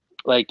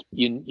like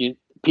you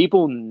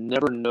people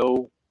never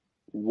know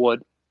what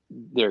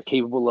they're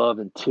capable of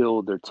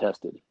until they're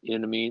tested. You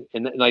know what I mean?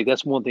 And like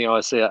that's one thing I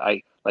always say.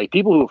 I like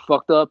people who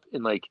fucked up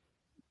and like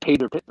paid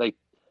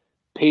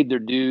their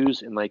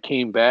dues and like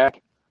came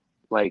back.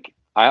 Like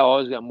I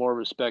always got more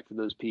respect for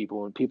those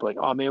people. And people are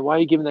like, oh man, why are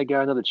you giving that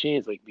guy another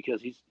chance? Like because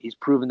he's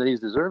proven that he's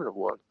deserving of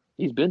one.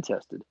 He's been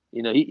tested.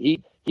 You know,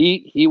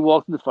 he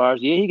walked through the fires.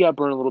 Yeah, he got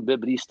burned a little bit,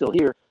 but he's still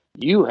here.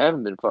 You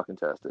haven't been fucking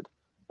tested.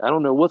 I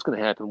don't know what's gonna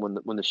happen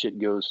when the shit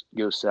goes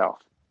south.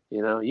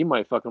 You know, you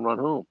might fucking run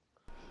home.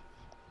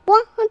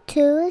 Welcome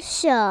to the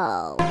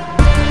show.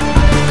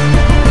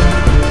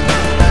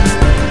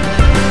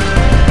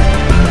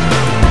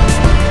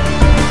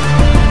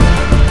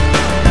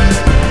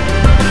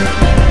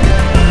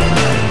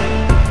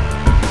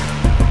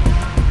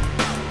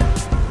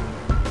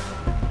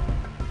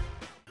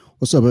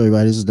 What's up,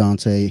 everybody? This is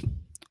Dante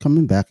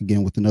coming back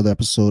again with another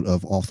episode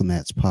of Off the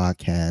Mats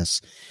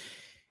podcast.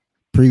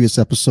 Previous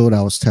episode,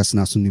 I was testing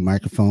out some new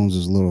microphones. It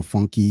was a little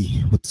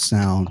funky with the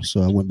sound,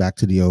 so I went back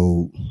to the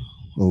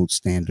old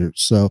standard.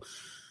 So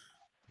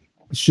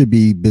it should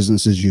be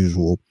business as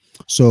usual.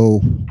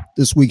 So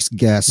this week's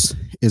guest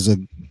is a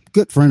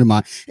good friend of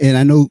mine, and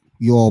I know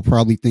you all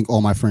probably think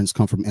all my friends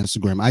come from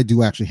Instagram. I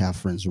do actually have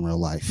friends in real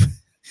life.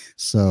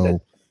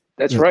 So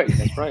that's right.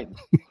 That's right.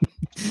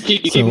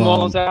 Keep them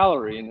all on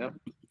salary, you know.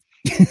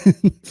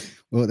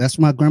 Well, that's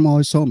what my grandma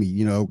always told me.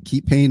 You know,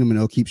 keep paying them and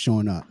they'll keep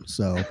showing up.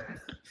 So,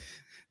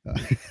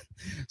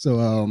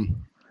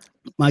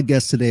 my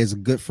guest today is a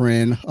good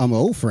friend. I'm an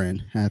old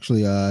friend,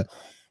 actually.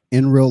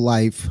 In real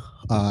life,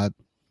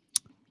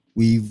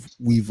 we've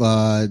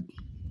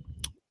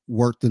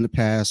worked in the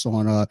past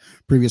on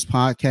previous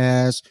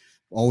podcasts.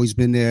 Always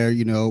been there,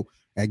 you know,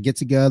 at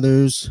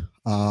get-togethers.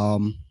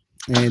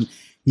 And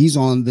he's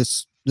on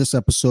this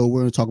episode.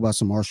 We're going to talk about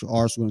some martial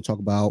arts. We're going to talk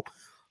about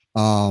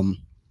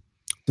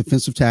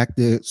defensive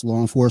tactics, law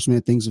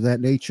enforcement, things of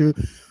that nature.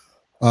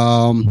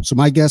 So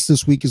my guest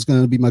this week is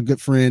going to be my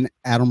good friend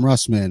Adam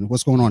Russman.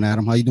 What's going on,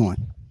 Adam? How you doing?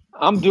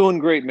 I'm doing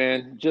great,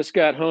 man. Just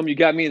got home. You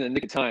got me in the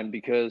nick of time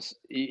because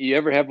you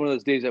ever have one of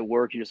those days at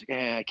work, you're just like,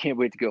 I can't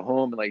wait to go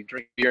home and like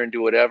drink beer and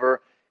do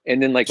whatever.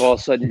 And then like all of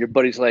a sudden your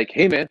buddy's like,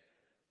 hey man,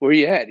 where are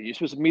you at? You're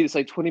supposed to meet us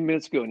like 20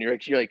 minutes ago. And you're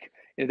actually like,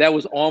 and that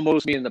was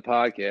almost me in the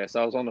podcast.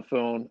 I was on the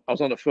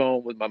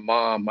phone with my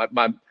mom,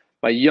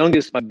 my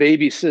youngest, my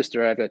baby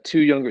sister. I've got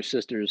two younger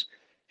sisters.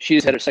 She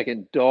just had her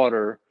second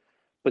daughter,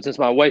 but since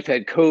my wife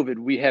had COVID,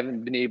 we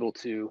haven't been able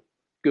to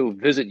go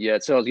visit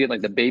yet. So I was getting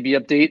like the baby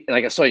update, and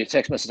like I saw your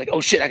text message, like,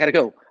 oh shit, I gotta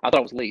go. I thought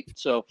I was late.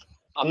 So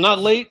I'm not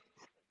late.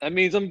 That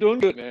means I'm doing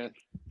good, man.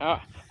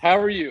 How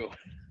are you?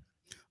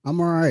 I'm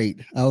all right.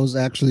 I was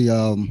actually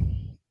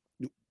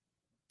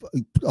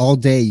all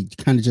day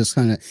kind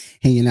of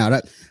hanging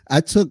out.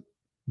 I took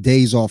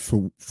days off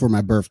for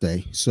my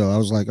birthday. So I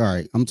was like, all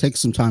right, I'm taking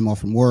some time off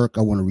from work.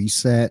 I want to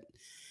reset.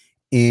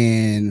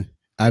 And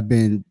I've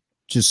been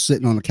just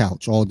sitting on the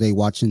couch all day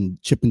watching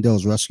Chip 'n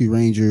Dale's Rescue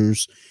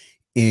Rangers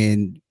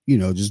and, you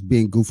know, just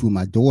being goofy with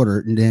my daughter.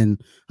 And then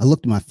I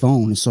looked at my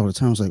phone and saw the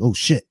time. I was like, oh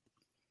shit,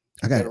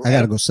 I got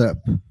to go set up.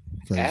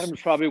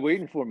 Adam's probably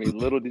waiting for me.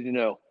 Little did you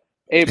know.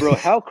 Hey, bro,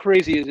 how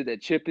crazy is it that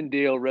Chip 'n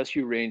Dale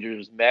Rescue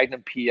Rangers,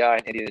 Magnum PI,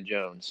 and Indiana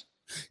Jones?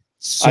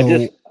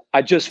 So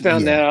I just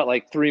found that out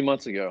like 3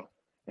 months ago,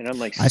 and I'm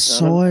like,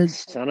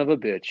 son of a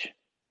bitch.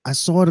 I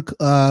saw it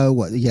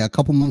a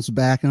couple months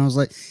back, and I was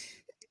like,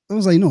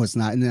 no, it's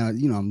not. And now,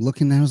 you know, I'm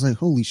looking, and I was like,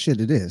 holy shit,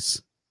 it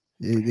is.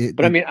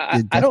 But I mean,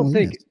 I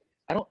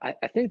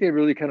think they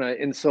really kind of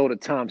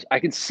insulted Tom's. I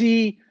can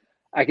see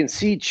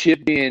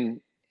Chip being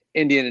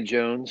Indiana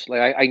Jones.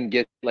 Like I can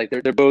get like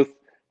they're both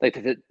like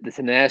the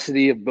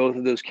tenacity of both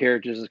of those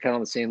characters is kind of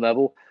on the same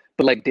level.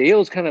 But like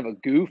Dale's kind of a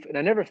goof, and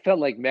I never felt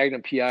like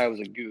Magnum PI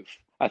was a goof.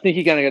 I think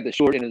he kind of got the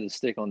short end of the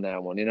stick on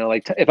that one. You know,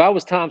 like if I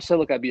was Tom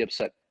Selleck, I'd be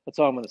upset. That's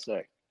all I'm going to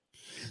say.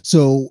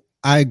 So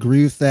I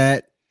agree with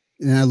that.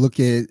 And I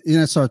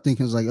start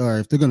thinking, it's like, all right,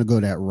 if they're going to go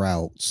that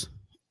route,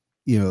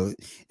 you know,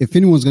 if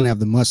anyone's going to have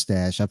the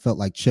mustache, I felt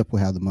like Chip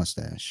would have the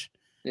mustache.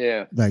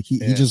 Yeah. Like he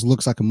just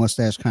looks like a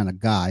mustache kind of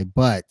guy.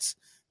 But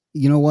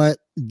you know what?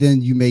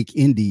 Then you make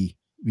Indy,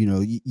 you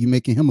know, you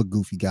making him a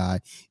goofy guy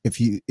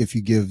if you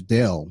give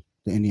Dale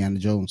the Indiana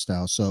Jones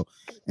style. So,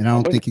 and I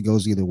don't think it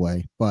goes either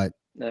way. But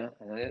no,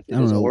 it I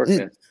don't know. Work,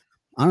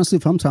 honestly,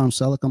 if I'm Tom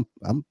Selleck,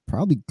 I'm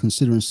probably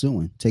considering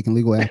taking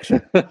legal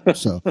action.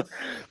 So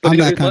I'm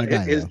that kind of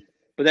guy.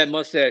 But that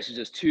mustache is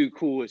just too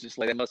cool. It's just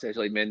like that mustache.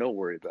 Like, man, don't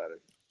worry about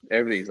it.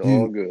 Everything's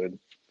all good.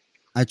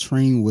 I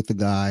train with a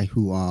guy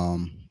who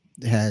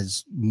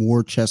has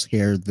more chest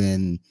hair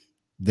than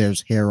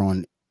there's hair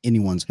on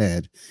anyone's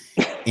head,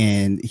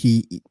 and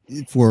he,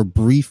 for a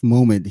brief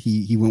moment,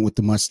 he went with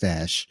the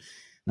mustache,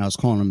 and I was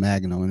calling him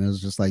Magnum, and it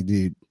was just like,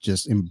 dude,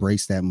 just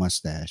embrace that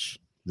mustache.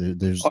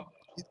 There's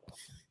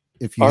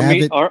if you have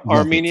it,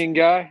 Armenian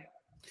guy.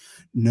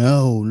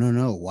 No,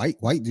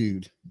 white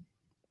dude.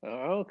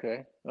 Oh,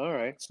 okay, all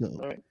right, So,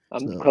 all right.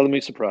 I'm calling me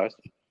surprised.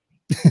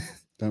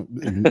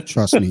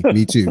 Trust me,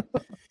 me too.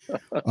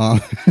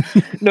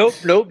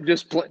 Nope,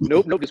 just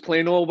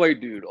plain old white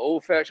dude,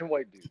 old fashioned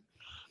white dude.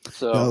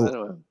 So no,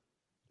 anyway,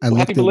 I well,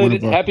 looked at one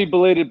of our, happy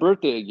belated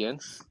birthday again.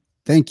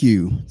 Thank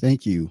you.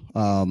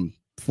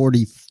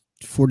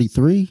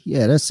 43.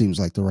 Yeah, that seems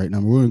like the right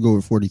number. We're gonna go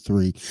with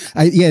 43.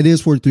 Yeah, it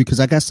is 43 because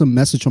I got some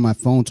message on my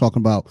phone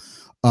talking about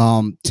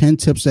 10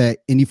 tips that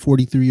any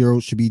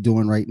 43-year-old should be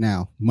doing right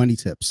now, money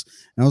tips.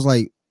 And I was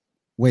like,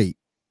 wait,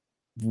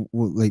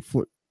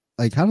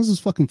 like how does this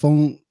fucking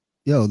phone?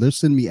 Yo, they're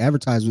sending me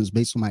advertisements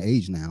based on my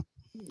age now.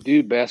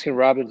 Dude, Baskin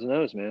Robbins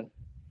knows, man.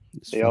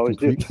 They always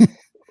do.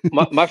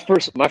 my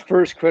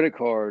first credit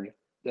card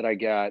that I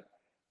got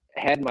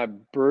had my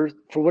birth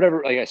for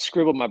whatever, like I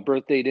scribbled my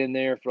birth date in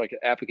there for like an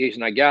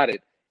application. I got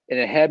it, and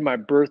it had my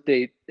birth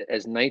date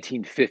as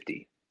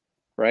 1950,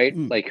 right?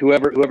 Like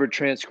whoever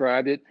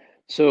transcribed it.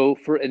 So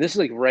and this is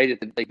like right at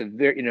the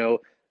very,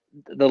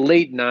 the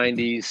late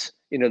 90s,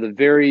 the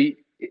very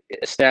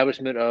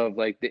establishment of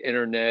like the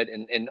internet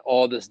and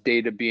all this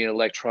data being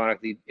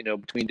electronically,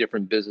 between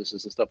different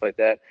businesses and stuff like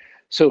that.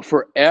 So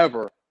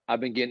forever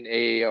I've been getting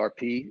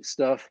AARP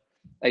stuff,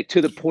 like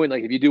to the point,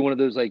 like if you do one of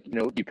those, like,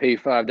 you pay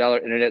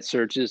 $5 internet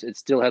searches, it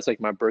still has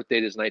like my birth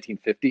date is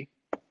 1950.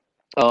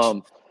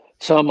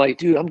 So I'm like,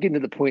 dude, I'm getting to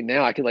the point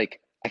now I can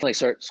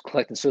start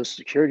collecting Social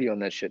Security on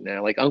that shit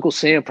now. Like Uncle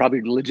Sam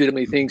probably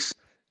legitimately thinks,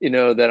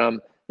 that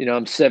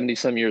I'm 70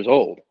 some years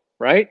old,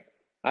 right?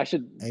 I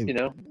should, I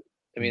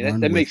mean,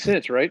 that makes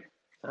sense, right?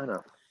 I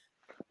know.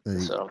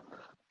 So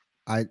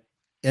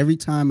every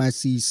time I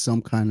see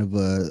some kind of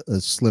a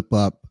slip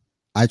up,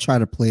 I try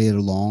to play it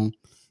along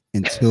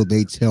until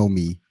they tell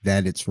me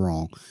that it's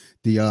wrong.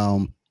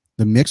 The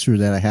mixer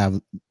that I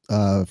have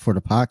for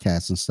the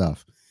podcast and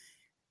stuff,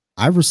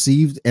 I've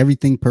received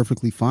everything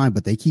perfectly fine,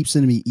 but they keep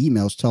sending me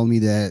emails telling me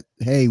that,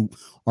 hey,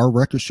 our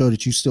records show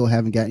that you still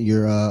haven't gotten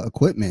your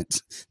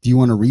equipment. Do you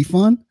want a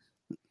refund?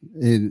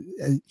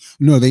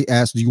 No, they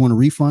asked, do you want a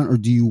refund or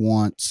do you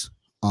want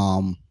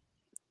a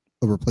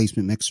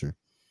replacement mixer?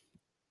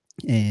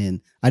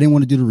 And I didn't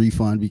want to do the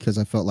refund because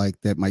I felt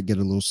like that might get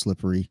a little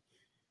slippery.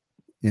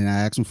 And I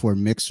asked them for a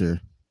mixer,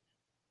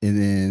 and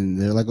then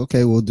they're like,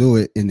 okay, we'll do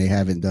it. And they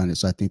haven't done it.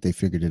 So I think they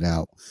figured it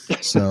out.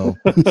 So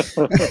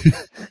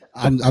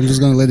I'm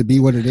just going to let it be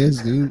what it is,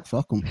 dude.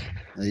 Fuck them.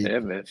 Yeah,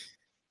 man.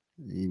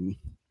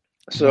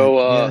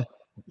 So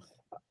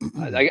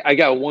I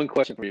got one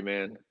question for you,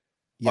 man.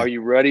 Yeah. Are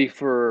you ready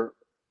for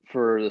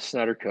the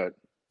Snyder Cut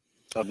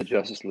of the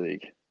Justice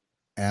League?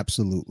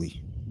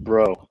 Absolutely,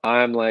 bro.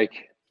 I'm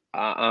like,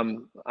 I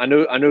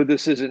know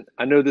this isn't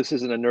a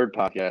nerd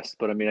podcast,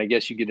 but I mean, I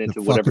guess you get into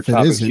whatever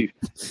topics you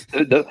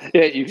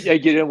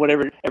get in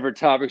whatever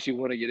topics you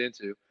want to get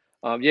into.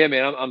 Yeah,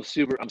 man, I'm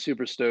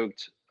super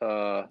stoked.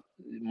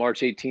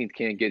 March 18th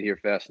can't get here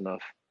fast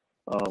enough.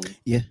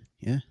 Yeah.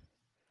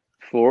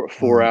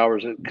 4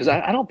 hours, because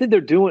I don't think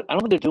they're doing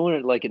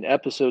it like an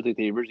episode that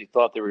they originally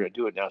thought they were going to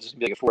do it. Now it's just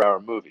gonna be like a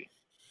 4-hour movie.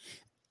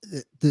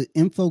 The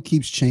info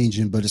keeps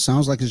changing, but it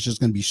sounds like it's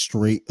just going to be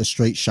a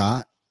straight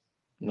shot.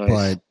 Nice.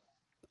 But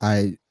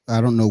I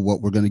don't know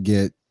what we're going to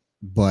get,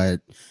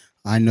 but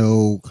I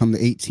know come the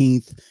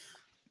 18th,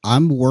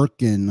 I'm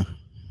working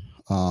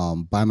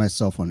by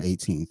myself on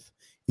 18th,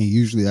 and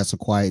usually that's a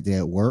quiet day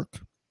at work.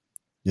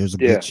 There's a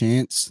good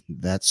chance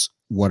that's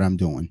what I'm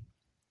doing.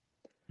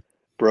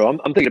 Bro,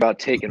 I'm thinking about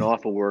taking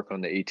off of work on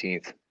the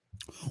 18th.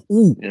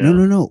 Ooh,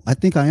 no. I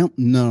think I am.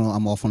 No,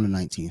 I'm off on the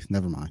 19th.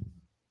 Never mind.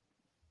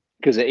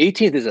 Because the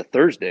 18th is a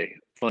Thursday,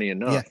 funny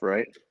enough,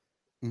 right?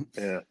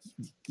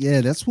 Yeah,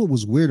 that's what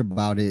was weird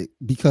about it,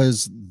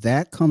 because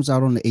that comes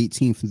out on the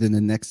 18th, and then the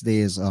next day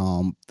is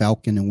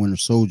Falcon and Winter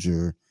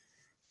Soldier.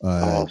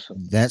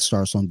 Awesome. That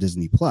starts on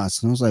Disney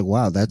Plus, and I was like,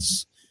 wow,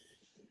 that's,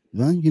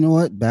 well, you know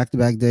what,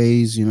 back-to-back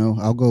days,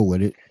 I'll go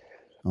with it.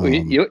 Well,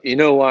 you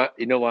know why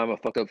I'm a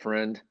fucked up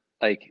friend?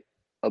 Like,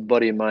 a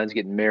buddy of mine's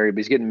getting married, but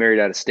he's getting married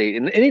out of state,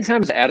 and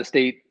anytime it's out of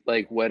state,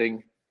 like,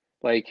 wedding,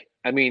 like,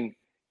 I mean,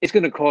 it's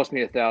going to cost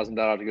me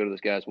 $1,000 to go to this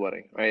guy's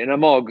wedding, right? And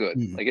I'm all good.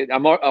 Like,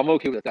 I'm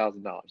okay with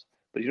 $1,000.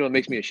 But you know what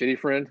makes me a shitty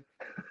friend?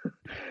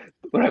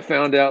 When I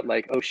found out,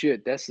 like, oh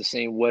shit, that's the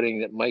same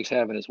wedding that Mike's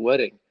having his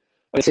wedding.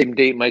 Or the same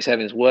date Mike's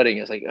having his wedding.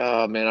 It's like,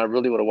 oh man, I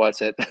really want to watch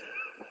that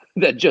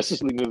that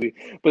Justice League movie.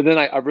 But then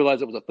I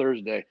realized it was a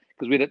Thursday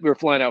because we were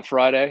flying out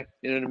Friday.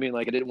 You know what I mean?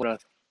 Like, I didn't want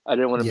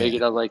to make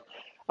it. I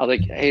was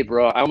like, hey,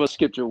 bro, I almost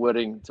skipped your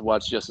wedding to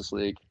watch Justice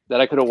League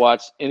that I could have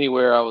watched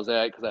anywhere I was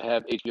at because I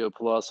have HBO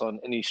Plus on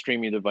any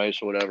streaming device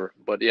or whatever.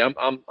 But yeah,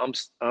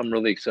 I'm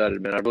really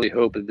excited, man. I really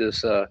hope that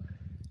this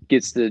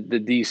gets the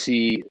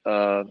DC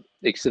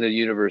extended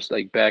universe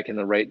like back in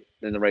the right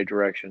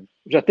direction,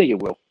 which I think it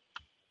will.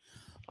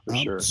 For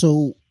sure.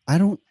 So I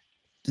don't.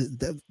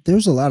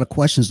 There's a lot of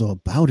questions though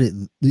about it.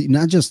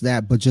 Not just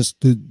that, but just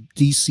the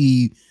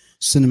DC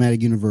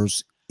cinematic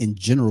universe in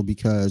general,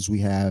 because we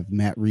have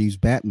Matt Reeves'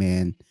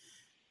 Batman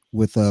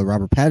with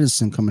Robert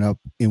Pattinson coming up,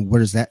 and where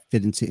does that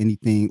fit into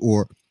anything?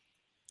 Or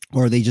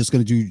are they just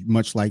going to do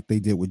much like they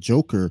did with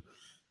Joker?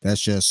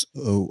 That's just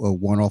a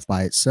one-off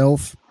by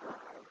itself.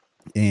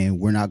 and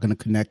we're not going to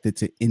connect it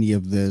to any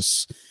of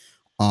this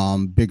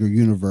bigger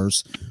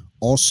universe.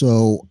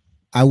 Also,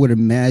 I would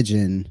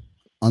imagine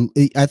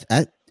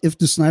if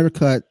the Snyder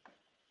Cut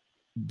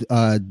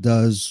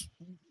does,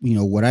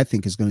 what I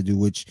think is going to do,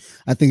 which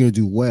I think it'll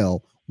do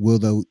well,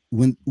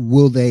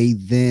 will they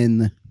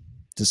then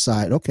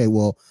decide, okay,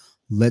 well,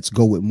 let's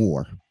go with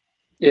more?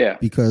 Yeah,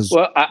 because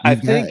I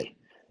think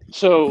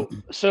so.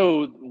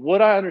 So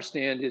what I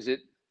understand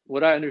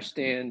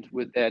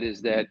with that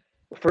is that,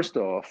 first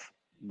off,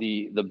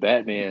 the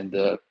Batman,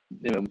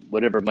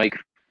 whatever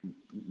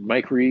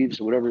Mike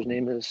Reeves, whatever his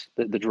name is,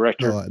 the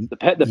director, the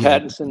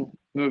Pattinson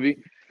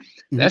movie,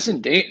 that's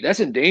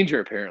in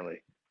danger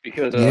apparently,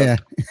 because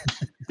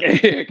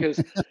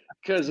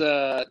because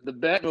the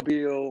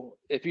Batmobile,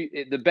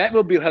 the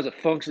Batmobile has a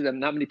function that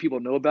not many people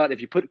know about. If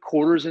you put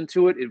quarters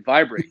into it, it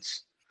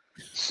vibrates.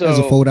 So as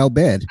a fold-out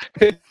bed.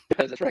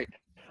 That's right.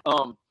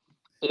 And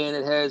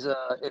it has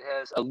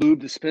a lube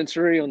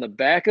dispensary on the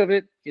back of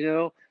it.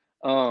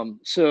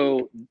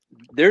 So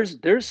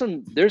there's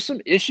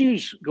some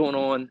issues going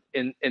on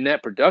in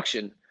that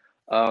production,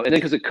 and then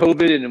because of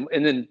COVID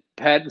and then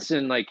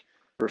Pattinson like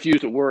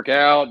refused to work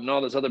out and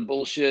all this other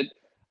bullshit.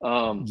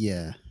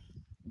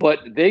 But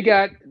they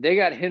got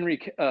Henry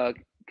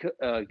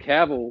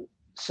Cavill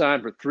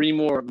signed for 3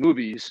 more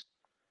movies,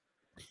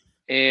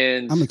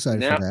 and I'm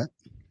excited for that.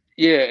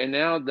 Yeah, and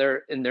now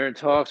they're in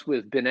talks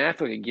with Ben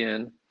Affleck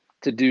again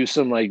to do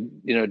some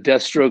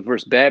Deathstroke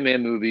versus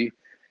Batman movie,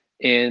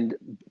 and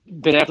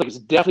Ben Affleck is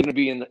definitely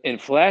going to be in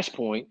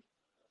Flashpoint.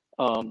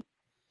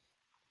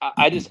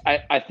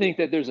 I think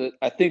that there's an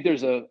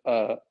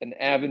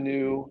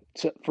avenue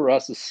for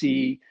us to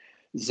see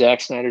Zack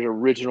Snyder's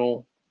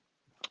original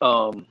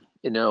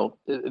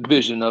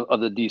vision of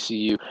the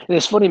DCU. And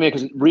it's funny, man,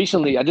 because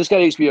recently I just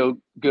got HBO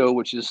Go,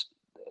 which is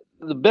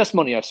the best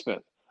money I've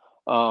spent.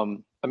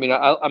 I'm a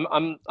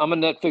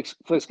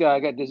Netflix guy. I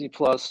got Disney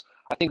Plus.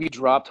 I think we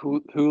dropped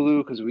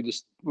Hulu because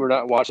we're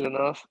not watching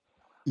enough.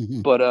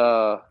 Mm-hmm. But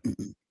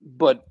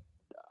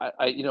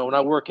I when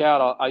I work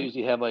out, I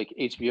usually have like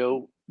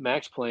HBO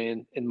Max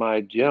playing in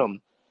my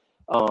gym.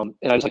 And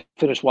I just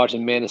finished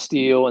watching Man of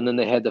Steel, and then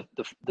they had the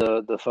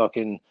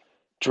fucking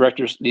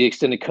the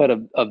extended cut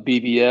of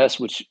BVS,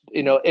 which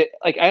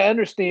I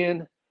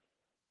understand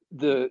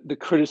the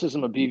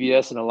criticism of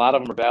BVS, and a lot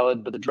of them are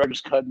valid, but the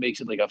director's cut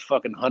makes it like a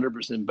fucking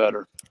 100%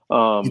 better.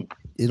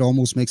 It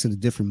almost makes it a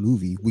different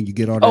movie when you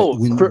get all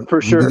that.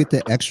 For sure, you get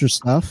the extra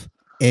stuff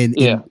and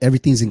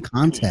everything's in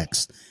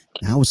context.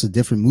 Now it's a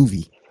different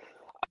movie.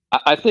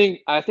 I think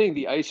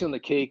the icing on the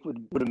cake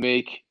would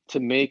make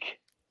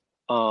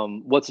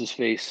what's his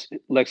face,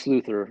 Lex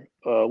Luthor.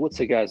 What's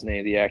the guy's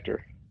name? The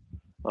actor.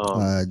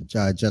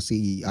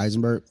 Jesse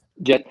Eisenberg.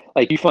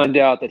 You find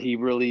out that he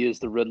really is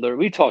the Riddler.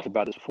 We talked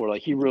about this before.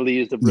 Like, he really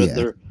is the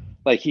Riddler. Yeah.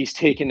 Like, he's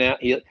taken out.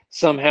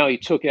 Somehow he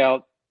took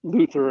out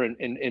Luthor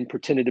and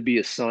pretended to be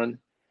his son,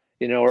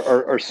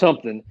 or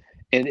something.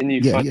 And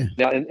you find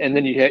out, and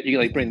then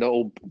you bring the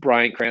old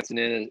Bryan Cranston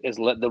in as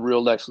the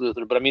real Lex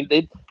Luthor. But I mean,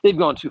 they've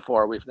gone too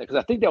far away from that,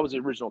 because I think that was the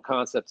original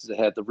concept, is it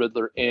had the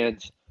Riddler and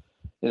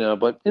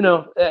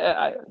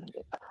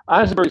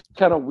Eisenberg's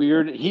kind of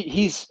weird.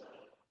 He's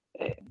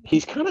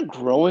kind of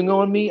growing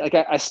on me. Like,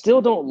 I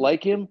still don't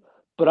like him,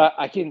 but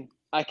I can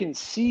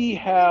see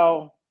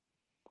how,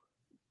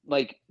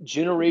 like,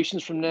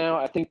 generations from now,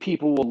 I think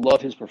people will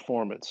love his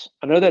performance.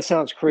 I know that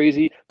sounds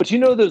crazy, but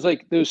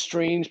those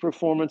strange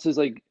performances,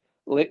 like,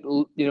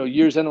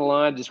 years down the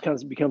line, just kind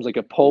of becomes like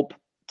a pulp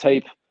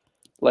type,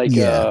 like,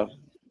 you know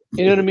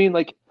what I mean?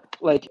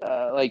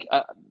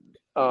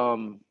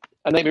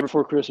 A Nightmare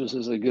Before Christmas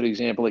is a good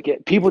example. Like,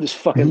 people just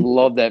fucking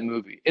love that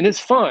movie, and it's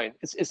fine.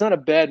 It's not a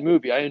bad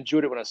movie. I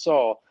enjoyed it when I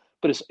saw,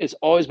 but it's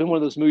always been one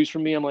of those movies for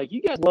me. I'm like, you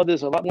guys love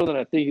this a lot more than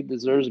I think it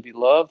deserves to be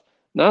loved.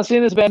 Not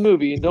saying it's a bad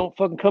movie, and don't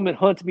fucking come and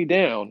hunt me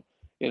down,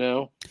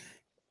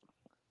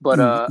 But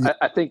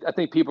I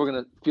think people are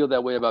gonna feel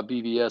that way about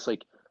BVS,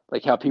 like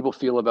how people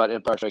feel about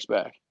Empire Strikes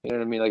Back. You know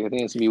what I mean? Like, I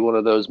think it's gonna be one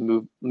of those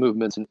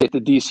movements, and if the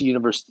DC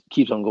universe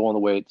keeps on going the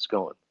way it's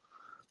going,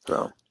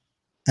 so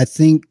I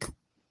think.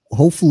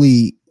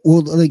 Hopefully,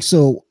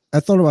 so I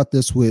thought about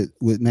this with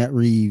Matt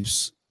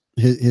Reeves,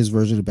 his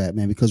version of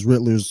Batman, because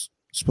Riddler's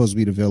supposed to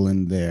be the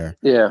villain there.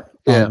 Yeah.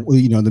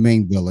 The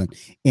main villain,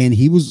 and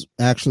he was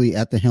actually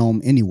at the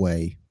helm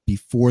anyway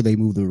before they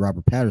moved to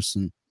Robert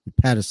Pattinson,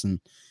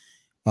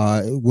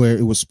 where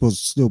it was supposed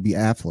to still be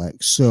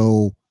Affleck.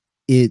 So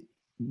it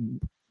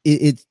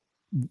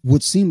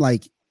would seem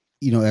like,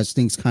 as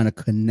things kind of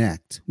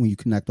connect, when you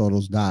connect all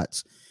those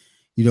dots.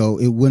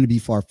 It wouldn't be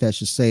far-fetched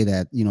to say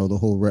that, the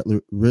whole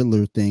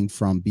Riddler thing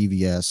from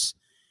BVS,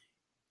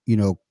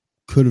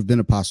 could have been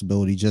a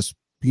possibility, just,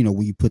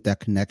 when you put that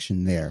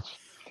connection there.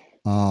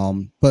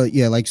 But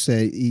yeah, like I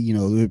said,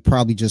 they're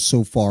probably just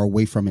so far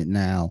away from it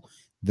now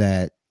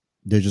that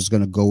they're just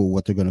going to go with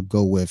what they're going to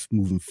go with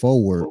moving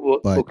forward.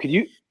 Well,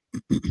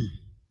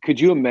 could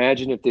you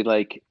imagine if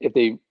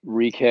they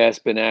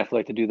recast Ben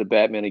Affleck to do the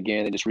Batman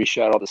again and just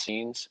reshot all the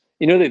scenes?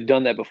 They've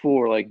done that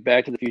before, like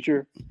Back to the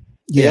Future.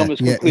 They Yeah,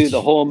 almost yeah, completed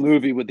the whole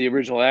movie with the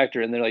original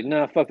actor, and they're like,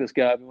 "Nah, fuck this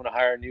guy. We want to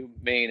hire a new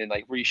main and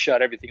like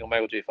reshot everything on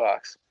Michael J.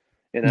 Fox."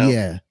 You know,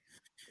 yeah.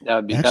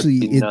 that'd Actually,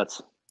 be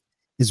nuts.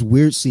 it's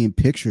weird seeing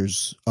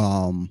pictures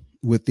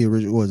with the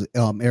original was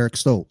Eric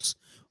Stoltz.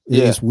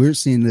 Yeah, It's weird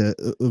seeing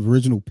the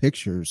original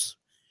pictures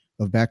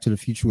of Back to the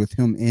Future with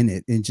him in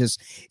it, and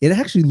just it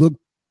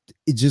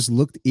just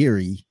looked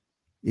eerie.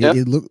 yeah.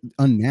 It looked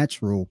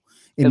unnatural,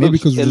 and It maybe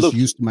looks because we're it just looks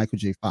used to Michael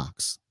J.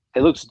 Fox.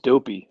 it looks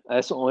dopey.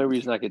 That's the only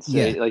reason I could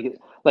Yeah. say.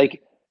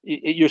 Like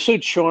you're so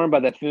charmed by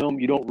that film,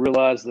 you don't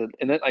realize that.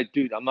 And then,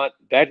 dude, I'm not.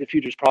 Back to the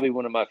Future is probably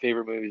one of my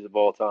favorite movies of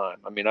all time.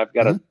 I mean, I've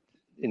got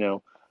Uh-huh.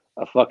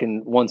 a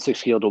fucking 1/6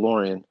 scale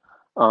DeLorean,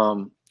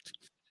 um,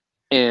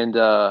 and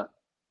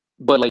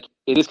but like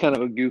it is kind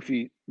of a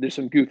goofy. There's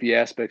some goofy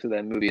aspects of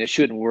that movie. And it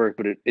shouldn't work,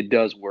 but it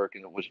does work,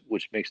 and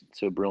which makes it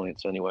so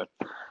brilliant. So anyway,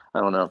 I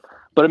don't know,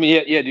 but I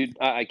mean, yeah, dude,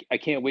 I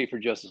can't wait for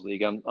Justice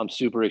League. I'm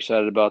super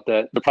excited about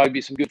that. There'll probably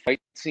be some good fight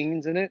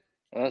scenes in it.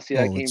 See,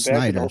 I Oh, came it's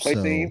back with the Snyder, whole fight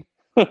so theme.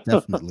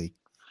 definitely.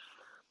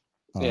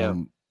 Yeah,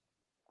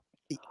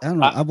 I don't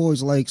know. I, I've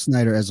always liked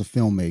Snyder as a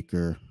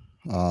filmmaker.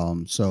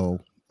 So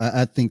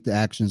I think the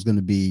action is going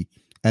to be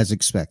as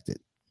expected.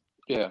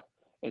 yeah.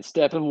 And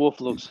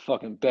Steppenwolf looks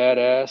fucking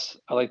badass.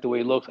 I like the way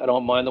he looks. I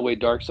don't mind the way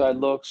Darkseid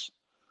looks.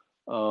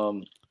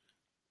 Um,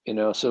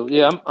 so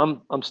yeah,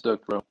 I'm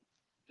stoked, bro.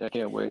 I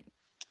can't wait.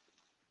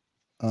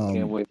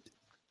 Can't Um, wait.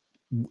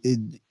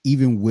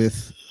 Even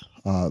with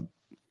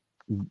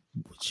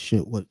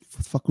shit, what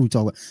the fuck are we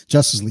talking about?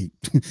 Justice League.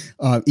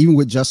 Even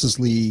with Justice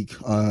League,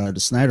 the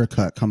Snyder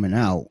cut coming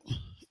out,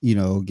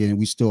 again,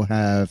 we still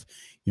have,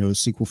 a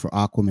sequel for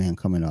Aquaman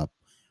coming up.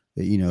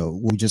 We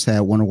just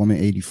had Wonder Woman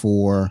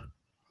 84.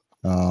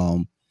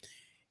 I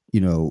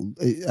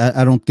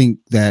don't think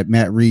that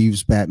Matt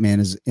Reeves Batman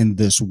is in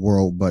this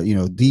world, but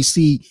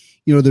DC,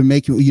 they're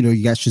making,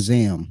 you got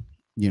Shazam,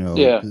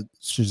 Yeah.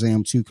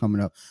 Shazam 2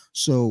 coming up.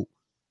 So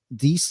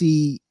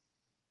DC,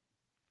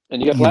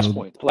 And you got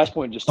Flashpoint.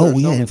 Flashpoint just started. Oh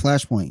yeah, and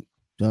Flashpoint.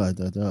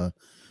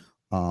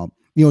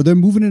 They're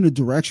moving in a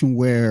direction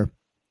where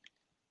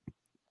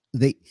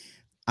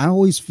I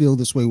always feel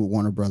this way with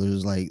Warner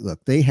Brothers. Like,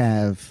 look, they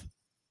have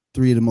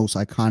 3 of the most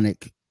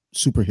iconic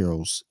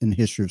superheroes in the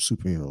history of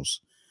superheroes.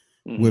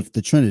 Mm-hmm. With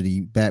the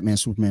Trinity, Batman,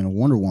 Superman, and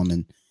Wonder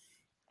Woman.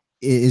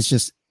 It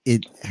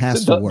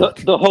has to work.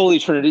 The Holy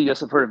Trinity.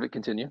 Yes, I've heard of it.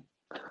 Continue.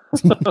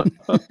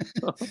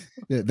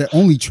 The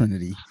only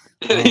Trinity.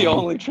 The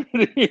only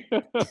Trinity.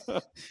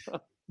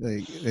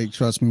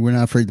 Trust me, we're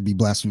not afraid to be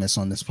blasphemous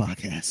on this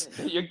podcast.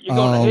 You're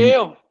going to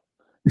hell.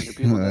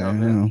 People down,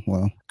 man.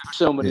 Well,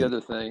 so many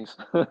other things.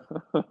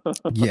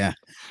 Yeah,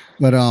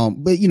 but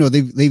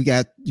they've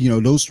got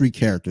those 3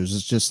 characters.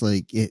 It's just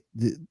like it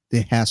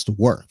has to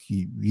work.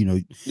 Yeah.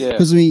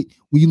 Because I mean,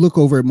 when you look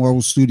over at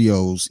Marvel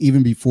Studios,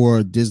 even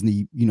before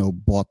Disney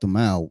bought them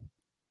out,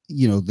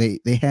 they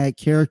had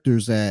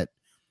characters that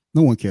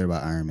no one cared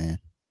about. Iron Man.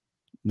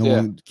 No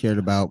one cared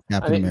about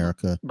Captain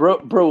America.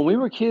 Bro, when we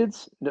were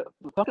kids,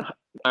 fucking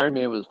Iron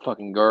Man was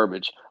fucking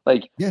garbage.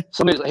 Like,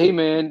 somebody's like, "Hey,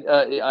 man,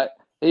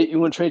 hey, you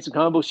want to trade some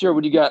comic books? Sure.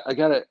 What do you got? I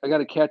got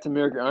a Captain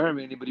America Iron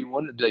Man. Anybody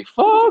want to be like,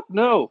 fuck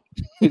no.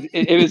 If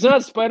it's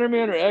not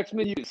Spider-Man or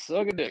X-Men, you can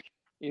suck a dick.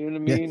 You know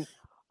what I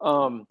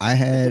mean? I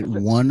had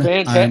one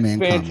Iron Man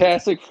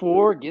Fantastic comic.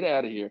 Four, get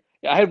out of here.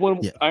 I had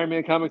one Iron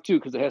Man comic too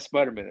because it has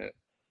Spider-Man in it.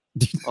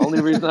 Only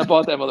reason I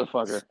bought that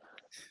motherfucker.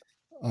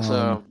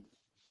 So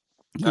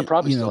I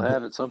probably still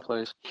have it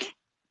someplace.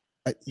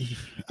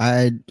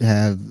 I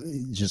have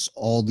just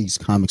all these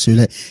comics here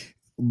that,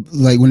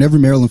 like, whenever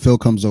Maryland Phil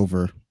comes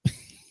over,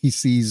 he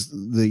sees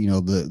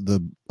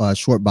the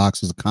short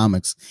boxes of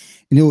comics,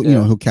 and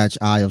he'll catch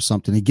eye of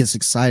something. He gets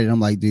excited. I'm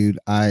like, dude,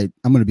 I'm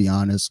gonna be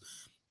honest.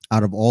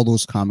 Out of all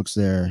those comics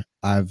there,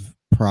 I've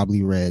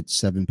probably read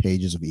 7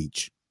 pages of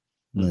each.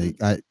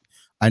 Mm-hmm. Like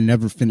I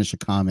never finish a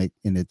comic,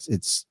 and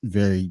it's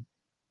very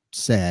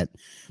sad.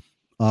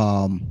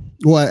 Well,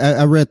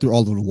 I read through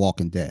all of The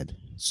Walking Dead,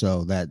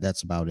 so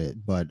that's about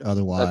it. But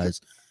otherwise,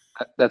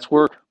 that's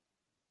work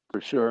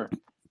for sure.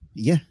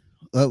 Yeah.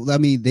 I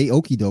mean, they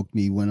okie doked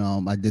me when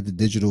I did the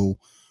digital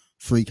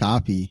free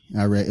copy.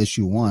 I read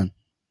issue 1,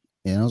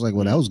 and I was like,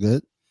 well, that was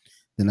good.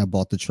 Then I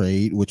bought the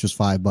trade, which was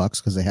 $5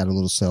 because they had a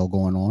little sale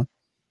going on.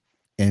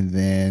 And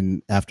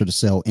then after the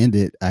sale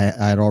ended, I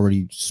had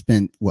already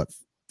spent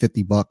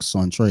 $50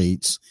 on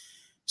trades.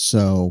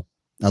 So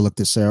I looked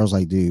at Sarah. I was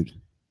like, dude,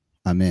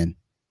 I'm in.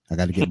 I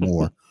got to get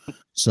more.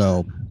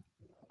 So,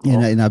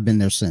 and I've been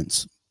there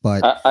since.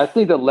 But I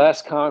think the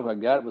last comic I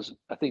got was,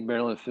 I think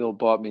Marilyn Phil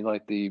bought me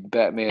like the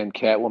Batman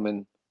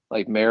Catwoman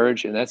like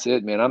marriage, and that's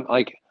it, man.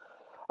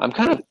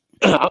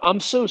 I'm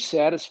so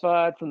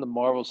satisfied from the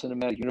Marvel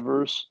Cinematic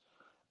Universe.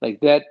 Like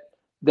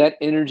that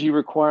energy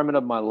requirement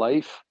of my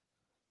life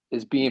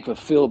is being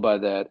fulfilled by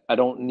that. I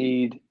don't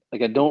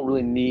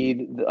really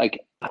need, like,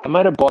 I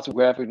might have bought some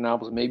graphic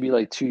novels maybe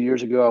like 2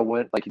 years ago. I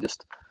went like,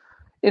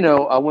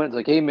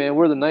 hey man,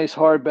 we're the nice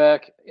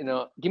hardback,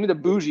 give me the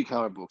bougie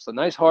comic books, the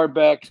nice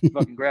hardback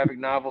fucking graphic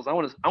novels. I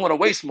want to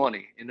waste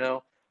money,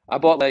 I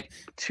bought like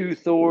 2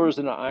 Thors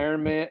and an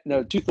Iron Man,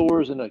 no, 2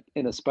 Thors and a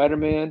Spider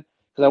Man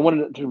because I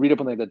wanted to read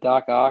up on like the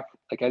Doc Ock.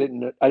 Like I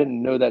didn't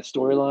know that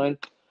storyline.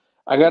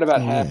 I got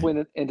about Oh yeah.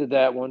 halfway into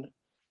that one,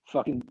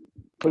 fucking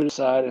put it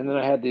aside, and then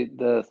I had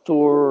the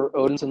Thor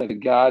Odinson, like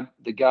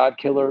the God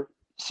Killer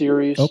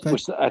series, Okay.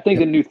 which I think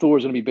Yep. the new Thor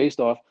is going to be based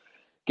off.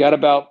 Got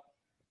about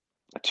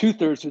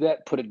 2/3 through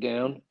that, put it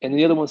down, and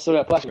the other one still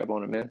got plastic wrap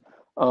on it, man.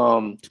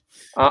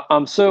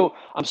 I'm so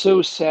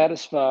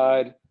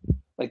satisfied.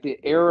 Like the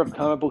era of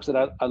comic books that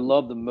I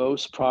love the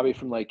most, probably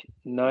from like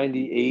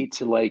 '98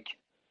 to like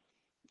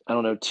I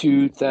don't know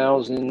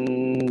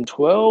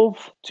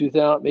 2012,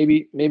 2000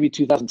 maybe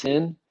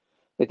 2010,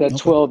 like that Okay.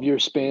 12-year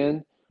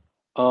span.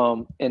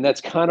 And that's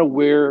kind of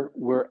where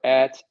we're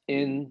at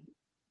in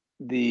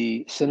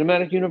the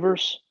cinematic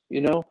universe.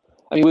 You know,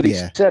 I mean, with the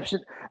Yeah.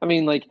 exception, I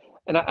mean, like,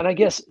 and I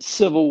guess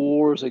Civil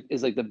War is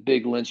like the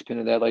big linchpin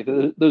of that. Like,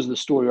 those are the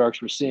story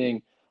arcs we're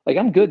seeing. Like,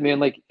 I'm good, man.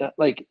 Like the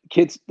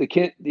kids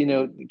can't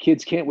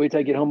wait till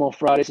I get home on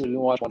Friday so we can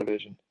watch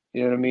WandaVision.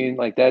 You know what I mean?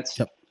 Like, that's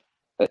Yep.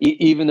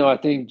 even though I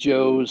think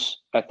Joe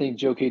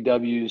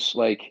KW's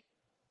like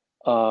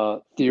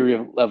theory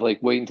of like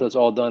wait until it's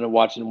all done and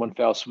watch it in one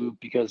foul swoop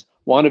because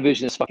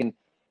WandaVision is fucking.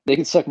 They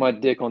can suck my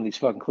dick on these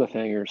fucking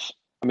cliffhangers.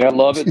 I mean, I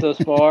love it thus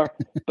far,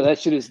 but that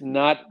shit is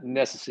not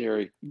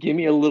necessary. Give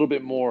me a little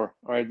bit more,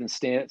 all right? Then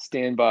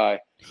stand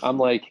by. I'm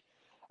like,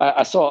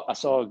 I saw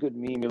a good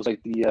meme. It was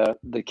like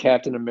the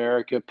Captain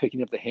America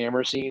picking up the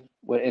hammer scene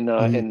in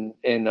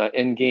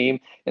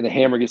Endgame, and the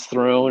hammer gets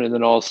thrown, and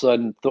then all of a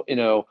sudden,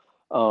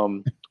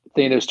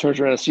 Thanos turns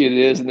around and see what it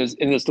is, and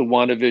it's the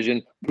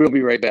WandaVision. We'll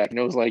be right back. And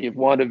it was like if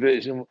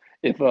Endgame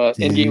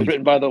was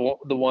written by the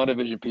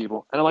WandaVision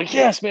people, and I'm like,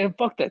 yes, man,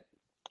 fuck that.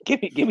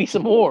 Give me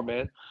some more,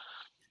 man.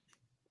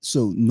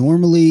 So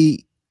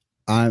normally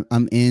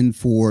I'm in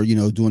for,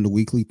 doing the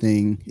weekly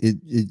thing.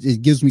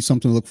 It gives me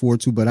something to look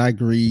forward to, but I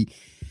agree.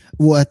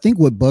 Well, I think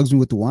what bugs me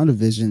with the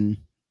WandaVision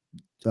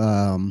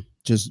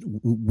just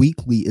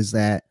weekly is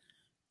that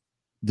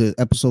the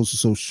episodes are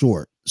so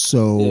short.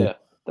 So yeah,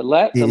 the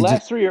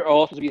last 3 are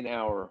all supposed to be an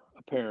hour,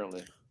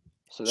 apparently.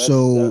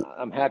 So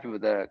I'm happy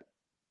with that.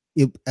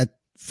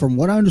 From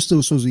what I understood, it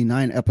was supposed to be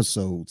 9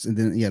 episodes, and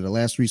then the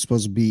last 3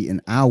 supposed to be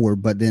an hour,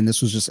 but then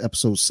this was just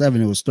episode 7.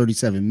 It was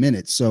 37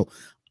 minutes. So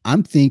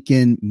I'm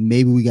thinking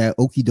maybe we got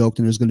okie doke,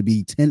 and there's going to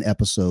be 10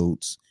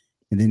 episodes,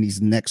 and then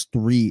these next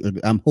 3.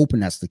 I'm hoping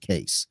that's the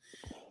case.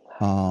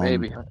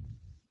 Maybe.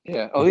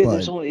 Yeah. Oh yeah.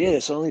 There's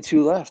only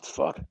 2 left.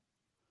 Fuck.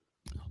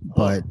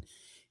 But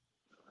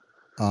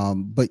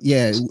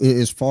yeah,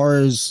 as far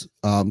as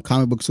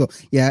comic books go,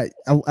 yeah,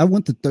 I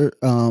went to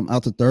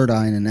out to Third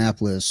Eye in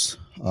Annapolis.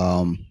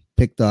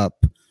 Picked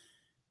up,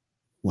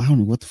 well, I don't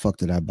know, what the fuck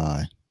did I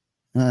buy?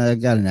 I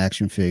got an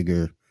action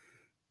figure,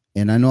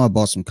 and I know I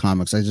bought some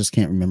comics. I just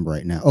can't remember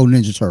right now. Oh,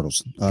 Ninja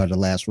Turtles, The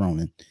Last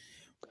Ronin.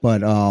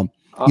 But I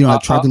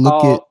tried to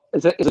look at.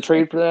 Is a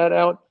trade for that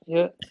out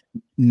yet?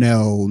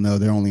 No,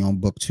 they're only on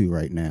book 2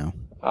 right now.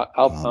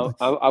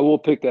 I will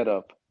pick that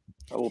up.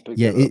 I will pick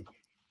that up.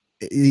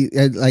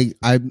 Like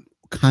I'm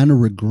kind of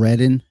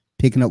regretting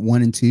picking up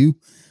 1 and 2.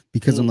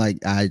 Because I'm like,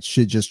 I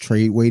should just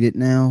trade weight it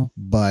now,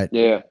 but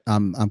yeah,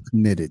 I'm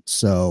committed,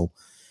 so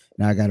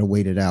now I got to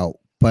wait it out.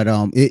 But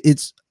I'm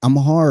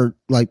hard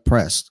like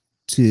pressed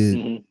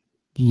to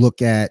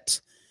look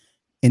at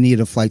any of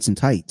the Flights and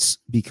Tights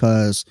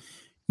because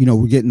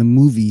we're getting the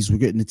movies, we're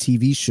getting the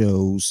TV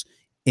shows,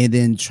 and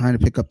then trying to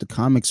pick up the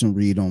comics and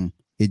read them.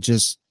 It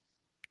just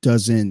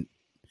doesn't.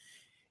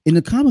 In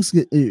the comics,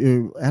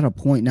 at a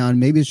point now, and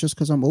maybe it's just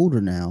because I'm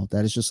older now,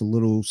 that it's just a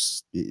little,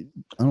 I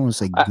don't want to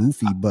say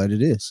goofy, but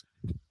it is.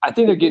 I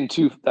think they're getting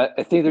too.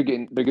 I think they're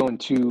going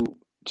too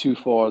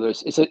far.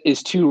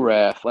 It's too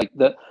raff. Like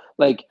the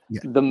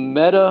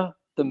meta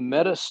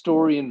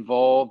story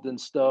involved and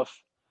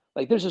stuff.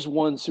 Like there's this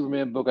one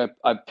Superman book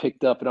I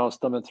picked up and I was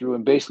thumbing through,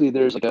 and basically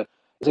it's like a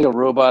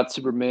robot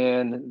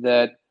Superman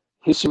that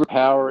his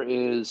superpower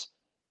is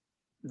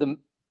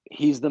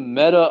he's the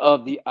meta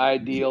of the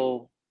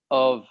ideal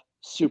of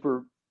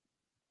Superman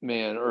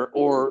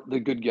or the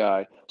good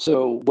guy.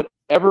 So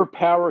whatever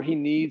power he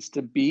needs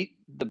to beat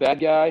the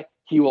bad guy,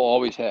 he will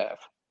always have.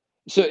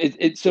 So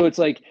it's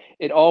like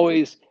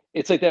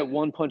that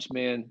One Punch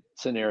Man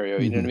scenario.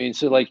 You know what I mean?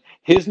 So like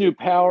his new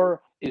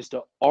power is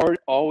to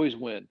always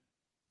win.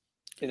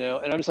 And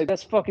I'm just like,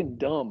 that's fucking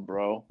dumb,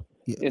 bro.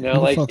 Yeah,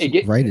 like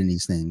writing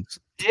these things.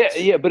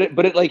 Yeah, but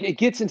it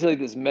gets into like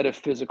this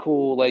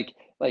metaphysical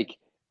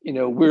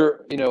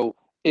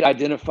it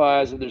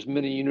identifies that there's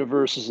many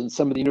universes and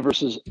some of the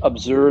universes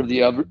observe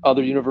the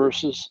other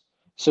universes.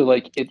 So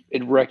like it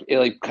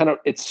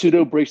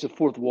pseudo breaks the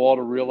fourth wall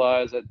to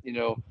realize that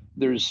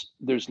there's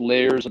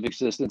layers of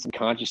existence and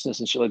consciousness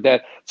and shit like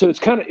that. So it's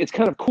kind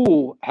of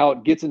cool how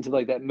it gets into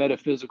like that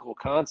metaphysical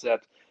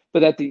concept.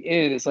 But at the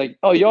end, it's like,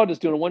 oh, y'all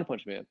just doing a One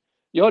Punch Man.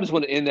 Y'all just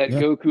want to end that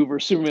Goku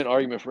versus Superman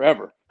argument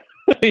forever.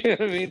 You know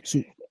what I mean?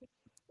 So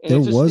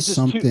it's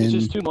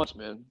just too much,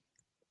 man.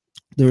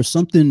 There was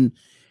something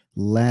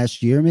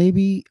last year,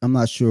 maybe, I'm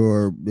not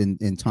sure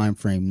in time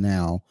frame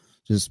now,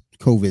 just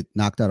COVID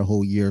knocked out a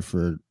whole year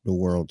for the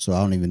world. So I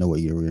don't even know what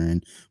year we were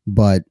in,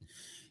 but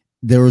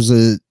there was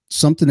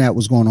something that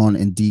was going on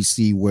in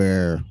DC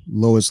where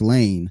Lois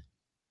Lane,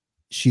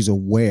 she's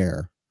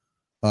aware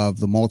of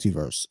the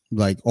multiverse,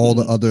 like all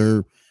the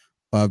other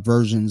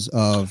versions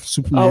of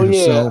Superman Oh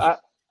herself. yeah,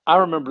 I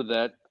remember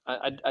that.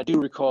 I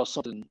do recall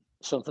something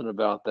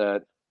about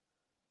that.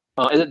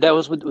 That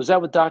was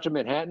that with Dr.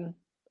 Manhattan?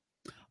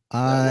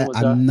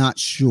 I'm not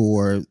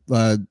sure.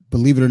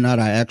 Believe it or not,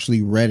 I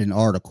actually read an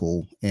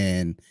article,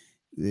 and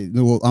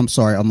well, I'm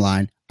sorry, I'm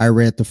lying. I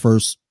read the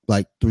first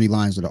like 3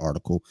 lines of the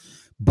article,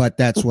 but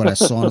that's what I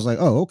saw. And I was like,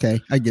 oh, okay,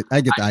 I get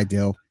the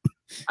idea.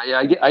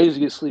 I used to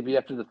get sleepy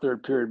after the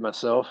 3rd period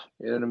myself.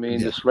 You know what I mean?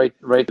 Yeah. Just right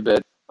to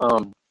bed.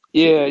 I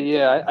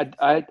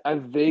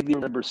vaguely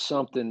remember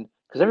something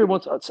because every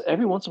once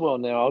in a while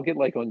now I'll get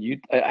like on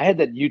YouTube. I had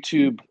that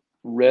YouTube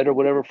Red or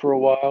whatever for a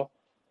while,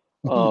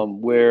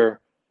 where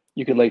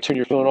you could like turn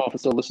your phone off and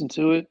still listen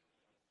to it.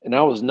 And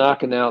I was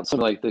knocking out some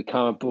like the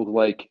comic book,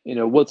 like,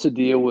 what's the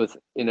deal with,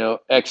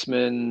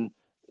 X-Men,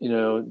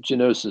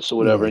 Geonosis or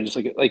whatever. Yeah. And just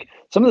like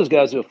some of those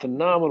guys do a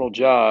phenomenal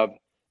job.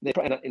 They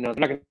probably not,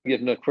 they're not going to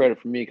get enough credit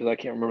from me because I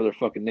can't remember their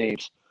fucking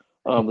names.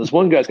 This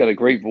one guy's got a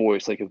great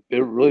voice, like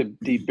a really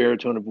deep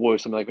baritone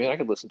voice. I'm like, man, I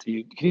could listen to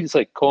you. Can you just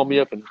like call me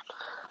up and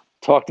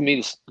talk to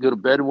me to go to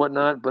bed and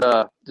whatnot?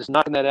 But just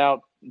knocking that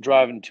out,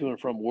 driving to and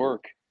from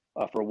work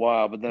for a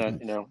while. But then,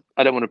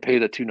 I didn't want to pay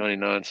the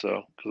 $2.99,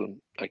 so because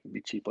I can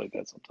be cheap like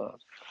that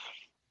sometimes.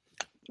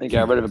 I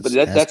got rid of it. But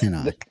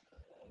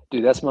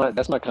dude, that's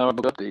my comic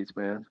book updates,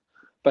 man.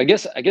 But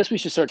I guess we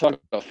should start talking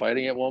about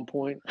fighting at one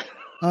point.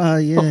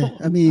 Yeah.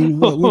 I mean,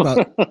 we're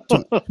about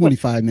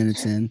 25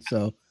 minutes in,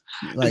 so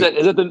like,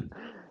 is that the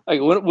like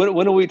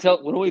when do we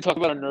talk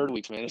about our nerd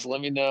weeks, man? Just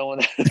let me know when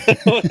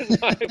it's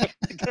my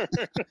turn.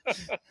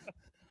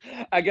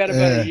 I got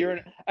about a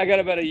year. I got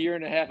about a year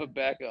and a half of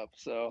backup,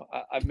 so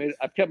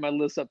I've kept my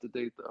list up to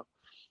date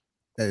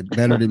though.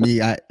 Better than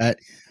me. I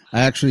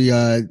actually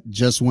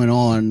just went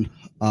on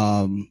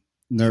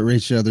Nerd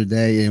Rage the other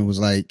day and was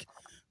like,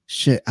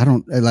 shit, I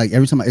don't like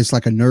every time it's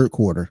like a nerd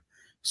quarter.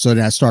 So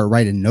then I started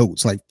writing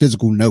notes, like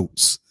physical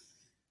notes,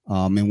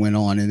 and went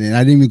on, and then I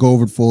didn't even go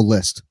over the full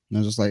list. And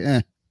I was just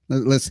like,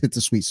 let's hit the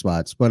sweet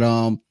spots. But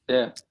you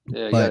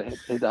gotta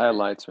hit the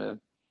highlights, man.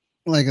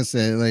 Like I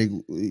said, like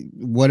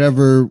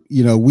whatever,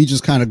 we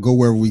just kind of go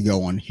where we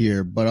go on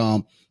here.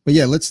 But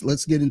yeah,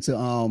 let's get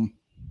into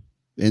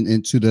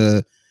into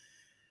the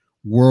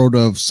world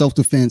of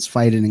self-defense,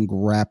 fighting, and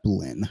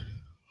grappling.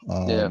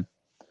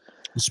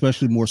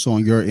 Especially more so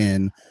on your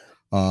end.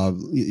 As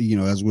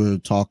we were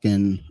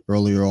talking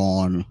earlier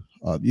on,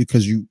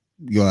 because you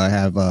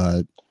have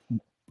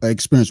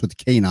experience with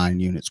the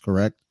K9 units,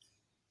 correct?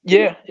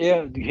 Yeah,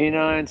 the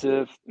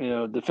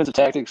K9s, defensive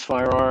tactics,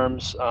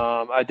 firearms.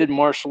 I did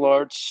martial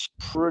arts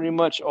pretty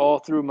much all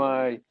through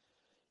my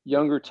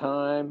younger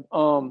time.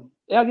 I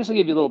guess I'll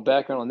give you a little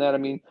background on that. I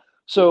mean,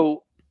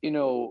 so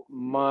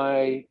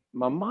my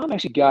mom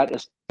actually got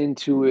us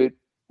into it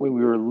when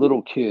we were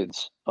little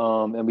kids,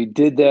 and we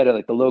did that at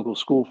like the local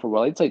school for a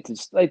while. It's like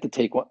the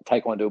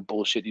taekwondo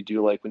bullshit you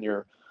do like when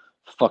you're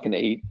fucking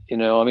 8.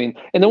 I mean,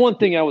 and the one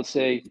thing I would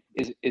say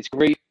is it's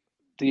great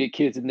to get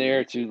kids in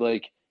there to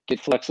like get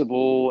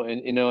flexible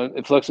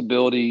and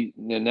flexibility.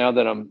 Now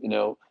that I'm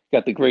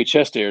got the great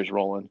chest hairs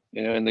rolling,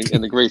 and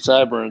the great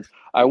sideburns.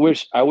 I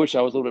wish I was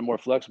a little bit more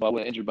flexible. I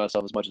wouldn't injured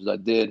myself as much as I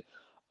did.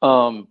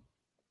 So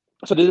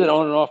I did it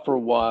on and off for a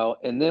while,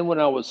 and then when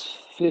I was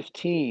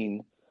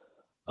 15.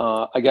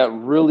 I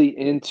got really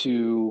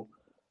into.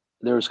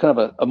 There was kind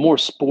of a more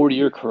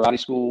sportier karate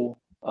school.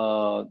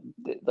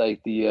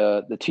 Like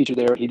the teacher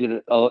there,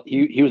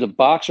 he was a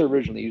boxer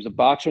originally. He was a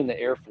boxer in the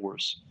Air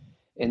Force,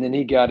 and then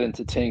he got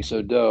into Tang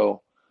Soo Do.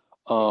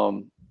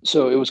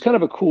 So it was kind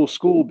of a cool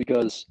school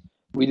because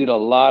we did a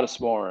lot of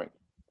sparring,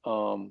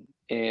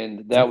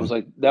 and that was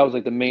like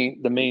the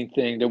main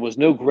thing. There was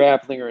no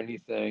grappling or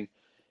anything.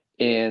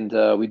 And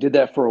we did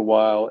that for a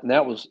while, and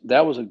that was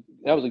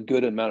a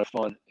good amount of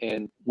fun.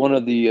 And one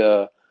of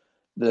the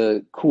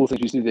cool things,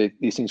 we used to do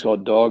these things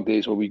called dog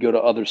days, where we go to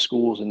other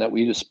schools and that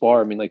we just spar.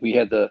 I mean, like we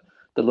had the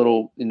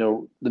little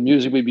the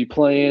music we'd be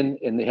playing,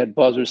 and they had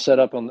buzzers set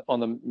up on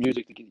the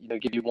music to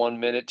give you 1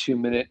 minute, 2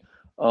 minute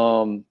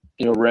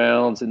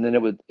rounds, and then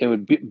it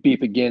would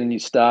beep again, and you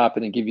stop,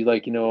 and it give you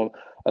like a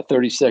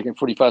 30-second,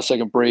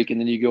 45-second break, and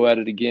then you go at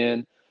it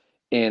again.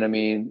 And I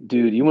mean,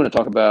 dude, you want to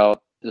talk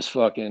about just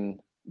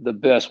fucking the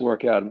best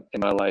workout in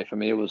my life. I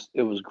mean,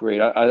 it was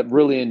great. I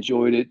really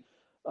enjoyed it.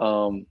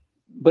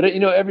 But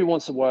every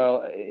once in a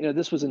while,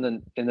 this was in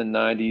the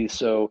 90s,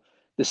 so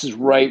this is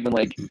right when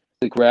like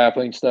the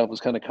grappling stuff was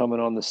kind of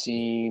coming on the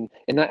scene,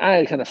 and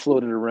I kind of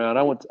floated around.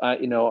 I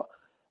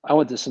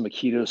went to some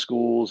Aikido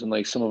schools, and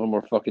like some of them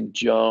were fucking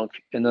junk,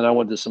 and then I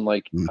went to some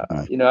like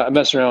I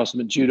messed around with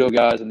some judo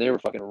guys, and they were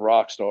fucking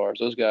rock stars.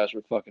 Those guys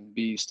were fucking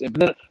beasts.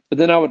 But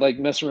then I would like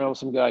mess around with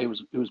some guy who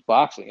was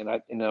boxing,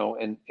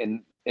 and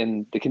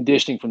and the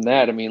conditioning from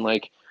that. I mean,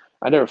 like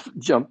I never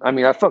jumped. I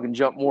mean, I fucking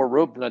jumped more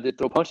rope than I did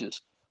throw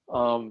punches.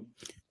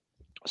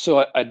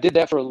 So I did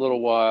that for a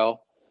little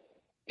while,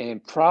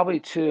 and probably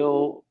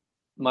till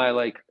my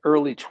like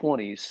early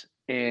 20s.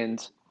 And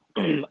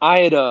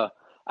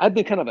I'd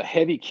been kind of a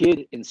heavy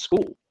kid in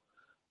school.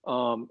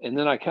 And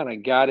then I kind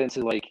of got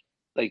into like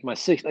my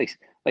six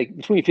like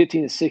between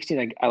 15 and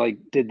 16, I like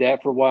did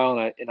that for a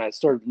while, and I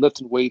started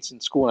lifting weights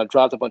in school, and I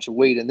dropped a bunch of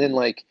weight. And then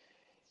like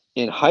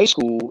in high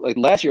school, like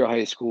last year of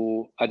high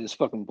school, I just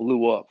fucking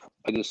blew up.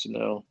 I just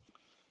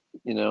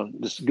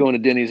just going to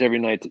Denny's every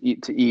night to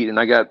eat, and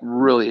I got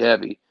really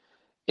heavy.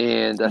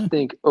 And I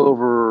think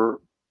over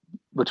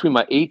between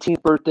my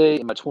 18th birthday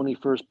and my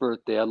 21st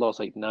birthday, I lost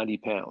like 90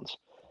 pounds.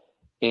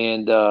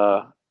 And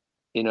so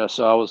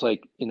I was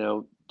like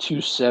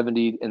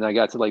 270, and I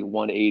got to like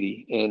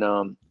 180.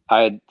 And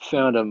I had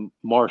found a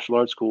martial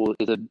arts school.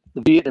 It's a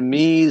the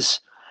Vietnamese.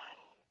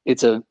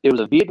 It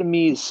was a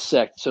Vietnamese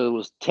sect, so it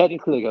was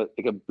technically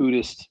like a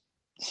Buddhist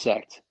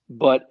sect,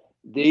 but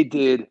they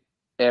did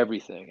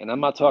everything. And I'm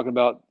not talking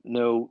about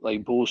no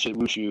like bullshit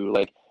wushu.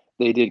 Like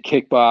they did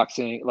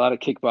kickboxing, a lot of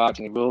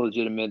kickboxing, real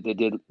legitimate. They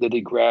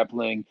did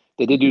grappling.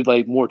 They did do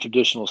like more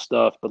traditional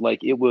stuff, but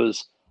like it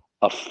was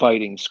a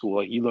fighting school.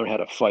 Like you learn how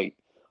to fight.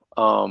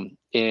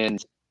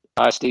 And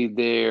I stayed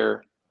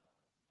there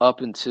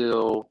up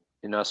until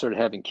I started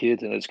having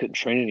kids, and I just couldn't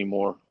train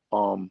anymore.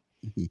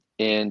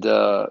 And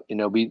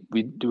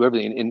we do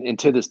everything, and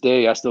to this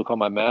day, I still call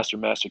my master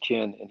Master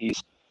Ken, and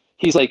he's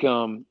like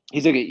an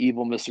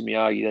evil Mr.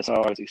 Miyagi. That's how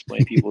I always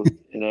explain people,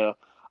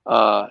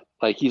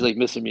 like he's like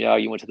Mr.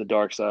 Miyagi went to the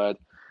dark side.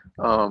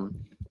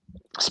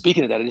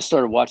 Speaking of that, I just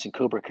started watching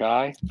Cobra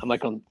Kai. I'm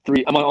on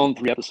 3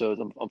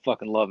 episodes. I'm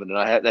fucking loving it.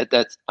 I had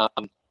that's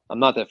I'm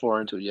not that far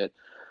into it yet,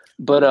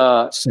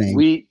 but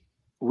Same.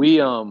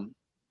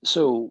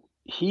 so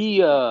he's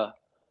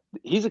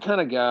the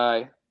kind of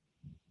guy.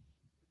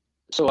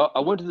 So I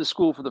went to the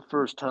school for the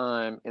first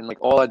time, and like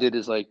all I did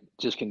is like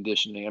just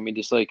conditioning. I mean,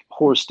 just like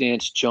horse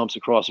stance jumps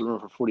across the room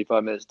for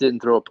 45 minutes.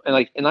 Didn't throw up, and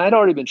I had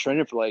already been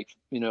training for like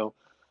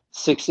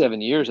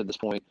 6-7 years at this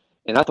point,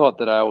 and I thought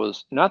that I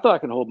thought I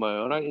could hold my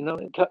own.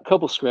 A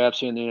couple scraps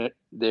here and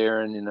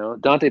there,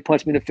 and Dante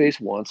punched me in the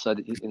face once.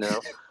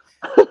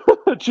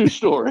 True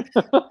story.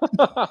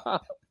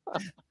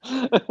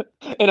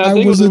 And I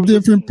think was a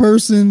different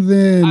person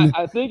then.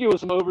 I think it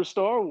was over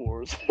Star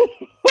Wars.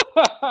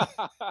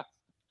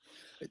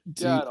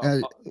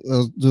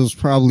 It was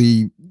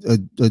probably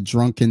a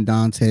drunken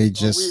Dante,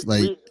 just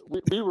we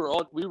were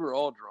all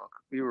drunk.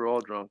 We were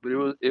all drunk, but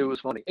it was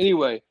funny.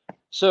 Anyway,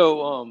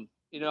 so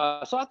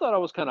so I thought I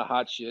was kind of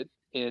hot shit,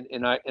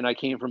 and I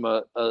came from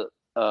a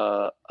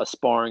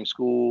sparring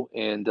school,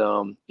 and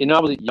I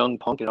was a young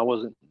punk, and I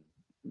wasn't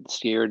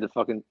scared to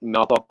fucking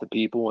mouth off to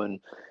people, and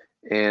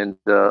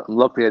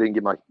luckily I didn't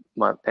get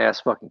my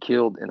ass fucking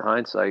killed in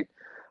hindsight.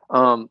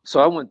 So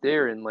I went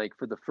there, and like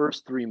for the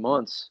first 3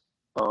 months.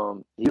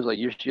 He was like,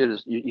 "Your shit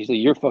is." He said,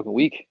 "You're fucking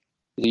weak.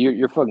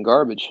 You're fucking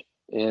garbage."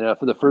 And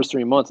for the first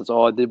 3 months, that's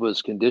all I did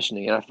was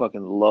conditioning, and I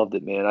fucking loved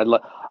it, man.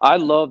 I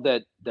love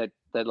that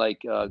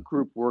like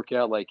group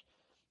workout, like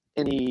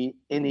any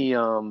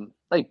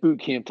like boot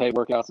camp type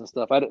workouts and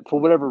stuff. For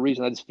whatever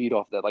reason, I just feed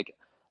off that.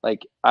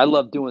 Like I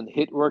love doing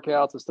HIIT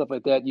workouts and stuff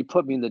like that. You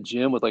put me in the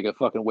gym with like a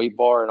fucking weight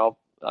bar, and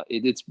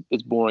it's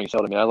boring as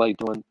hell to me. I like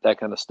doing that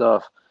kind of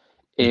stuff.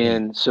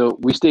 And so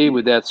we stayed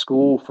with that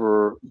school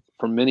for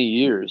many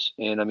years.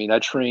 And I mean, I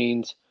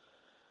trained,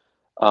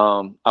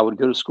 I would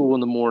go to school in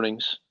the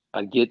mornings.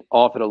 I'd get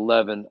off at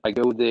 11. I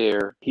go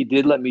there. He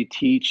did let me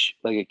teach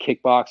like a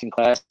kickboxing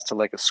class to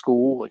like a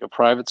school, like a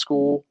private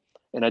school.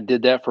 And I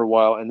did that for a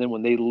while. And then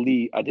when they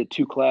leave, I did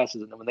 2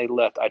 classes. And then when they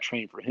left, I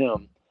trained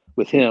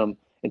with him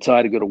until I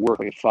had to go to work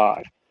like at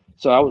 5.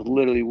 So I was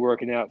literally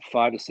working out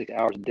 5 to 6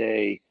 hours a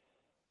day,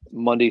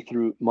 Monday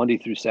through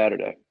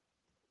Saturday.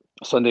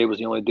 Sunday was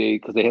the only day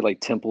because they had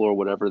like temple or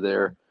whatever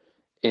there.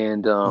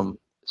 And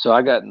so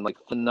I got in like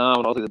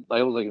phenomenal.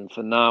 I was like in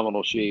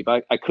phenomenal shape.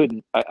 I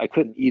couldn't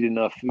eat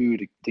enough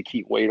food to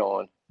keep weight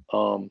on.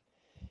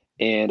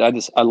 And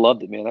I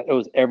loved it, man. It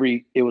was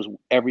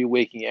every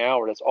waking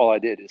hour. That's all I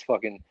did is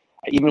fucking.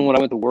 Even when I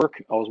went to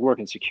work, I was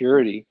working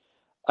security.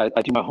 I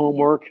do my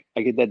homework.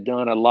 I get that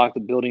done. I lock the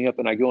building up,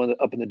 and I go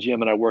up in the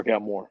gym and I work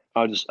out more.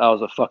 I was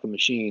a fucking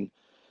machine.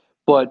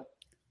 But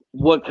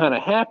what kind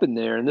of happened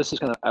there, and this is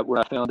kind of what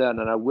I found out,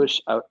 and I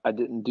wish I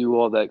didn't do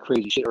all that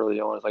crazy shit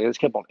early on. It's like I just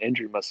kept on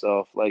injuring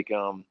myself. Like,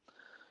 I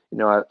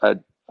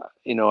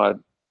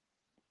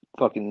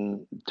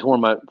fucking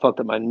fucked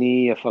up my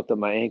knee. I fucked up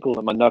my ankle,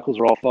 and my knuckles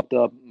are all fucked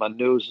up. My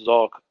nose is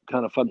all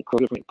kind of fucking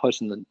crooked from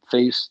punched in the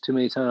face too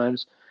many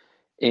times.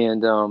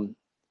 And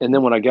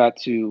then when I got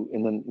to,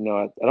 and then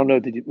I don't know.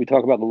 Did we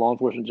talk about the law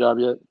enforcement job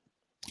yet?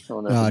 I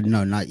don't know.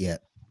 No, not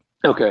yet.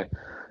 Okay.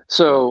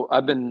 So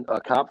I've been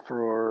a cop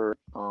for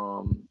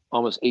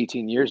almost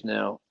 18 years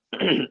now,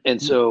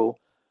 and so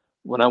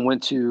when I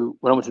went to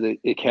the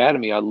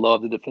academy, I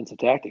loved the defensive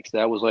tactics.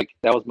 That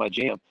was my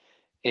jam.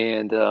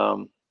 And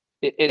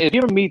if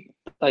you ever meet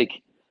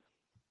like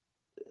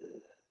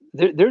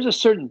there's a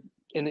certain,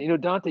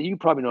 and Dante, you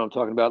probably know what I'm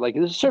talking about. Like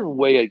there's a certain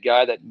way a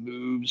guy that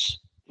moves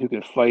who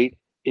can fight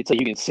it's like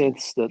you can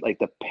sense the like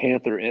the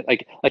panther,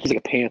 like he's like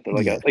a panther,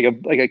 like Yeah.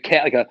 a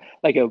cat,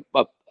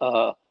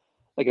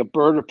 like a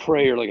bird of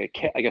prey, or like a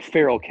cat, like a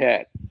feral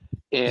cat.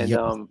 And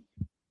Yep.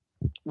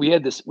 we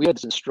had this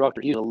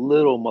instructor. He's a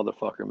little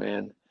motherfucker,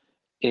 man.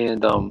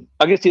 And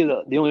I guess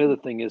the only other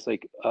thing is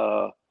like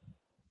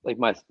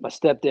my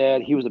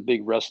stepdad, he was a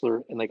big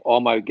wrestler, and like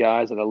all my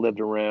guys that I lived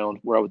around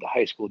where I went to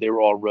high school, they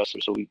were all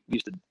wrestlers. So we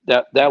used to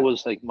that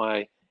was like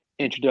my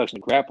introduction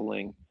to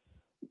grappling.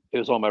 It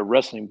was all my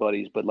wrestling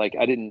buddies, but like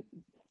I didn't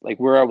like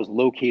where I was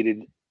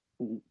located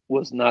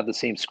was not the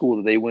same school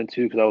that they went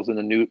to, because I was in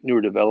the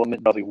newer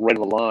development. I was like right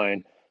on the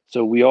line,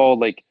 so we all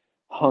like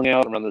hung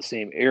out around the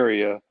same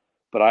area.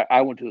 But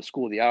I went to a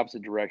school the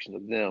opposite direction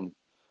of them,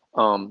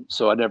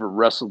 so I never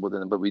wrestled with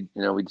them. But we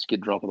just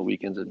get drunk on the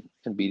weekends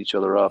and beat each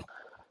other up.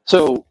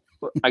 So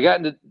I got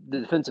into the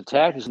defensive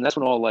tactics, and that's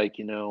when all like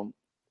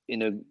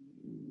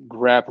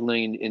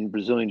grappling in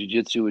Brazilian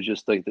jiu-jitsu was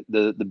just like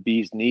the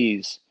bee's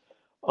knees.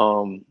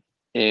 And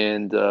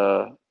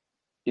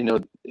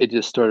it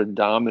just started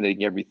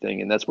dominating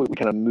everything, and that's what we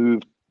kind of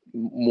moved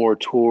more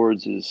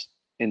towards is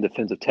in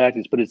defensive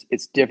tactics. But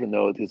it's different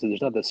though, because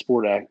there's not the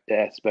sport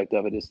aspect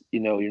of it. It's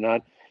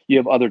you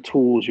have other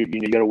tools. You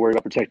got to worry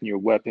about protecting your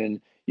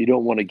weapon. You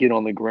don't want to get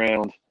on the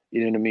ground.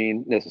 You know what I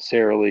mean,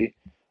 necessarily.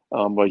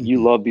 But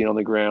you love being on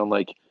the ground,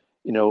 like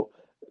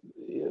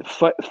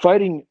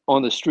fighting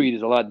on the street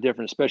is a lot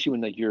different, especially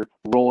when like you're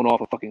rolling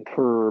off a fucking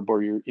curb,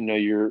 or you're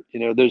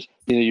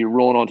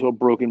rolling onto a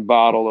broken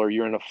bottle, or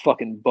you're in a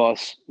fucking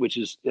bus, which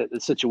is a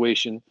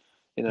situation,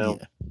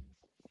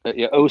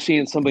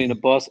 OCing somebody in a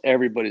bus,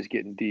 everybody's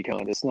getting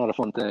deconned. It's not a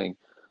fun thing.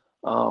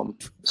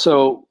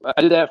 So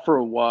I did that for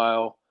a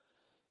while,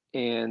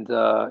 and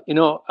I'm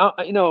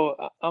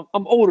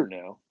older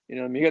now. You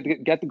know, I mean, you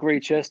got the gray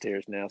chest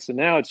hairs now. So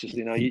now it's just,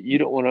 you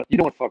don't want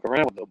to fuck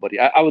around with nobody.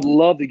 I would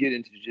love to get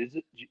into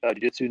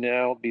jiu-jitsu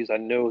now, because I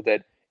know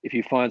that if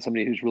you find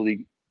somebody who's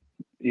really,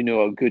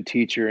 a good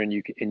teacher, and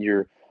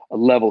you're a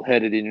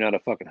level-headed and you're not a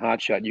fucking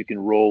hotshot, you can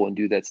roll and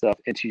do that stuff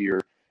into your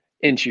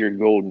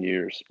golden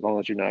years, as long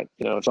as you're not,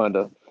 trying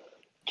to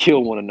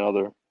kill one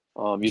another.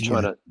 You're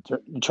trying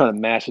to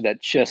master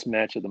that chess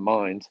match of the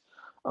mind.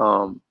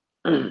 But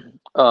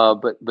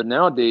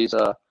nowadays,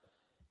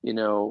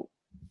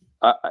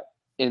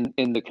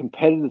 in the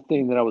competitive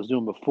thing that I was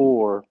doing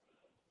before,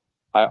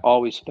 I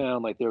always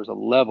found like there was a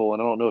level,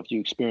 and I don't know if you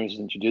experience it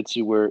in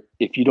jiu-jitsu, where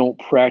if you don't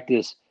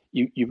practice,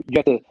 you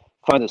have to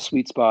find the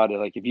sweet spot.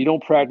 Like if you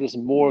don't practice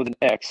more than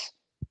X,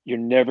 you're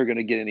never going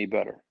to get any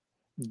better.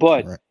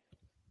 But Correct.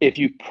 if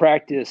you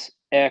practice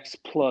X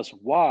plus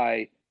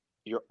Y,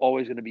 you're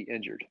always going to be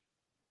injured.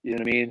 You know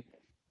what I mean?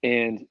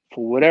 And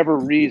for whatever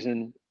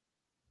reason,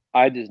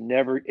 it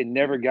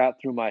never got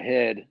through my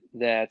head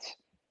that,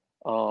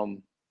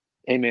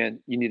 hey man,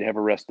 you need to have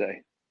a rest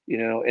day,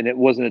 and it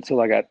wasn't until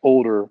I got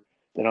older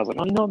that I was like,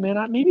 oh, man,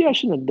 maybe I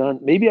shouldn't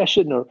have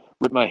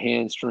ripped my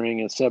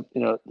hamstring and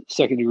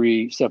second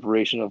degree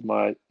separation of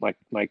my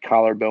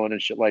collarbone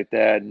and shit like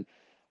that, and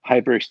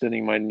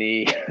hyperextending my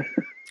knee.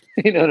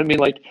 You know what I mean?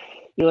 Like,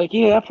 you're like,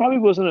 yeah, that probably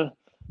wasn't a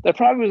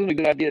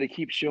good idea to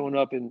keep showing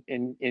up and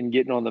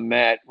getting on the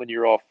mat when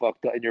you're all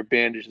fucked up and your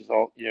bandage is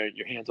all,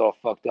 your hands all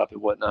fucked up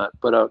and whatnot.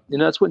 But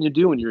that's what you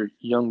do when you're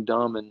young,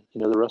 dumb, and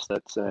the rest of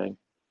that saying.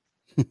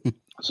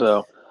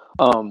 So,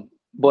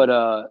 but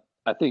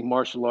I think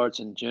martial arts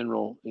in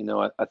general,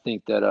 I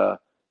think that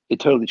it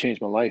totally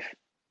changed my life.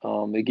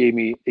 It gave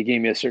me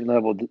a certain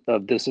level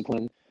of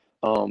discipline.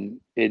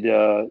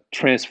 It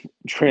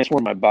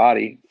transformed my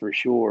body for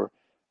sure,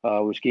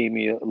 which gave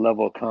me a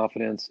level of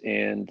confidence,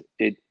 and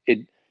it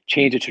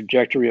changed the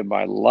trajectory of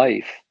my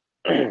life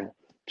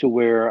to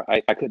where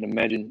I couldn't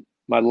imagine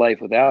my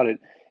life without it.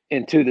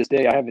 And to this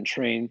day, I haven't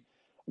trained.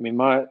 I mean,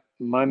 my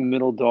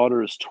middle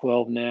daughter is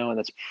 12 now, and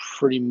that's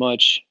pretty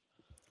much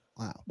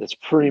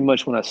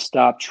when I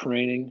stopped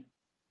training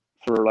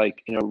for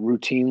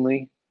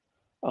routinely,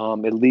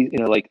 at least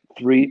like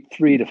 3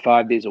 to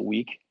 5 days a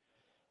week.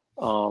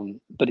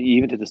 But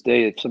even to this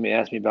day, if somebody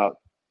asks me about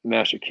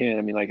Master Ken,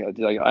 I mean, I owe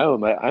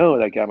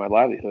that guy my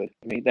livelihood.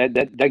 I mean,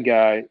 that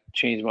guy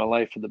changed my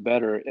life for the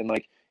better. And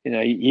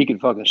he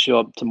could fucking show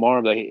up tomorrow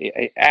and be like,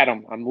 hey,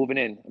 Adam, I'm moving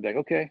in. I'm like,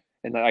 okay.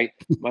 And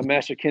my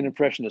Master Ken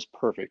impression is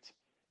perfect.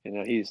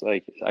 He's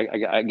like,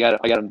 I got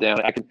him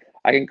down. I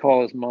can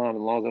call his mom,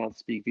 as long as I don't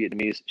speak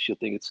Vietnamese, she'll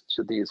think it's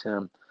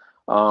him.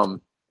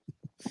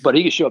 But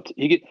he could show up.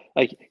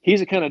 He's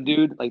the kind of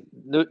dude, like,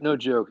 no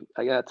joke.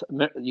 You got to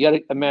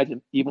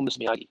imagine evil Mr.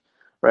 Miyagi,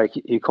 right?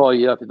 He call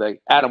you up. He'd be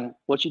like, Adam,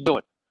 what you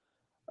doing?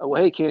 Oh,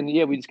 well, hey Ken,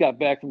 yeah, we just got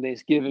back from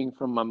Thanksgiving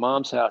from my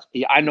mom's house.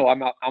 Yeah, I know.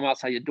 I'm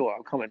outside your door.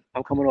 I'm coming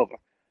over.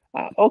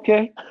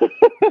 Okay.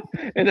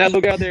 And I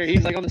look out there.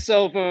 He's like on the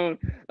cell phone,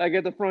 like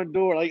at the front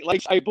door. Like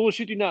I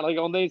bullshit you not. Like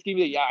on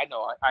Thanksgiving. Yeah, I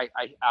know. I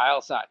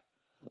outside.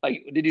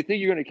 Like, did you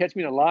think you're gonna catch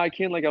me in a lie,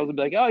 Ken? Like I was gonna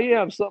be like, oh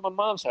yeah, I'm still at my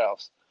mom's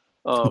house.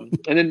 And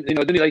then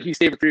he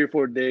stayed for 3 or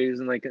 4 days,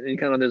 and he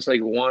kind of this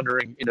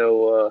wandering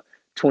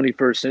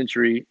 21st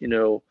century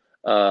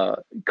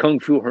kung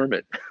fu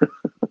hermit.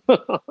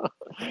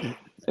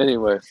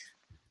 Anyway,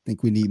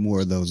 think we need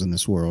more of those in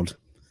this world.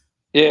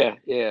 Yeah,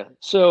 yeah.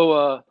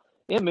 So,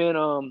 yeah, man.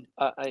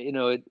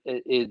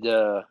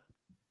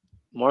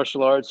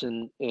 Martial arts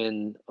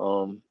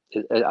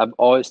I've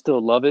always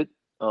still love it.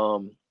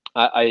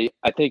 I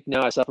think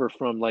now I suffer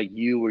from like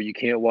you, where you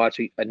can't watch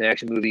an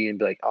action movie and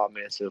be like, oh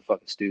man, it's so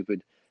fucking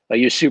stupid. Like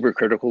you're super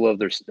critical of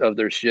their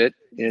shit.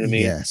 You know what I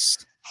mean?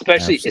 Yes,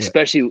 Especially, absolutely,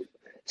 especially,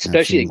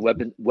 especially like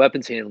absolutely.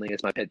 weapons handling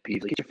is my pet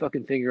peeve. Like, get your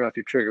fucking finger off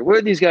your trigger. Where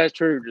are these guys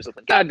trigger? Just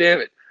like, God damn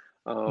it.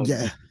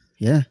 Yeah,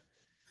 yeah.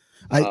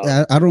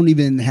 Um, I don't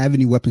even have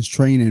any weapons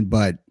training,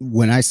 but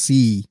when I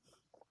see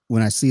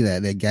that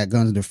they got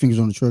guns and their fingers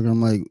on the trigger,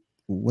 I'm like,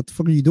 what the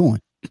fuck are you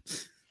doing?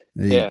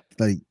 yeah.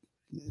 Like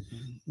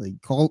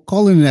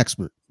call in an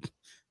expert.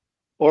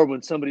 Or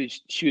when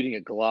somebody's shooting a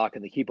Glock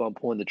and they keep on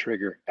pulling the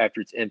trigger after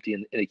it's empty,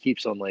 and it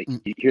keeps on like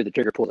you hear the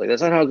trigger pull. Like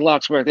that's not how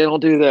Glocks work. They don't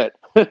do that.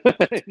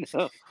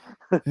 No.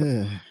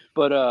 Yeah.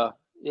 But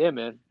yeah,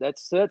 man,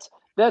 that's a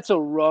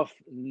rough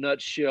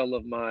nutshell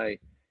of my,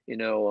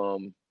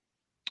 and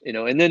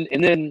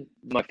then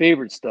my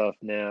favorite stuff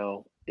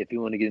now, if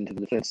you want to get into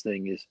the defense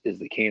thing, is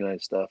the canine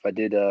stuff. I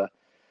did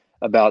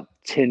about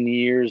 10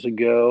 years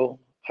ago.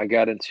 I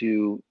got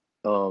into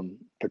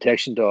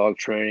protection dog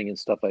training and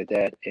stuff like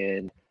that,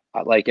 and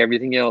like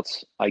everything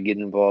else I get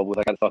involved with,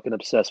 I got fucking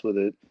obsessed with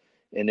it,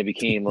 and it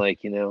became like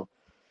 2-4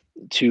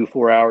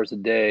 hours a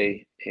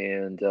day.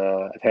 And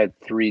I've had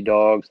 3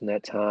 dogs in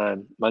that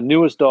time. My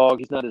newest dog,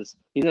 he's not as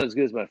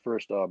good as my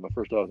first dog. My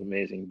first dog is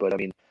amazing, but I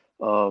mean,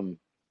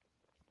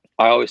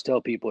 I always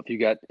tell people, if you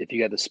got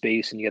the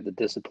space and you got the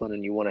discipline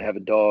and you want to have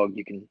a dog,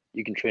 you can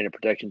train a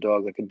protection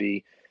dog that can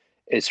be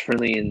as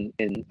friendly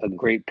and a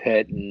great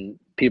pet, and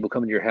people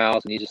come into your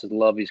house and he's just as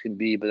lovely as can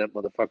be, but that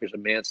motherfucker's a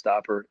man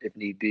stopper if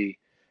need be.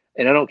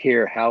 And I don't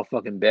care how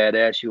fucking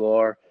badass you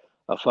are,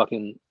 a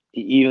fucking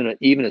even a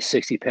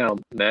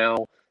 60-pound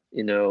Mal,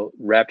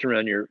 wrapped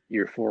around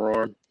your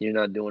forearm, you're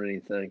not doing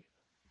anything.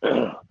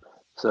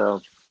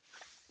 So,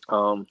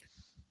 and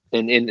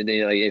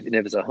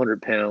if it's a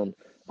 100-pound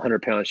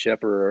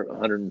shepherd or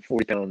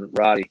 140-pound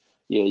Rottie,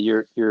 yeah,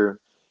 your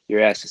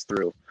ass is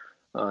through.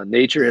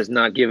 Nature has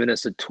not given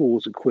us the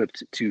tools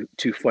equipped to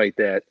fight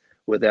that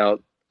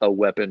without a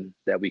weapon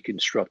that we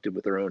constructed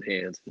with our own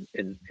hands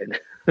and and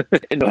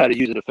know how to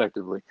use it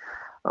effectively.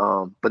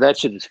 But that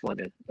shit is fun,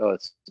 man. Oh,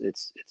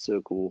 it's so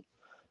cool.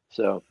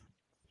 So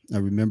I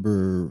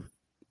remember,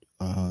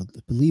 I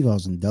believe I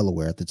was in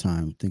Delaware at the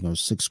time. I think I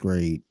was 6th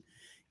grade,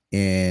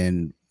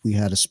 and we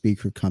had a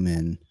speaker come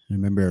in. I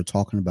remember they were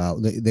talking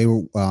about they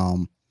were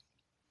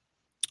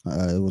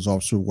it was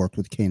officer who worked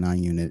with the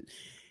K9 unit,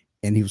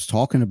 and he was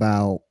talking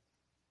about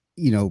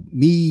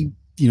me,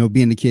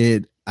 being a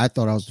kid. I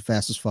thought I was the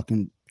fastest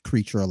fucking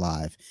creature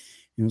alive.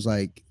 It was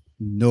like,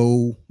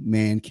 no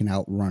man can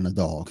outrun a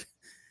dog.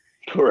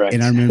 correct.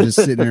 And I remember just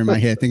sitting there in my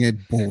head thinking,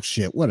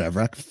 bullshit,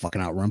 whatever. I can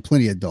fucking outrun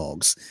plenty of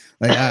dogs.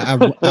 Like I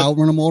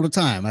outrun them all the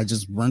time. I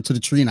just run to the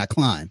tree and I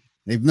climb.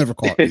 They've never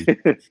caught me.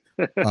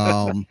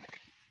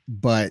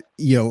 But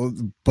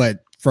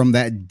from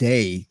that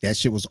day, that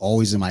shit was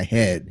always in my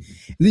head.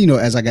 And then,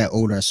 as I got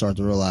older, I started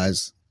to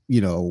realize,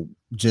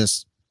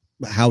 just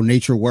how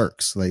nature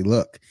works. Like,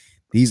 look,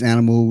 these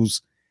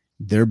animals,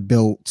 they're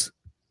built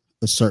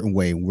a certain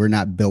way. We're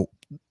not built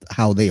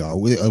how they are.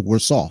 We're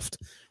soft.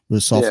 We're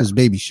soft as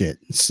baby shit.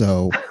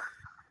 So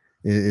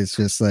it's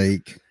just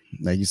like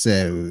you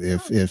said,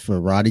 if a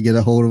Roddy get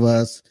a hold of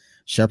us,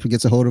 Shepherd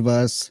gets a hold of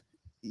us,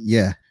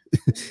 yeah,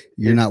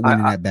 you're not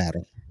winning that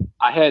battle.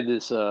 I had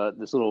this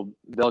little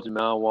Belgian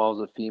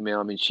Malinois, a female.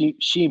 I mean,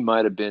 she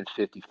might have been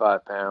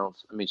 55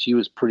 pounds. I mean, she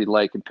was pretty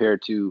light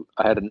compared to,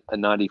 I had a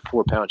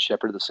 94-pound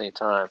Shepherd at the same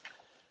time.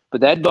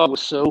 But that dog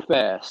was so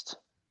fast,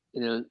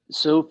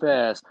 so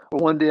fast.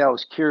 But one day I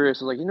was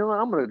curious. I was like, you know what?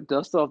 I'm going to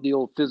dust off the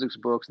old physics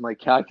books and like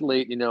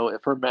calculate,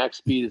 if her max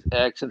speed is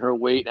X and her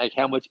weight, like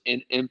how much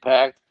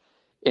impact.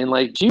 And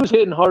like she was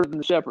hitting harder than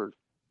the Shepherd.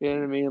 You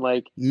know what I mean?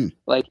 Like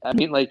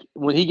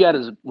when he got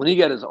his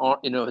arm,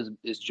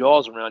 his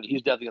jaws around you,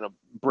 he's definitely gonna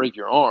break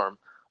your arm.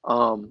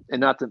 And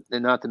not to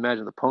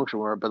imagine the puncture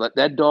wound, but like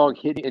that dog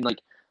hitting, and like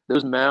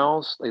those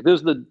Mals, like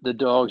those are the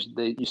dogs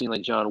that you seen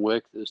like John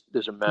Wick.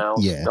 Those are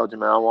Mals, Belgian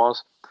Malinois.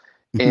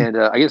 And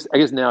I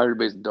guess now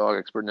everybody's a dog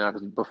expert now,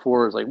 because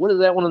before it was like, what is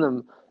that, one of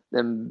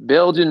them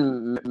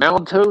Belgian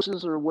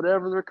Maltoses or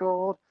whatever they're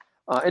called?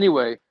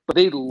 Anyway, but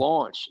they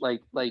launch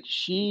like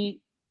she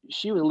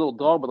was a little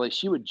dog, but like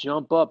she would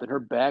jump up and her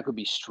back would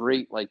be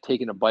straight, like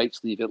taking a bite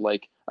sleeve at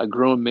like a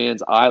grown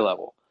man's eye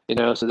level,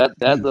 So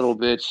that little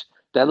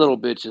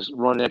bitch is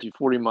running at you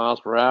 40 miles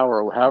per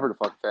hour or however the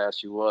fuck fast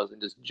she was, and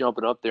just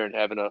jumping up there and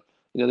having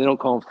they don't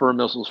call them fur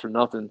missiles for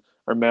nothing,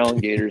 or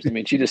Malingators. I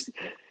mean, she just,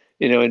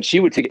 and she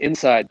would take an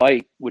inside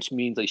bite, which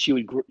means like she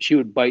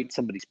would bite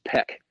somebody's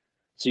pec.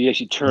 So you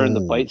actually turn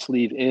the bite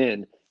sleeve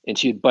in, and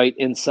she'd bite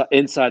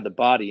inside the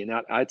body and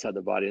not outside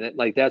the body.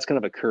 And that's kind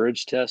of a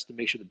courage test to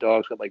make sure the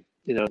dog's got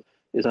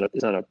is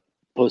not a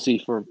pussy,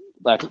 for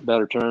lack of a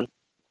better term.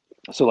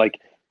 So like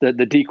the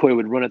decoy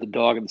would run at the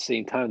dog at the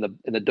same time,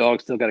 and the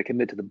dog still got to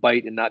commit to the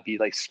bite and not be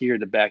like scared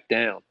to back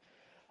down.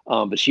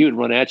 But she would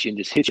run at you and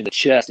just hit you in the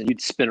chest, and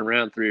you'd spin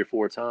around 3 or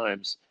 4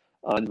 times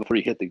before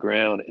you hit the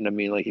ground. And I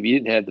mean, like if you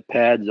didn't have the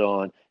pads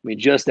on, I mean,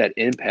 just that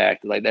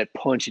impact, like that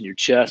punch in your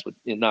chest would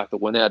knock the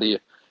wind out of you.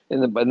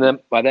 And then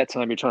by that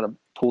time, you're trying to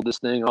pull this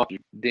thing off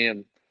your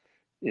damn,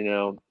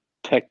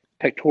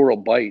 pectoral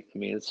bite. I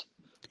mean, it's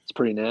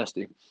pretty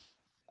nasty.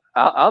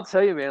 I'll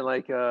tell you, man.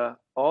 Like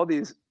all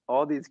these.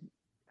 I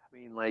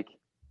mean, like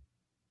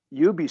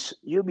you'll be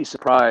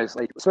surprised,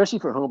 like especially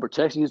for home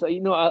protection.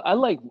 Like, I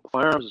like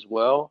firearms as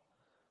well,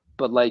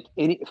 but like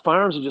any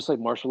firearms are just like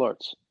martial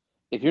arts.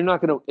 If you're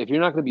not gonna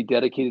be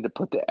dedicated to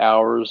put the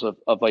hours of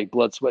like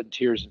blood, sweat, and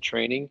tears in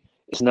training,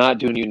 it's not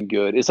doing you any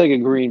good. It's like a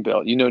green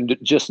belt,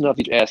 just enough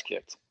to get your ass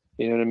kicked.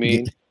 You know what I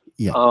mean?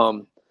 Yeah.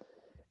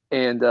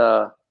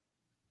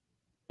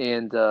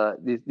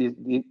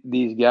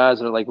 These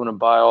guys are like want to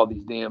buy all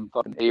these damn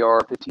fucking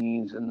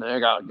AR-15s, and I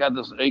got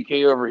this AK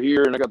over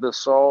here, and I got this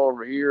saw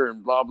over here,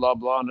 and blah blah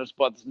blah, and I just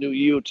bought this new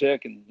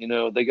EOTech, and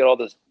they got all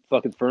this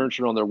fucking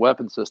furniture on their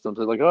weapon systems.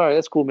 They're like, all right,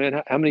 that's cool,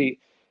 man. How many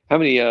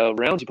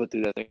rounds you put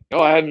through that thing?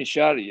 Oh, I haven't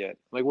shot it yet. I'm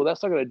like, well,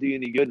 that's not gonna do you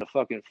any good in a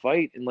fucking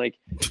fight. And like,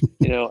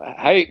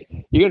 how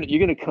you're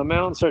gonna come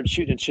out and start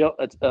shooting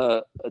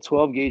a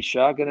 12 gauge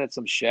shotgun at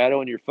some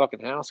shadow in your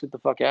fucking house? Get the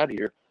fuck out of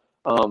here.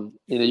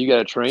 You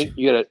gotta train.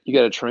 You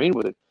gotta train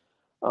with it.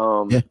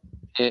 But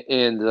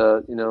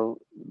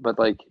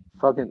like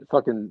fucking,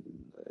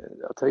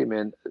 I'll tell you,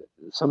 man.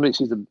 Somebody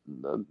sees a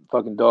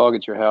fucking dog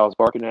at your house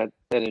barking at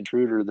that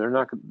intruder. They're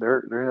gonna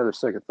have their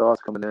second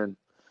thoughts coming in,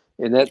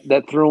 and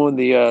that throwing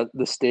the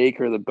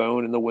steak or the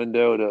bone in the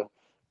window to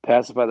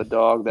pacify the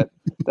dog,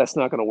 that's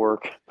not gonna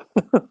work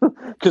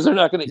because they're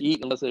not gonna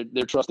eat unless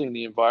they're trusting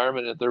the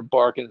environment. If they're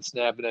barking and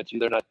snapping at you,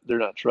 they're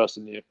not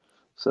trusting you.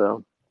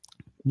 So.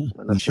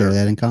 We share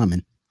that in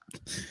common.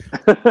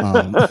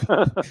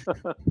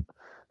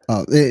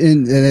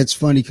 And it's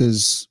funny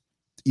because,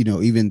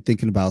 even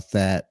thinking about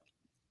that,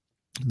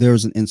 there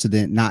was an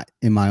incident, not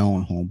in my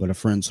own home, but a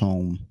friend's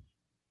home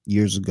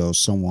years ago.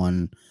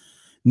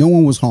 No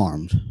one was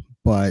harmed,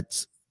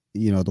 but,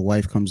 the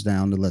wife comes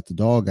down to let the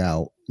dog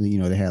out.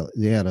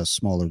 They had a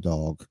smaller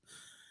dog,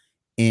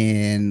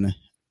 and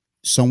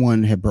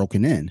someone had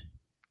broken in.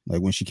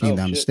 Like when she came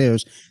down the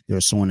stairs, there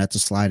was someone at the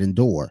sliding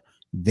door.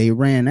 They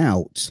ran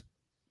out,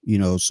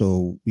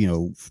 so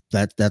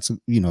that's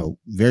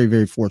very,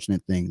 very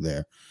fortunate thing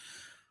there.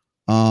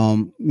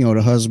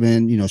 The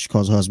husband, she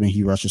calls the husband,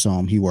 he rushes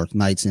home. He worked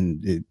nights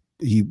and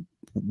he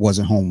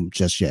wasn't home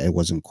just yet. It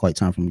wasn't quite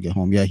time for him to get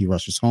home. Yeah, he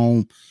rushes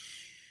home,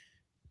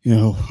 in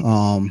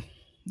a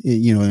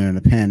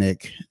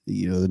panic.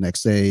 The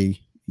next day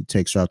he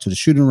takes her out to the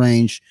shooting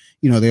range.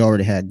 They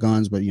already had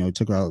guns, but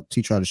took her out,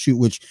 teach her how to shoot,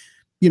 which,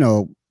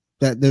 that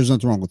there's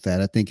nothing wrong with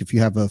that. I think if you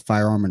have a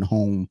firearm in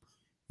home,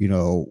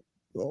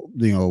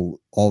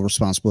 all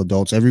responsible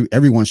adults,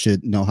 everyone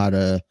should know how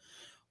to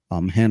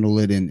handle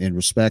it and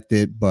respect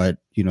it. But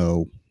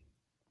an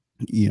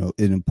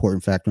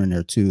important factor in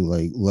there too,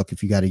 like, look,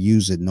 if you got to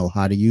use it, know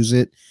how to use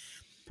it.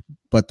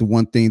 But the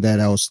one thing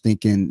that I was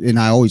thinking, and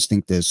I always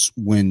think this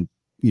when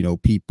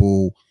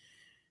people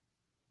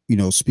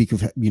speak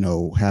of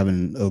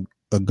having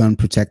a gun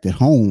protected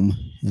home,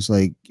 it's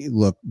like,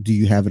 look, do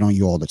you have it on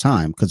you all the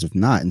time? Because if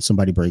not, and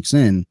somebody breaks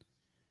in,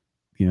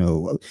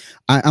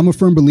 I'm a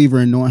firm believer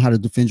in knowing how to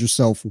defend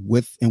yourself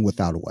with and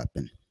without a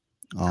weapon.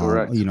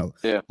 Correct.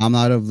 I'm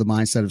not of the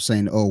mindset of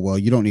saying, oh, well,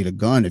 you don't need a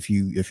gun if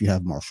you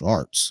have martial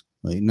arts.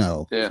 Like,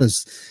 no,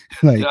 because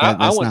that's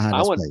not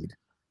how it's played.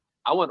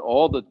 I want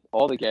all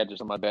the gadgets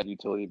on my bad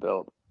utility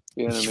belt.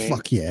 You know what I mean?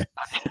 Fuck yeah.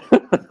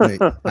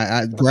 Like,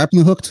 I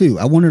grappling hook too.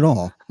 I want it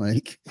all.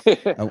 Like,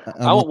 I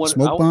want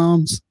smoke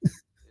bombs.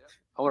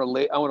 I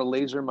want to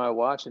laser my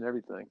watch and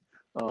everything.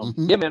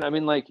 Yeah, man. I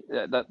mean, like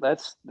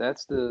that's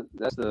the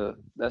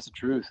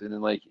truth, and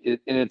then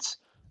it's.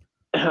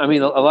 I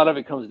mean, a lot of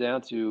it comes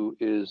down to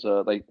is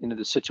the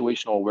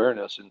situational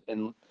awareness,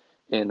 and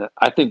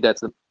I think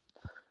that's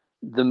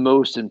the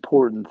most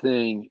important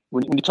thing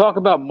when you talk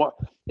about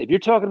if you're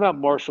talking about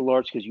martial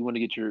arts because you want to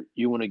get your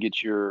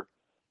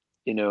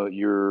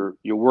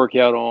your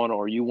workout on,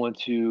 or you want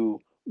to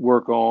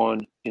work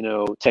on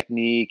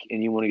technique,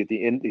 and you want to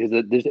get because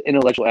there's the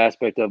intellectual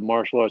aspect of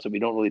martial arts that we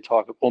don't really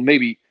talk. Well,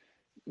 maybe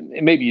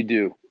you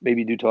do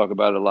talk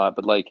about it a lot,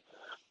 but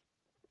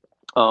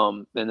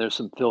and there's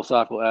some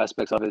philosophical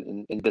aspects of it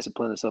and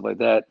discipline and stuff like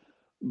that.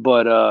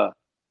 But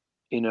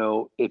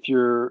if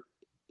you're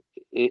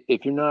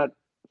not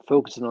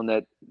focusing on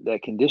that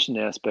condition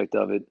aspect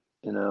of it,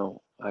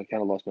 I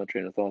kind of lost my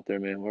train of thought there,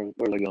 man. Where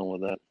are they going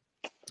with that?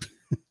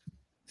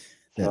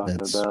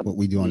 That's what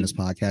we do on this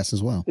podcast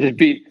as well. All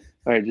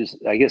right,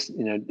 I guess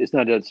it's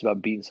not just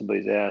about beating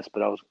somebody's ass,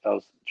 but I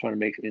was trying to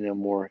make it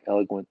more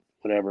eloquent.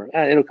 Whatever,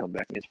 it'll come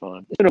back. It's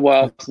fine. It's been a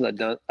while since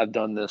I've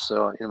done this,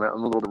 so I'm a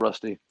little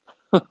rusty.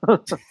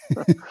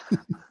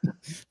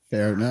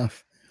 Fair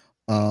enough.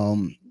 I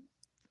know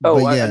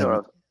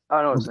what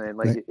I'm saying.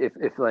 Like if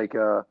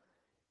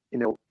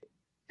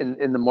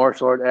in the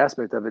martial art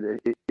aspect of it,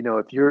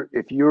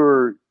 if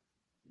you're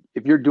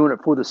if you're doing it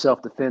for the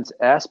self-defense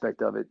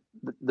aspect of it,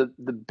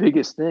 the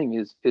biggest thing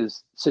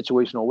is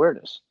situational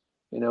awareness.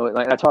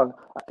 Like I talk,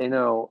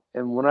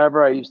 and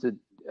whenever I used to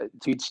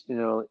teach,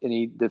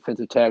 any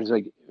defensive tactics,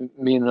 like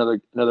me and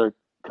another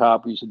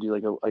cop, we used to do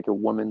like a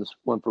women's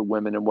one for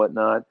women and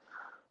whatnot.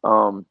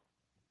 I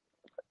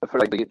feel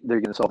like they're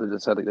getting assaulted,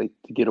 decide to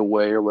get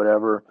away or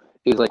whatever.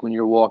 Is like when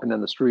you're walking down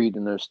the street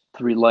and there's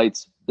three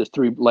lights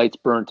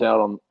burnt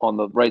out on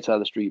the right side of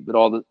the street, but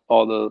all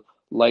the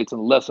lights on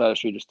the left side of the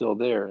street are still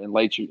there, and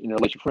lights your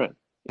friend.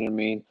 You know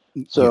what I mean?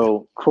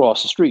 So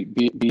cross the street,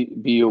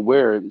 be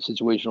aware of the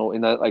situational.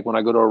 And that, like when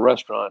I go to a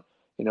restaurant,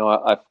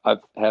 I've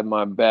had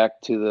my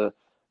back to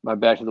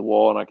the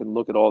wall, and I can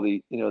look at all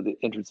the the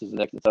entrances and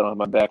exits. I don't have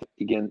my back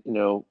again,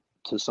 to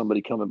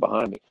somebody coming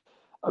behind me.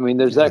 I mean,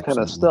 there's that kind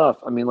of stuff.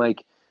 I mean,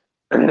 like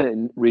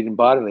reading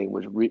body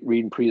language,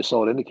 reading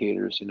pre-assault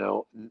indicators.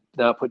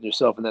 Not putting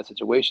yourself in that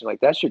situation. Like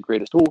that's your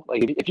greatest tool.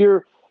 Like if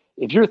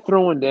you're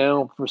throwing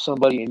down for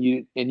somebody and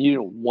you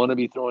don't want to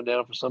be throwing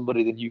down for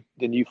somebody,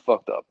 then you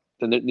fucked up.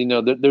 Then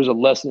there's a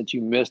lesson that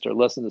you missed, or a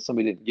lesson that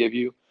somebody didn't give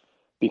you,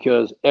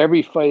 because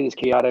every fight is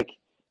chaotic.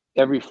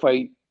 Every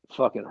fight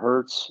fucking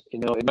hurts.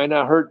 It might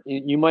not hurt.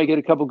 You might get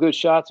a couple good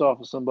shots off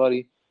of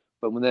somebody,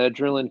 but when that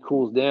adrenaline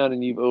cools down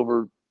and you've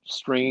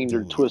overstrained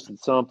or twisted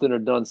something or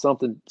done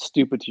something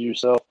stupid to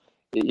yourself,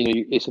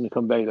 it's going to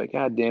come back. You're like,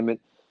 God damn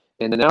it.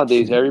 And then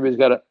nowadays, everybody's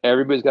got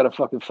a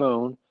fucking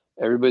phone.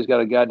 Everybody's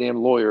got a goddamn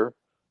lawyer.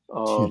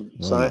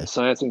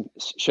 Science and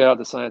shout out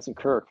to Science and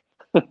Kirk.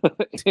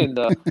 and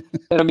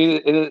I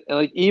mean, and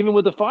like even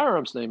with the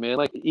firearms thing, man,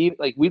 like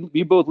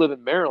we both live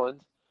in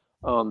Maryland,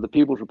 the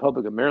People's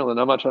Republic of Maryland.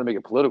 I'm not trying to make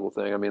a political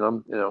thing. I mean,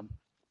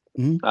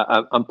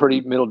 I'm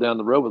pretty middle down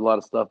the road with a lot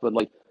of stuff, but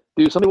like,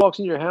 dude, somebody walks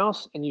in your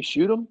house and you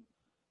shoot them,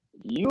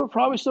 you are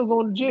probably still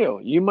going to jail.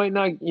 You might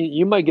not,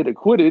 you might get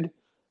acquitted,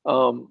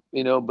 but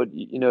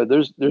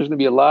there's going to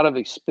be a lot of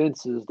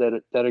expenses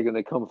that are going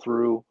to come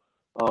through,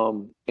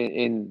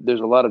 and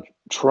there's a lot of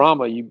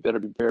trauma you better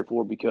be prepared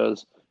for,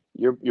 because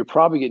you're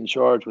probably getting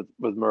charged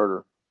with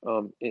murder,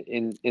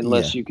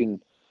 unless you can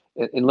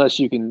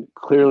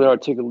clearly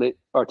articulate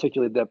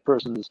that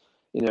person's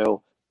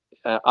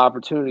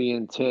opportunity,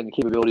 intent, and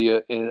capability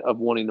of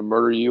wanting to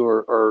murder you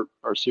or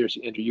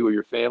seriously injure you or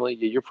your family.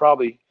 You're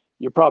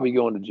probably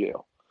going to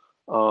jail.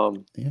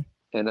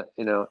 And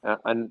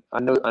I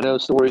know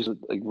stories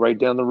like right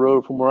down the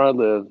road from where I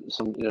live.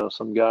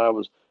 Some guy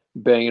was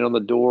banging on the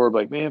door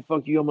like, man,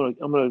 fuck you, I'm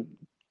gonna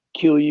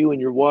kill you and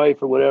your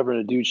wife or whatever, and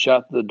the dude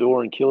shot through the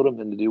door and killed him,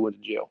 and the dude went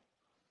to jail,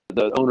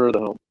 the owner of the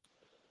home.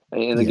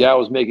 And the guy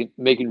was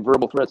making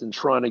verbal threats and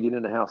trying to get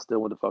in the house, still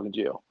went to fucking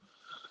jail.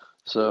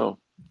 So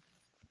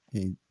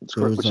which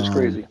is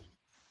crazy.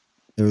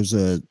 There was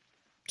a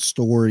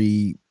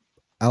story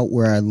out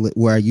where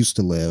I used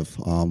to live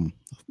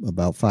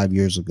about 5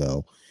 years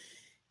ago,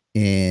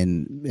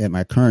 and at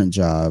my current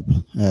job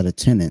I had a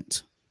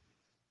tenant,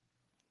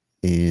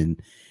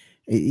 and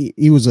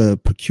he was a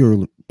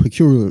peculiar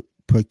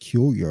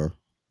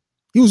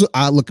he was an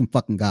odd looking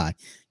fucking guy.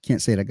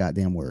 Can't say that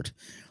goddamn word.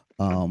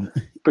 He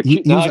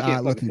was an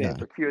odd looking guy.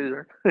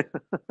 Peculiar.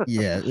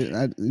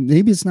 Yeah,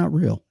 maybe it's not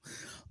real.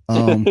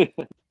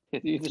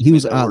 He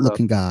was an odd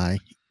looking guy,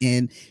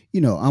 and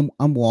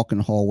I'm walking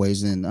the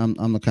hallways, and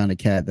I'm the kind of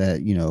cat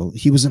that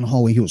he was in the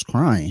hallway, he was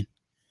crying.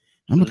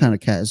 I'm the kind of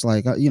cat. It's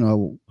like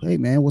hey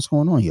man, what's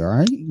going on here? All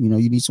right, you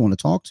need someone to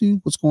talk to.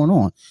 What's going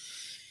on?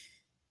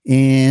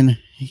 And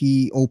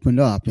he opened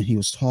up and he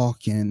was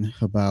talking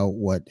about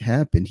what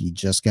happened. He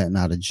just gotten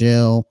out of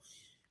jail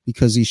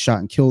because he shot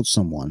and killed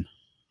someone.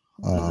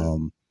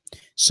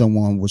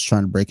 Someone was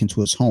trying to break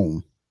into his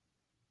home,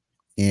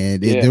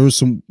 and there was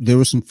some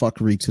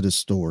fuckery to the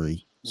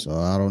story. So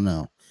I don't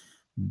know,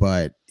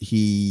 but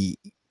he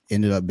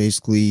ended up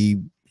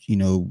basically,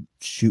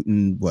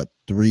 shooting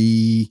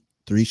three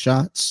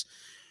shots.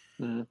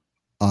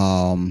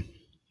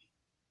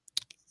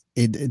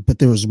 But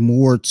there was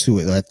more to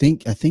it. I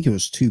think it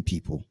was two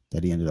people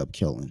that he ended up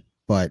killing,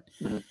 but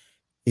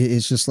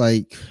it's just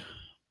like,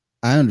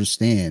 I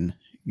understand,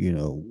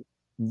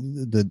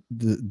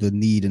 the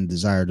need and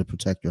desire to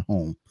protect your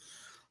home.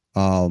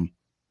 I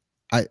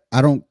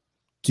don't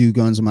do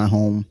guns in my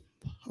home.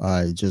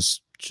 I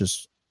just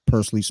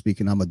personally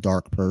speaking, I'm a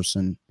dark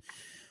person.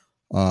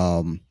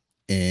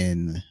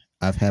 And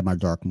I've had my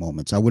dark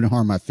moments. I wouldn't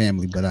harm my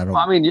family, but I don't.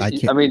 Well,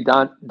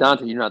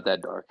 Dante, you're not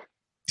that dark.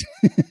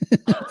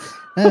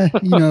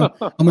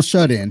 I'm a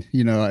shut in.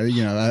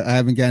 I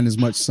haven't gotten as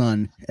much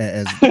sun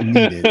as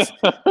needed.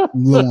 I'm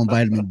low on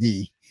vitamin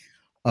D.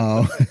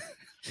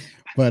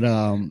 But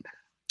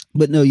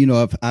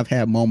no, I've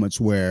had moments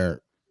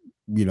where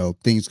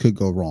things could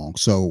go wrong,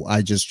 so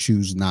I just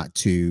choose not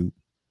to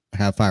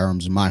have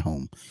firearms in my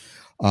home.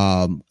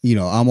 I'm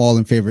all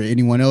in favor of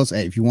anyone else.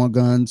 Hey, if you want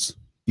guns,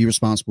 be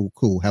responsible.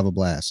 Cool, have a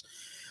blast.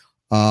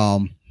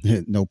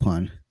 No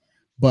pun,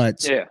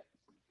 but yeah.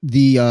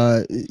 The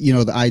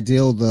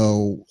ideal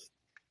though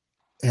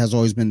has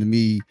always been to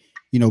me,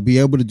 be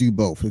able to do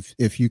both.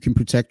 If you can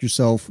protect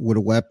yourself with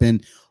a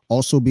weapon,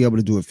 also be able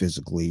to do it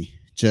physically,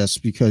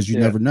 just because you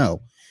never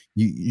know.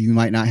 You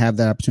might not have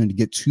that opportunity to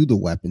get to the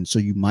weapon, so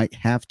you might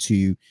have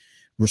to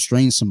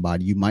restrain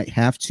somebody. You might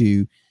have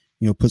to,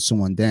 put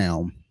someone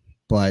down.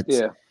 But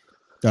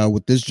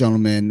with this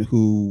gentleman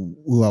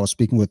who I was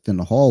speaking with in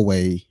the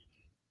hallway,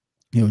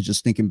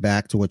 just thinking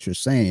back to what you're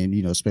saying,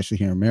 especially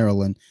here in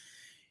Maryland,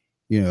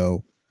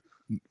 you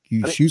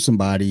shoot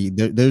somebody,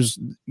 there's,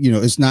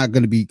 it's not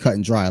going to be cut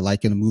and dry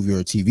like in a movie or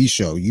a TV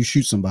show. You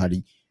shoot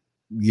somebody,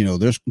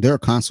 there are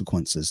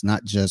consequences,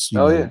 not just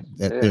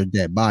that they're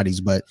dead bodies,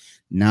 but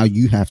now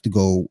you have to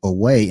go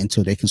away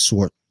until they can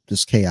sort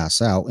this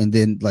chaos out. And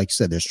then, like I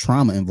said, there's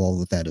trauma involved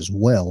with that as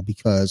well,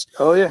 because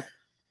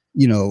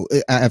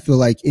I feel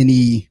like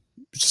any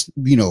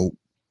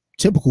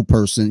typical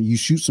person, you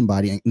shoot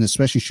somebody, and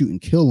especially shoot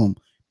and kill them,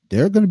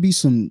 there are going to be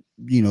some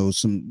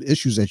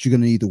issues that you're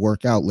going to need to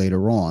work out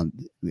later on.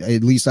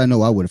 At least I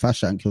know I would. If I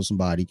shot and killed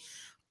somebody,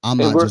 I'm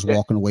not just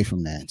walking away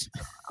from that.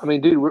 I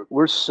mean, dude,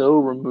 we're so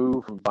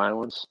removed from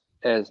violence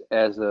as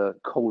a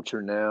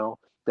culture now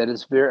that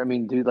it's very. I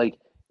mean, dude, like,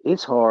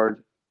 it's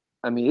hard.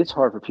 I mean, it's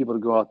hard for people to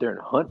go out there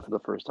and hunt for the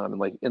first time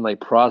and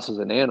process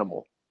an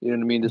animal. You know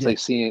what I mean? Just like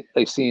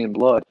seeing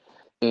blood,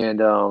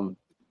 and I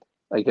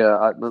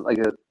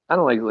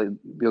don't like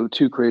go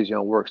too crazy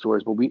on work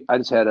stories, but I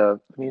just had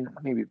when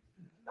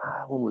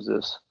was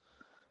this?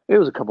 It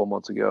was a couple of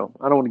months ago.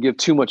 I don't want to give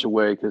too much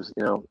away because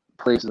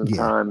places and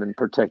time, and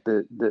protect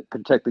the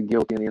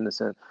guilty and the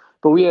innocent.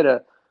 But we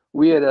had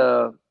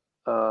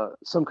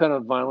some kind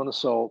of violent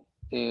assault,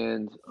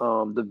 and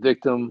the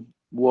victim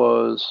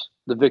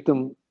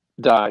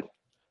died.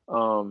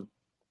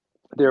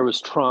 There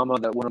was trauma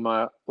that one of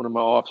my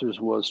officers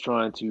was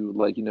trying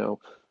to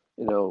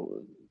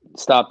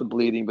stop the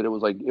bleeding, but it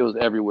was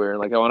everywhere.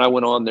 And when I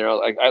went on there,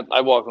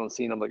 I walked on the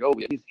scene. I'm like, oh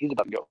yeah, he's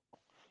about to go.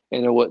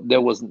 And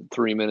there wasn't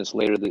 3 minutes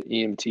later, the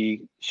EMS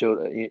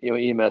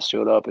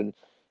showed up, and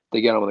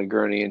they got him on the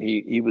gurney, and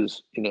he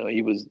was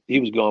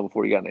gone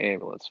before he got in the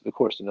ambulance. Of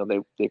course,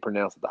 they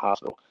pronounced at the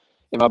hospital,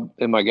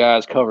 and my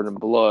guy's covered in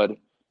blood,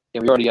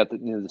 and we already got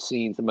the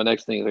scene. So my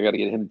next thing is I got to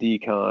get him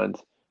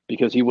deconned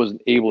because he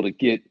wasn't able to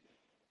get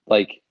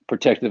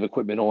protective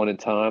equipment on in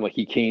time.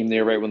 He came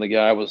there right when the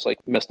guy was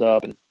messed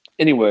up. And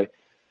anyway,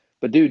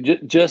 but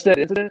dude, just that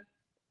incident,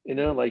 he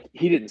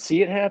didn't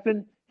see it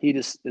happen. He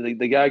just the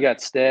guy got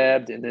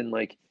stabbed, and then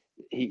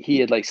he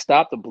had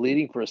stopped the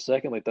bleeding for a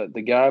second,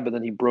 the guy, but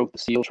then he broke the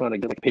seal trying to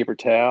get a paper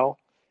towel.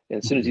 And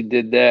as soon as he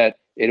did that,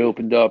 it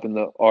opened up and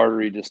the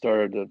artery just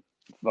started to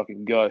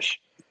fucking gush.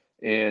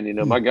 And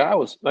my guy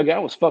was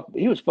fucked.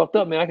 He was fucked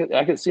up, man.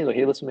 I could see him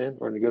hey, listen, man,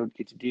 we're gonna go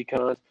get you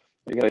decons.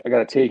 I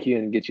gotta take you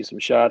and get you some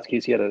shots in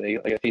case he had an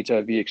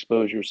HIV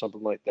exposure or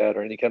something like that,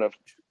 or any kind of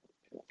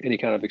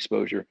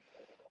exposure.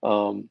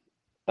 But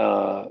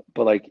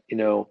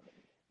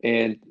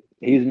and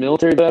he's a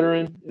military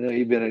veteran.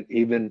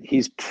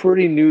 He's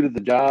pretty new to the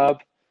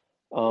job.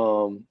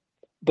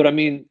 But I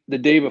mean, the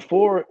day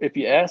before, if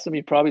you asked him,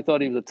 he probably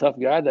thought he was a tough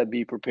guy that'd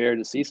be prepared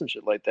to see some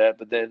shit like that.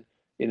 But then,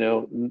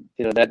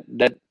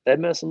 that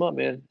messed him up,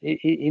 man.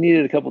 He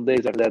needed a couple of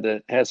days after that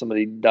to have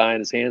somebody die in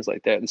his hands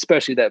like that,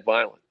 especially that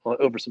violent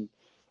over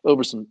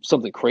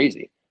something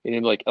crazy.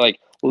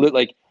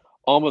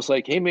 Almost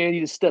hey man,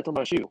 you just stepped on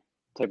my shoe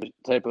type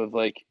of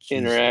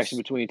interaction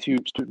between two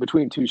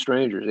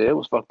strangers. Yeah, it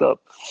was fucked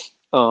up.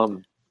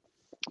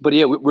 But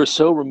yeah, we're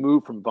so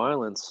removed from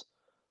violence.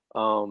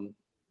 And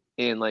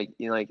like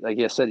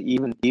I said,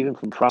 even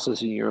from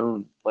processing your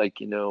own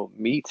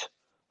meat.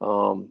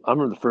 I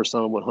remember the first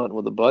time I went hunting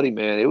with a buddy,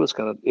 man. It was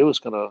kind of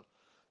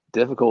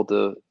difficult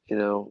to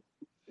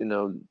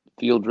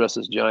field dress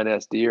this giant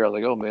ass deer. I was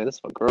like, oh man, this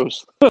is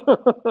gross.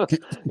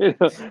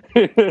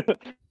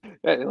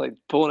 And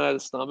pulling out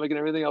his stomach and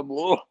everything. I'm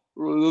but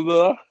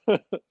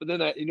then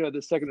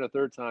the second or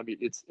third time,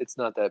 it's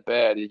not that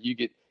bad. You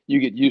get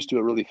used to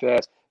it really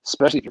fast,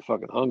 especially if you're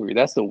fucking hungry.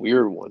 That's the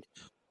weird one.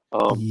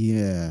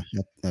 Yeah,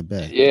 I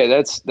bet. Yeah,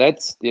 that's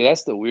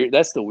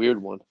the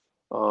weird one.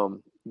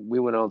 We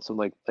went on some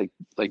like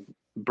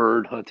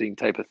bird hunting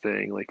type of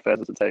thing,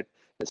 pheasants type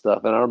and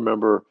stuff. And I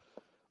remember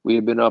we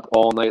had been up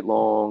all night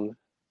long,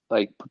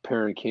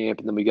 preparing camp,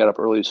 and then we got up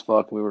early as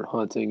fuck and we were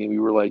hunting, and we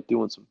were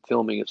doing some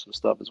filming of some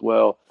stuff as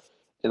well.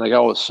 And I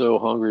was so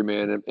hungry,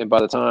 man. And by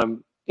the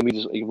time, and we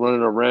just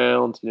running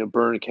around,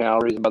 burning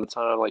calories, and by the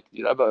time I'm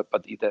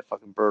about to eat that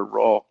fucking bird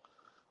raw.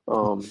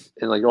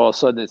 And all of a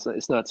sudden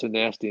it's not so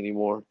nasty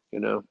anymore,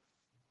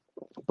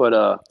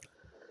 But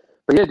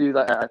yeah, dude,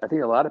 I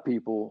think a lot of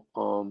people,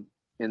 and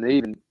they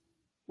even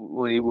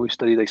when we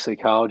study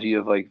psychology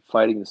of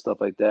fighting and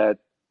stuff like that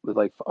with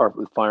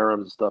with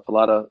firearms and stuff, a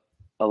lot of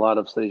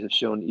studies have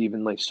shown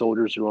even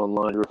soldiers who are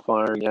online who are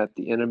firing at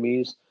the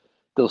enemies,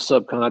 they'll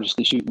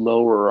subconsciously shoot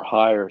lower or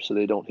higher so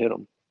they don't hit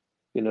them.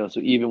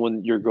 So even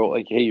when your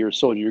goal, hey, you're a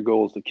soldier, your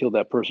goal is to kill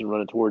that person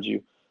running towards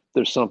you.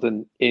 There's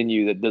something in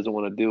you that doesn't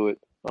want to do it,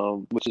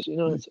 which is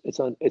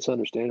it's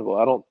understandable.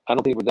 I don't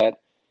think we're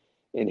that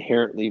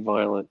inherently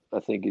violent.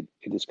 I think it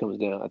just comes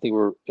down. I think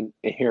we're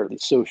inherently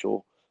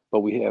social, but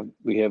we have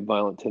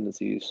violent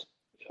tendencies.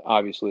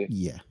 Obviously,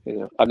 yeah.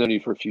 I've known you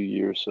for a few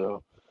years,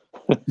 so.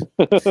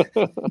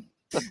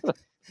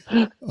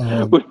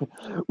 Um,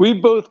 we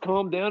both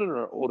calmed down in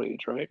our old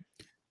age, right?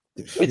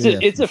 yeah,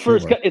 It's for the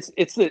first sure,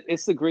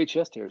 it's the great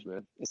chest hairs,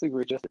 man. It's the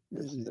great chest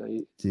hairs.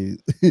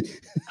 dude.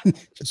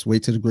 Just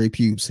wait till the gray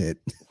pubes hit.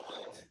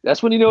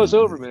 That's when you know it's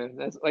over, man.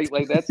 That's that's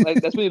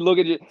when you look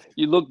at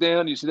you look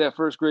down, you see that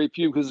first gray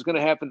pube because it's going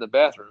to happen in the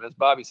bathroom. As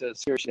Bobby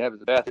says, Sarah should have in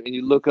the bathroom, and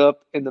you look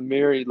up in the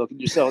mirror, you look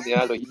at yourself in the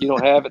eye, like you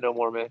don't have it no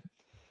more, man.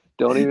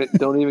 Don't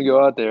even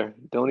go out there.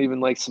 Don't even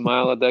like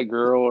smile at that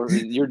girl, or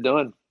you're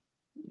done.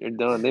 You're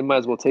done. They might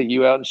as well take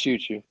you out and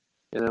shoot you.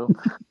 You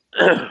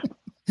know.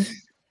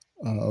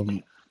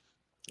 Um,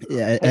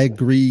 yeah, I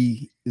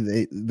agree.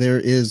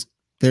 There is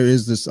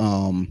this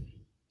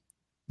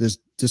this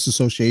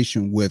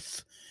disassociation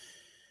with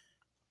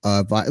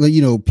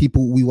you know,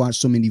 people, we watch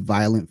so many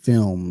violent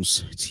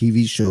films,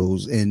 TV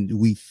shows, and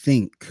we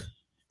think,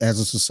 as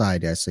a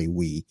society, I say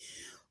we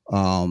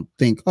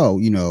think, oh,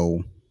 you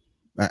know,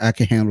 I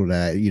can handle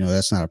that, you know,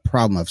 that's not a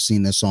problem. I've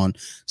seen this on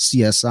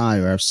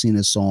CSI, or I've seen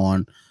this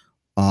on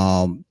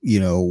you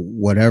know,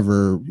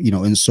 whatever, you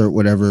know, insert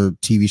whatever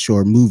TV show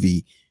or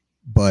movie,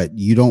 but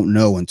you don't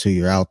know until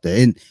you're out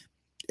there. And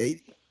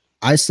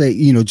I say,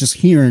 you know, just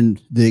hearing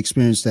the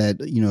experience that,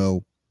 you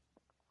know,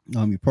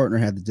 your partner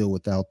had to deal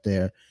with out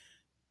there,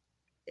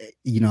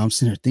 you know, I'm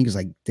sitting there thinking,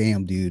 like,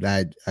 damn, dude,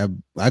 I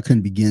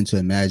couldn't begin to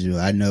imagine.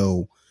 I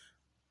know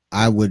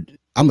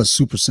I'm a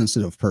super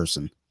sensitive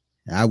person.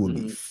 I would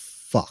be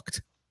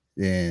fucked.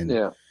 And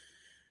yeah,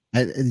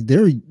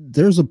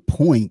 there's a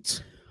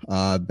point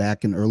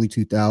back in early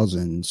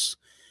 2000s,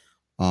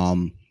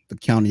 the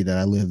county that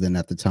I lived in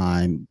at the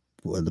time,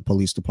 the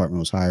police department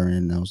was hiring,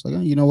 and I was like,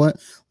 oh, you know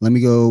what, let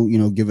me go, you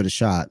know, give it a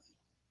shot,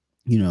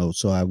 you know.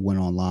 So I went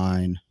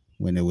online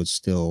when it was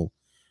still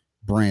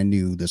brand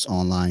new, this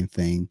online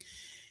thing,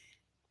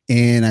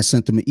 and I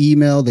sent them an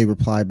email. They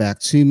replied back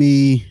to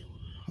me,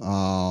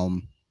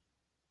 and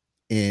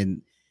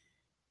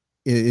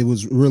it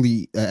was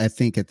really, I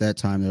think at that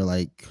time they're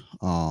like,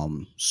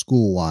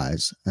 school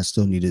wise, I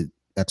still needed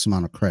X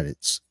amount of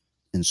credits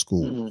in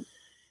school,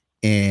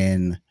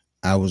 and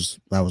I was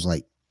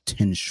like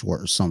 10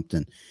 short or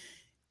something.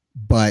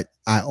 But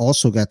I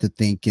also got to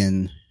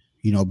thinking,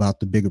 you know, about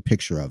the bigger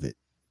picture of it.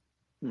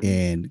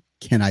 And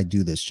can I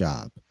do this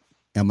job?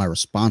 Am I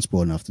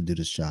responsible enough to do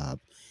this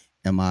job?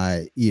 Am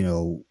I, you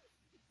know,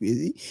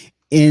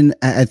 and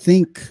I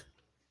think,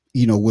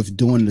 you know, with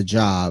doing the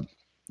job,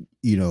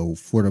 you know,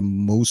 for the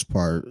most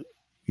part,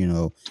 you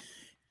know,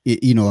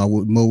 you know, I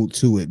would mold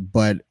to it,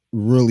 but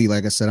really,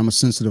 like I said, I'm a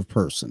sensitive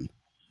person,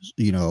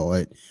 you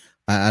know,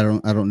 I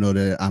don't know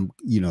that I'm,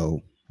 you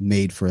know,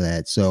 made for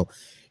that. So,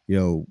 you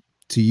know,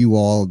 to you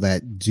all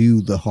that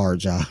do the hard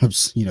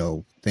jobs, you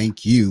know,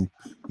 thank you,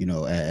 you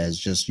know, as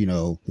just, you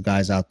know, the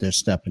guys out there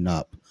stepping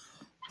up.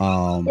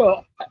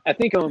 Well, I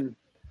think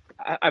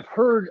I've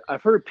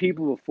heard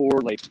people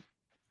before like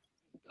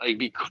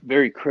be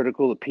very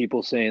critical of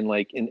people saying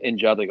like in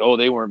jobs like, oh,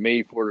 they weren't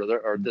made for it,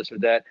 or this or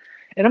that.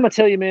 And I'm gonna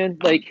tell you, man,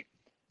 like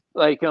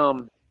I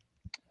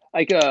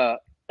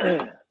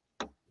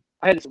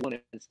had this one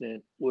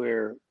incident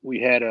where we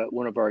had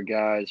one of our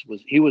guys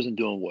he wasn't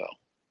doing well.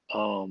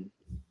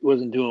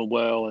 Wasn't doing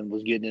well and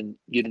was getting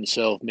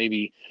himself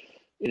maybe,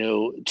 you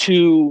know,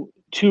 too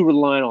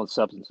reliant on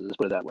substances, let's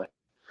put it that way.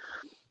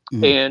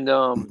 And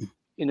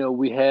you know,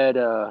 we had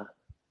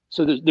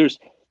so there's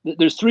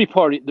three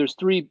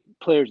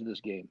players in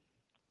this game.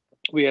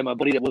 We had my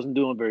buddy that wasn't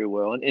doing very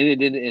well, and it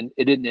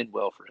didn't end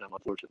well for him,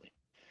 unfortunately.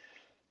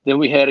 Then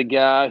we had a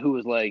guy who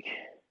was like,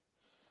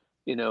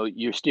 you know,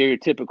 your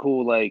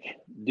stereotypical like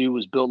dude,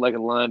 was built like a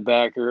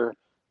linebacker,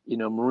 you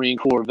know, Marine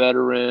Corps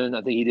veteran.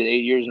 I think he did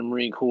 8 years in the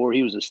Marine Corps.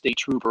 He was a state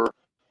trooper,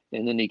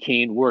 and then he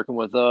came working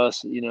with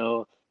us, you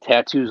know,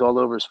 tattoos all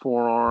over his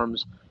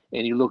forearms.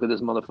 And you look at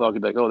this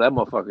motherfucker, like, oh, that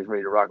motherfucker's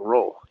ready to rock and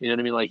roll. You know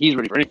what I mean? Like, he's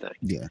ready for anything.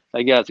 Yeah.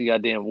 That guy's a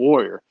goddamn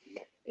warrior.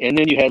 And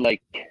then you had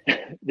like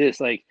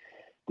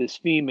this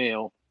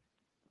female.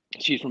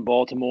 She's from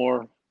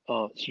Baltimore.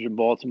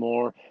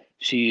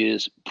 She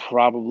is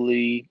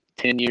probably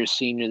 10 years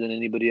senior than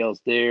anybody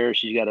else there.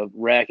 She's got a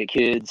rack of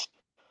kids.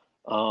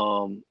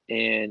 And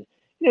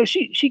you know,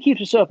 she keeps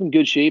herself in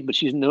good shape, but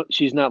she's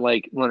not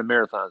like running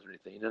marathons or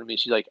anything. You know what I mean?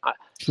 She's like,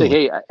 Sure.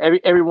 say, hey,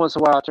 every once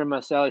in a while, I turn my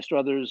Sally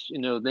Struthers, you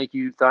know, thank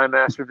you Thigh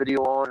Master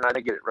video on, and I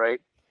get it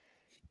right.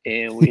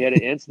 And we had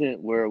an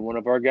incident where one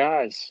of our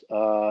guys,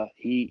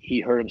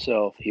 he hurt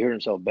himself. He hurt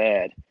himself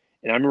bad.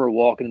 And I remember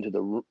walking into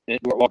the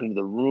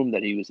room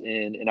that he was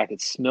in, and I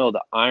could smell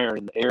the iron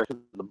in the air,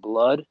 the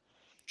blood.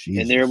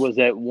 Jesus. And there was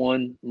that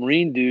one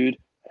Marine dude,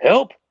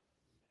 help,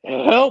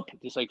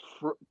 just like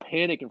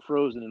panic and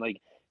frozen, and like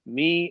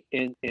me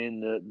and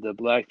the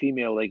black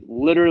female, like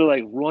literally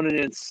like running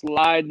and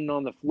sliding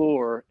on the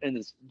floor in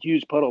this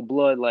huge puddle of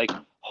blood, like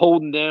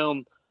holding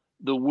down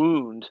the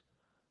wound,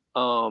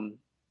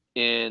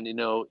 and you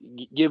know,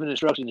 giving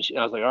instructions.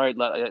 I was like, all right,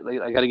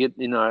 I gotta get,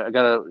 you know, I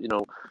gotta, you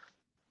know,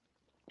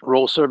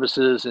 roll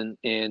services, and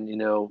you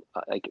know,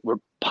 like we're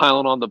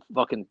piling on the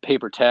fucking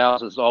paper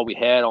towels. That's all we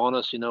had on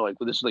us, you know, like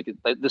this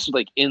is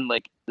like in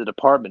like the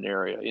department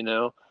area, you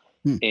know.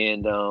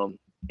 And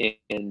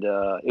and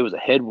it was a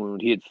head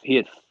wound. He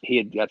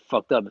had got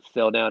fucked up and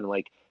fell down,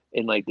 and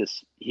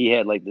he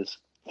had like this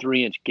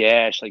 3-inch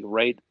gash like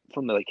right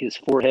from like his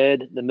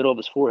forehead, the middle of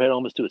his forehead,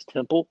 almost to his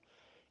temple.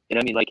 And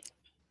I mean, like,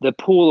 the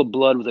pool of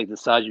blood was like the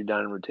size of your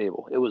dining room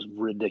table. It was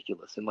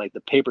ridiculous. And like the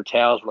paper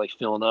towels were like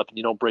filling up, and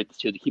you don't break the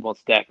seal to keep on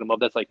stacking them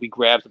up. That's like we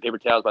grabbed some paper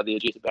towels by the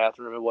adjacent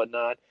bathroom and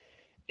whatnot.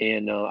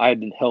 And I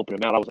had been helping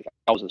him out.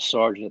 I was a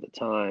sergeant at the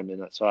time,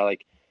 and so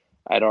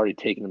I'd already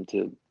taken him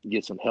to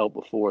get some help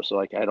before. So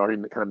like I'd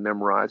already kind of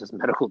memorized his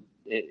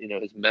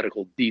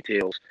medical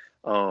details.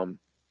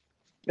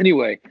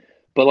 Anyway,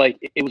 but like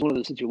it was one of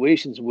those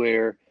situations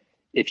where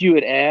if you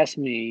had asked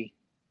me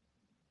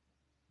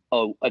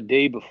a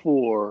day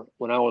before,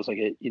 when I was like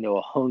a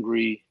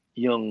hungry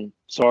young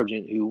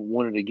sergeant who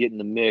wanted to get in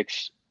the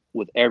mix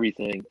with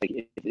everything, like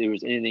if there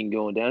was anything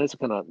going down, that's the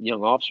kind of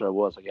young officer I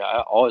was. Like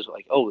I always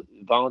like, oh,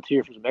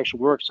 volunteer for some extra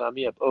work, sign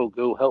me up. Oh,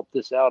 go help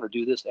this out or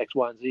do this X,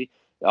 Y, and Z.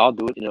 I'll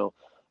do it.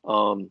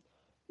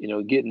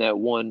 Getting that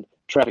one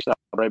traffic stop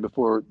right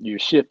before your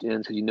shift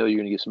ends because you're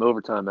going to get some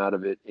overtime out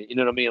of it. You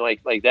know what I mean?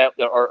 Like that,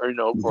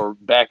 or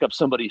back up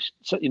somebody's,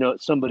 because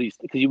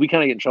we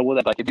kind of get in trouble with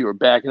that. Like if you were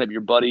backing up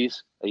your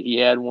buddies, like he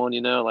had one,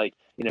 just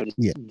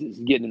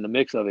getting in the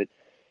mix of it.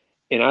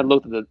 And I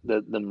looked at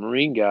the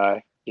Marine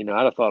guy, I'd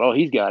have thought, oh,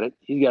 he's got it.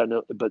 He's got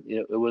no, but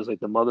it was like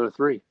the mother of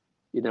three,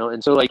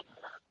 and so like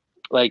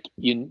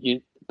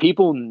you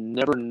people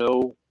never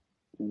know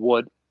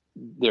what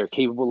they're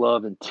capable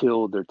of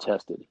until they're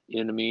tested.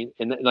 You know what I mean?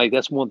 And like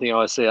that's one thing I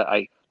always say.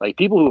 I like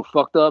people who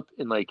fucked up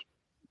and like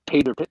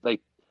paid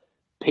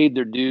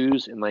their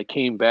dues and like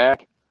came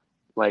back.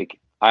 Like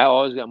I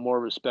always got more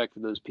respect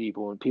for those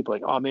people. And people are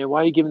like, oh man,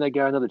 why are you giving that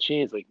guy another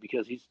chance? Like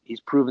because he's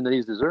proven that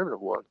he's deserving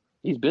of one.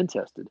 He's been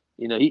tested.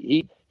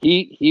 He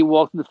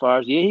walked through the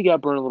fires. Yeah, he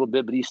got burned a little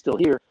bit, but he's still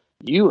here.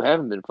 You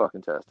haven't been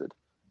fucking tested.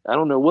 I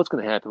don't know what's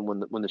gonna happen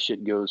when the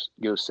shit goes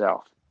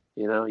south.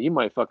 You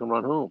might fucking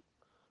run home.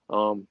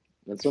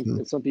 And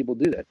some people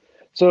do that.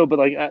 So, but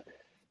like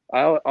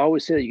I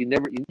always say that you can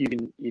never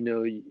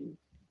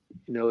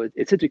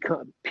it's such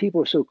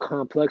people are so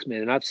complex,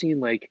 man. And I've seen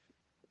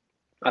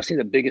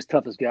the biggest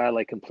toughest guy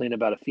like complain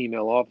about a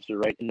female officer,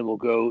 right? And then we'll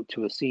go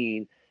to a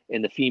scene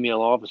and the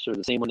female officer,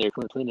 the same one they're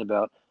complaining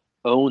about,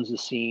 owns the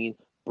scene,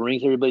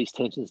 brings everybody's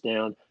tensions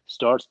down,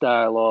 starts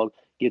dialogue,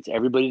 gets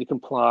everybody to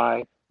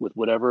comply with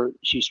whatever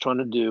she's trying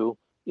to do,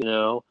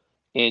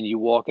 and you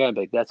walk out and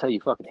be like, that's how you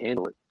fucking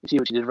handle it. You see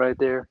what you did right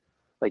there?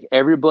 Like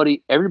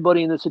everybody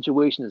in this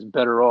situation is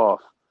better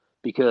off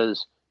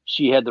because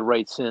she had the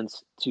right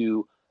sense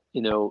to,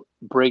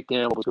 break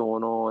down what was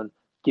going on,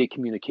 get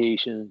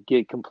communication,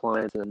 get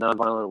compliance in a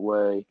nonviolent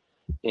way,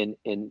 and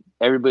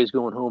everybody's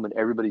going home and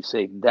everybody's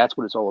safe. That's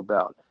what it's all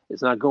about.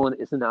 It's not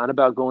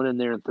about going in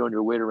there and throwing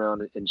your weight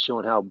around and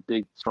showing how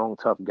big, strong,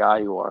 tough guy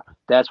you are.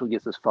 That's what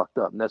gets us fucked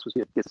up, and that's what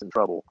gets us in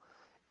trouble.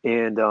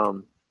 And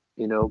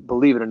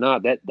believe it or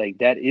not, that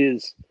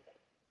is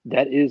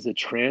the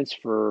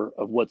transfer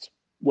of what's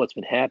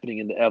been happening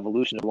in the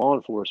evolution of law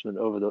enforcement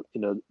over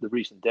the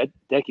recent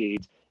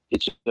decades.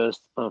 It's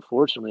just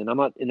unfortunately, and I'm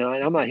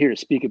not here to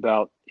speak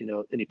about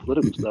any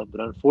political stuff,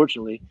 but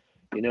unfortunately,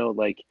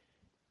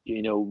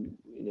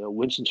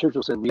 Winston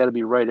Churchill said we got to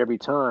be right every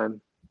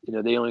time.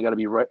 They only got to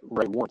be right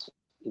once.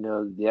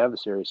 The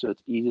adversary. So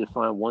it's easy to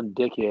find one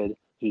dickhead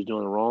who's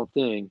doing the wrong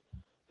thing,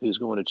 who's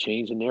going to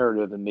change the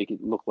narrative and make it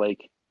look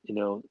like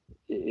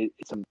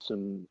it's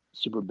some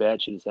super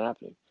bad shit is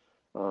happening.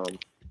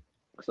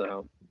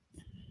 So.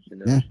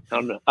 Yeah.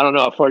 I don't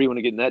know how far you want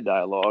to get in that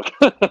dialogue.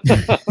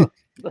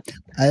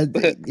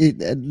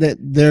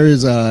 There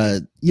is I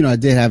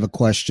did have a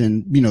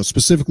question,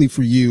 specifically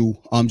for you,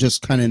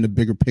 just kind of in the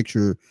bigger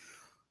picture,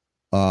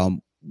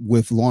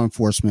 with law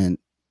enforcement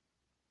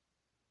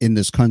in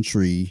this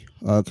country,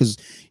 because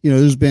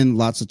there's been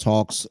lots of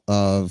talks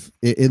of,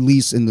 at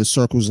least in the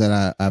circles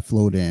that I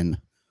float in,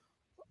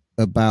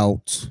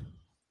 about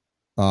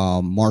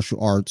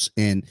martial arts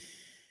and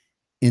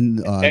in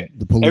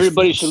the police.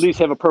 Everybody force. should at least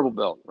have a purple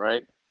belt,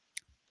 right?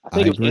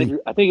 I think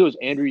it was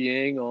Andrew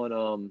Yang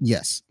on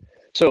Yes.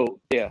 So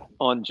yeah,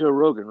 on Joe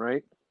Rogan,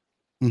 right?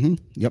 Mm-hmm.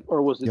 Yep.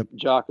 Or was it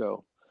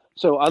Jocko?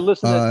 So I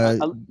listened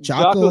to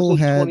Jocko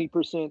had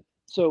 20%.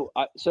 So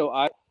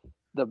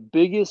the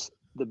biggest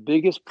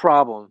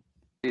problem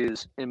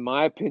is, in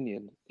my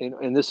opinion,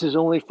 and this is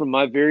only from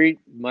my very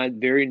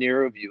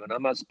narrow view, and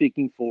I'm not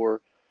speaking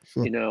for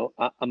sure.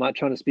 I'm not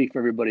trying to speak for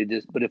everybody,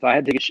 but if I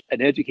had to take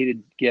an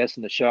educated guess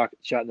in the shot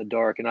in the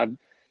dark, and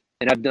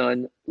I've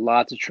done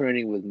lots of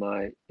training with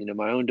my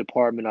my own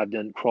department. I've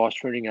done cross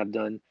training. I've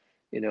done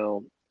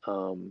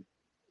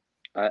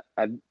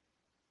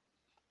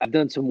I've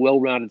done some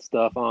well-rounded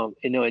stuff.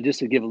 And just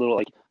to give a little,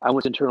 like, I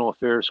went to internal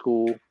affairs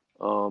school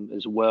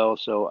as well.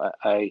 So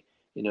I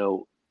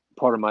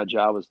part of my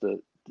job was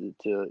to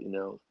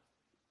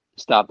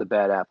stop the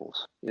bad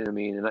apples. You know what I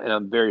mean? And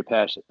I'm very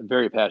passionate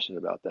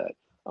about that.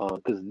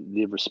 Because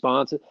the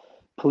response,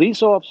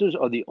 police officers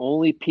are the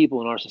only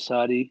people in our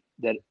society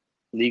that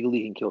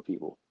legally can kill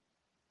people.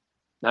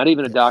 Not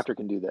even a doctor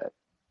can do that,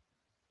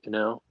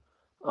 and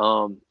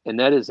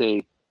that is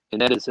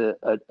and that is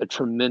a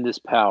tremendous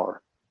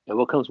power. And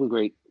what comes with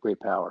great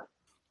power?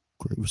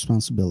 Great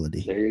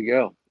responsibility. There you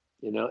go.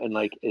 You know, and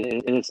like,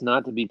 and it's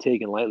not to be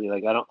taken lightly.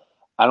 Like, I don't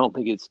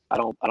think I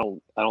don't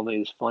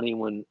think it's funny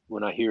when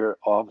I hear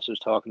officers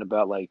talking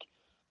about, like,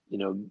 you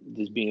know,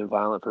 just being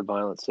violent for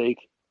violence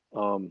sake.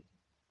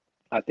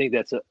 I think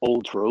that's an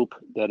old trope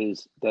that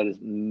is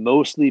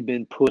mostly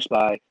been pushed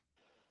by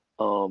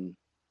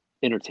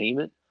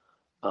entertainment.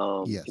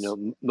 You Yes.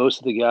 know, most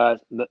of the guys,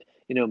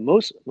 you know,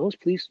 most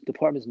police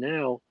departments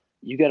now,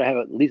 you got to have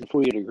at least a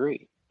 4-year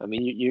degree. I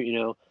mean, you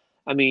know,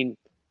 I mean,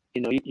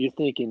 you know, you're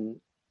thinking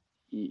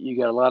you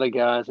got a lot of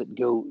guys that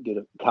go get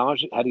a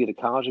college, had to get a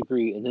college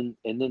degree, and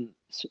then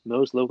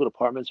most local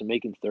departments are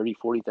making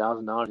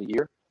 $30,000-$40,000 a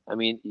year. I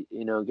mean,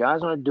 you know,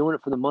 guys aren't doing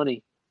it for the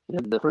money. You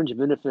know, the fringe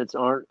benefits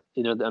aren't.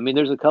 You know, I mean,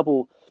 there's a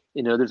couple.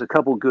 You know, there's a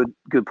couple good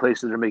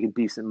places that are making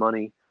decent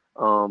money.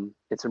 And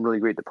some really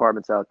great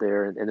departments out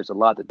there, and there's a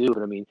lot to do.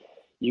 But I mean,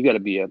 you got to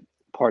be a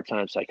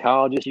part-time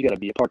psychologist. You got to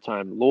be a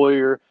part-time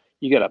lawyer.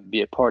 You got to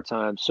be a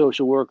part-time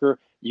social worker.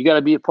 You got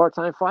to be a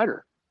part-time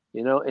fighter.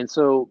 You know, and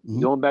so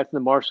going back to the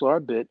martial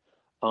art bit,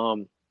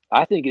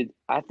 I think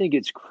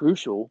it's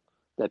crucial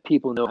that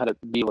people know how to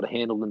be able to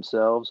handle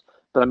themselves.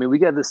 But I mean, we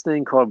got this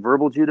thing called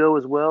verbal judo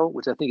as well,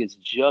 which I think is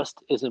just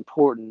as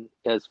important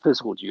as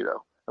physical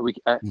judo.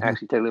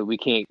 Actually technically we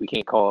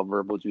can't call it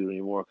verbal judo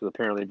anymore because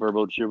apparently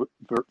verbal judo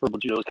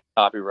is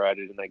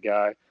copyrighted and that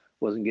guy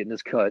wasn't getting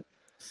his cut.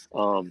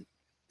 Wow.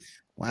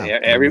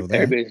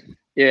 Everybody,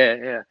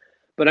 yeah.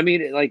 But I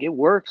mean, like, it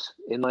works,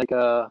 and like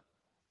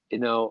you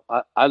know,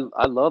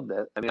 I love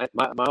that. I mean,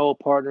 my old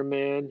partner,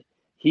 man,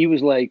 he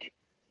was like,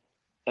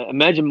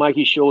 imagine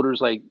Mikey's shoulders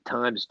like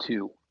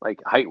 ×2,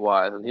 like height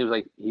wise, and he was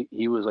like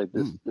he was like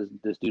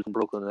this dude from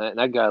Brooklyn, and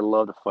that guy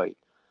loved to fight.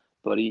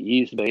 But he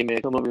used to be, hey man,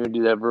 come over here and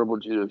do that verbal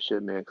judo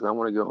shit, man, because I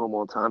want to go home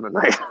on time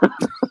tonight.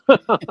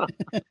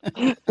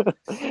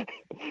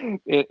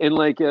 and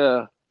like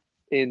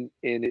and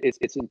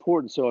it's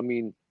important. So I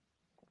mean,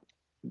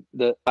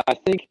 I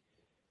think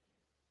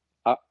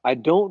I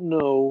don't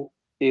know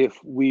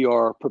if we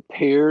are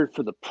prepared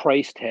for the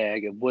price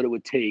tag of what it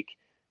would take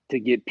to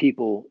get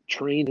people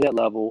trained to that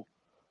level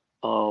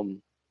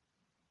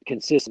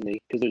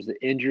consistently, because there's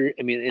the injury.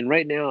 I mean, and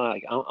right now,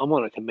 like, I'm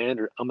a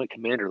commander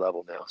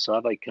level now, so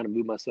I've like kind of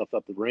moved myself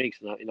up the ranks,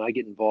 and I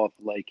get involved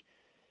with, like,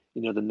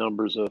 you know, the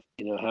numbers of,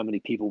 you know, how many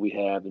people we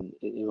have, and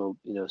you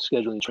know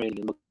scheduling training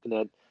and looking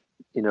at,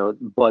 you know,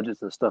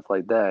 budgets and stuff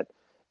like that.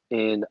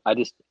 And I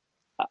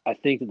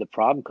think that the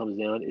problem comes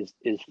down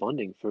is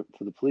funding for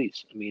the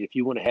police. I mean, if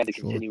you want to have the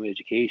continuing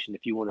education,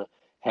 if you want to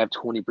have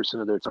 20%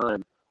 of their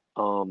time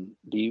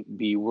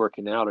be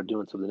working out or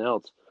doing something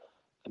else,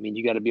 I mean,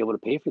 you got to be able to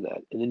pay for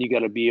that, and then you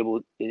got to be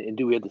able, and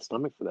do we have the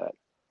stomach for that?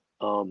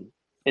 And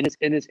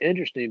it's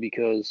interesting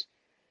because,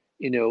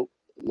 you know,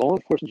 law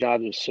enforcement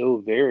jobs are so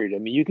varied. I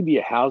mean, you can be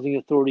a housing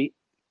authority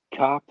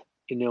cop,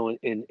 you know,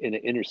 in an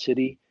inner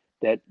city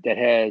that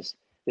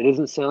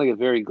doesn't sound like a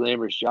very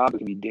glamorous job. It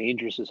can be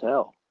dangerous as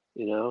hell,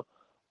 you know,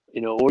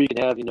 or you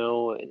can have, you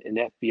know,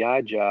 an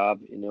FBI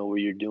job, you know, where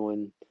you're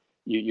doing,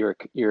 you're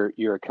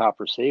a cop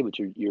per se, but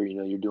you're you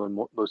know, you're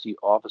doing mostly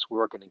office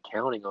work and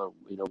accounting on,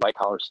 you know, white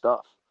collar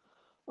stuff.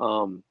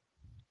 And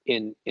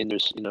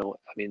there's, you know,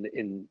 I mean,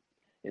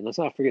 and let's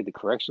not forget the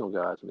correctional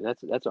guys. I mean,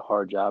 that's a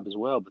hard job as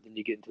well. But then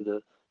you get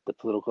into the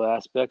political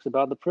aspects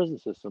about the prison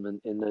system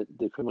and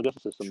the criminal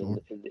justice system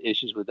and the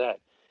issues with that.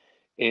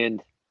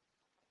 And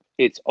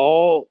it's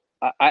all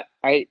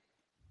I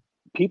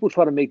people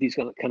try to make these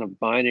kind of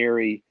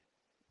binary,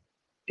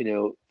 you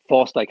know,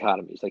 false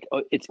dichotomies. Like,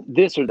 oh, it's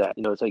this or that.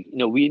 You know, it's like, you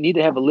know, we need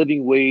to have a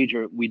living wage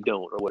or we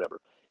don't, or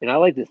whatever. And I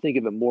like to think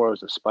of it more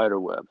as a spider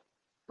web,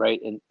 right?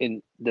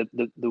 And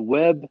the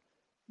web,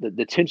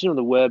 the tension of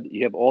the web,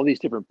 you have all these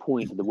different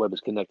points that the web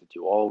is connected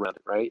to all around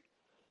it, right?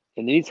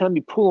 And anytime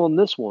you pull on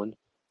this one,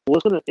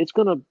 well, it's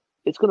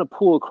gonna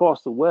pull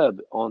across the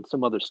web on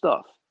some other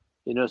stuff.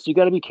 You know, so you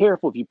got to be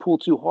careful. If you pull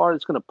too hard,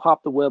 it's going to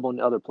pop the web on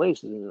other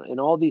places, and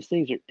all these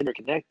things are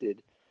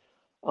interconnected.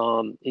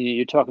 And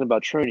you're talking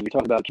about training, you're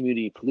talking about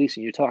community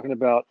policing, you're talking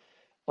about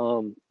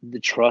the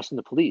trust in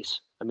the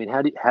police. I mean,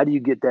 how do you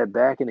get that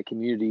back in a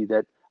community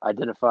that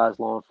identifies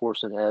law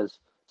enforcement as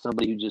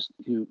somebody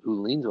who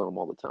leans on them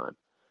all the time?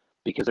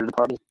 Because there are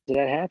departments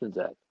that happens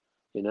at.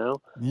 You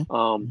know,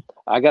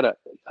 I got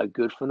a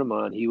good friend of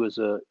mine. He was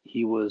a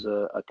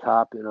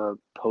cop in a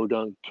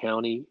Podunk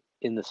County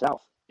in the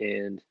South,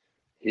 and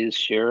his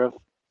sheriff,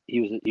 he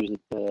was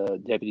a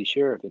deputy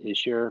sheriff, and his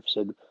sheriff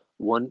said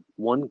one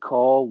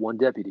call, one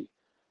deputy,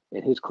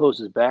 and his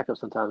closest backup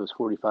sometimes was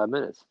 45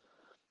 minutes.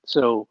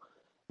 So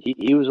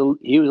he was a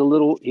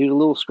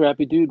little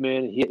scrappy dude,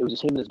 man. It was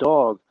just him and his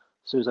dog.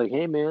 So he's like,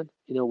 hey man,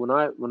 you know, when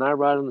I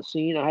ride on the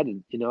scene, I had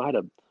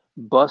to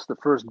bust the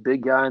first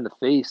big guy in the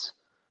face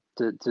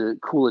to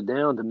cool it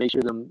down, to make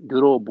sure them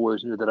good old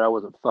boys knew that I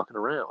wasn't fucking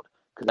around,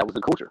 because that was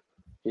the culture.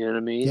 You know what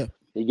I mean? Yeah.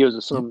 He goes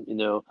to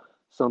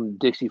some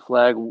Dixie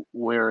flag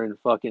wearing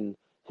fucking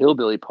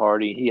hillbilly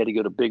party. He had to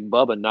go to Big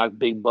Bubba, knock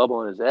Big Bubba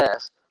on his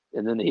ass,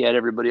 and then he had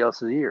everybody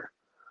else's ear.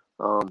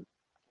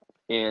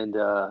 and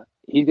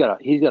he's got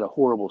a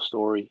horrible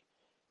story.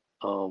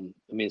 I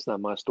mean, it's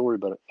not my story,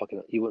 but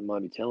fucking, he wouldn't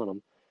mind me telling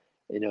him.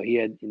 He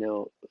had,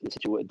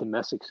 a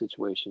domestic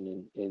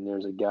situation, and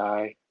there's a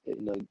guy,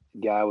 the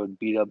guy would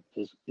beat up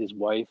his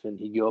wife, and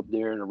he'd go up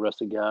there and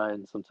arrest a guy,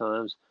 and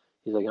sometimes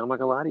he's like, I'm not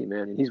gonna lie to you,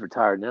 man, and he's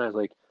retired now. He's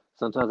like,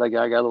 sometimes that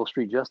guy got a little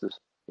street justice,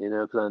 and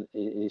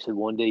he said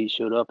one day he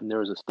showed up and there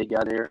was a state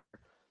guy there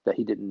that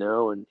he didn't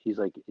know, and he's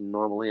like,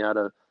 normally I'd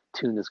have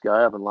tuned this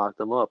guy up and locked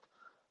him up,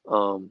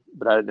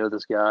 but I didn't know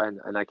this guy,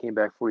 and I came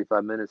back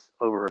 45 minutes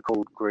over a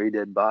cold gray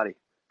dead body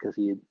because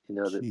he had,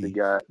 the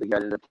guy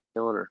ended up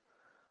killing her.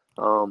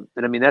 And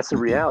I mean, that's the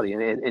reality,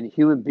 and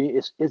human being,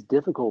 it's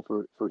difficult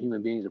for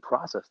human beings to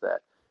process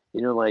that,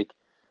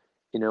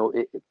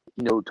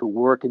 to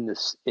work in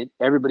this.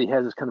 Everybody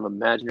has this kind of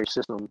imaginary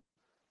system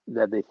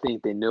that they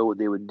think they know what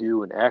they would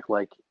do and act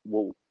like,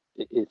 well,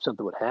 if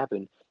something would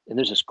happen. And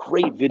there's this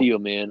great video,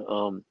 man.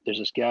 There's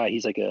this guy,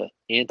 he's like a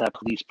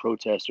anti-police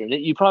protester, and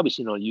you've probably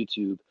seen it on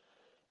YouTube.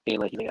 And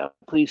like,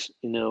 police,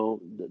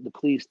 the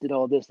police did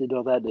all this, they did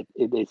all that.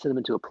 They sent them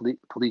into a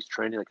police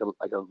training, like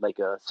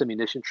a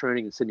simunition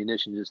training. And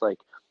simunition is like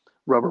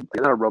rubber,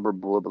 not a rubber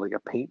bullet, but like a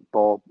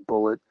paintball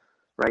bullet,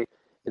 right?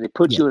 And they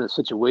put you in a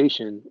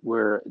situation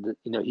where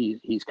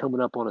he's coming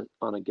up on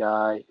a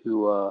guy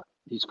who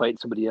he's fighting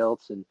somebody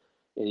else, and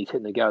he's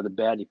hitting the guy with the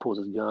bat, and he pulls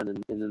his gun,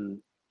 and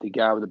then the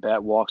guy with the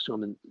bat walks to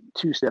him and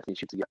 2 steps and he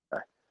shoots the guy,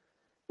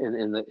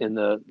 and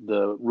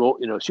the role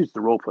shoots the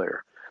role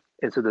player.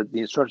 And so the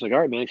instructor's like, all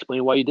right, man,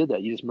 explain why you did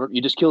that. You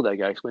just killed that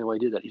guy. Explain why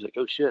you did that. He's like,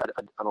 oh shit,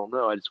 I don't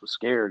know. I just was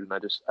scared and I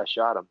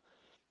shot him.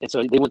 And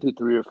so they went through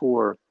 3 or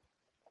 4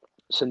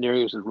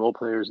 scenarios with role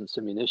players and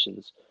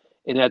simunitions.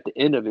 And at the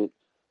end of it,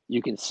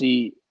 you can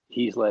see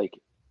he's like,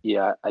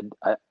 yeah, I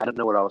don't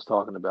know what I was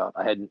talking about.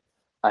 I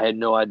had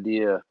no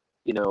idea,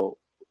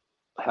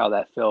 how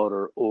that felt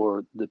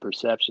or the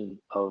perception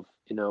of,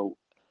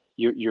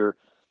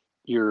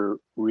 you're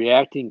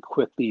reacting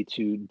quickly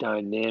to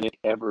dynamic,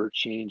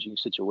 ever-changing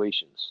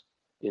situations,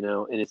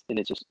 and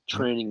it's just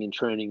training and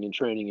training and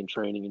training and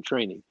training and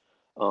training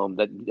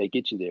that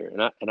get you there.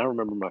 And I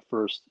remember my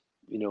first,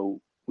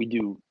 we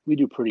do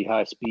pretty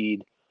high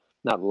speed,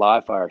 not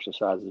live fire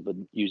exercises, but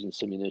using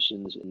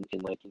simunitions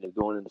and like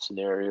going into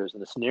scenarios.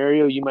 In a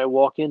scenario, you might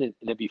walk in and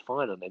it'd be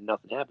fine and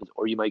nothing happens,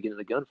 or you might get in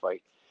a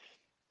gunfight.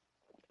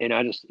 And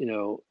I just,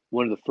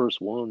 one of the first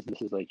ones,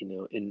 this is like,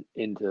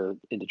 into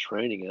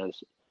training, and I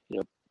just,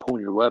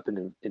 pulling your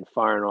weapon and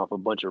firing off a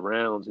bunch of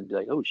rounds and be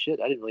like, oh shit,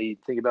 I didn't really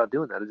think about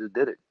doing that. I just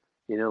did it.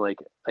 Like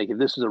if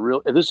this is a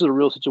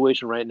real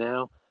situation right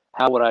now,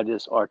 how would I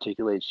just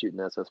articulate shooting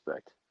that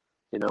suspect?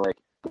 Like,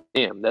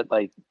 damn, that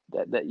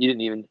you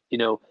didn't even,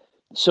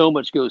 so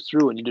much goes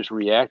through and you're just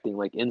reacting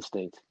like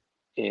instinct.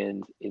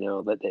 And,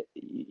 that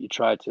you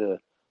try to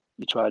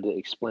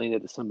explain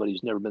it to somebody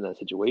who's never been in that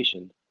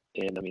situation.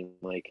 And I mean,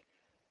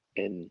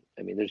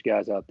 there's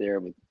guys out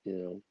there with,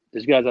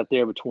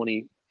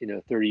 20,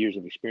 30 years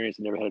of experience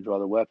and never had to draw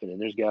their weapon. And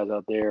there's guys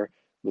out there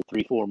with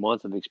 3-4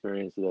 months of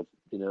experience that have,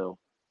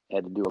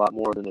 had to do a lot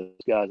more than those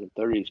guys with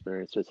 30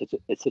 experience. So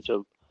it's such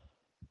a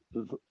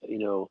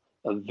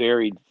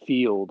varied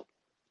field.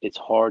 It's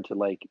hard to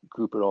like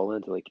group it all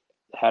into like,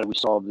 how do we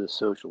solve this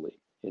socially?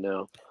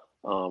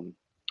 But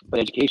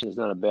education is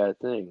not a bad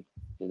thing,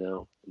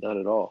 not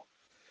at all.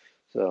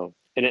 So,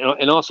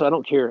 and also I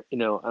don't care, I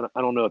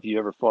don't know if you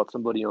ever fought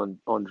somebody on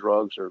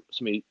drugs or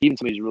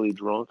somebody's really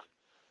drunk.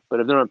 But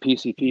if they're on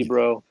PCP,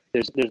 bro,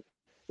 there's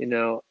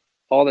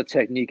all the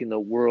technique in the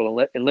world,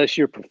 unless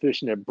you're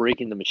proficient at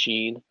breaking the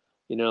machine,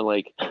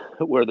 like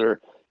where their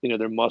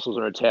muscles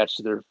are attached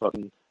to their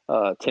fucking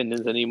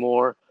tendons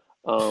anymore.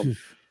 I've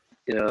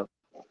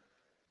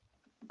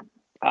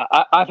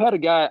had a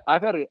guy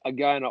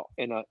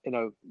in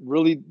a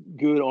really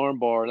good arm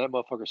bar, and that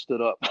motherfucker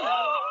stood up.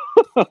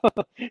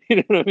 You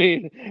know what I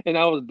mean? And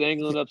I was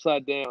dangling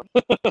upside down.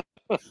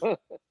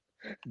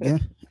 Yeah.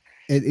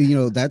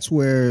 And, that's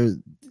where,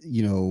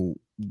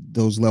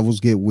 those levels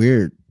get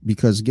weird,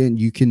 because again,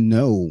 you can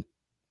know,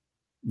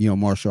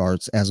 martial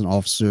arts as an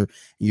officer,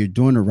 you're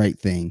doing the right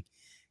thing.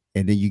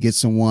 And then you get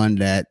someone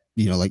that,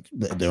 like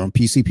they're on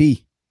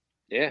PCP.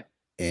 Yeah.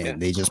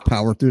 And they just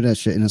power through that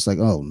shit. And it's like,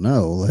 oh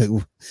no, like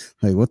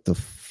what the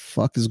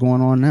fuck is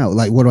going on now?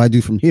 Like, what do I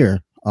do from here?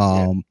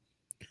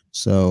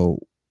 So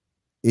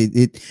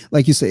it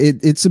like you said,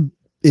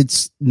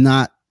 it's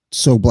not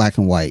so black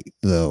and white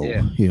though.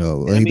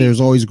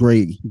 There's always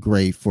gray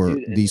for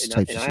these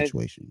types of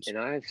situations. And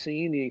I've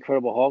seen the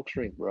Incredible Hulk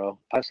strength, bro.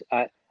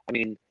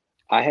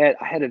 I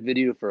had a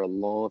video for a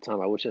long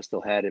time. I wish I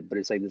still had it, but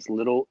it's like this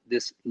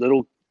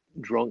little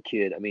drunk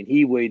kid. I mean,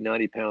 he weighed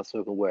 90 pounds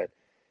soaking wet,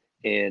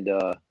 and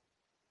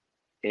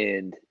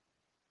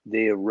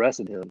they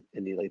arrested him,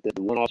 and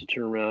the one officer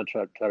turned around,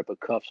 tried to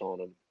put cuffs on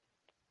him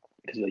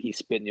because he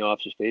spit in the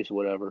officer's face or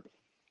whatever.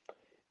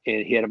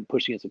 And he had him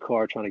pushed against the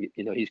car trying to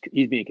get,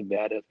 he's being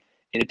combative.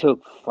 And it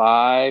took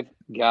 5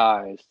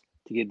 guys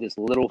to get this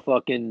little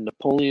fucking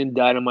Napoleon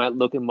Dynamite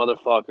looking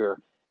motherfucker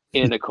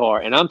in the car.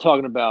 And I'm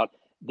talking about,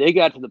 they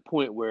got to the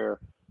point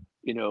where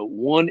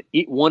one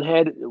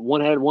had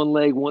one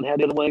leg, one had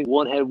the other leg,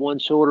 one had one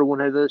shoulder, one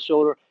had the other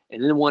shoulder,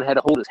 and then one had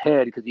to hold his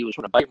head because he was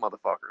trying to bite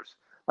motherfuckers.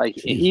 Like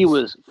he Jesus.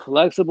 was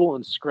flexible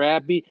and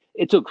scrappy.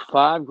 It took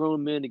 5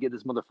 grown men to get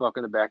this motherfucker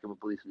in the back of a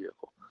police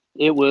vehicle.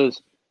 It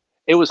was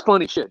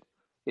funny shit.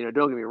 Don't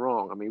get me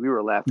wrong. I mean, we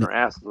were laughing our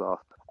asses off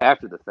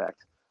after the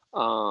fact.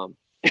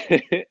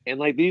 And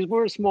like these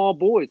were small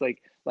boys.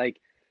 Like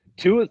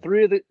two or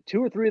three of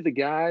the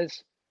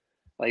guys.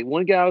 Like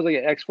one guy was like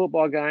an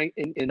ex-football guy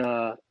in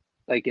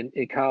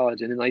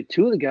college, and then like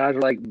 2 of the guys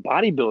were like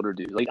bodybuilder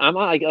dudes. Like I'm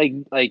not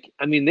like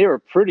I mean they were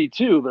pretty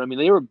too, but I mean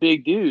they were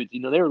big dudes.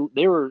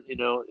 They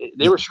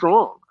were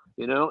strong.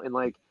 And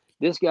like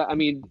this guy. I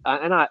mean,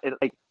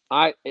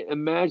 I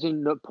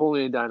imagine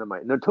Napoleon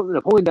Dynamite.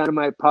 Napoleon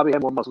Dynamite probably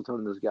had more muscle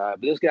tone than this guy,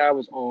 but this guy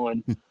was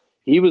on.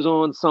 He was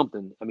on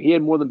something. I mean, he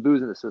had more than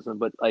booze in the system,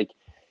 but like,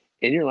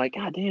 and you're like,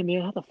 God damn,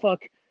 man, how the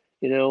fuck,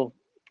 And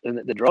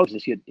the drugs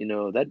just get,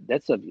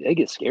 they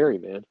get scary,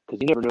 man,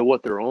 because you never know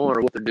what they're on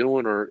or what they're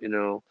doing or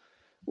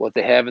what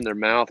they have in their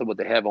mouth or what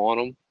they have on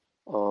them.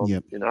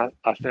 Yep. And I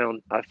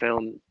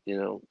found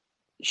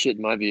shit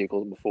in my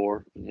vehicles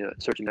before,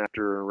 searching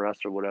after an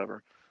arrest or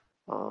whatever.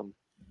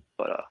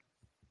 But I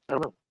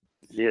don't know.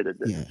 Yeah.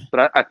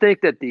 But I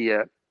think that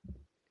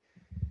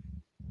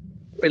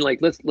and like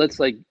let's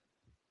like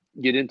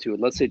get into it.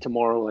 Let's say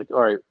tomorrow, like,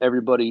 all right,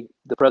 everybody,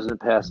 the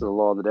president passes a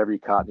law that every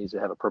cop needs to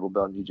have a purple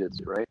belt in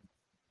jiu-jitsu, right?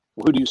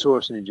 Well, who do you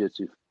source in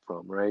jiu-jitsu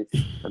from, right?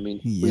 I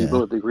mean, we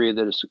both agree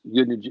that there's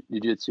good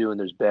jiu-jitsu and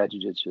there's bad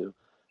jiu-jitsu,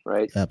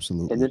 right?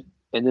 Absolutely.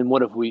 And then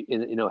what if we,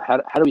 how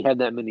do we have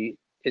that many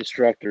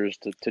instructors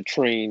to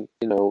train,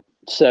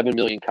 7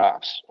 million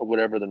cops or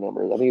whatever the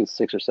number is? I think it's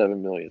 6 or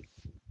 7 million.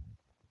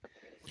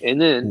 And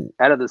then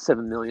out of the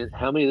 7 million,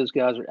 how many of those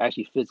guys are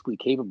actually physically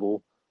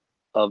capable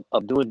of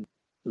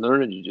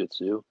learning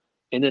jiu-jitsu?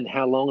 And then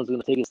how long is it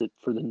going to take us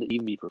for them to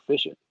even be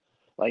proficient?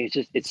 Like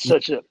it's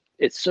such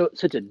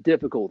a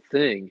difficult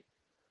thing.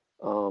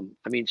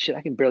 I mean, shit,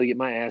 I can barely get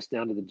my ass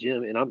down to the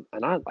gym, and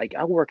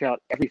I work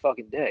out every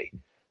fucking day,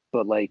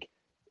 but like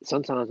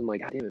sometimes I'm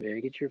like, God damn it, man,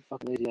 get your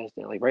fucking lazy ass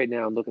down. Like right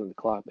now, I'm looking at the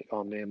clock, like,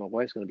 oh man, my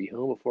wife's gonna be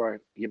home before I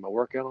get my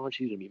workout on.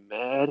 She's gonna be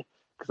mad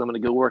because I'm gonna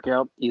go work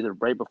out either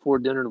right before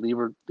dinner, leave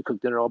her to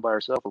cook dinner all by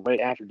herself, or right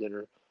after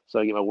dinner, so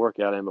I get my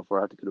workout in before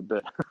I have to go to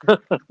bed.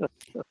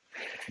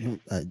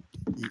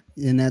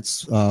 And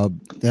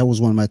that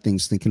was one of my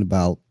things, thinking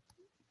about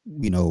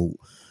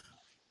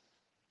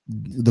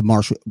the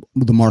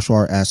martial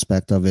art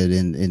aspect of it,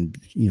 and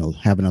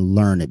having to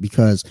learn it,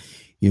 because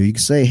you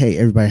can say, hey,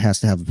 everybody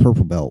has to have a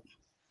purple belt.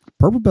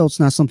 Purple belt's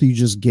not something you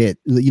just get.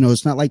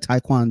 It's not like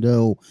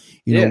Taekwondo.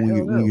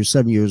 When you're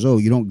 7 years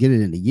old, you don't get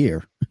it in a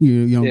year.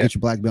 You don't get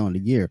your black belt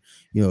in a year.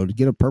 To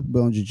get a purple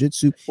belt in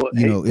jiu-jitsu. Well,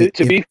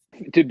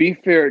 to be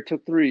fair, it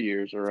took 3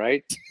 years. All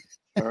right.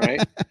 All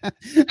right.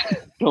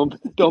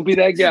 don't be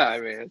that guy,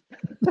 man.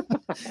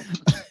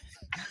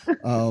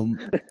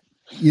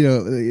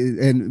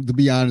 And to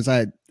be honest,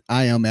 I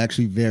am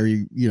actually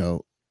very,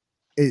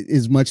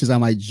 as much as I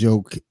might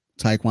joke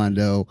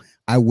Taekwondo,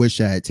 I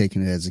wish I had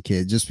taken it as a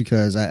kid, just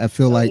because I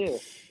feel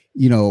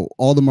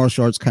all the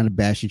martial arts kind of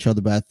bash each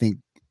other, but I think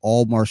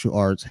all martial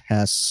arts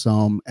has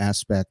some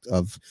aspect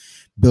of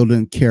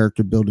building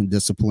character, building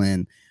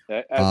discipline.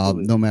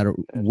 No matter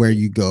where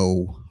you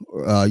go,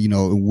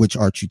 which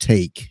art you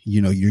take,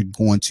 you're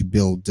going to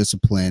build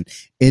discipline,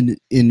 and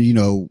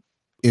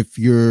if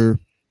you're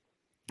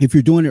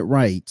doing it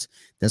right,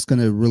 that's going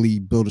to really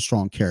build a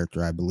strong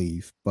character, I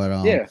believe. But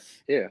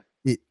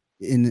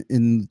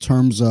in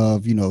terms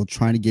of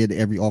trying to get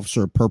every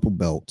officer a purple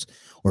belt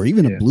or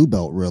even a blue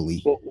belt,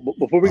 really. Well,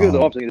 before we go to the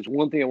officer, there's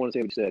one thing I want to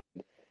say. What you said.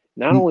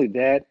 Not only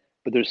that,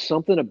 but there's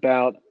something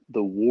about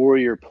the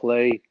warrior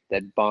play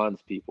that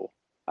bonds people.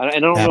 And I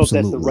don't know if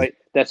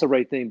that's the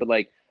right thing, but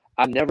like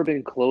I've never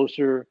been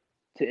closer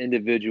to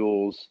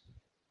individuals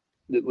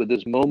with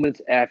those moments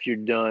after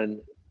you're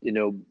done,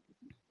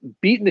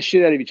 beating the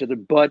shit out of each other,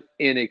 but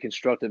in a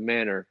constructive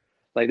manner.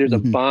 Like there's a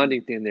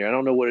bonding thing there. I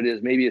don't know what it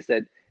is. Maybe it's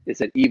that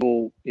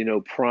evil,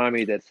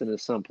 primate that's in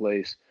us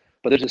someplace.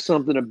 But there's just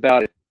something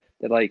about it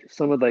that like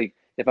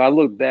if I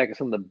look back at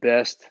some of the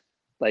best,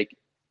 like,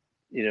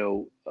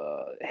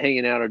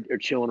 hanging out or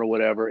chilling or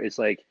whatever, it's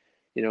like,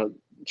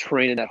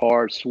 training that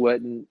hard,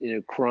 sweating,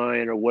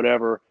 crying or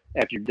whatever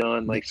after you're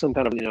done, like some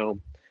kind of,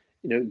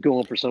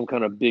 going for some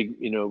kind of big,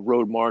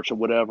 road march or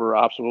whatever,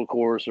 obstacle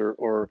course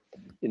or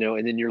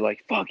and then you're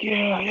like, fuck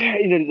yeah.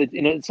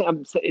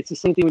 It's the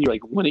same thing when you're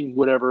like winning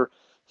whatever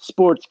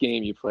sports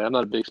game you play. I'm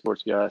not a big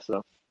sports guy,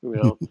 so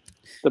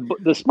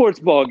the sports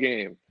ball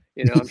game.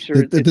 I'm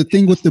sure the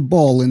thing with the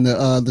ball and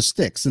the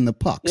sticks and the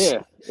pucks.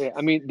 Yeah.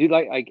 I mean, dude,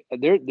 like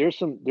there's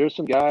some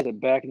guys that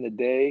back in the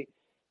day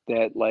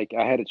that like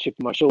I had a chip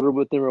on my shoulder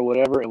with them or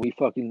whatever, and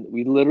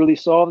we literally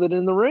solved it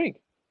in the ring.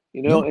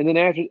 And then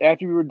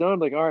after we were done,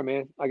 like, all right,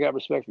 man, I got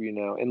respect for you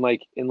now, and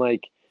like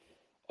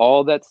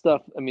all that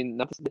stuff. I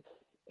mean,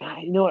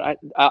 and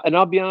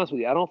I'll be honest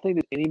with you, I don't think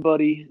there's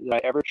anybody that I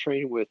ever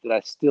trained with that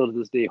I still to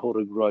this day hold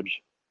a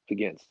grudge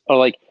against, or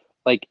like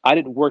I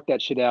didn't work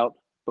that shit out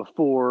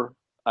before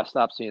I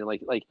stopped seeing it.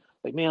 Like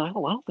man, I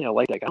don't think I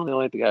like that guy. I don't think I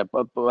like the guy.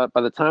 But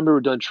by the time we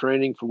were done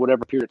training for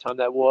whatever period of time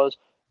that was,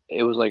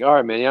 it was like, all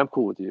right, man, yeah, I'm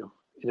cool with you.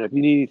 You know, if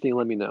you need anything,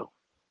 let me know,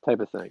 type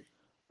of thing.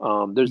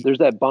 There's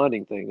that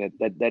bonding thing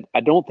that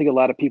I don't think a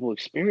lot of people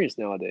experience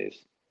nowadays.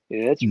 You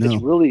know, No,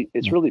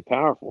 it's no. really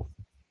powerful.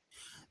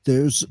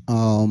 There's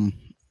I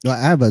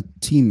have a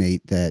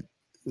teammate that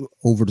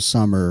over the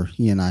summer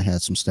he and I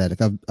had some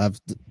static.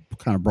 I've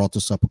kind of brought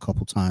this up a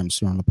couple times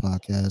here on the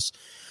podcast.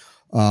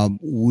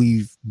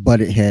 We've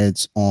butted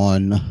heads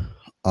on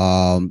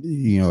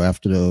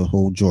after the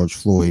whole George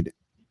Floyd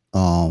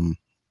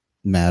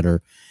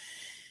matter,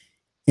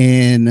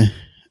 and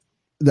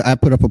I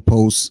put up a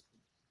post.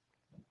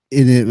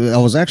 I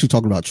was actually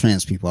talking about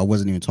trans people. I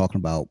wasn't even talking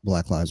about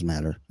Black Lives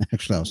Matter.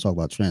 Actually, I was talking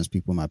about trans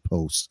people in my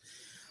post.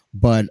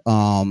 But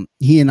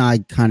he and I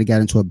kind of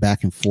got into a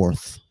back and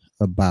forth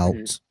about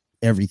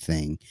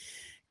everything.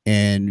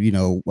 And,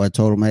 I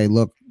told him, hey,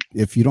 look,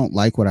 if you don't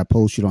like what I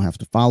post, you don't have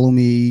to follow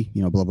me,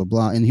 blah, blah,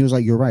 blah. And he was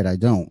like, you're right, I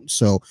don't.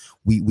 So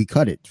we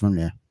cut it from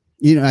there.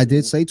 I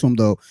did say to him,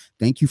 though,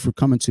 thank you for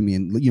coming to me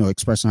and,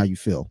 expressing how you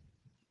feel.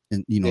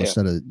 And,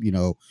 instead of,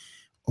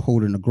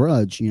 holding a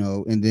grudge,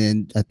 and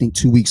then I think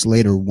 2 weeks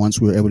later, once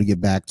we were able to get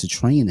back to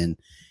training,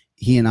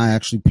 he and I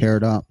actually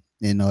paired up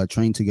and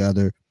trained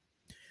together.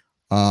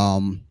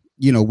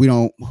 We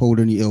don't hold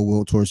any ill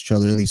will towards each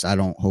other. At least I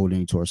don't hold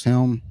any towards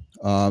him.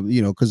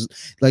 Because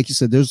like you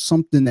said, there's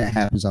something that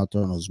happens out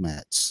there on those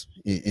mats,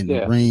 in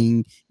the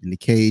ring, in the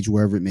cage,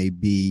 wherever it may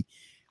be.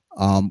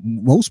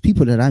 Most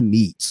people that I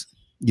meet,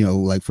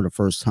 like for the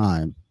first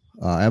time,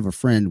 I have a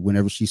friend,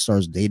 whenever she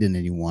starts dating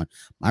anyone,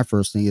 my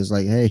first thing is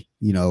like, hey,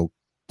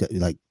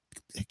 like,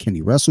 can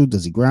he wrestle?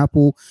 Does he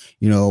grapple?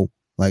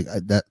 Like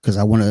that, because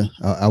I want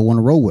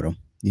to roll with him.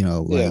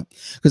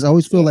 Because I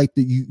always feel like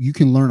that you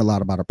can learn a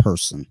lot about a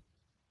person.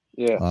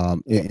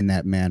 In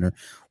that manner.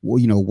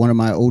 Well, one of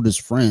my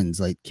oldest friends,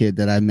 like kid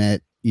that I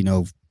met,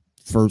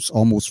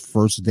 almost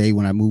first day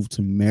when I moved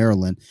to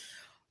Maryland.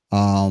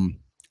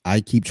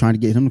 I keep trying to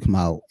get him to come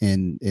out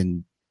and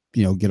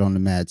get on the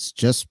mats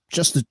just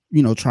to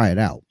try it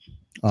out.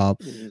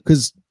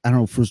 Because I don't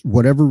know, for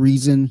whatever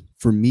reason,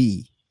 for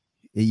me,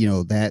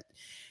 that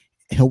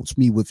helps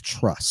me with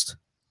trust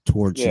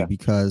towards you,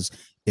 because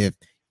if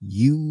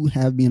you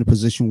have me in a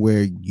position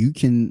where you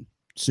can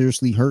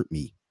seriously hurt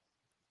me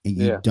and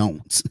you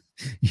don't,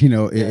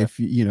 if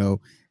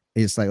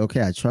it's like,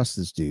 okay, I trust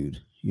this dude,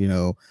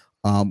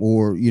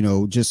 or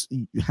just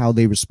how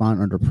they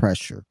respond under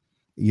pressure,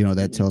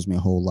 that tells me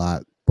a whole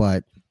lot.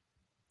 But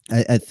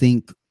I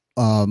think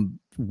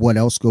what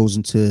else goes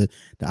into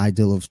the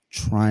ideal of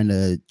trying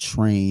to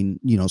train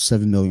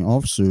 7 million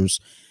officers,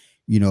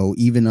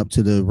 even up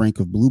to the rank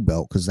of blue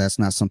belt, because that's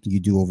not something you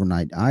do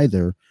overnight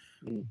either.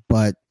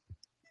 But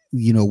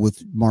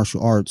with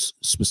martial arts,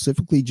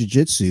 specifically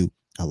jiu-jitsu,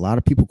 a lot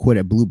of people quit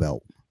at blue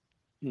belt.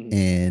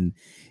 And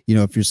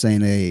if you're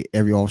saying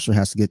every officer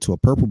has to get to a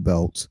purple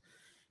belt,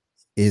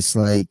 it's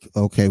like,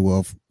 okay,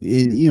 well,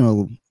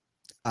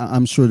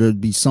 I'm sure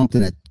there'd be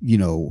something that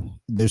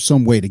there's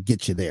some way to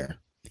get you there,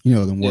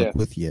 than work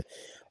with you.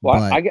 Well,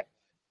 but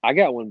I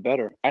got one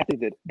better. I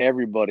think that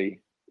everybody,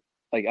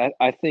 like,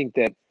 I think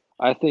that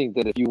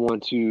if you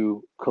want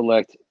to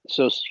collect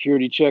Social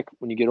Security check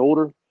when you get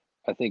older,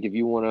 I think if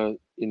you want to,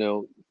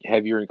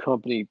 have your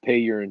company pay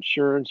your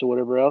insurance or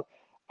whatever else,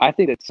 I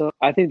think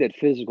that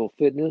physical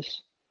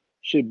fitness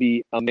should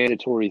be a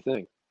mandatory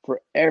thing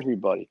for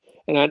everybody.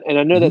 And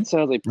I know that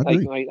sounds like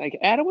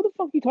Adam, what the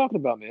fuck are you talking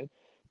about, man?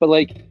 But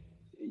like,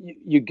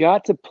 you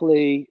got to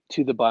play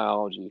to the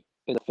biology.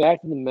 And the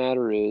fact of the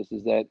matter is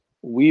that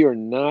we are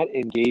not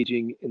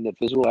engaging in the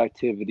physical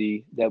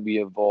activity that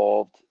we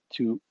evolved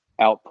to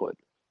output.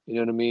 You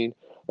know what I mean?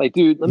 Like,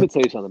 dude, let me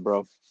tell you something,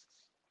 bro.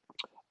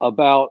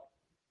 About,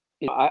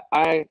 I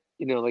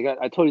like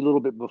I told you a little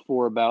bit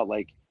before about,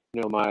 like,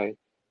 my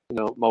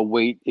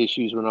weight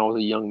issues when I was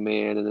a young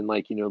man, and then,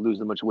 like,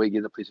 losing a bunch of weight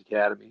getting the police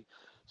academy.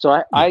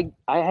 So I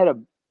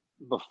had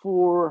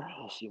before,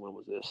 let's see, when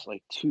was this?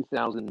 Like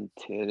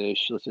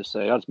 2010-ish, let's just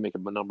say. I'll just make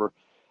up a number.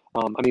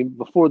 I mean,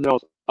 before then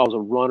I was a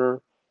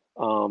runner.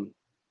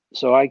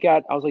 So I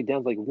was like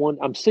down to like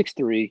I'm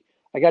 6'3".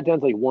 I got down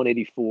to like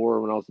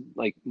 184 when I was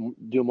like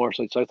doing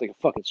martial arts. So I was like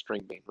a fucking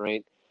string bean,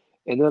 right?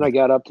 And then I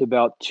got up to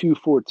about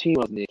 214 when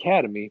I was in the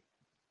academy.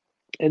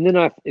 And then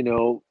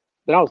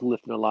then I was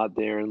lifting a lot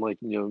there, and like,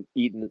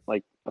 eating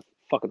like a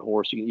fucking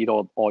horse. You can eat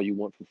all you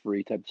want for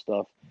free type of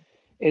stuff.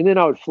 And then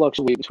I would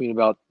fluctuate between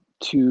about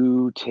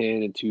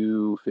 210 and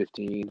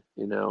 215,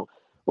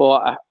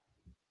 Well,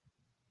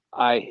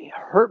 I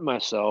hurt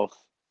myself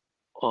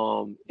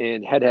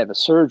and had to have a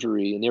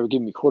surgery, and they were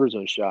giving me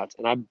cortisone shots,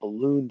 and I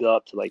ballooned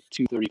up to like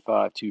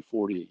 235,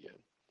 240 again.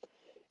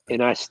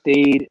 And I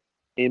stayed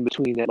in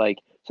between that, like,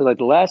 so like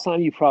the last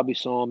time you probably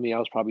saw me, I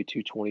was probably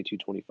 220,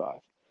 225.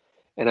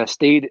 And I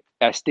stayed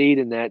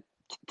in that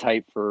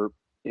type for,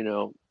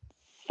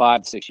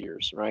 5 to 6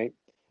 years, right?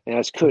 And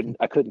I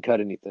couldn't cut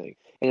anything.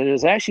 And it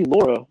was actually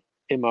Laura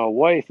and my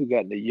wife who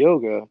got into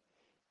yoga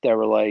that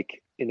were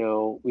like, we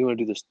want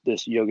to do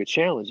this yoga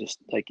challenge, just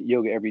like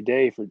yoga every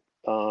day for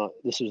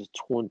this was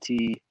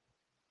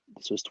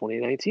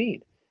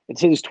 2019. And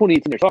so this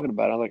 2018 they're talking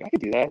about. I'm like, I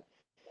could do that.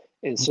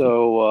 And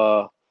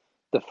so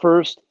the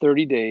first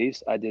 30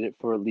 days, I did it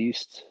for at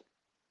least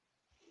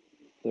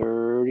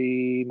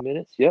 30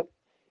 minutes. Yep.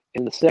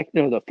 And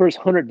the first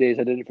 100 days,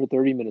 I did it for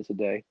 30 minutes a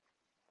day.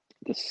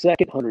 The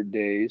second 100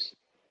 days,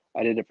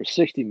 I did it for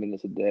 60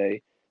 minutes a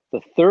day.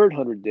 The third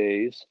 100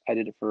 days, I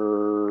did it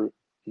for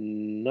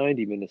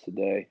 90 minutes a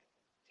day.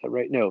 Is that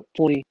right? No,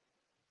 20.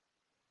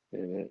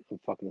 Wait a minute, I'm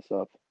fucking this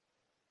up.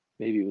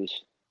 Maybe it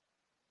was.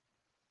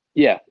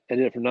 Yeah, I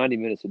did it for 90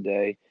 minutes a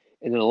day.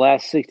 And then the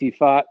last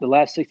 65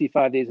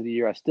 days of the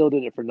year, I still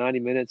did it for 90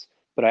 minutes,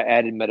 but I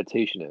added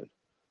meditation in.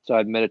 So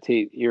I'd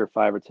meditate here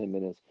 5 or 10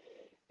 minutes.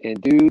 And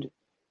dude,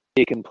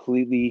 it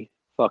completely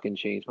fucking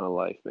changed my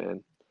life,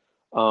 man.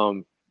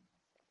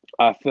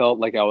 I felt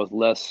like I was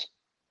less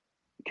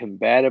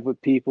combative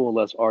with people,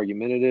 less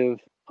argumentative.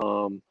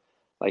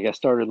 Like I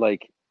started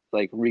like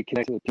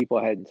reconnecting with people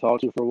I hadn't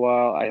talked to for a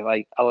while.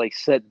 I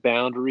set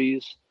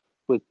boundaries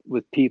with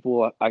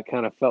people I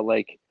kind of felt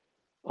like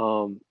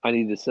I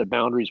needed to set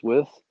boundaries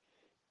with,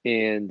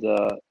 and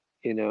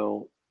you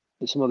know,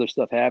 some other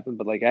stuff happened,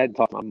 but like I hadn't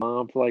talked to my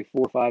mom for like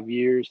 4 or 5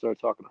 years.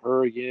 Started talking to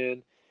her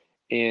again,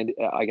 and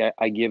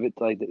I give it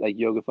like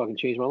yoga fucking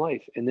changed my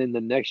life. And then the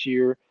next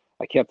year,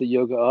 I kept the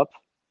yoga up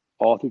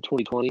all through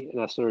 2020,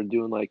 and I started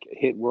doing like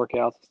HIIT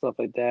workouts and stuff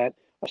like that.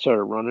 I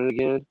started running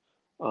again,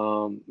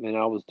 and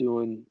I was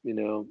doing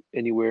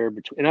anywhere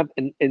between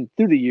and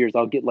through the years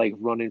I'll get like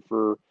running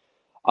for.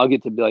 I'll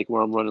get to be like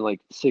where I'm running like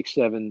 6,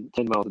 7,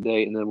 10 miles a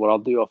day, and then what I'll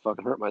do, I'll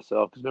fucking hurt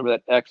myself. Because remember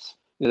that X,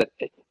 that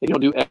if you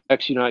don't do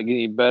X, you're not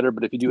getting any better.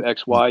 But if you do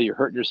X, Y, you're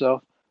hurting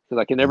yourself. Because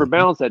I can never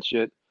balance that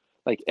shit.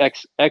 Like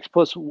X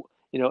plus,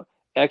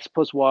 X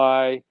plus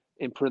Y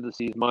in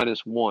parentheses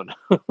minus 1.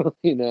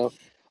 And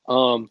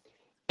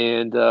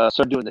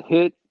started doing the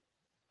HIIT,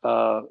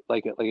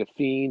 like a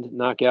fiend,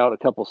 knock out a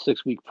couple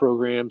 6-week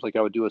programs. Like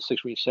I would do a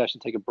 6-week session,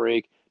 take a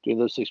break, do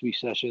another 6-week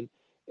session,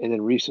 and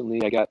then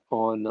recently I got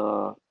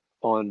on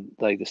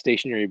like the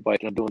stationary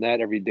bike, and I'm doing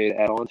that every day to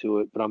add on to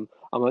it. But I'm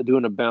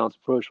doing a balanced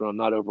approach where I'm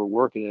not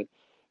overworking it.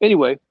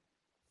 Anyway,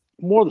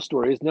 more of the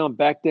story is now I'm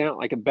back down.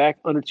 Like I'm back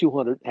under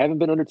 200. Haven't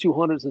been under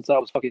 200 since I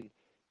was fucking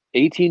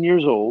 18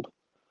 years old,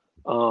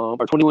 or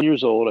 21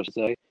 years old, I should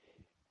say.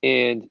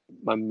 And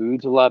my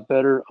mood's a lot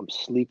better. I'm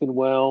sleeping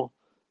well.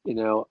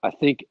 I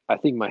think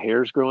my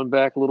hair's growing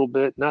back a little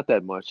bit. Not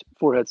that much.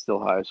 Forehead's still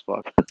high as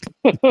fuck.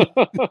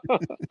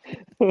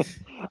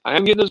 I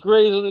am getting those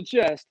grays on the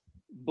chest,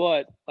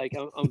 but like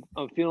I'm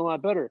feeling a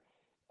lot better.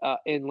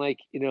 And like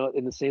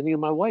and the same thing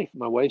with my wife.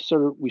 We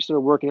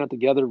started working out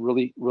together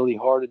really really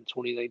hard in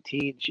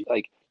 2019. She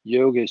like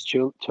yoga has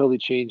totally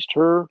changed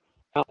her.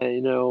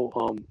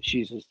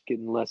 She's just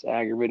getting less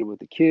aggravated with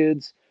the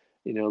kids.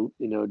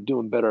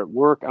 Doing better at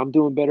work. I'm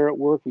doing better at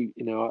work.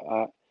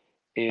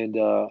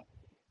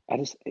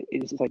 It's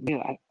just like,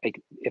 man,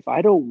 if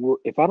I don't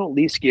at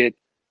least get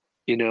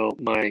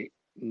my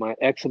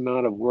X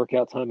amount of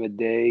workout time a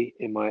day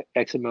and my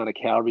X amount of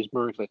calories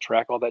burned, because I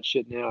track all that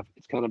shit now.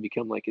 It's kind of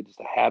become like just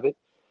a habit.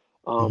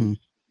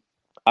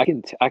 I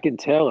can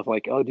tell if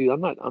like, oh, dude,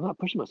 I'm not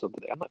pushing myself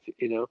today. I'm not,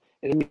 and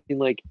I mean,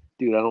 like,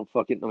 dude, I mean,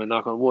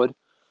 knock on wood,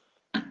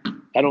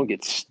 I don't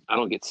get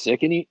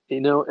sick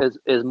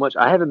as much.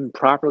 I haven't been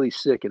properly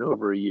sick in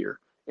over a year,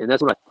 and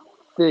that's when I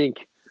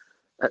think.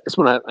 That's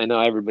when I know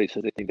everybody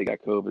says they think they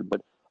got COVID,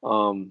 but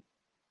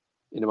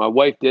my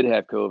wife did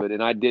have COVID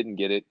and I didn't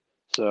get it,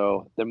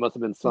 so there must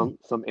have been some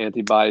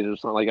antibodies or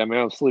something. Like I mean,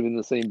 I was sleeping in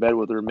the same bed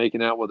with her,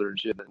 making out with her and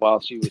shit while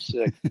she was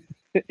sick,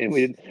 and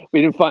we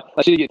didn't find.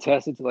 Like, she didn't get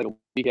tested until like a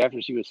week after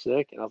she was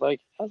sick, and I was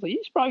like,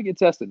 you should probably get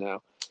tested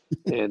now,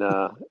 and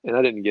I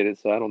didn't get it,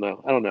 so I don't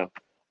know.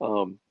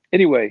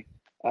 Anyway,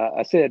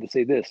 I say that to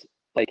say this,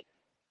 like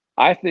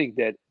I think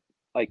that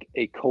like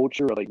a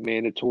culture of like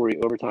mandatory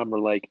overtime, or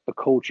like a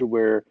culture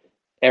where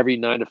every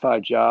 9 to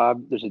 5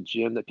 job there's a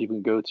gym that people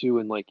can go to,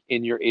 and like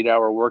in your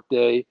 8-hour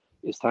workday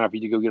it's time for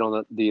you to go get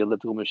on the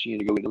elliptical machine,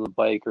 to go get on the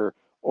bike,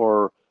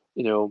 or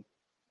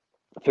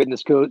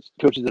fitness coaches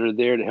that are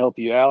there to help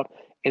you out,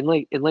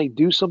 and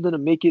do something to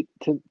make it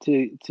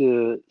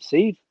to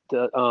save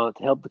to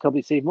help the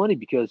company save money.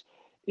 Because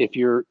if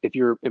your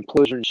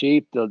employees are in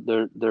shape,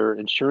 their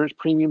insurance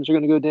premiums are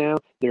going to go down.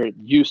 Their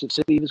use of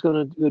sick leave is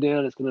going to go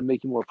down. It's going to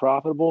make you more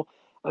profitable.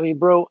 I mean,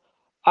 bro,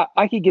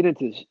 I can get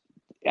into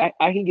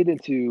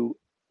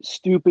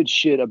stupid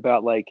shit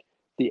about like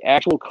the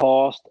actual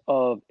cost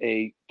of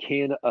a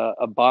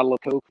bottle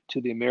of Coke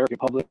to the American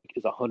public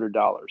is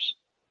 $100.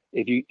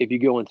 If you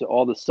go into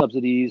all the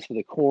subsidies for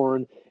the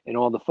corn and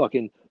all the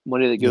fucking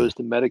money that goes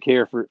to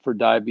Medicare for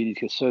diabetes,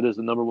 because soda is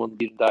the number one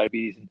lead in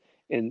diabetes,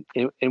 and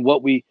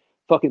what we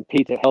fucking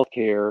pay to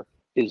healthcare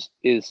is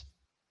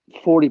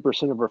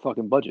 40% of our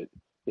fucking budget,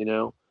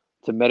 to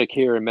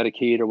Medicare and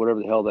Medicaid or whatever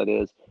the hell that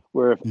is.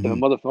 Where if a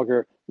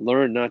motherfucker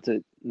learned not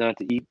to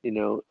eat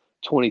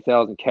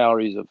 20,000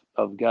 calories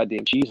of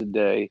goddamn cheese a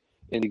day,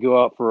 and to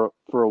go out for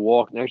a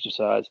walk and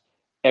exercise,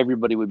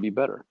 everybody would be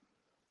better.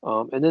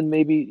 And then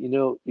maybe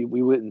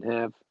we wouldn't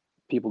have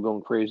people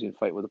going crazy and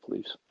fight with the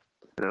police.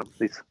 You know,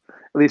 at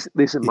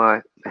least in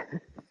my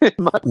in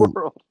my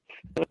world.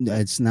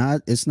 It's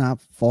not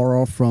far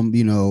off from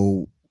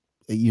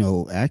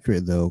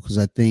accurate though, because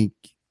I think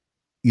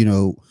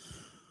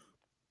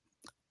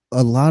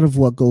a lot of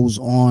what goes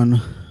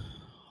on.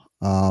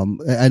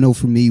 I know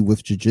for me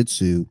with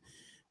jiu-jitsu,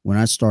 when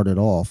I started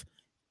off,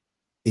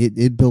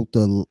 it built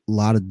a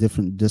lot of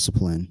different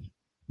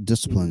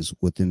disciplines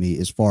within me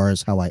as far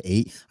as how I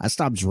ate. I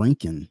stopped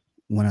drinking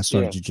when I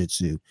started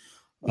jiu-jitsu.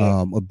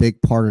 A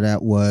big part of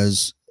that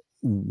was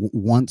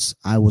once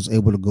I was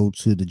able to go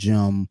to the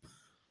gym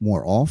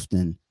more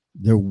often,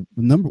 there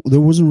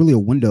wasn't really a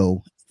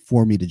window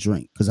for me to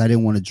drink because I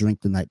didn't want to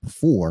drink the night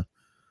before.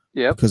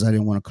 Yeah. Because I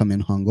didn't want to come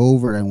in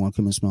hungover. I didn't want to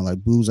come in smell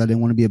like booze. I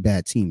didn't want to be a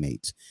bad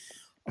teammate.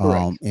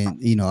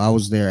 And I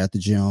was there at the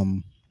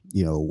gym,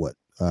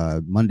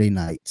 Monday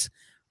night,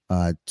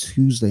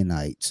 Tuesday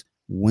night,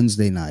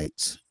 Wednesday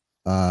night,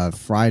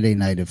 Friday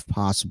night if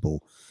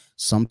possible,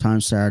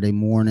 sometimes Saturday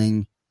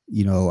morning.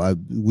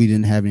 We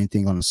didn't have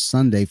anything on a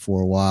Sunday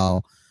for a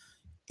while,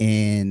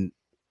 and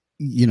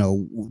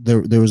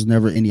there was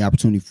never any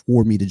opportunity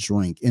for me to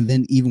drink. And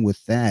then even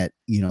with that,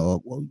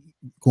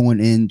 going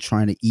in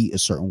trying to eat a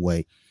certain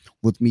way,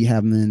 with me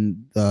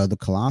having the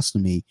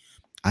colostomy,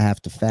 I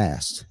have to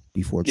fast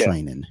before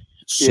training.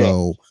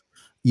 So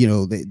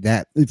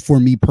that for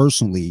me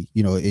personally,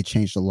 it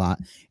changed a lot,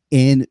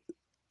 and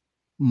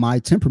my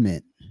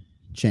temperament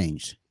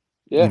changed.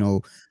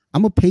 I'm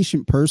a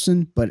patient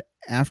person, but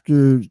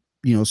after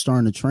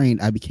starting to train,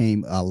 I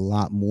became a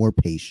lot more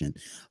patient,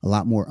 a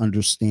lot more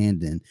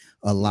understanding,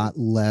 a lot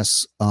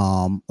less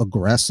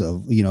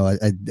aggressive.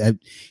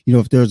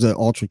 If there's an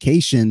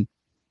altercation,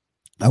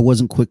 I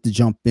wasn't quick to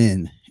jump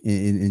in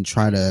and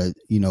try to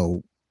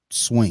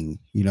swing.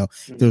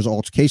 If there's an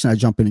altercation, I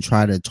jump in and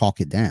try to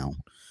talk it down.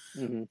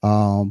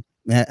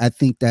 I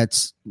think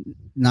that's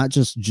not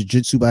just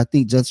jiu-jitsu, but I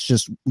think that's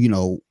just,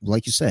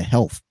 like you said,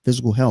 health,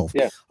 physical health,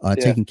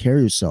 taking care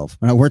of yourself.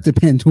 When I worked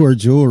at Pandora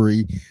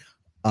Jewelry,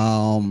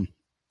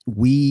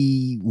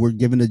 we were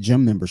given a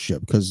gym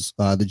membership because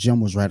the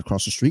gym was right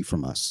across the street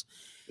from us.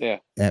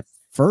 At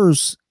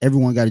first,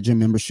 everyone got a gym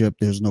membership.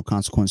 There's no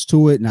consequence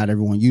to it. Not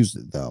everyone used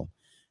it though.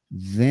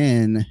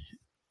 Then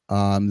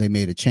they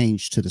made a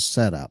change to the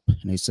setup,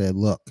 and they said,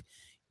 look,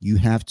 you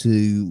have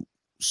to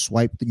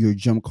swipe your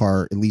gym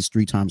card at least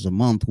 3 times a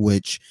month,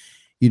 which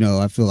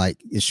I feel like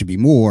it should be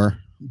more,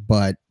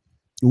 but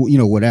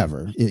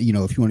whatever. If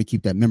you want to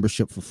keep that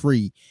membership for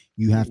free,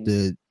 you have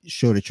to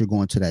show that you're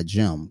going to that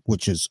gym,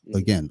 which is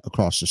again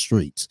across the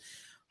streets.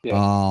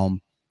 So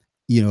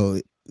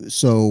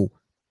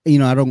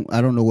I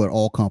don't know what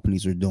all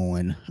companies are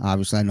doing.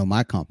 Obviously, I know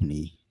my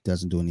company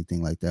doesn't do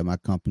anything like that. My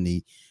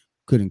company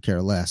couldn't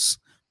care less,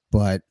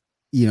 but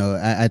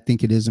I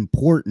think it is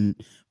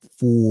important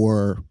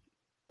for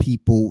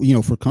people,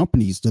 for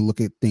companies to look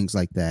at things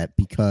like that,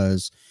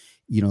 because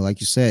like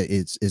you said,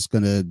 it's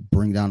going to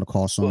bring down the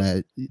cost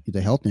on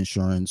the health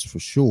insurance for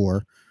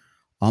sure.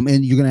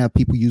 And you're going to have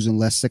people using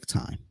less sick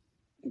time.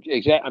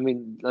 Exactly. I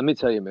mean, let me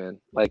tell you, man,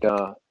 like,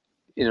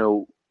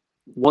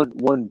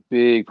 one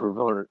big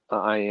proponent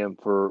I am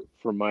for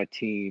my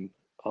team.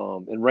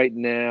 And right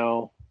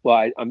now,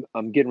 well,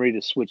 I'm getting ready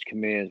to switch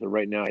commands, but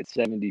right now I had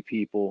 70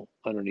 people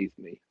underneath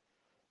me.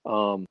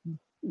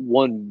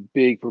 One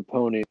big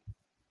proponent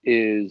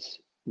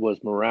was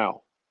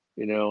morale.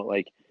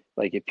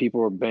 Like if people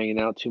were banging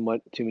out too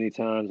many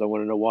times, I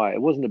want to know why.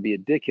 It wasn't to be a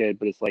dickhead,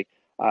 but it's like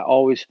I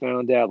always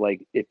found out,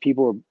 like, if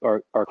people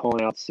are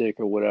calling out sick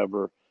or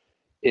whatever,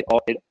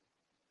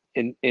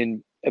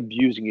 and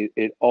abusing it,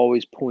 it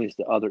always points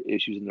to other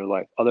issues in their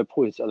life,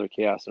 points to other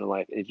chaos in their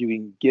life. And if you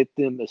can get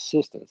them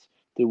assistance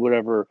through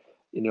whatever,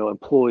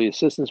 employee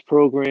assistance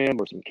program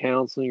or some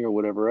counseling or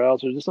whatever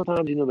else, or just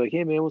sometimes, like,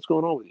 hey man, what's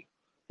going on with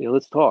you?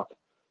 Let's talk.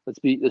 Let's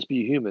be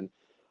human.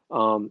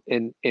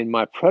 And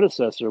my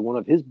predecessor, one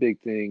of his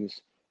big things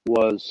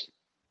was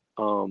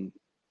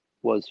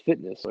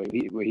fitness. Like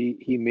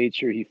he made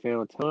sure he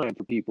found time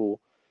for people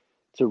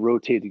to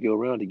rotate, to go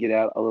around, to get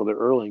out a little bit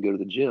early and go to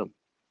the gym,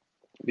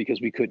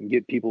 because we couldn't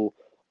get people.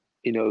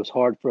 It was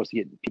hard for us to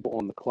get people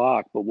on the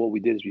clock. But what we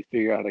did is we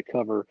figured out how to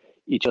cover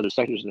each other's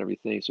sectors and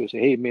everything. So we say,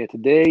 hey man,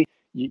 today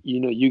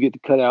you get to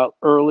cut out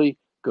early,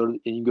 and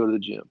you go to the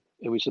gym,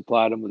 and we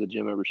supplied them with a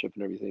gym membership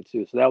and everything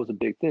too. So that was a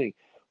big thing.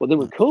 Well, then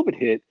when COVID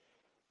hit,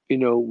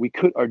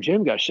 our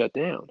gym got shut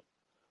down.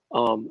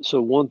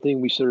 So one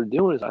thing we started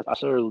doing is I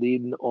started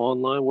leading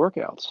online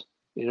workouts.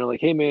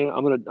 Like, hey man,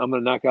 I'm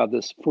gonna knock out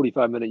this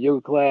 45-minute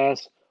yoga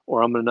class,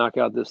 or I'm gonna knock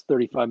out this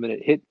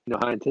 35-minute HIIT,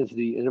 high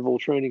intensity interval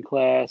training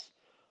class.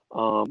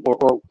 Or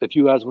if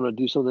you guys want to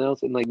do something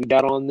else, and like we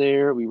got on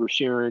there, we were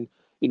sharing,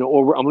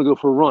 or I'm gonna go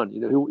for a run.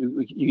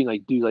 You can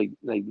like do like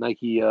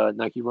Nike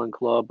Run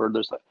Club, or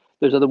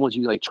there's other ones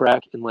you like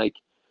track, and like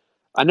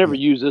I never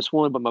use this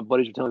one, but my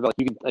buddies were telling me about,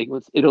 you can like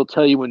it'll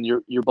tell you when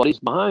your buddy's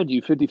behind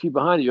you, 50 feet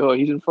behind you, oh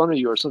he's in front of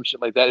you or some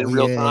shit like that in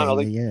real time. I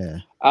was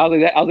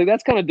like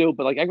that's kind of dope,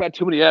 but like I got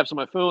too many apps on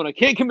my phone, I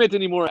can't commit to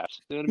any more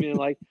apps. You know what I mean?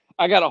 Like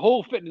I got a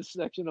whole fitness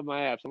section of my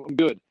apps. I'm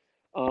good.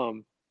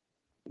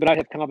 but I'd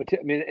have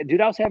competition. I mean,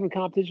 dude, I was having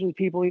competition with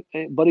people,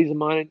 buddies of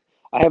mine.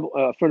 I have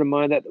a friend of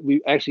mine that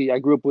I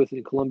grew up with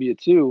in Columbia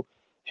too.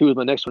 She was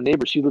my next door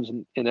neighbor. She lives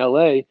in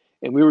LA,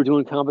 and we were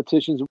doing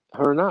competitions,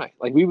 her and I.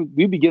 Like we'd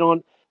be get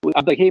on.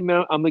 I'm like, hey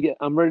man, I'm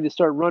ready to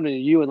start running.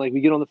 And you and like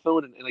we get on the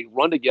phone and like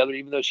run together,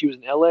 even though she was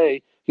in LA,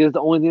 because it's the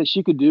only thing that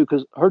she could do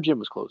because her gym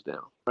was closed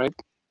down, right?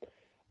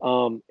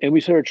 And we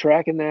started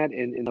tracking that,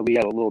 and we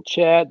had a little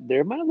chat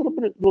there, might a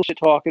little shit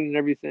talking and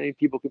everything,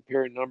 people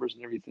comparing numbers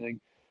and everything.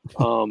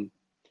 But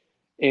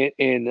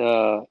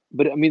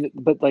I mean,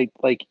 but like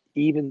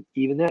even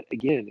that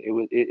again,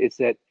 it's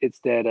that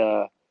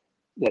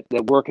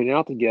working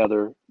out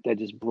together that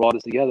just brought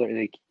us together,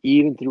 and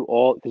even through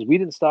all, because we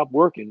didn't stop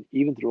working,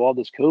 even through all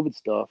this COVID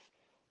stuff,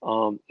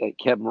 it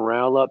kept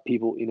morale up.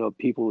 People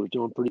were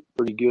doing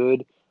pretty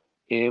good.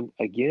 And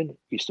again,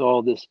 we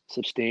saw this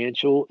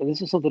substantial, and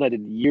this is something I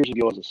did years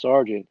ago as a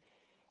sergeant.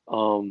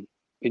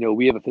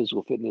 We have a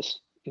physical fitness,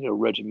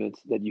 regiment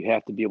that you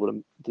have to be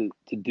able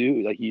to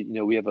do. Like,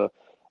 we have a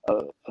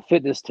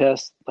fitness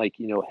test, like,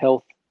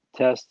 health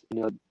test,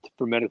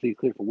 for medically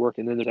cleared for work.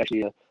 And then there's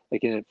actually a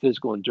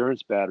physical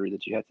endurance battery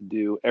that you have to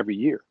do every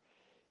year.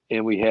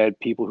 And we had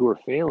people who were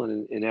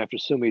failing, and after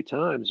so many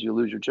times, you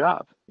lose your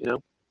job,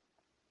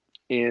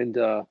 And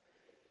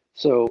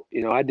so,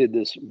 I did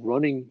this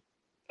running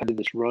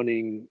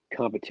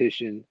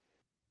competition,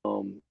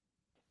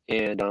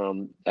 and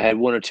I had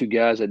one or two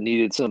guys that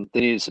needed some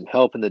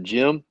help in the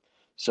gym.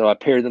 So I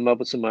paired them up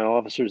with some of my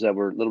officers that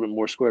were a little bit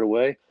more squared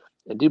away.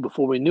 And dude,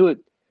 before we knew it,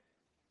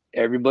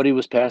 everybody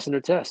was passing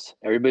their tests.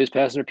 Everybody was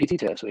passing their PT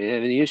test. We didn't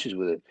have any issues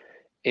with it.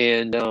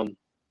 And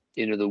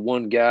the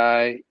one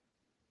guy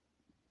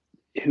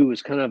who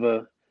was kind of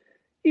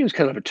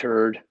a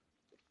turd,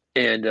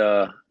 and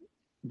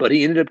but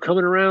he ended up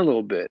coming around a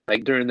little bit,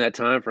 like during that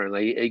time frame.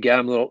 Like it got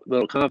him a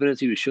little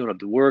confidence. He was showing up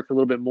to work a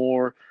little bit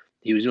more.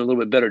 He was doing a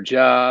little bit better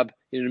job.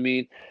 You know what I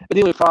mean? But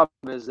the only problem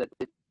is that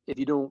if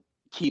you don't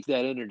keep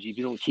that energy, if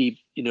you don't keep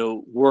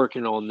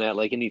working on that,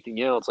 like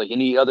anything else, like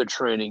any other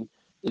training,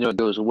 it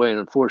goes away. And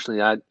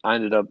unfortunately, I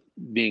ended up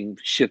being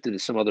shifted to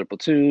some other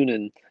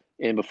platoon,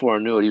 and before I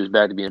knew it, he was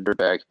back to being a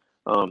dirtbag,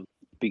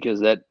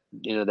 because that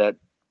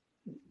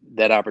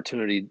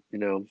opportunity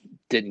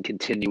didn't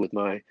continue with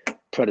my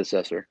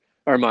predecessor.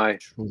 Or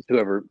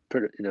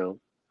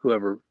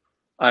whoever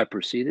I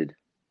preceded. Is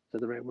that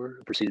the right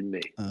word? Preceded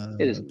me.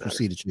 It isn't matter.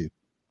 Preceded you.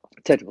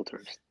 Technical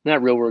terms,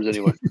 not real words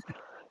anyway.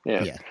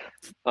 Yeah.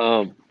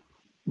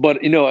 But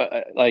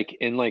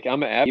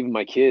I'm even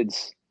my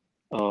kids,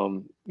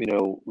 when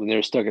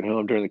they're stuck at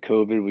home during the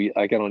COVID,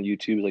 I got on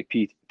YouTube like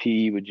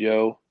PE with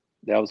Joe.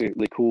 That was a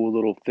really cool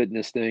little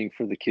fitness thing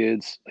for the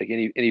kids. Like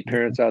any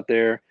parents out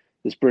there,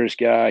 this British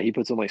guy, he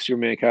puts on like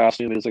Superman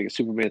costume. It's like a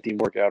Superman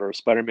themed workout or a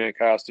Spider-Man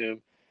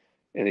costume.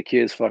 And the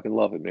kids fucking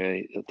love it,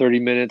 man.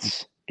 30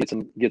 minutes, get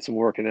some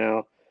working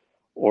out,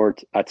 or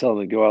I tell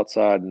them to go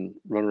outside and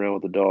run around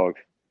with the dog,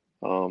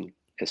 and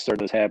start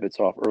those habits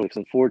off early. Because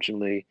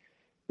unfortunately,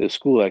 those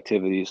school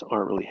activities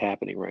aren't really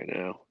happening right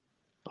now.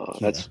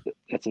 That's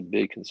a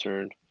big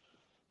concern.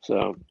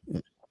 So,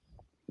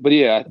 but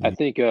yeah, I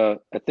think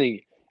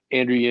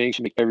Andrew Yang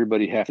should make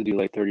everybody have to do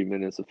like 30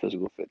 minutes of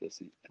physical fitness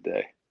a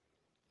day.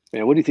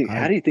 Man, what do you think?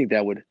 How do you think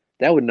that would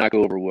not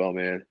go over well,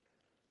 man?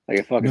 Like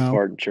a fucking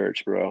fart in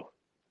church, bro.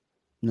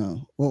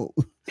 No. Well,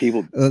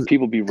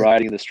 people be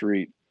riding in the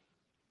street.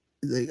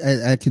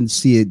 I can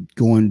see it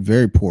going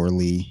very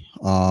poorly,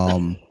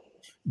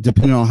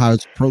 depending on how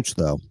it's approached,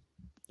 though.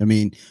 I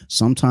mean,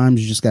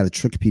 sometimes you just got to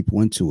trick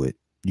people into it.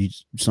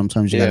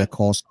 Sometimes you got to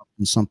call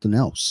something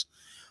else.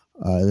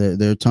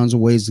 There are tons of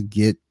ways to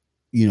get,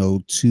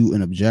 to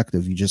an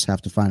objective. You just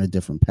have to find a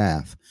different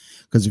path.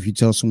 Because if you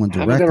tell someone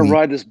directly, I'm going to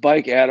ride this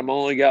bike, Adam. I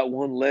only got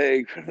one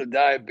leg from the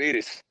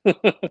diabetes.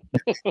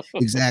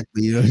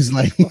 Exactly. It's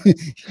like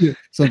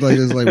sometimes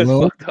it's like,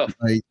 well,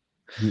 like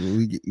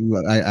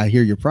I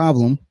hear your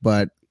problem,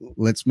 but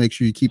let's make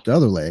sure you keep the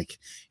other leg.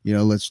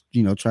 Let's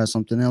try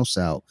something else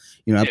out.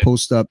 I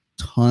post up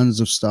tons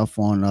of stuff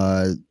on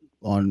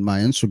my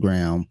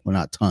Instagram. Well,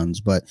 not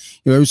tons, but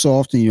every so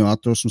often, I'll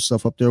throw some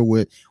stuff up there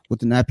with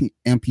an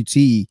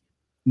amputee,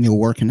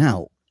 working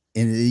out,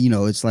 and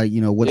it's like,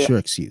 what's your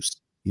excuse?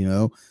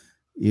 And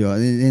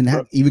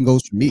that even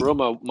goes for me.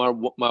 Bro,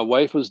 my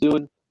wife was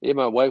doing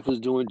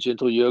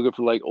gentle yoga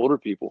for like older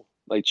people,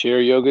 like chair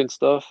yoga and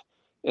stuff.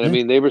 And I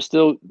mean, they were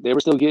still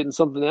getting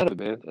something out of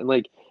it,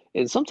 man.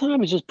 And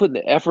sometimes it's just putting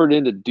the effort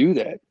in to do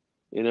that,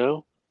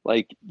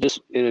 like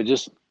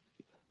just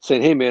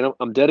saying, hey man,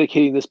 I'm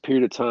dedicating this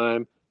period of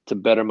time to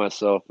better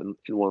myself in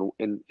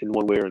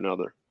one way or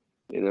another.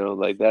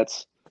 Like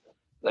that's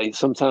like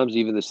sometimes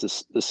even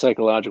the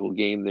psychological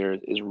game there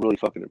is really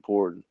fucking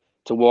important,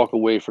 to walk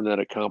away from that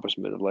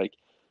accomplishment of like,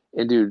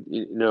 and dude,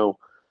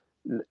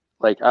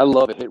 like I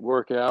love a HIIT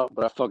workout,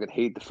 but I fucking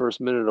hate the first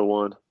minute of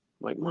one.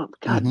 I'm like,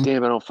 God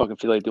damn, I don't fucking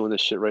feel like doing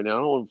this shit right now. I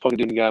don't want to fucking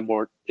do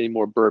any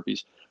more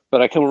burpees.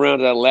 But I come around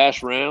to that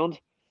last round,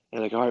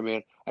 And like, all right,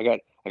 man, I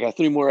got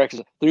three more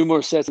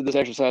sets of this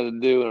exercise to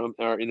do, and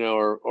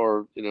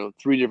or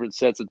 3 different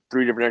sets of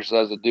 3 different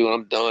exercises to do, and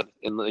I'm done.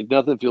 And like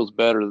nothing feels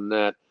better than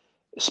that,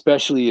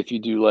 especially if you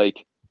do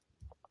like,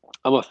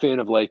 I'm a fan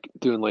of like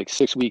doing like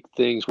 6-week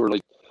things where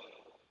like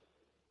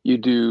you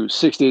do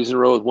 6 days in a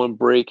row with one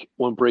break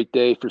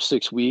day for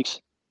 6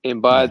 weeks.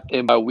 And by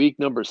week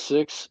number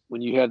 6,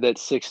 when you have that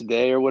 6th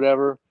day or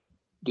whatever,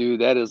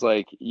 dude, that is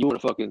like you want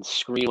to fucking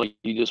scream like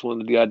you just won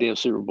the goddamn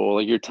Super Bowl.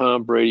 Like you're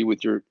Tom Brady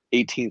with your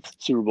 18th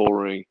Super Bowl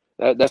ring.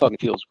 That fucking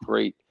feels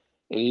great.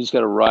 And you just got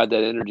to ride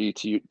that energy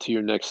to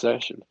your next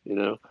session.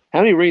 How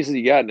many rings has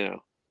he got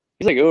now?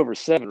 He's like over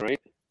 7,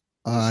 right?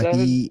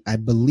 7? I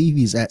believe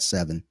he's at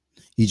 7.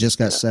 He just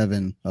got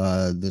 7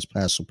 this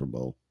past Super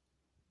Bowl.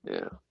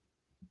 Yeah.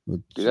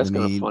 Which, Dude, that's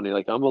kind of funny.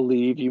 Like, I'm gonna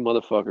leave you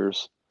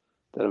motherfuckers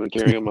that have been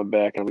carrying on my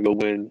back. I'm gonna go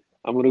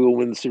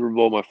win the Super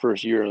Bowl my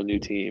first year on a new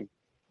team.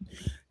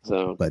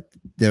 So, but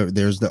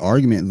there's the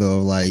argument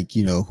though, like,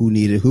 who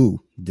needed who?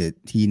 Did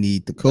he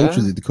need the coach,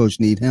 or did the coach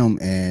need him?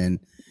 And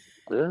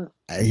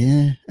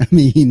I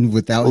mean,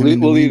 without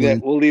him, we'll leave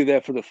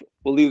that for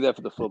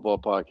the football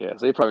podcast.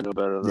 They probably know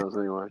better than us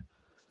anyway.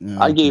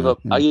 I gave up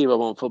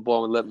on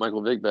football and let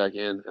Michael Vick back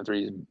in after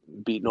he's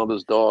beating all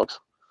those dogs.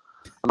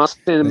 I'm not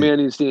saying the man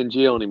needs to stay in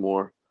jail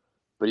anymore,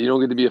 but you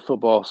don't get to be a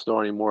football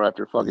star anymore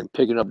after fucking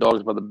picking up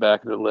dogs by the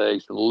back of their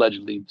legs and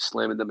allegedly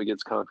slamming them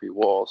against concrete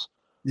walls,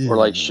 or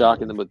like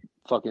shocking them with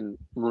fucking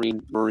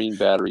marine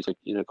batteries, like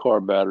car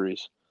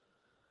batteries.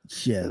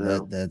 Yeah,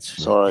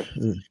 that's sorry.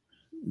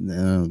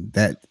 No,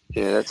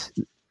 it's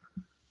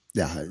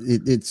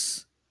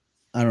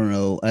I don't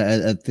know.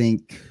 I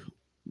think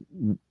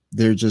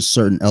there are just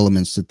certain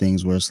elements to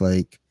things where it's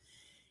like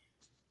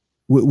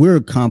we're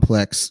a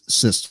complex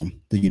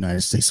system, the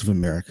United States of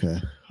America,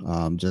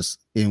 just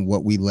in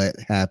what we let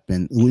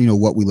happen,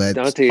 what we let.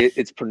 Dante,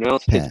 it's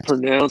pronounced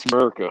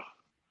America.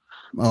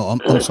 Oh, I'm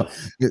sorry.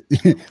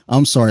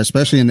 I'm sorry,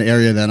 especially in the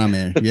area that I'm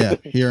in. Yeah,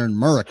 here in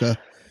America.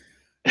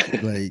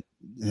 Like,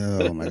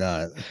 oh my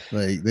God.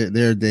 Like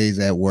there are days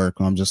at work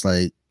where I'm just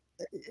like,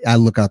 I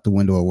look out the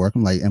window at work.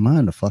 I'm like, am I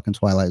in the fucking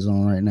Twilight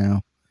Zone right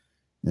now?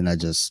 And I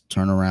just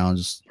turn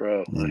around,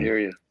 bro, I hear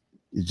you.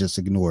 You just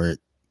ignore it.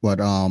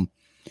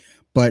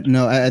 But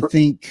no, I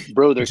think,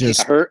 bro,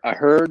 I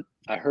heard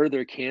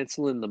they're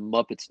canceling the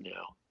Muppets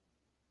now.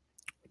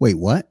 Wait,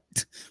 what?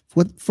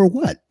 For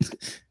what?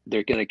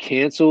 They're gonna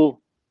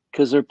cancel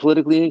because they're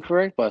politically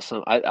incorrect by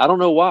some. I don't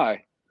know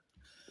why.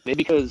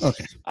 Maybe because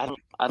I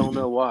don't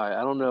know why.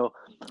 I don't know.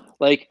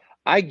 Like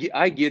I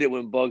get it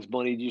when Bugs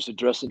Bunny used to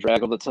dress and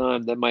drag all the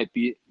time. That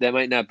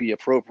might not be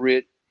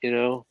appropriate,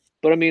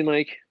 But I mean,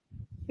 like,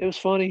 it was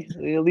funny.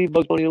 Leave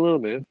Bugs Bunny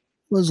alone, man.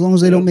 Well, as long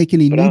as they don't make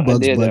any new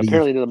Bugs Bunny.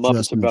 Apparently, the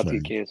Muppets are about to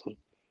get canceled.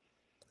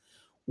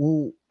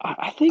 Well,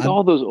 I think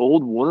all those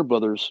old Warner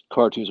Brothers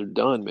cartoons are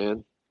done,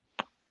 man.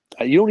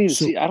 You don't even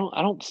see. You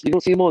don't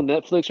see them on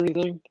Netflix or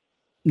anything.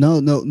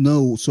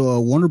 No.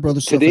 So Warner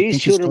Brothers.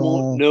 Today's children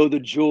won't know the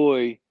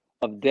joy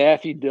of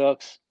Daffy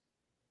Duck's.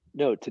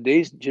 No,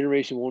 today's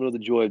generation won't know the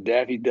joy of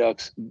Daffy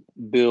Duck's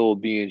bill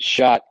being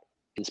shot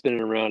and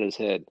spinning around his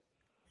head.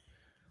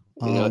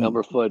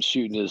 Elmer Fudd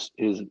shooting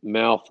his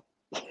mouth.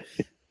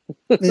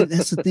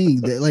 That's the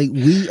thing. That, like,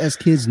 we as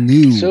kids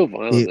knew so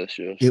violent, that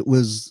show. It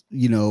was,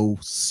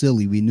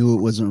 silly. We knew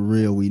it wasn't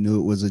real. We knew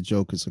it was a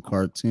joke. It's a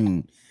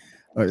cartoon.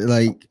 Or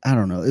like, I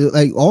don't know.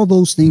 Like all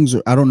those things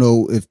I don't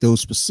know if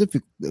those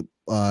specific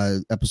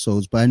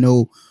episodes, but I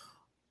know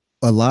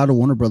a lot of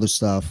Warner Brothers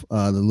stuff,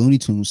 the Looney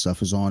Tunes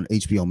stuff is on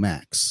HBO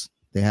Max.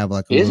 They have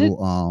like a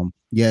little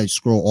you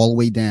scroll all the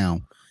way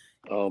down.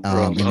 Oh,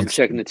 bro, I'm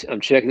checking the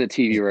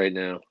TV right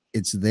now.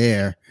 It's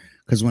there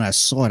because when I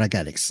saw it, I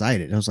got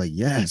excited. I was like,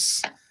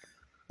 yes.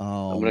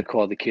 I'm gonna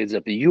call the kids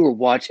up. You will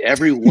watch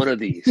every one of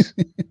these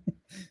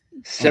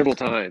several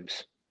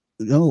times.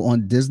 No,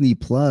 on Disney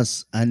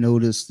Plus, I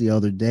noticed the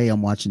other day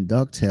I'm watching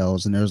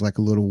DuckTales, and there's like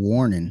a little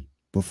warning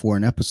before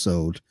an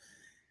episode.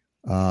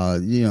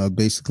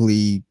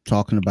 Basically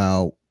talking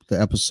about the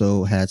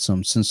episode had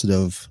some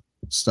sensitive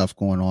stuff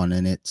going on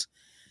in it,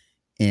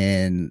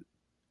 and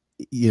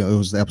it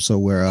was the episode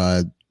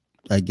where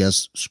I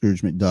guess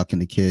Scrooge McDuck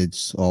and the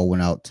kids all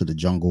went out to the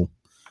jungle,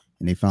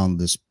 and they found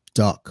this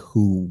duck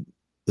who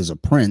is a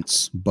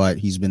prince, but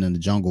he's been in the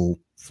jungle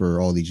for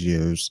all these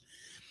years,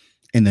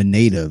 and the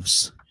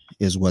natives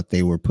is what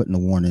they were putting a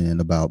warning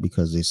in about,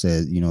 because they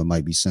said, it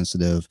might be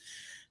sensitive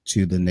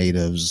to the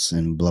natives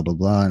and blah, blah,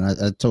 blah.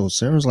 And I told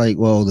Sarah's like,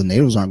 well, the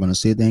natives aren't going to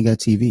see it. They ain't got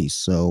TV.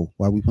 So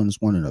why are we putting this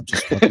warning up?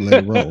 Just fucking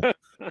let it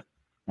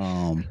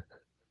roll.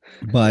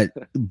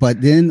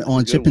 But then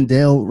on Chip and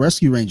Dale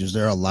Rescue Rangers,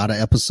 there are a lot of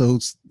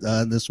episodes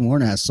this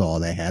morning I saw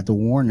that had the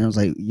warning. I was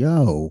like,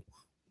 yo,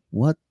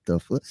 what the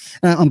fuck?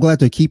 And I'm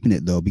glad they're keeping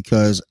it though,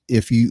 because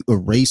if you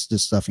erase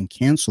this stuff and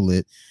cancel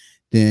it,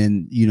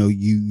 then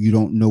you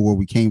don't know where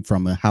we came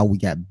from and how we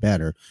got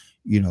better.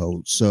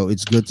 So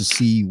it's good to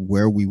see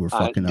where we were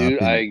fucking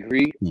up. I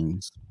agree.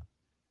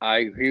 I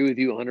agree with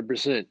you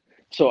 100%.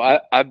 So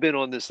I've been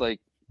on this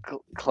like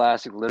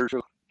classic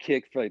literature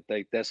kick for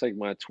like that's like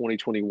my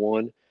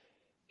 2021,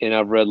 and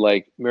I've read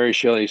like Mary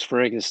Shelley's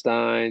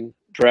Frankenstein,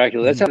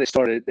 Dracula. That's how they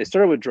started. They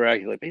started with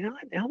Dracula. Man,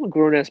 I'm a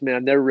grown ass man.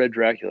 I've never read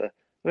Dracula. I'm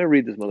gonna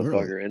read this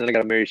motherfucker. Really? And then I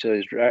got Mary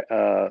Shelley's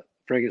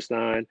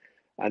Frankenstein.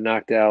 I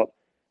knocked out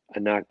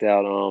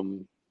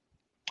Dr.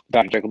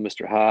 Jekyll,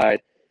 Mr.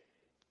 Hyde,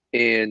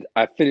 and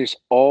I finished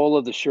all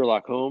of the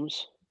Sherlock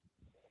Holmes.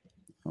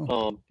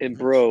 And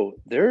bro,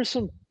 there's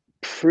some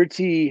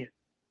pretty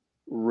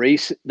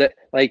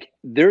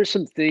there's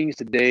some things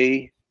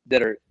today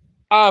that are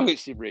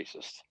obviously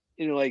racist.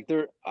 Like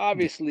they're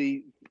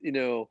obviously,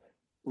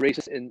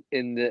 racist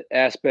in the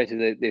aspect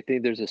that they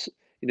think there's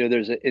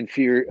there's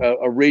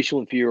a racial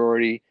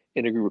inferiority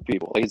in a group of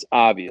people. Like it's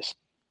obvious.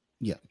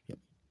 Yeah.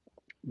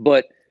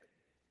 But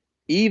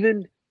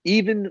even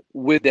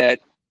with that,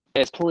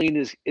 as plain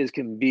as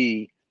can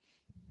be,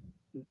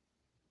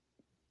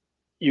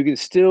 you can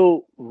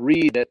still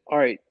read that, all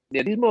right,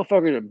 yeah, these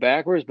motherfuckers are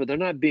backwards, but they're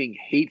not being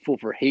hateful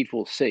for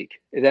hateful sake,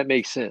 if that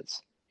makes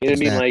sense. You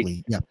know what I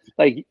mean?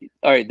 Like,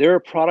 all right, they're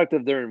a product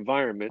of their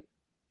environment.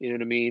 You know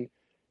what I mean?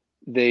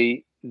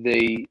 They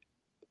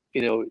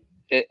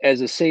as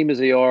the same as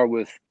they are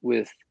with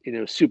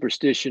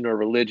superstition or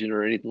religion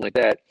or anything like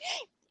that.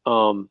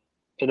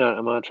 And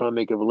I'm not trying to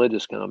make a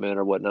religious comment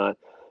or whatnot,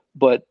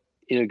 but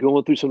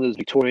going through some of those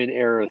Victorian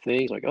era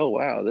things, like, oh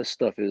wow, this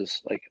stuff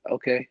is like,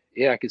 okay,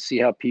 yeah, I can see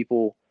how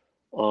people,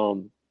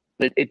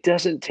 but it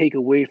doesn't take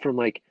away from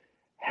like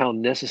how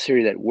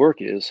necessary that work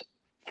is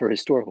for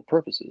historical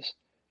purposes,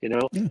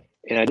 Yeah.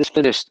 And I just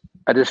finished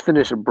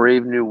A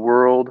Brave New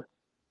World.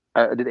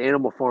 I did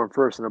Animal Farm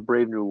first and A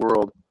Brave New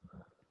World,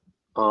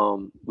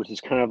 which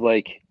is kind of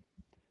like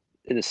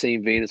in the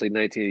same vein as like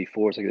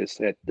 1984. It's like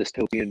that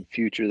dystopian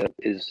future that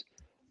is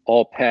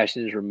all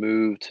passion is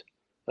removed.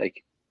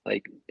 Like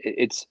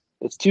it's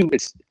too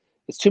much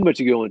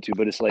to go into,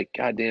 but it's like,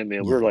 goddamn,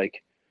 man, we're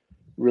like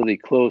really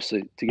close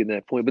to getting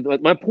that point.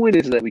 But my point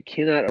is that we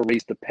cannot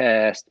erase the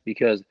past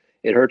because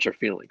it hurts our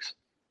feelings.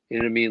 You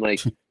know what I mean?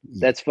 Like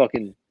that's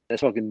fucking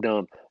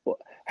dumb. Well,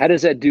 how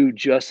does that do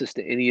justice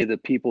to any of the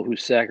people who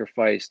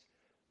sacrificed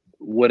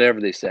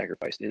whatever they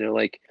sacrificed? And I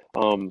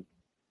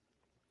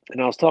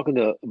was talking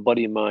to a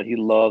buddy of mine. He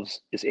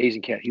loves this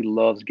Asian cat. He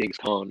loves Genghis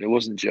Khan. It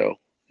wasn't Joe.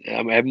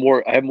 I have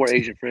more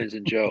Asian friends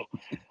than Joe.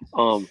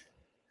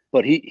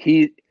 But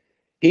he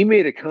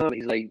made a comment.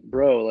 He's like,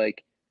 bro,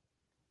 like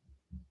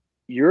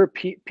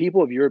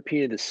people of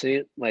European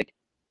descent, like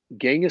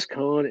Genghis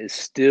Khan is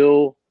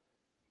still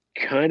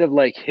kind of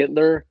like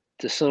Hitler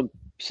to some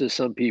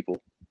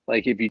people.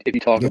 Like if you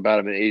talk about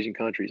him in Asian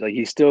countries, like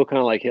he's still kind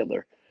of like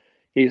Hitler.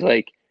 He's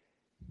like,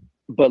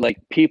 but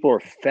like people are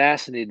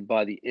fascinated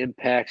by the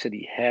impacts that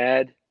he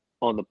had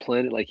on the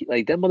planet. Like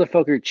that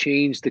motherfucker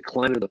changed the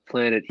climate of the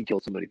planet. He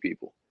killed so many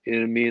people. You know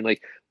what I mean?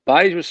 Like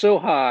bodies were so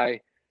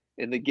high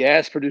and the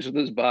gas produced with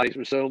those bodies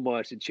were so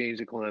much it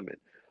changed the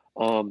climate.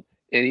 And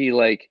he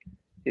like,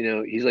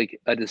 he's like,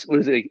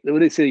 what do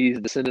they say? He's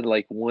a descendant of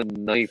like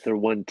 1/9 or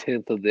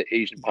 1/10 of the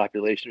Asian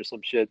population or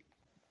some shit.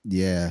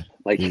 Yeah.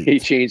 Like he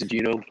changed the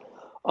genome.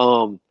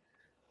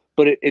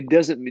 But it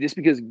doesn't, just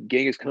because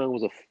Genghis Khan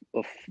was a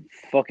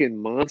fucking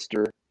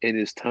monster in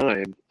his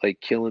time,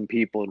 like killing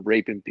people and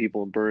raping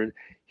people and burning,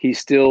 he's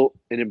still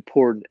an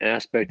important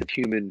aspect of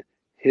human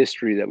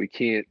history that we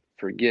can't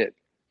forget.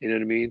 You know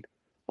what I mean?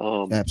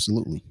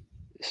 Absolutely.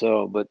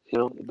 So, but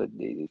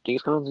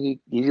Genghis Khan's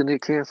he's gonna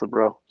get canceled,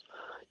 bro.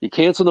 You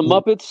cancel the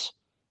Muppets,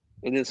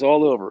 and it's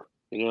all over.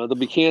 They'll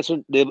be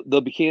canceling.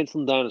 They'll be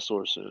canceling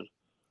dinosaurs soon.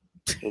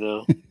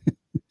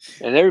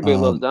 And everybody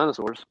loves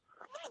dinosaurs.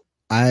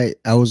 I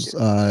was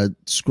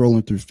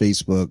scrolling through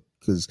Facebook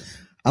because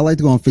I like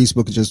to go on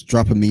Facebook and just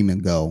drop a meme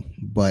and go.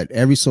 But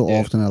every so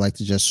often, I like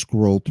to just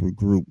scroll through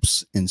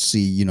groups and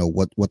see,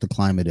 what the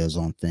climate is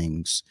on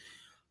things,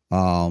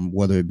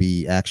 whether it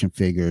be action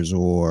figures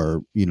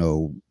or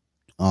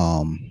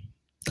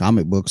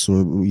comic books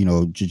or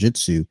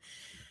jiu-jitsu.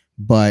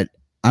 But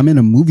I'm in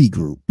a movie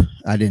group.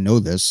 I didn't know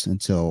this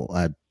until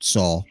I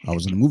saw I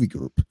was in a movie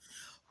group.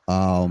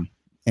 And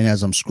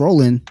as I'm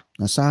scrolling,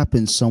 I saw up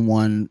in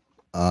someone.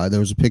 There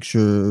was a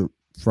picture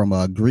from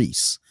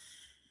Grease,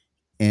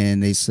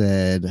 and they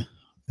said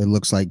it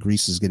looks like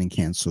Grease is getting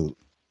canceled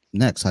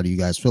next. How do you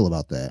guys feel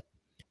about that?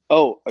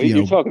 Oh,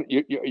 you're talking?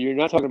 You're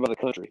not talking about the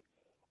country.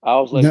 I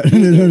was like, no.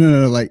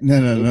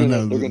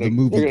 They're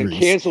gonna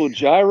cancel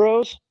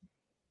gyros.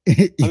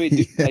 I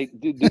mean,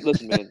 dude,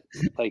 listen, man.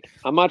 Like,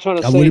 I'm not trying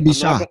to say. I'm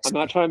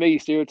not trying to make you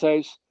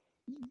stereotypes,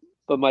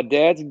 but my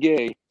dad's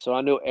gay, so I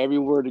know every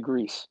word of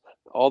Grease,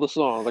 all the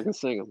songs. I can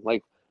sing them.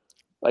 Like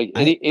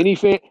any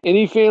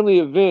family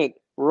event,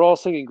 we're all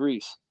singing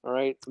Grease. All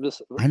right,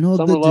 I know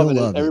some are loving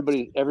it.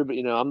 Everybody.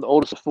 I'm the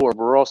oldest of 4, but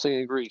we're all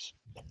singing Grease.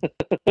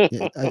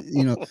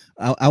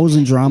 I was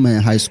in drama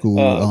in high school,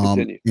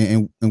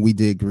 and we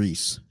did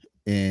Grease,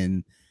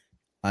 and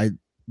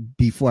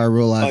before I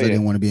realized I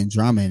didn't want to be in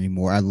drama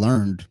anymore, I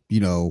learned,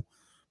 the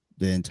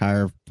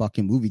entire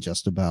fucking movie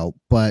just about.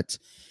 But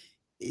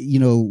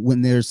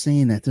when they're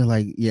saying that, they're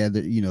like,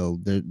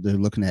 they're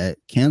looking at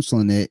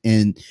canceling it.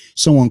 And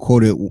someone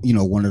quoted,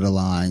 one of the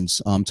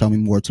lines, tell me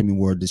more,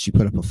 did she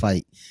put up a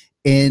fight?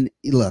 And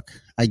look,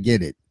 I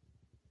get it.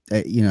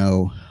 You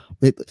know,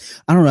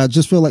 I don't know. I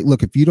just feel like,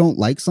 look, if you don't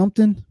like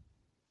something,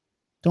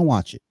 don't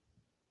watch it.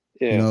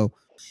 Yeah. You know,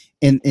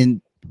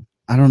 and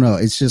I don't know.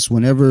 It's just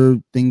whenever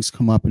things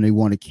come up and they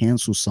want to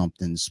cancel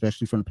something,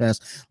 especially from the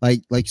past,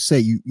 like you say,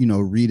 you know,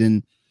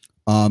 reading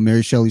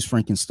Mary Shelley's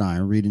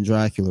Frankenstein, reading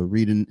Dracula,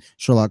 reading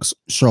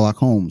Sherlock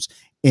Holmes,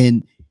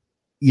 and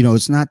you know,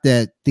 it's not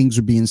that things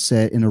are being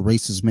said in a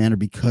racist manner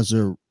because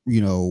they're,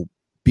 you know,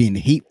 being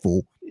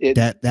hateful.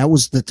 That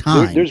was the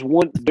time. There's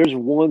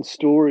one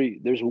story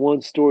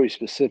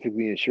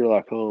specifically in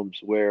Sherlock Holmes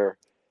where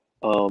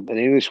an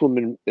English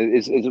woman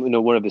is you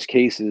know, one of his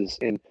cases,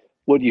 and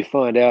what you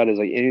find out is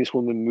like an English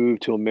woman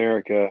moved to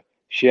America.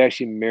 She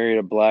actually married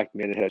a black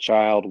man and had a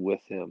child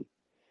with him.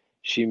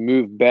 She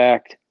moved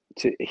back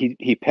to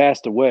he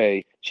passed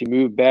away. She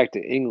moved back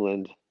to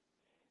England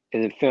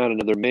and then found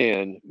another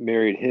man,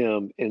 married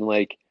him, and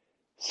like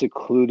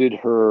secluded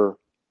her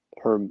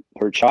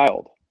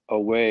child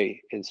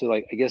away. And so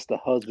like I guess the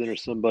husband or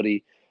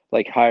somebody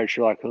like hired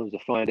Sherlock Holmes to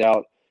find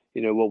out,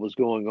 you know, what was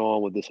going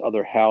on with this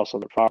other house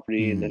on the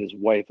property, and that his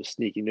wife was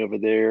sneaking over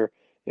there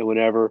and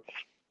whatever.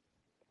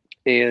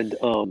 And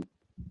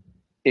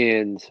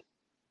and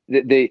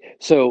they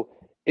so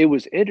it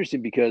was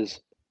interesting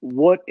because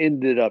what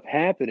ended up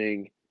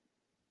happening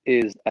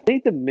is I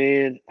think the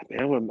man.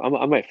 I mean,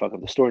 I might fuck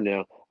up the story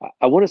now.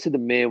 I want to say the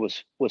man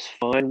was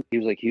fine. He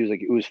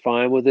was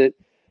fine with it,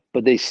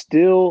 but they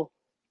still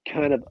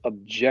kind of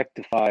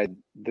objectified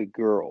the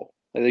girl.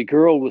 Like, the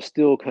girl was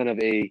still kind of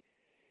a.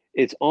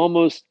 It's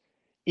almost,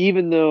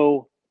 even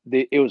though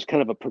it was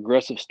kind of a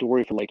progressive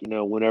story for, like, you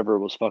know, whenever it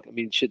was fuck. I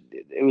mean, shit.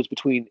 It was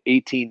between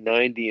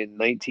 1890 and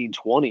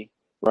 1920,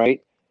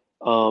 right?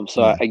 So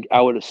Yeah.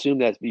 I would assume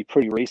that to be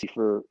pretty racy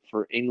for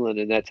England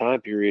in that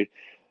time period.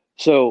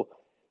 So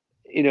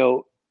you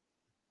know,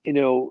 you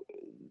know,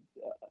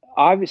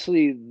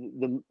 obviously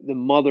the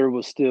mother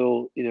was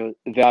still, you know,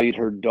 valued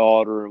her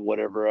daughter and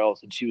whatever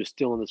else, and she was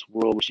still in this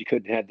world where she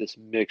couldn't have this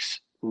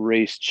mixed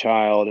race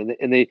child,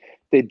 and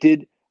they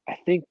did. I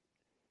think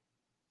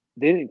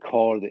they didn't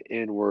call her the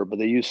N word, but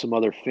they used some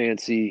other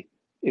fancy,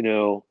 you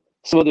know,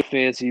 some other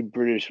fancy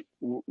British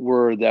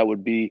word that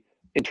would be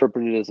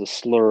interpreted as a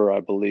slur, I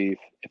believe,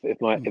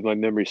 if my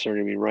memory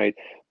serving me right.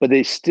 But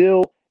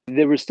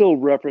there was still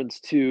reference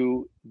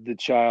to the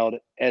child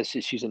as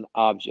if she's an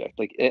object,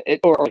 like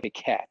or like a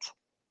cat.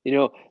 You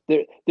know,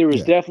 there was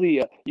Yeah.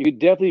 definitely you could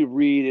definitely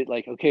read it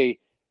like, okay,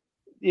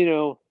 you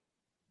know,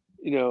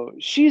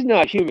 she's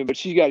not human, but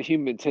she's got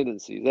human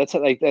tendencies. That's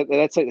like that.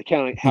 That's like the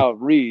kind of how it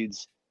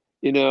reads,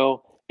 you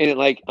know. And it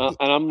like, and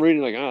I'm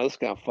reading like, oh, this is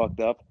kind of fucked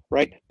up,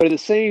 right? But at the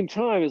same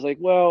time, it's like,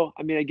 well,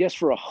 I mean, I guess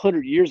for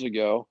 100 years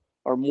ago,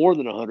 or more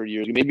than 100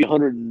 years, maybe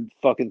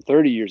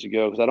 130 years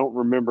ago, because I don't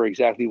remember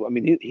exactly. I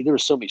mean, there were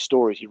so many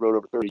stories he wrote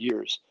over 30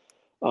 years.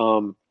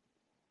 Um,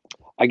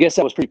 I guess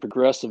that was pretty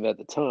progressive at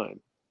the time,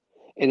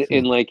 and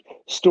Sure. like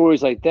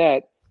stories like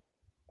that.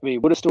 I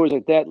mean, what do stories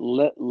like that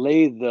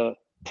lay the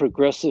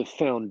progressive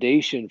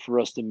foundation for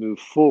us to move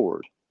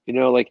forward? You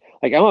know, like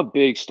I'm a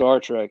big Star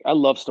Trek. I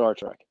love Star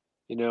Trek.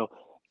 You know,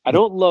 I Yeah.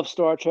 don't love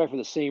Star Trek for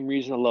the same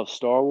reason I love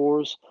Star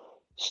Wars.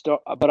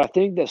 But I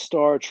think that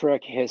Star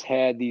Trek has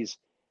had these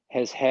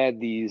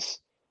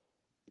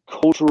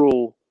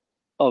cultural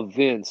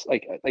events,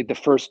 like the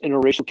first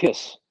interracial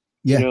kiss.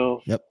 You Yeah.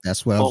 know, Yep.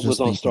 That's what I was was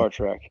just on thinking. Star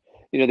Trek.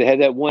 You know, they had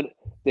that one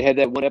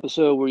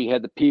episode where you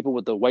had the people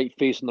with the white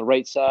face on the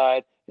right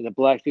side and the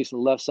black face on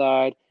the left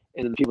side,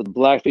 and then the people with the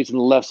black face on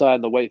the left side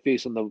and the white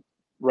face on the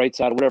right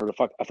side, or whatever the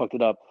fuck. I fucked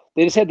it up.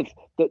 They just had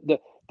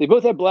they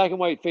both had black and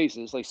white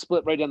faces, like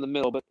split right down the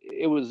middle, but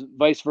it was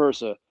vice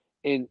versa.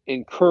 And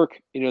Kirk,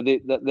 you know,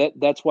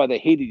 that's why they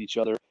hated each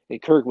other.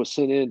 And Kirk was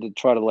sent in to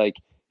try to, like,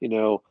 you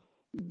know,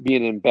 be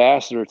an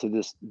ambassador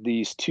to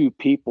these two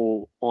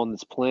people on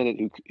this planet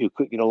who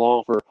couldn't get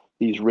along for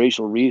these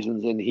racial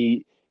reasons. And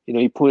he, you know,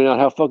 he pointed out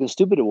how fucking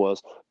stupid it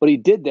was. But he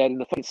did that in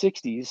the fucking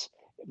 60s,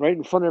 right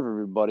in front of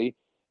everybody.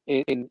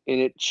 And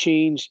it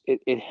changed,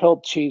 it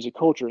helped change the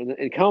culture.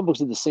 And comic books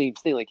did the same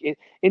thing. Like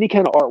any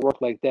kind of artwork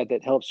like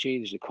that helps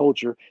change the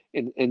culture.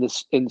 And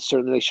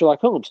certainly like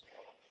Sherlock Holmes,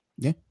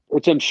 Yeah.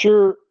 which I'm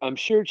sure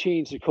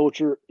changed the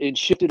culture and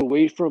shifted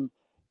away from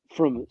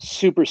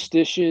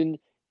superstition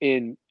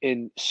and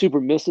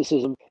super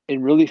mysticism,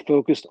 and really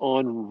focused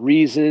on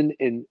reason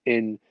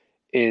and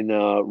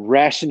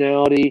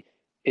rationality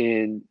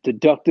and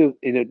deductive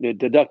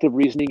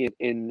reasoning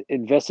and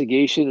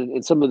investigation,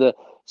 and some of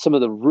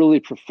the really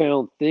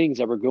profound things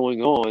that were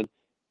going on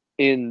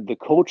in the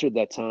culture at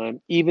that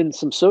time, even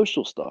some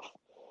social stuff.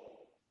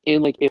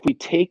 And like, if we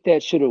take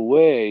that shit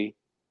away,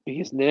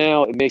 because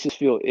now it makes us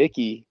feel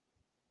icky,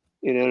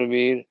 you know what I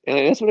mean?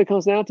 And that's what it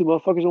comes down to.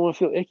 Motherfuckers don't want to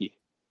feel icky.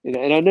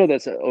 And I know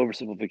that's an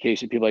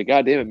oversimplification. People are like,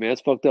 God damn it, man,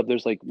 that's fucked up.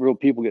 There's like real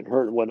people getting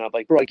hurt and whatnot.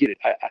 Like, bro, I get it.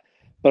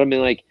 But I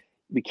mean, like,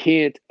 we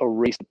can't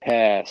erase the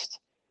past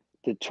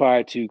to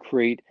try to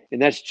create.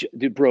 And that's,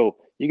 dude, bro,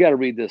 you got to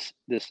read this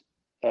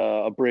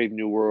A Brave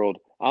New World.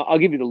 I'll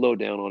give you the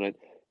lowdown on it.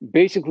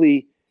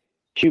 Basically,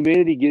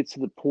 humanity gets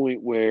to the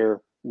point where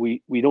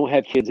we don't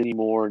have kids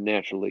anymore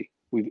naturally.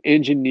 We've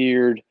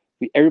engineered.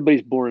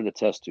 Everybody's born in a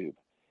test tube,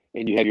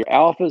 and you have your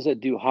alphas that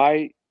do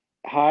high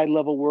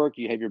level work.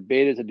 You have your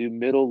betas that do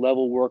middle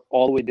level work,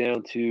 all the way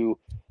down to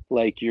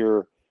like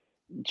your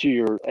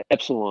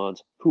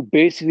epsilons, who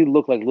basically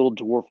look like little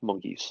dwarf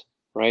monkeys,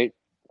 right?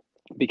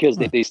 Because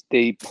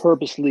they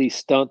purposely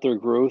stunt their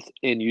growth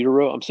in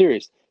utero. I'm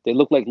serious. They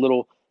look like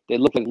little. They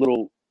look like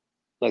little,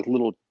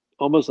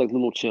 almost like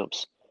little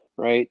chimps,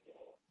 right?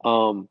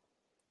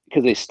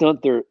 Because they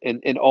stunt their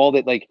and all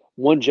that. Like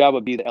one job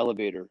would be the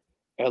elevator.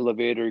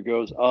 Elevator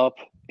goes up,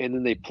 and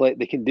then they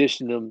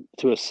condition them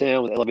to a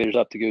sound with elevators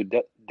up to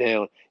go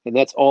down, and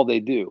that's all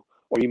they do.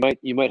 Or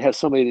you might have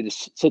somebody that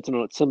just sits on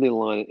an assembly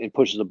line and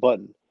pushes a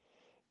button.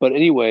 But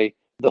anyway,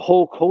 the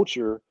whole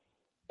culture,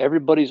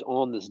 everybody's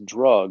on this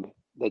drug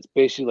that's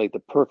basically like the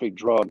perfect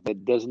drug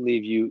that doesn't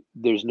leave you.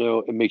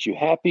 It makes you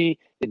happy.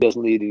 It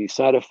doesn't lead to any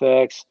side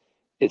effects.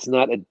 It's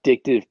not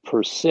addictive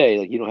per se.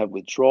 Like you don't have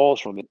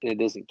withdrawals from it, and it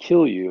doesn't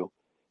kill you.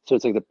 So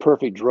it's like the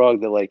perfect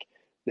drug that like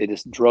they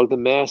just drug the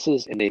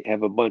masses, and they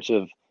have a bunch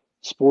of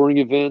sporting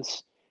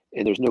events,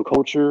 and there's no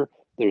culture.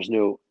 There's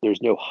no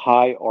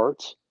high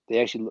arts. They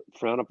actually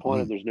frown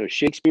upon it. There's no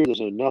Shakespeare. There's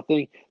no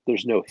nothing.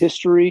 There's no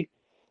history.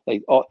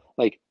 Like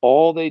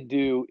all they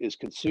do is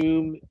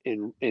consume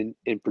and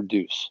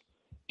produce,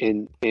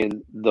 and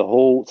the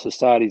whole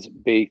society's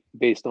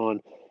based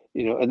on,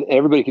 and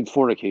everybody can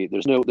fornicate.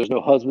 There's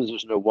no husbands.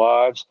 There's no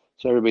wives.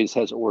 So everybody just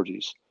has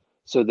orgies.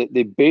 So that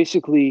they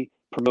basically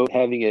promote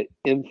having an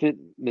infant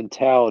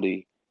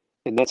mentality,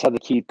 and that's how they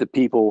keep the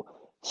people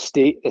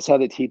That's how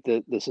they keep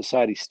the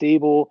society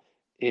stable,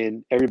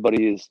 and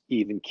everybody is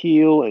even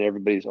keel, and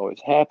everybody's always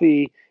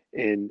happy,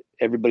 and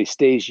everybody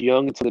stays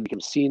young until they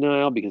become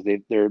senile because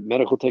their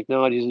medical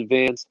technology is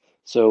advanced.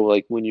 So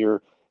like when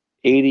you're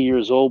 80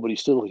 years old, but you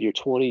still look like you're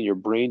 20, and your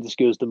brain just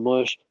goes to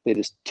mush, they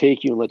just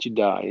take you and let you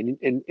die.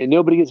 And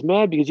nobody gets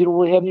mad because you don't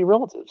really have any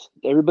relatives.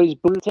 Everybody's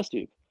born in a test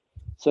tube.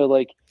 So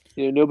like,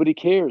 nobody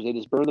cares. They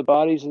just burn the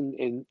bodies,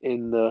 and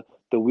the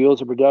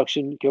wheels of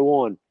production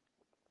go on.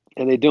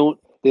 And they don't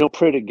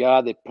pray to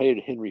God, they pray to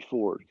Henry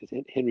Ford, because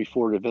Henry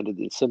Ford invented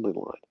the assembly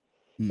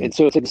line. And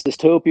so it's like this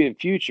dystopian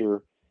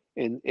future,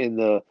 and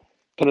the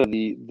kind of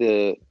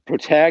the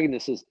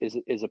protagonist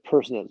is a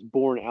person that's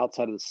born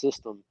outside of the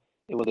system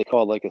in what they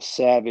call like a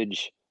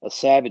savage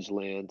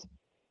land,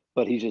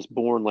 but he's just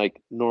born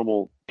like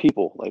normal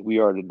people like we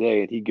are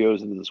today, and he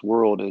goes into this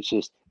world, and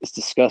it's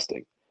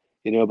disgusting,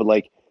 but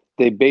like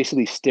they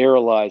basically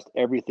sterilized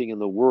everything in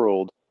the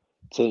world,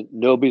 so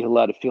nobody's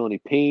allowed to feel any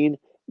pain.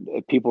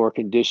 People are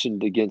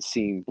conditioned against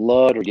seeing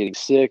blood or getting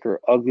sick or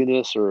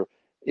ugliness, or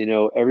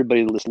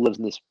everybody just lives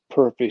in this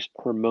perfect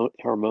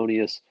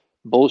harmonious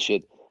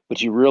bullshit.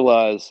 But you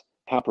realize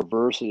how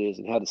perverse it is,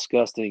 and how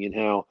disgusting, and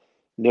how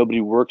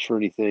nobody works for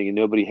anything, and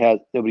nobody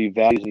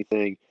values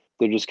anything.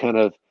 They're just kind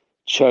of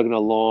chugging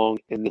along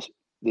in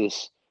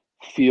this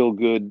feel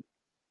good,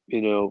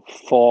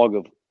 fog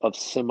of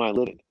semi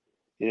living.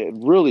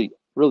 Really,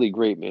 really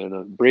great,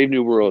 man. Brave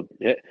New World.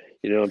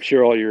 I'm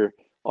sure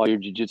all your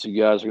jiu-jitsu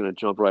guys are going to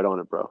jump right on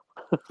it, bro.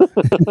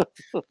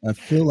 I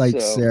feel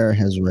like Sarah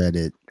has read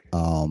it.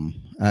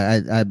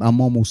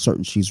 I'm almost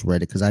certain she's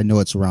read it, because I know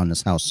it's around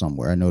this house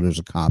somewhere. I know there's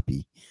a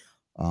copy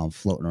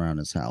floating around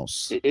his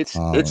house. It's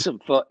some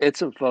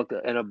fucked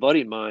up. And a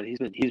buddy of mine, he's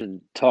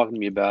been talking to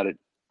me about it.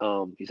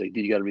 He's like,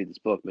 dude, you got to read this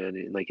book, man.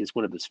 And like, it's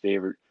one of his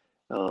favorite.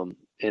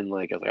 And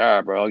like, I was like, all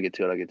right, bro, I'll get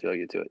to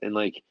it. And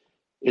like,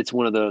 it's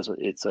one of those.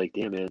 It's like,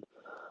 damn, man.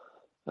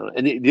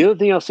 And the other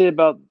thing I'll say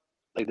about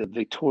like the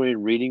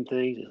Victorian reading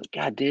thing is like,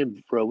 God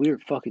damn, bro, we were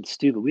fucking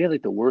stupid. We had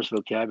like the worst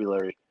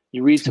vocabulary.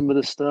 You read some of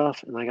this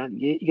stuff, and like,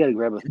 you got to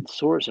grab a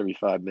thesaurus every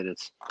 5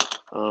 minutes.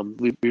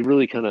 We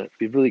really kind of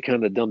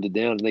dumbed it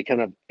down, and they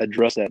kind of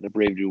address that in the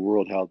Brave New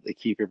World, how they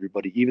keep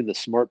everybody, even the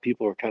smart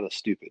people, are kind of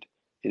stupid.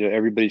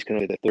 Everybody's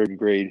kind of at the third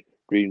grade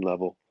reading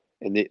level,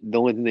 and the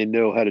only thing they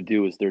know how to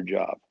do is their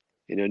job.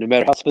 No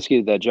matter how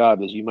sophisticated that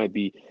job is, you might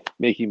be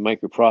making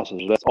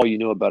microprocessors. That's all you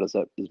know about is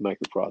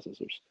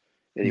microprocessors.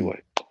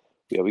 Anyway,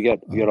 yeah, we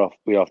got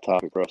off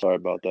topic, bro. Sorry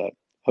about that.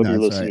 Hope your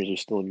listeners are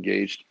still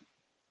engaged.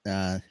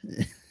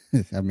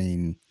 I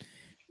mean,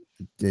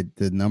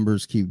 the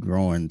numbers keep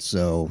growing,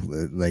 so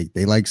like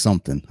they like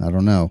something. I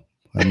don't know.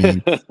 I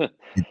mean,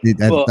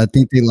 I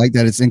think they like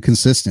that it's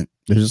inconsistent.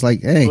 They're just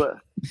like, hey.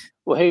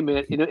 Well, hey,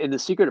 man. In the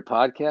secret of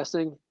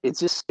podcasting,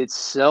 it's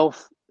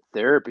self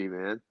therapy,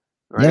 man.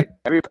 Right?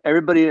 Yeah.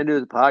 Everybody into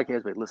the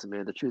podcast, like, listen,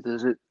 man. The truth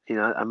is,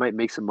 I might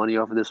make some money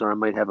off of this, or I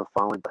might have a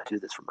following, but I do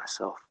this for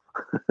myself.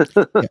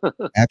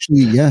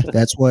 Actually,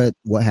 that's what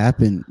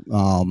happened.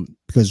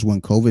 Because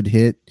when COVID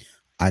hit,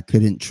 I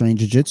couldn't train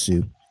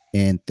jiu-jitsu,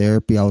 and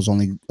therapy. I was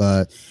only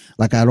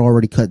like, I'd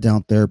already cut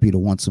down therapy to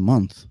once a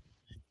month,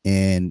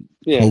 and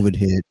COVID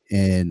hit,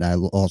 and I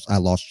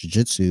lost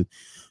jiu-jitsu.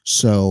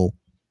 So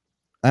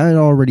I had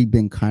already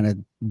been kind of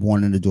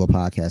wanting to do a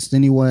podcast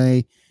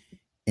anyway,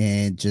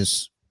 and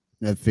just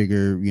I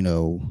figure,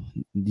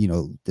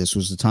 this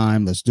was the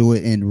time. Let's do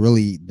it. And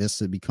really, this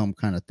had become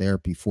kind of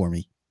therapy for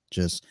me.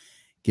 Just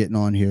getting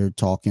on here,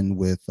 talking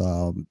with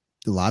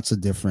lots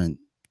of different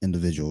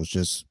individuals,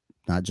 just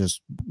not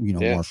just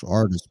Yeah. martial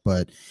artists,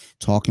 but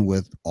talking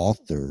with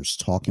authors,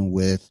 talking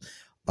with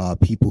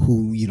people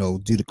who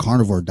do the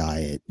carnivore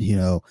diet,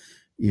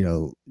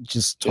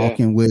 just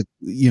talking with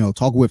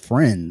talking with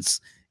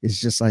friends. It's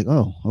just like,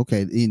 oh,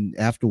 okay. And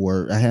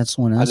afterward, I had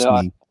someone I ask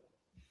know. me,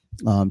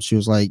 she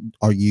was like,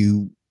 how do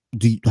you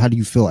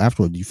feel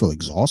afterward? Do you feel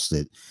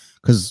exhausted?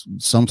 Because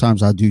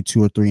sometimes I do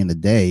 2 or 3 in a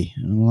day,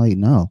 and I'm like,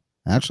 no,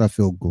 actually I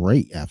feel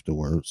great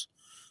afterwards.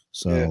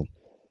 Yeah. So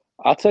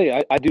I'll tell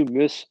you, I do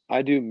miss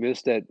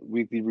that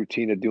weekly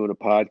routine of doing a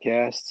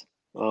podcast.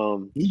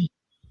 Um,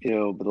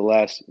 yeah, but the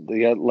last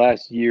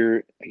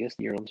year, I guess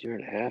almost year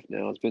and a half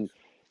now, it's been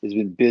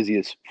busy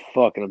as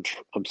fuck, and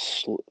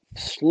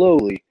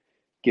slowly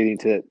getting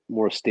to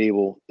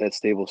that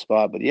stable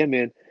spot. But yeah,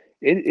 man,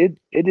 it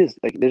is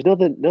like there's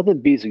nothing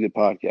beats a good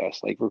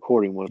podcast, like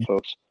recording one,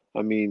 folks.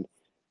 I mean,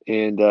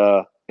 and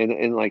nothing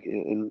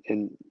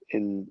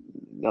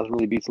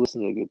really beats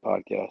listening to a good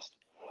podcast.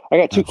 I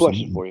got two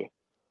questions absolutely. for you.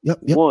 Yep.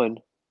 One,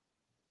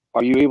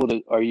 are you able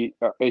to?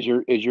 Is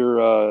your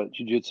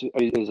jujitsu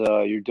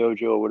your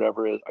dojo or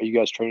whatever? Are you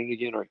guys training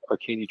again, or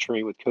can you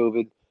train with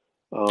COVID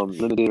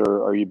limited,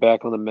 or are you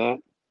back on the mat?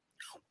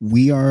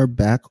 We are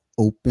back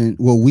open.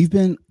 Well, we've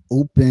been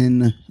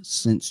open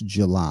since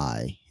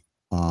July,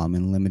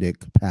 in limited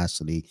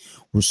capacity.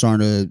 We're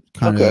starting to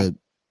kind Okay, of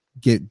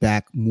get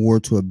back more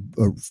to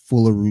a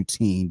fuller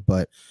routine,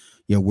 but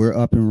yeah, we're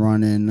up and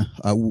running.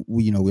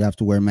 We have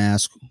to wear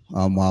masks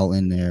while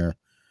in there,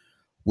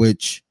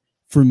 which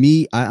for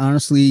me, I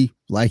honestly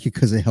like it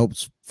because it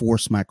helps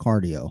force my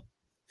cardio.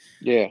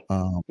 yeah,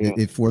 It, yeah.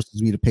 it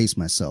forces me to pace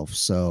myself.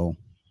 So,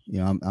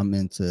 I'm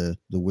into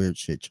the weird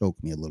shit. Choke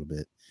me a little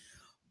bit.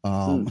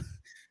 Mm, Um,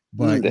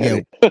 but yeah,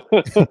 daddy.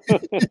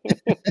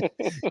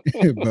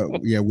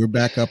 but yeah, we're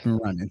back up and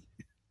running.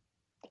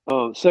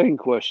 Second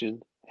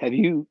question: Have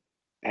you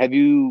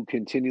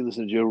continued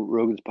listening to Joe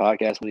Rogan's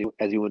podcast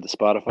as he went to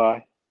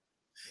Spotify?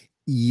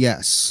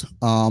 Yes.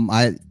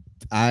 I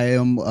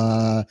am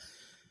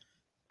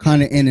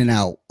kind of in and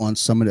out on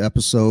some of the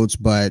episodes,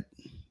 but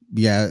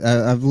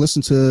yeah, I've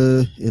listened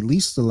to at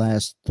least the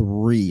last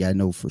 3. I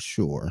know for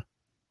sure.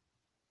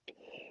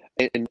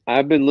 And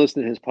I've been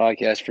listening to his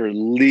podcast for at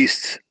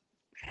least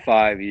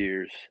 5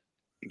 years.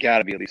 Got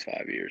to be at least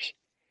 5 years.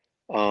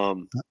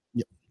 Um,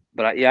 Yeah.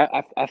 but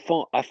I've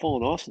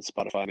fallen off since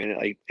Spotify, man.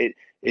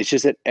 It's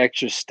just that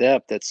extra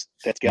step that's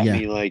got Yeah.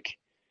 me like,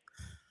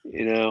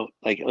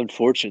 like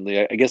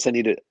unfortunately, I guess I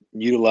need to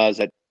utilize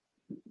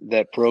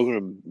that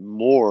program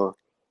more.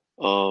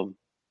 Um,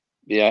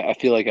 yeah, I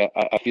feel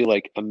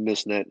like I'm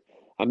missing that.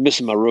 I'm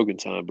missing my Rogan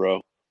time,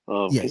 bro.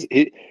 Yeah. Because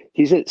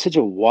he's at such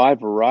a wide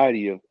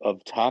variety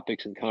of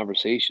topics and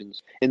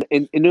conversations. And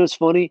it's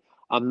funny.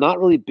 I'm not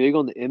really big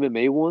on the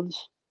MMA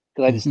ones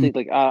because I just Hmm. think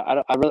like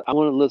I want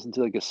to listen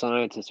to like a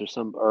scientist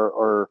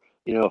or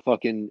a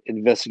fucking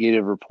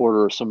investigative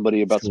reporter or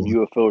somebody about some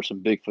Sure. UFO or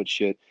some Bigfoot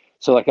shit.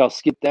 So like I'll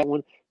skip that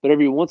one. But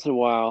every once in a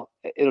while,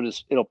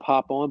 it'll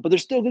pop on. But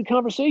there's still good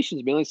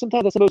conversations, man. Like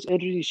sometimes that's the most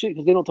interesting shit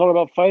because they don't talk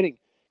about fighting,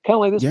 kind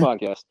of like this Yeah.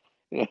 podcast.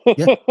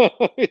 Yeah.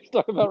 It's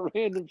talk about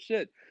random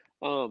shit.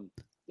 Um,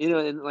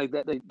 and like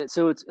that,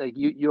 so it's like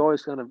you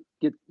always kind of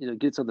get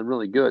something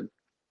really good.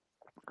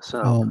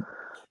 So, Um.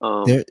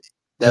 um, There.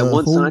 that The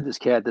one whole. scientist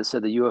cat that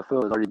said the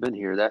UFO has already been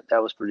here, that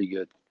was pretty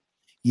good.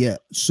 Yeah.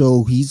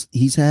 So he's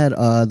had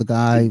the To,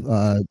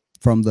 guy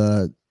from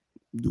the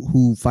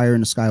who Fire in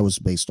the Sky was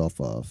based off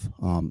of.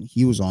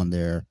 He was on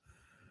there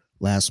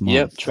last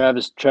yep,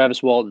 month.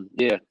 Travis Walton.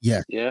 Yeah,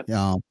 Yeah. yeah,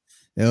 Um,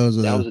 it was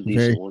that a was a very,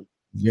 decent one.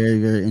 very,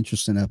 very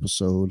interesting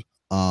episode.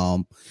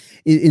 And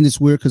it's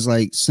weird because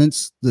like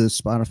since the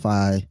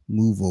Spotify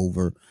move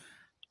over,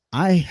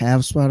 I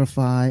have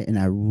Spotify and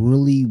I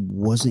really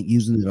wasn't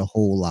using it a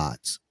whole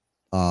lot.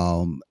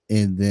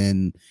 And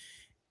then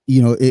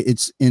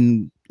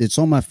it's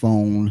on my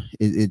phone.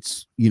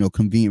 It's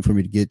convenient for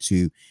me to get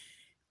to.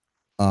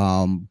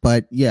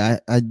 But yeah,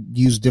 I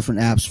use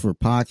different apps for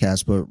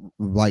podcasts, but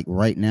like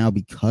right now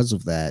because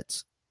of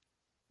that,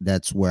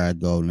 that's where I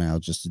go now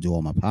just to do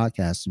all my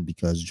podcasts, and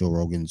because Joe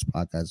Rogan's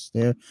podcast is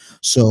there.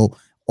 So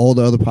all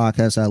the other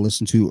podcasts I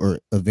listen to are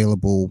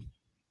available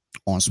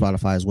on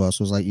Spotify as well.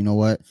 So it's like, you know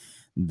what?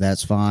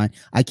 That's fine.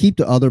 I keep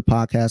the other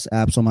podcast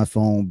apps on my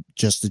phone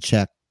just to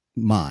check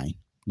mine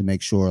to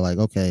make sure, like,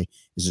 okay,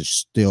 is it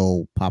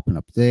still popping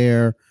up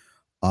there?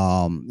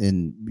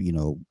 And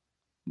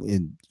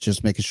and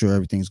just making sure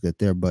everything's good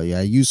there. But yeah,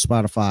 I use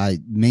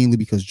Spotify mainly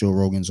because Joe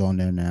Rogan's on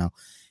there now.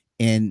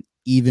 And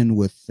even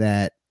with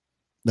that,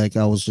 like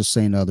I was just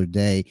saying the other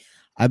day,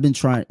 I've been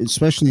trying,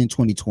 especially in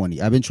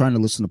 2020, I've been trying to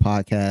listen to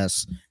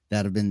podcasts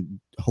that have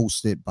been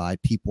hosted by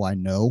people I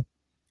know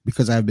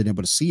because I haven't been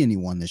able to see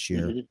anyone this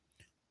year. Hmm.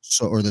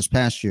 So, or this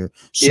past year.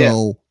 Yeah,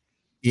 So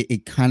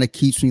it kind of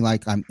keeps me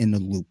like I'm in the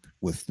loop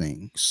with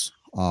things.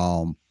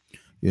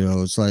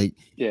 It's like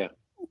yeah,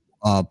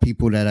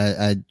 people that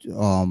I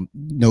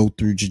know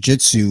through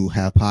jiu-jitsu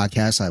have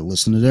podcasts. I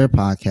listen to their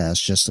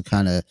podcasts just to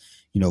kind of,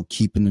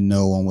 keep in the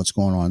know on what's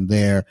going on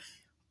there.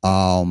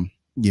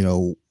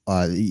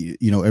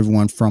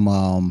 everyone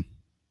from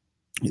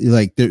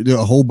like there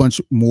are a whole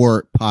bunch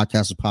more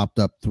podcasts that popped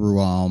up through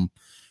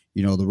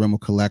the Rimmel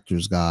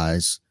Collectors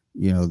guys.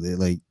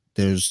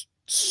 There's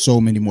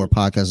so many more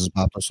podcasts that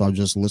popped up. So I'm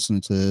just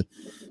listening to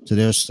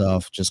their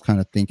stuff, just kind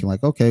of thinking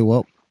like, okay,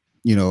 well,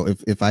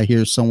 if I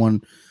hear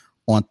someone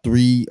on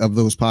 3 of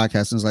those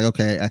podcasts, it's like,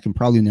 okay, I can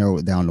probably narrow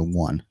it down to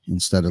 1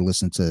 instead of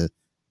listening to,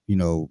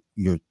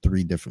 your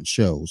 3 different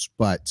shows.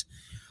 But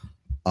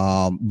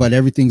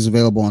everything's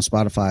available on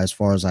Spotify as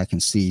far as I can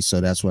see.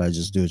 So that's what I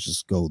just do, is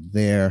just go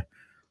there.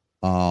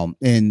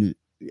 And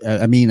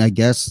I mean, I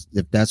guess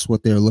if that's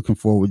what they're looking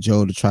for with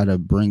Joe, to try to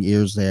bring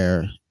ears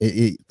there,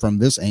 from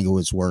this angle,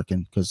 it's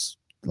working, because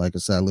like I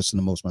said, I listen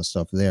to most of my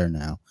stuff there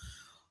now.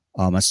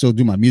 I still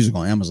do my music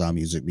on Amazon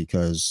Music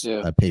because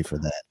I pay for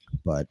that,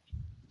 but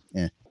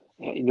yeah.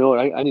 You know what?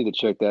 I need to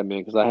check that, man,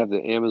 because I have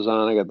the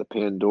Amazon, I got the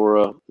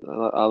Pandora.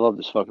 I love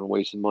just fucking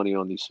wasting money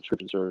on these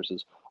subscription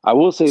services. I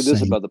will say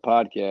this about the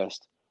podcast.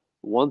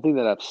 One thing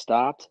that I've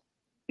stopped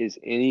is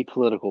any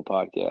political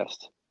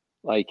podcast.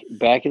 Like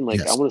back in I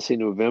want to say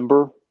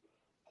November. I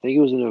think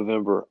it was in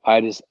November.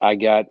 I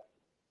got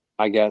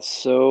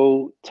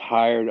so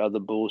tired of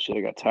the bullshit.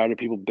 I got tired of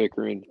people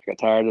bickering. I got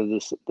tired of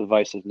this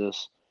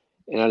divisiveness,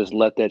 and I just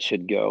let that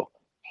shit go.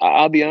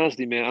 I'll be honest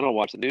with you, man. I don't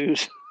watch the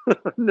news.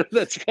 No,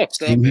 that's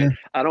fucked up, man.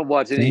 I don't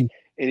watch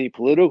any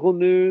political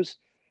news.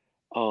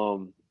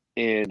 And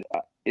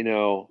I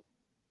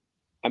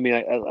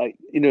mean,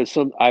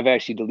 I've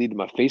actually deleted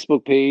my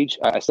Facebook page.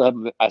 I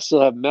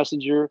still have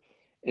Messenger,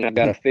 and I've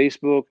got a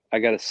Facebook. I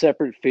got a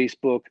separate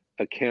Facebook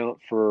account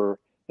for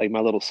like my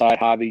little side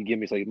hobby, give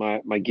me like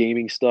my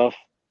gaming stuff,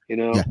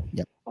 just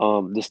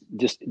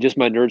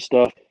my nerd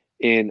stuff.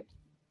 And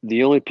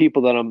the only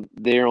people that I'm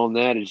there on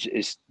that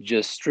is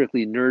just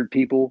strictly nerd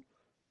people.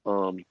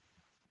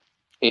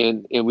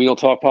 And we don't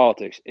talk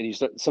politics. And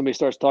somebody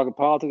starts talking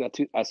politics,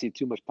 I see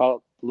too much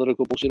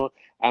political bullshit on.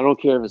 I don't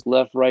care if it's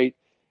left, right,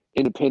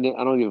 independent.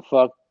 I don't give a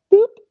fuck.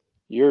 Boop.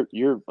 You're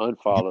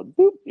unfollowed.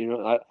 Boop.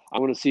 I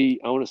want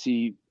to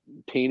see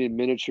painted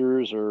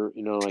miniatures, or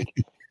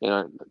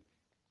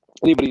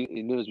anybody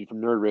who knows me from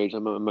Nerd Rage.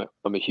 I'm a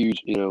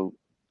huge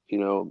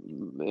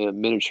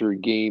miniature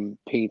game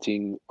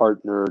painting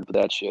art nerd for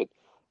that shit.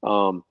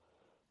 If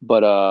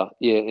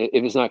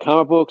it's not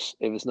comic books,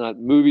 if it's not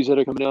movies that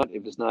are coming out,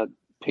 if it's not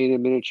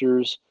painted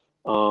miniatures,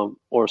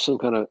 or some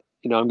kind of,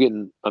 I'm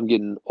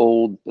getting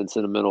old and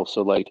sentimental.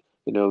 So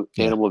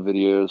animal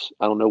videos.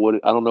 I don't know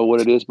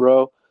what it is,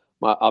 bro.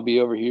 I'll be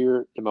over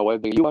here and my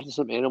wife, you watching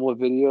some animal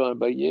video? And I'm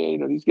like, yeah,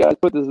 these guys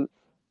put this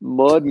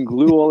mud and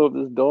glue all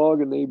over this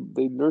dog, and they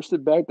nursed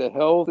it back to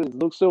health, and it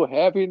looks so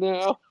happy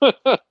now.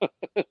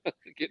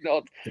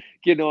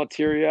 getting all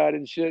teary eyed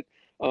and shit.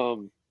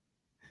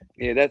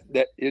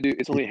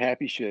 It's only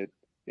happy shit,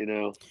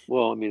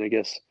 Well, I mean, I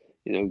guess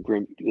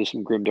there's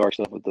some grim dark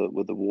stuff with the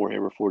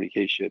Warhammer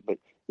 40K shit, but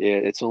yeah,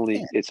 it's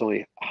only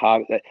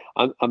hobby.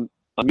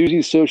 I'm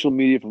using social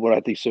media for what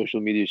I think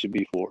social media should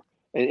be for,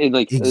 and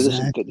there's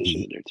some fitness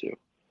shit in there too.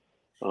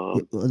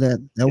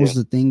 That was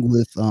the thing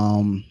with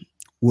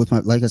my,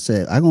 like I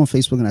said, I go on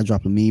Facebook and I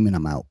drop a meme and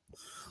I'm out.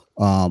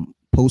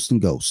 Post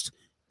and ghost.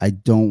 I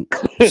don't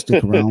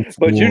stick around.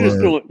 But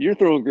you're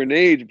throwing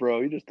grenades, bro.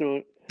 You're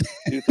throwing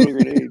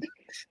grenades.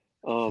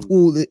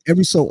 Well,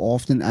 every so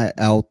often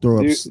I'll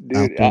throw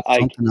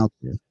something out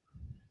there,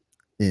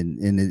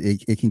 and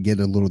it can get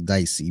a little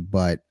dicey,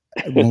 but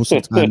most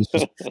of the time it's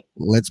just,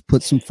 let's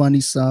put some funny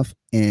stuff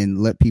and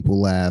let people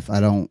laugh.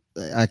 I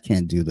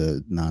can't do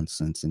the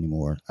nonsense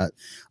anymore.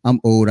 I'm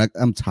old.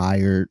 I'm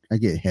tired. I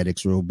get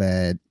headaches real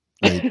bad.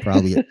 I should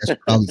probably see a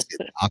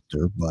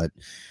doctor, but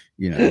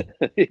you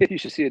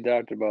should see a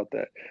doctor about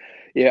that.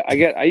 Yeah,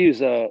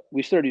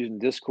 we started using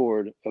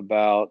Discord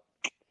about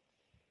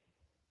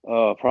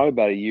probably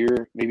about a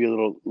year, maybe a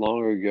little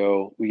longer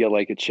ago. We got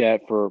like a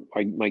chat for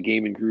my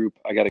gaming group.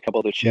 I got a couple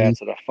other chats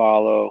that I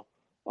follow.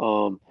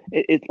 A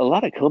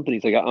lot of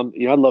companies, like I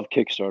love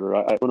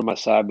Kickstarter. One of my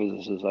side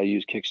businesses, I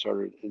use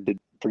Kickstarter and did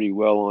pretty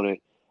well on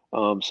it.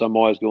 So I'm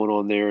always going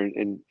on there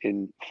and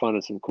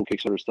finding some cool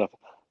Kickstarter stuff.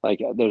 Like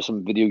there's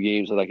some video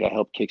games that I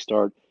help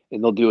kickstart,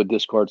 and they'll do a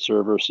Discord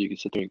server so you can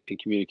sit there and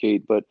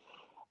communicate. But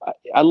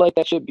I like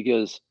that shit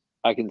because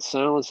I can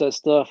silence that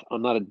stuff.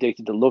 I'm not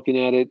addicted to looking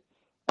at it.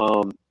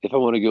 If I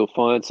want to go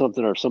find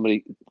something, or if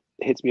somebody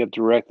hits me up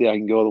directly, I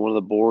can go to one of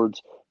the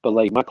boards. But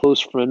like my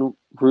close friend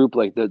group,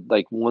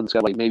 one's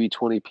got like maybe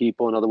 20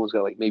 people, another one's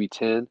got like maybe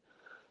 10.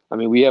 I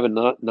mean, we have a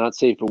not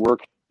safe for work,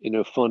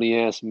 funny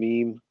ass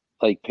meme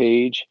like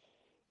page,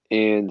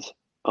 and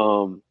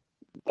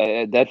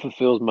that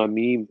fulfills my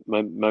meme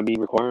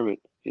requirement.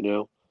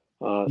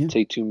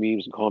 Take 2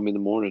 memes and call me in the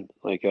morning,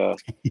 and I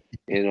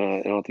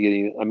don't have to get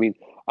any. I mean,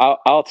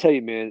 I'll tell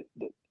you, man,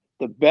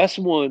 the best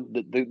one,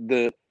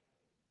 the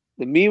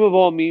meme of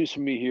all memes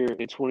for me here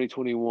in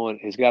 2021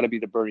 has got to be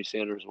the Bernie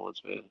Sanders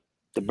ones, man.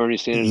 The Bernie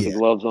Sanders with the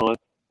gloves on.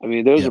 I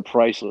mean, those are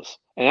priceless.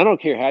 And I don't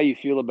care how you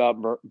feel about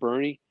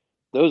Bernie;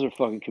 those are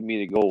fucking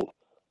comedic gold.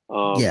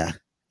 Yeah.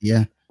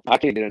 I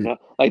can't get enough.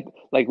 Like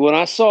when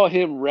I saw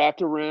him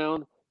wrapped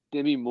around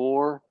Demi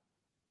Moore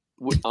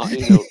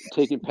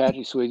taking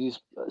Patrick Swayze's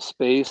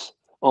space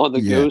on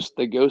the Yeah.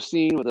 ghost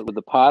scene with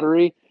the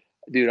pottery,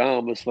 dude.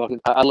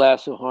 I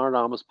laughed so hard I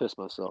almost pissed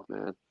myself,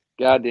 man.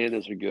 God damn,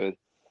 those are good.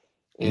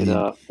 And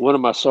Yeah. one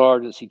of my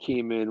sergeants, he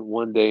came in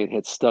one day and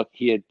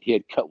he had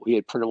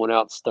printed one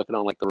out and stuck it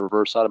on like the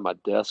reverse side of my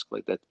desk,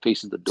 like that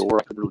faces the door.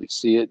 I couldn't really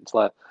see it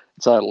until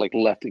I like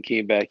left and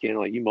came back in.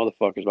 Like, you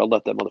motherfuckers, I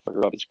left that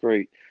motherfucker up. It's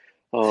great.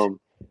 But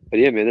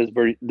yeah, man,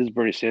 those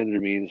Bernie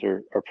Sanders memes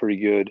are pretty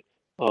good.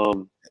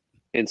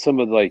 And some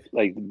of like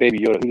Baby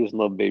Yoda. Who doesn't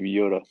love Baby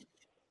Yoda?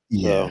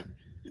 Yeah.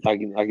 So I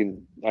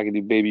can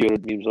do Baby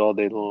Yoda memes all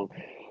day long,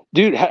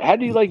 dude. How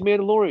do you like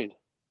Mandalorian?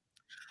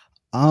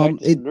 Back to some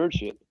It nerd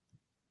shit.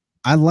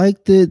 I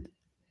liked it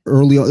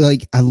early on.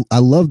 Like I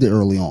loved it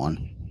early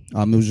on.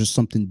 It was just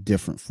something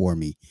different for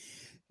me.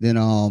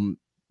 Then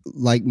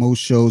like most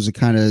shows, it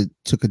kind of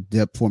took a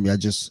dip for me. I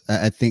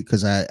think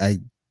because I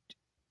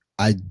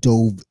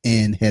dove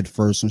in head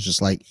first and was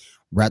just like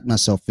wrapped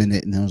myself in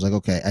it, and then I was like,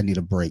 okay, I need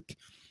a break.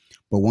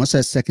 But once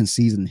that second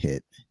season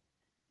hit,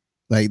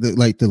 like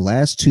the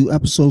last 2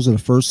 episodes of the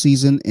first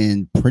season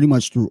and pretty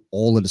much through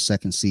all of the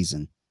second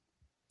season,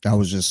 I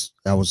was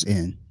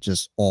in,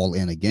 just all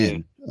in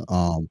again.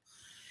 Yeah.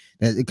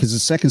 Because the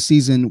second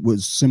season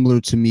was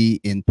similar to me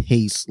in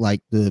pace,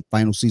 like the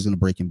final season of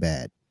Breaking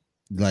Bad.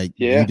 Like,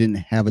 you didn't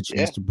have a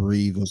chance to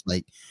breathe. It was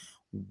like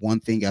one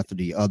thing after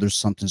the other.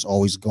 Something's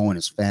always going.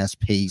 It's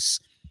fast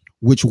paced,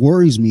 which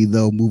worries me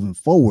though moving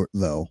forward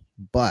though.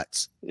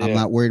 But I'm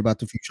not worried about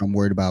the future. I'm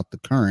worried about the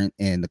current,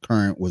 and the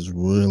current was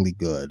really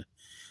good.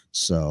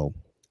 So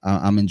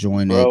I'm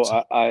enjoying Bro,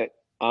 it.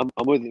 I'm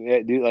with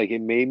you, dude. Like, it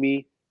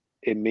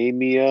made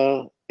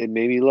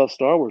me love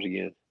Star Wars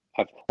again.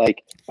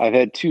 I've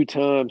had 2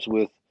 times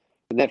when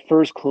that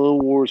first Clone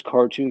Wars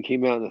cartoon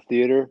came out in the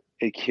theater,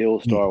 it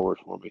killed Mm, Star Wars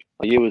for me.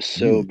 Like, it was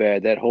so mm,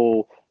 bad. That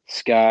whole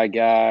Sky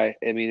guy,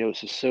 I mean, it was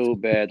just so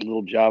bad.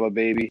 Little Jabba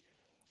baby.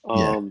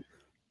 yeah. Um,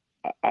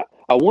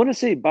 I want to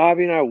say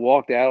Bobby and I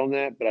walked out on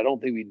that, but I don't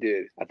think we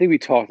did. I think we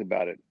talked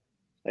about it.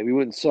 Like, we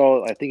went and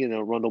saw it, I think, in the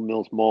Arundel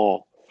Mills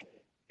Mall,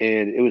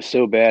 and it was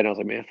so bad. And I was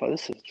like, man,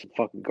 this is some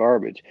fucking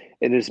garbage.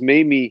 And it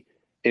made me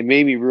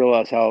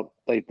realize how,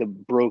 like, the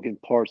broken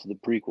parts of the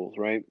prequels,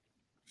 right?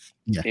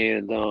 Yeah.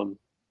 And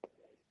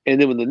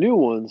then with the new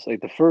ones,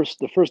 like the first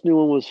new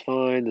one was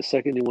fine. The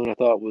second new one I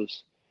thought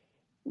was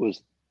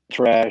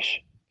trash.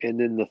 And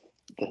then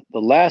the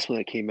last one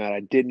that came out,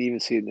 I didn't even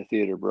see it in the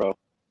theater, bro,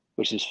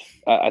 which is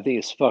I think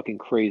it's fucking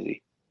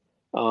crazy.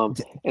 And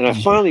I Yeah.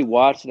 finally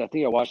watched it. I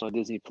think I watched it on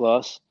Disney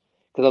Plus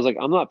because I was like,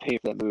 I'm not paying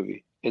for that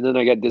movie. And then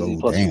I got Disney Oh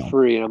Plus for damn.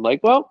 free, and I'm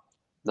like, well,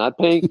 not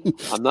paying.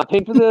 I'm not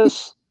paying for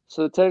this,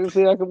 so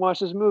technically I can watch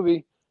this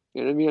movie.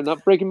 You know what I mean? I'm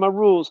not breaking my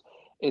rules.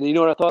 And you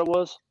know what I thought it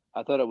was?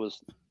 I thought it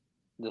was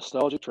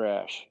nostalgic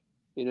trash.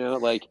 You know,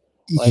 like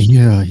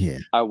Yeah. Yeah.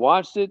 I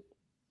watched it,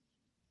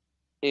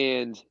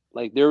 and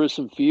like there was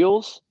some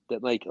feels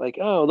that like,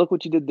 oh, look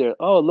what you did there.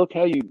 Oh, look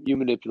how you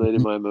manipulated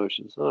Mhm. my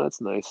emotions. Oh,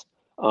 that's nice.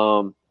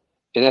 Um,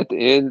 and at the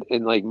end,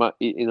 and like and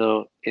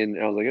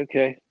I was like,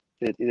 okay,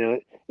 it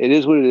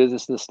is what it is.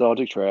 It's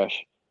nostalgic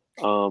trash.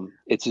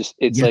 It's just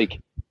Yeah.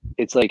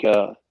 it's like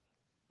a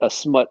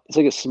smut. It's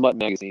like a smut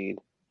magazine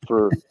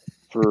for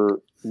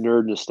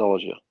nerd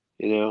nostalgia.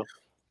 You know,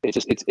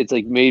 it's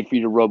like made for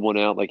you to rub one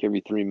out like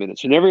every 3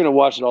 minutes. You're never gonna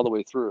watch it all the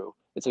way through.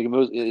 It's like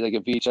like a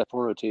VHS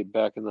porno tape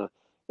back in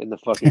the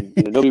fucking.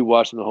 Nobody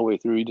watched them the whole way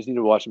through. You just need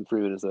to watch them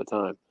 3 minutes at a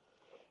time.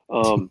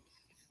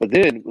 But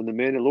then when the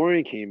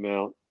Mandalorian came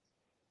out,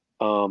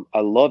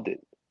 I loved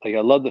it. Like,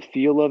 I loved the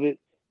feel of it,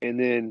 and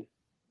then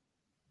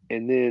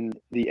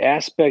the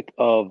aspect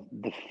of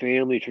the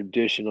family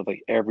tradition of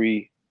like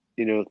every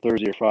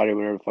Thursday or Friday,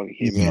 whenever the fuck it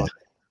came Yeah. out,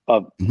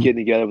 of Mhm. getting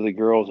together with the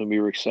girls, and we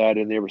were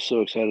excited, and they were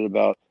so excited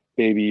about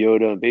Baby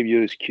Yoda, and Baby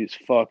Yoda's cute as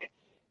fuck.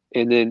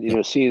 And then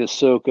Yep. seeing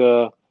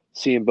Ahsoka,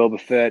 seeing Boba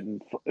Fett,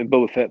 and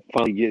Boba Fett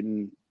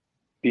finally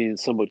being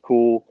somewhat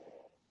cool,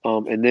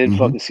 and then Mhm.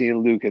 fucking seeing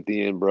Luke at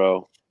the end,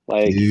 bro.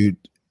 Like, Dude,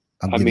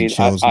 I'm I getting mean,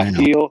 chills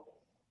now.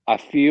 I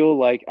feel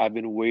like I've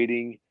been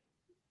waiting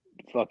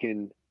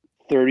fucking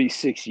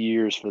 36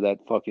 years for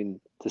that fucking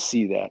to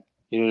see that.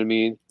 You know what I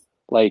mean?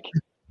 Like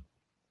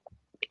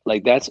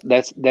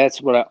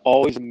that's what I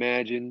always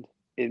imagined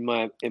in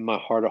my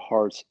heart of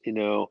hearts,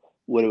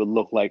 what it would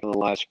look like on the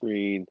live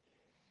screen.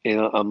 And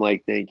I'm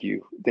like, thank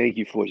you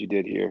for what you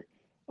did here.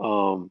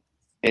 Um,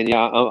 and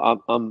yeah,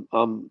 I'm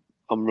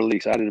really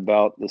excited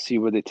about to see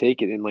where they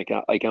take it. And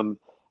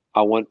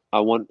I want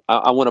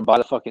to buy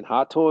the fucking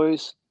Hot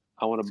Toys.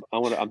 I'm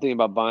thinking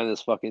about buying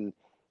this fucking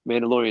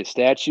Mandalorian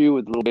statue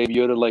with little Baby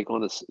Yoda like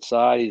on the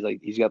side.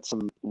 He's got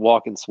some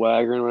walking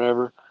swagger and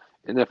whatever.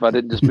 And if I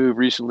didn't just move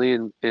recently,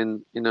 and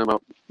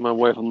my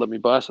wife would let me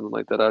buy something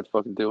like that, I'd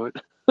fucking do it.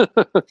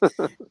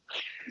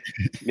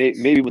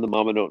 Maybe when the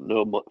mama don't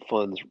know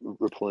funds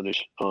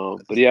replenish.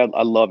 But yeah,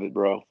 I love it,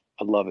 bro.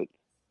 I love it.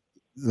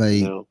 You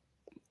Like, know,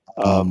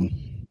 um, um,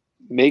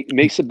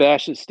 make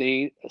Sebastian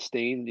Stain,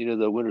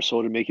 the Winter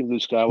Soldier, make him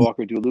Luke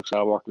Skywalker, do a Luke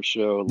Skywalker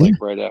show yeah. like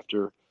right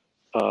after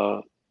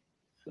the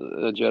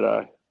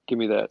Jedi. Give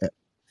me that.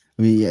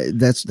 I mean, yeah,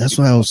 that's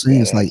what I was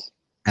saying. It's like Badass.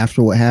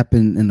 after what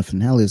happened in the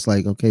finale, it's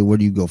like, okay, where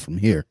do you go from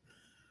here?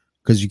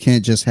 Because you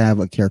can't just have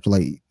a character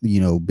like,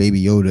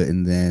 Baby Yoda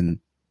and then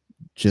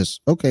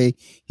just, okay,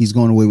 he's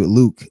going away with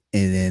Luke,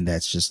 and then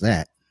that's just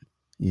that.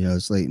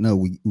 It's like, no,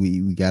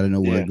 we got to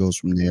know where Yeah. it goes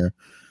from there.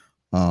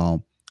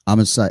 I'm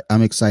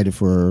excited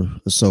for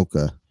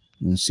Ahsoka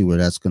and see where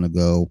that's gonna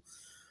go.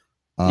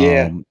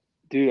 Yeah, Um,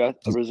 dude.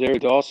 Rosario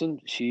Dawson.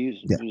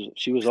 yeah,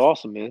 She was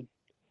awesome, man.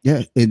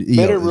 yeah, and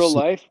Met her in real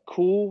life.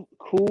 Cool,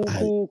 cool, I,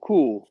 cool,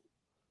 cool,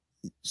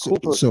 so cool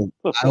person.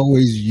 I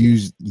always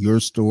use your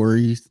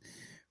stories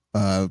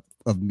uh,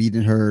 of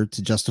meeting her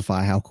to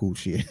justify how cool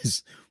she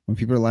is. When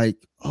people are like,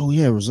 "Oh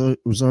yeah, Rosario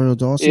Yeah.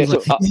 Dawson's,"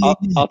 like, So yeah, yeah,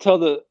 yeah. I'll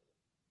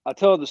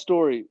tell the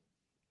story.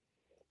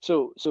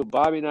 So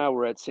Bobby and I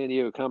were at San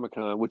Diego Comic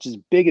Con, which is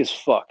big as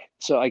fuck.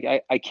 So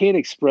I can't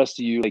express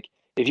to you, like,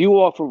 if you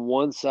walk from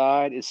one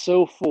side, it's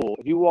so full.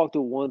 If you walk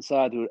to one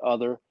side to the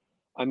other,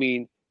 I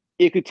mean,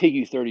 it could take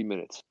you 30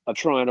 minutes of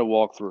trying to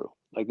walk through.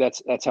 Like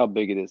that's how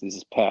big it is. This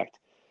is packed.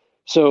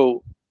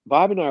 So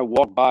Bobby and I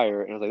walked by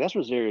her, and I was like, "That's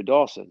Rosario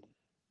Dawson."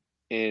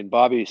 And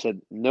Bobby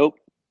said, "Nope,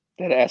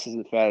 that ass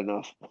isn't fat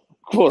enough,"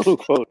 quote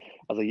unquote.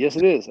 I was like, "Yes,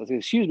 it is." I was like,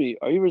 "Excuse me,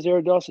 are you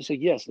Rosario Dawson?" She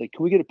said, "Yes." Like,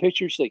 "Can we get a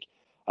picture?" She's like,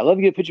 "I'd love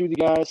to get a picture with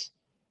you guys,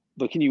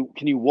 but can you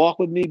walk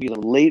with me because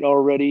I'm late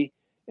already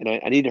and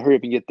I need to hurry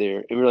up and get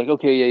there." And we are like,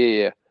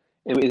 "Okay, yeah."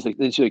 And it's like,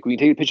 then she's like, "We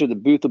can take a picture of the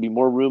booth. There'll be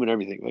more room and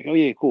everything." I'm like, "Oh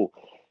yeah, cool."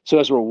 So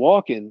as we're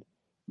walking,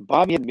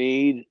 Bobby had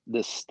made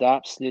the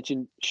 "Stop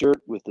Snitching"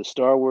 shirt with the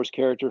Star Wars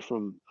character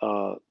from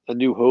A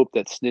New Hope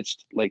that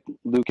snitched like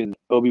Luke and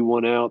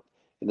Obi-Wan out,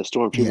 and the Yeah.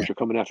 stormtroopers were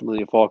coming after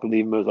Millennium Falcon,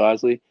 leaving Mos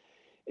Eisley.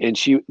 And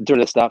she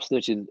during the Stop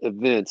Snitching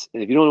events,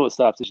 and if you don't know what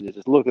Stop Snitching is,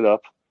 just look it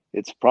up.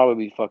 It's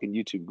probably fucking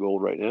YouTube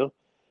gold right now.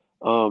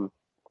 Um,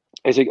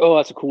 I was like, "Oh,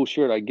 that's a cool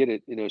shirt. I get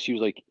it." She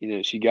was like,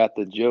 she got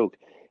the joke.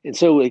 And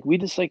so like we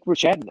just like we're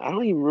chatting. I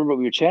don't even remember what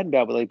we were chatting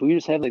about, but like we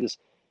just had like this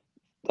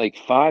like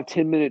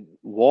 5-10 minute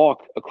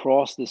walk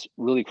across this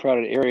really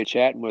crowded area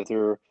chatting with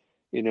her.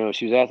 She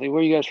was asking,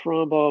 "Where are you guys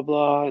from?" Blah blah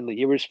blah. And like,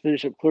 "Yeah, we're just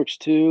finished up Clerks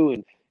 2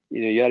 and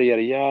yada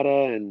yada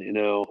yada."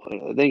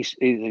 And thanks.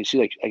 And she's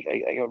like,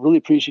 I really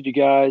appreciate you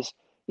guys.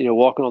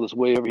 Walking all this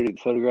way over here to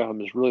photograph. I'm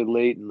just really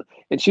late,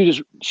 and she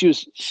was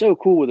so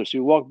cool with her. So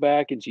we walked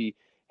back, and she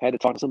had to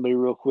talk to somebody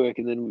real quick,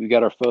 and then we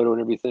got our photo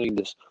and everything.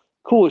 Just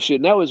cool as shit.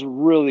 And that was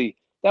really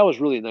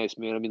nice,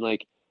 man. I mean,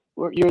 like,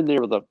 you're in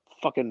there with a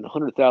fucking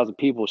 100,000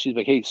 people. She's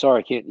like, "Hey, sorry,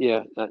 I can't.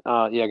 Yeah, yeah,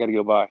 I got to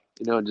go by."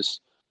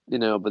 Just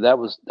But that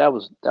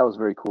was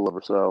very cool of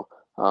her. So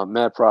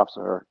mad props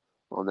to her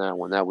on that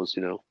one. That was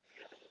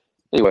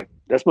Anyway,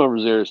 that's my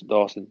Rosario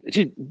Dawson. And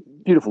she's a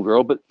beautiful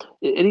girl. But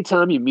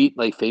anytime you meet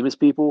like famous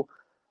people,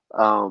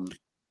 um,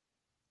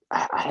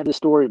 I have this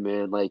story,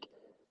 man. Like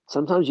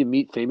sometimes you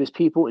meet famous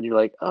people and you're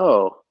like,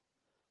 "Oh,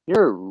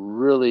 you're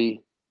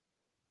really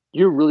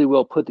you're really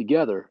well put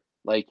together.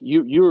 Like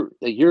you're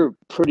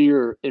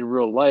prettier in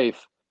real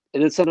life."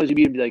 And then sometimes you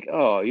meet and be like,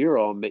 "Oh, you're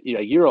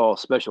all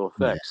special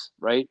Yeah. effects,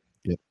 right?"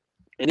 Yeah.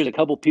 And there's a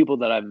couple people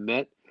that I've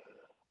met,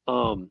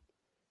 um,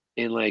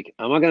 and like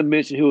I'm not gonna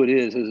mention who it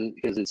is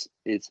because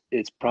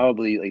it's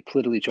probably like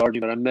politically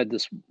charging. But I met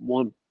this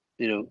one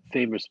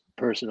famous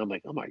person. I'm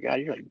like, "Oh my God,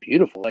 you're like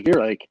beautiful. Like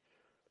you're like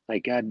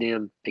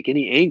goddamn, like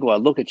any angle I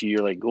look at you,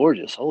 you're like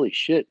gorgeous. Holy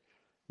shit!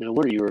 No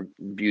wonder you're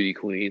a beauty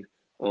queen."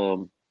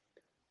 Um,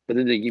 but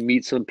then you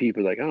meet some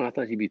people like, "Oh, I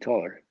thought you'd be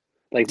taller."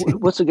 Like,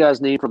 what's the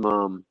guy's name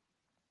from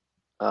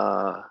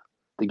uh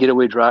the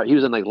Getaway Driver? He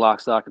was in like Lock,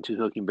 Stock, and Two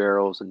Smoking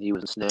Barrels, and he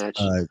was in Snatch.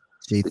 Uh,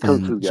 The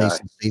Kung Fu guy,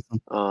 Jason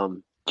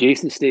Statham.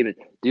 Jason Statham,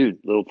 dude,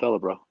 little fella,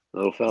 bro,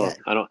 little Yeah, fella.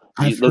 I don't. You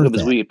I've look up heard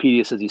his that.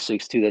 Wikipedia, says he's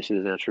 6'2". That shit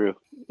is not true.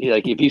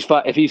 Like if he's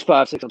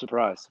 5'6", I'm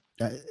surprised.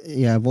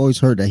 Yeah, I've always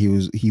heard that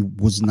he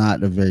was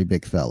not a very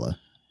big fella.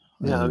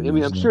 Yeah, I He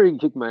mean, I'm was sure he can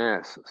kick my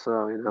ass. So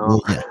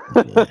well, yeah,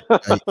 yeah.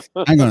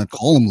 I ain't gonna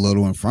call him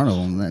little in front of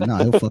him. No,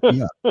 he'll fuck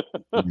me up.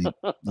 I mean,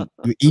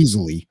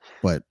 easily.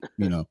 But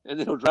and then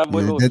he'll drive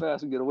away real that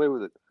fast and get away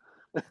with it.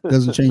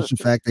 doesn't change the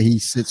fact that he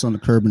sits on the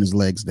curb and his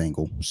legs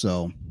dangle.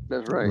 So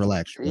That's right.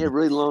 relax, And brother.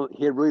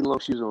 he had really long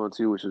shoes on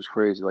too, which was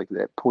crazy. Like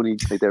that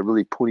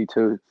really pointy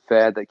toe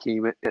fad that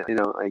came in.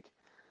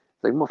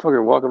 Like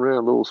motherfucker walking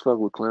around little as fuck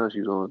with clown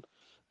shoes on.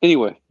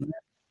 Anyway,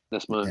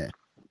 that's my Yeah.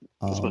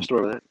 that's my Um,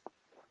 story with that.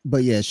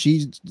 but yeah,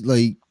 she's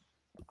like,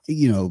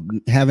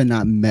 having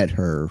not met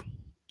her,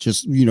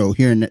 just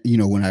hearing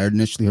when I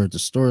initially heard the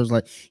story, I was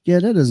like, yeah,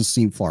 that doesn't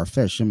seem far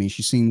fetched. I mean,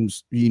 she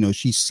seems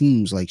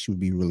like she would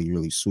be really,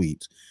 really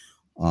sweet.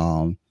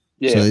 So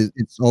Yeah,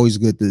 it's always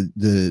good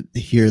to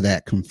hear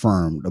that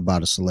confirmed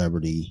about a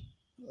celebrity.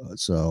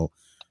 So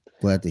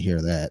glad to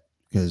hear that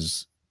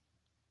because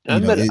I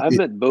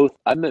met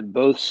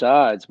both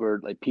sides where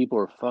like people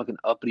are fucking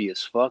uppity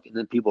as fuck, and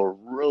then people are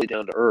really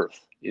down to earth.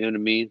 You know what I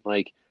mean?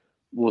 Like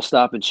we'll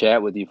stop and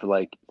chat with you for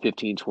like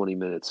 15, 20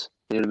 minutes.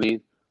 You know what I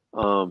mean?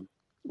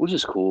 Which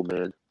is cool,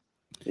 man.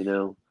 You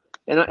know,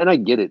 and I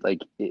get it.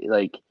 It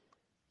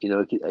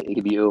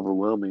could be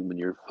overwhelming when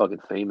you're fucking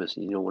famous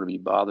and you don't want to be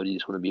bothered. You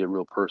just want to be a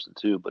real person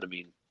too. But I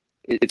mean,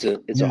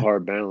 it's a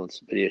hard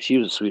balance. But yeah, she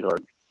was a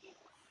sweetheart.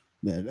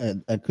 Yeah,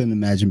 I couldn't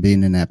imagine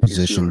being in that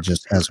position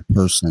just as a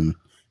person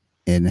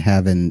and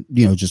having,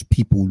 just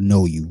people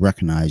know you,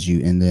 recognize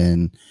you, and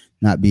then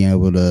not being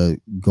able to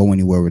go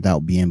anywhere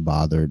without being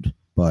bothered.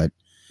 But,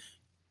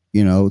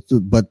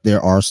 but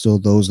there are still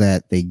those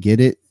that they get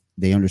it,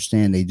 they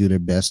understand, they do their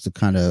best to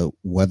kind of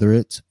weather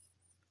it.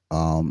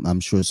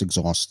 I'm sure it's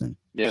exhausting.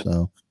 Yeah.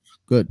 So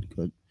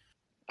good.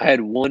 I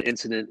had one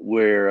incident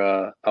where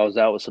I was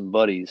out with some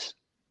buddies,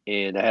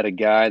 and I had a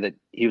guy that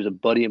he was a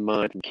buddy of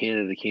mine from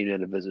Canada that came down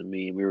to visit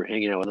me, and we were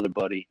hanging out with another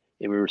buddy,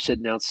 and we were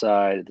sitting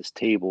outside at this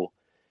table,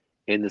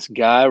 and this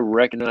guy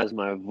recognized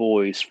my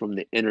voice from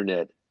the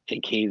internet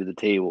and came to the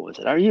table and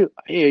said, are you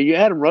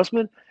Adam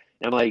Russman?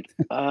 And I'm like,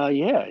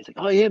 yeah. He's like,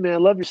 oh yeah, man, I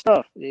love your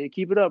stuff. Yeah,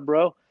 keep it up,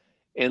 bro.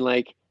 And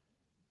and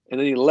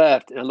then he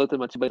left, and I looked at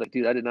my two buddies like,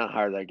 dude, I did not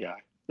hire that guy.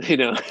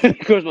 Of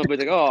course my buddy's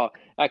like, oh,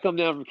 I come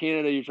down from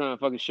Canada, you're trying to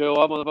fucking show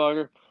off,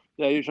 motherfucker.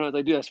 Yeah, you're trying to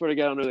like, dude, I swear to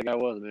God, I don't know who that guy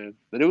was, man.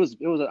 But it was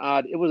an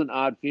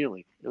odd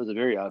feeling. It was a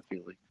very odd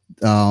feeling.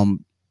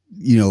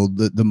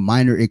 The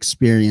minor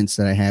experience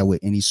that I had with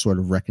any sort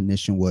of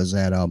recognition was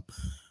at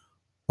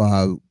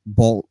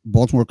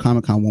Baltimore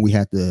Comic Con when we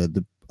had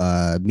the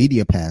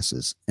media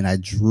passes, and I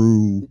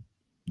drew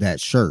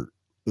that shirt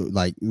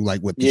like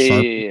with the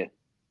sharp. Yeah.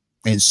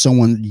 And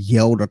someone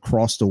yelled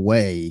across the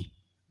way,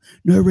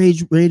 "Nerd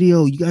Rage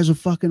Radio, you guys are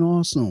fucking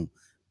awesome."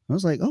 I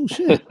was like, "Oh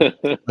shit!"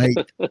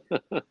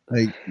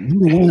 like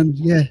number one,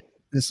 yeah,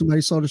 that somebody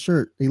saw the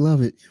shirt, they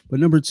love it. But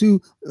number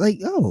two,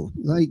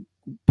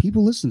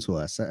 people listen to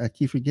us. I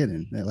keep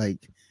forgetting that,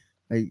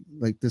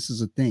 like this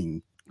is a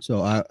thing.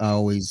 So I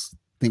always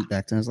think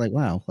back to it, I was like,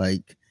 wow,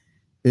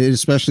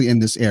 especially in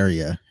this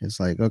area, it's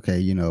like,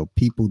 okay,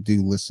 people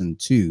do listen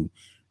to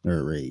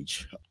Nerd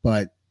Rage,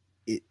 but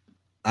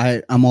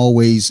I'm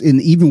always,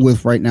 and even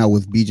with right now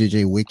with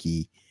BJJ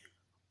Wiki,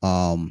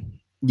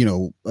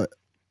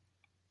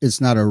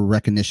 it's not a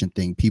recognition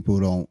thing. People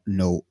don't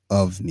know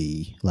of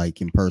me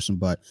like in person,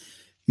 but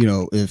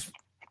if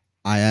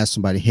I ask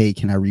somebody, hey,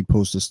 can I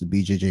repost this to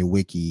BJJ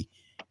Wiki,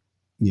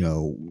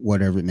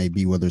 whatever it may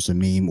be, whether it's a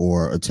meme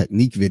or a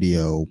technique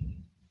video,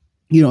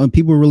 and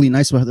people are really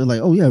nice about it. They're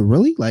like, oh yeah,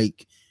 really?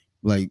 Like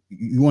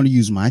you want to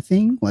use my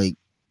thing? Like,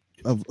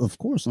 of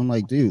course. I'm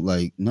like, dude,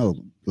 like, no,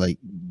 like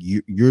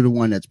you're the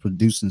one that's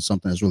producing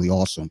something that's really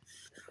awesome.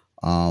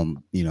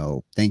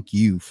 Thank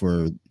you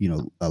for,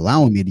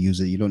 allowing me to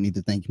use it. You don't need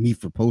to thank me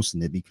for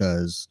posting it,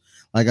 because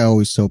like I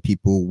always tell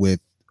people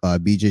with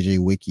BJJ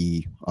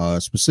Wiki,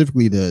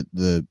 specifically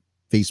the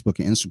Facebook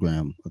and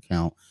Instagram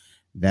account,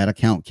 that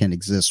account can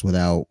exist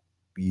without,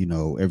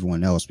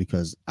 everyone else,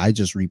 because I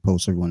just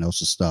repost everyone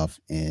else's stuff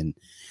and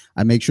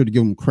I make sure to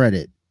give them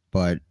credit.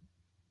 But,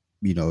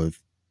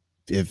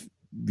 if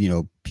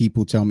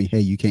people tell me, hey,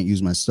 you can't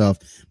use my stuff,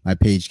 my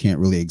page can't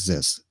really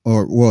exist,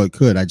 or well, it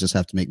could. I just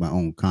have to make my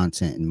own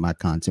content, and my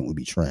content would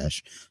be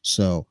trash.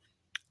 So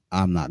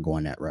I'm not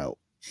going that route.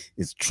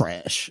 It's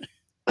trash.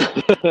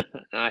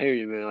 I hear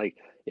you, man. Like,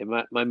 yeah,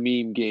 my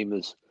meme game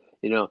is,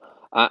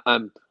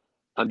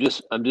 I'm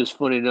just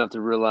funny enough to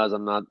realize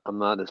I'm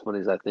not as funny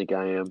as I think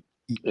I am,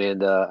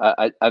 and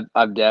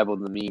I've dabbled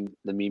in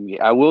the meme game.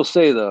 I will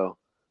say though,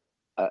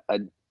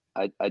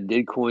 I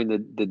did coin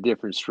the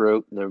different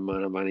stroke. Never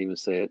mind, I might even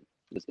say it.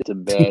 It's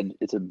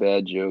a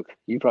bad joke.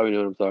 You probably know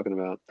what I'm talking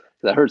about.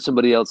 'Cause I heard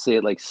somebody else say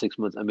it like 6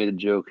 months. I made a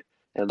joke,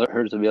 and I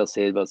heard somebody else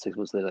say it about 6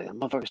 months later. Like,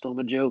 motherfucker stole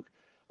my joke.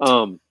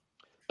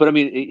 But I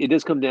mean, it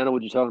does come down to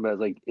what you're talking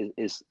about.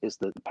 It's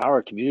the power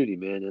of community,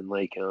 man, and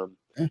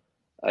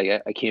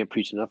I can't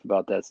preach enough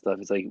about that stuff.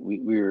 It's like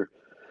we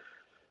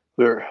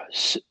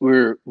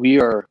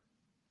are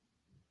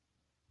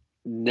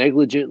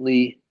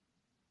negligently,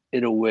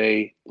 in a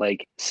way,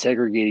 like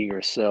segregating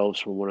ourselves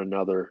from one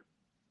another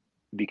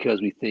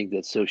because we think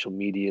that social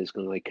media is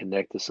going to like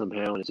connect us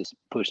somehow, and it's just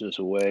pushing us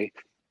away.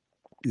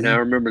 And I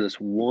remember this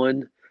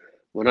one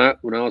when I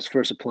was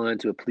first applying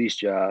to a police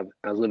job.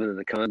 I was living in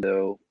a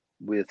condo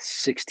with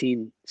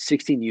 16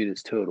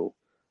 units total.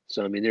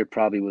 So I mean, there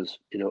probably was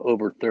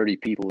over 30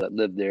 people that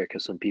lived there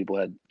because some people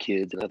had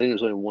kids, and I think there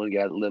was only one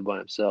guy that lived by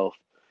himself.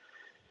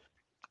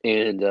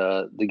 And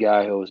the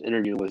guy who I was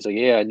interviewing was like,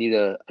 "Yeah, I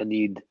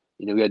need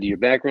we got to do your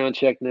background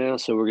check now,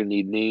 so we're gonna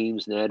need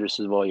names and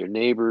addresses of all your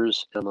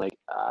neighbors." And I'm like,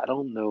 I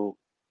don't know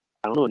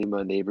any of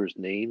my neighbors'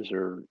 names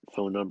or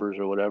phone numbers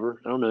or whatever.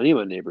 I don't know any of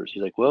my neighbors.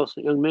 He's like, "Well, so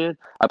young man,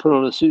 I put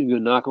on a suit and go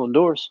knock on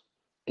doors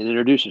and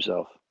introduce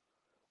yourself."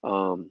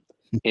 And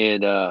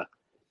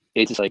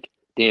it's just like,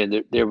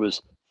 damn, there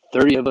was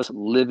 30 of us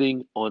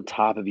living on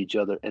top of each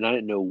other, and I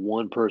didn't know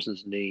one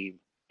person's name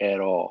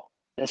at all.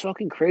 That's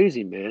fucking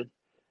crazy, man.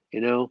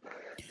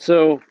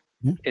 So,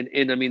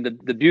 and I mean,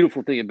 the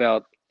beautiful thing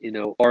about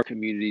our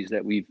communities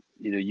that we've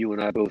you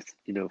and I both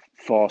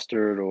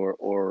fostered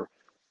or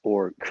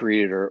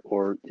created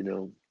or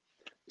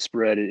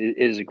spread, it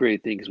is a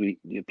great thing because we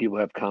people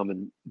have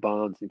common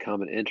bonds and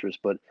common interests.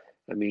 But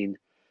I mean,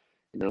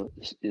 find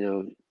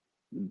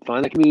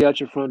that community out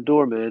your front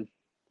door, man.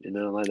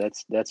 Like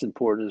that's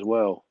important as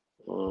well.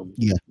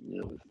 Yeah.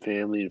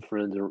 Family and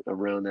friends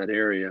around that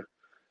area,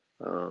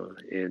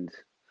 and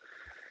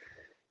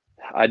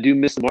I do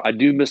miss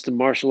the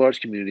martial arts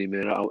community,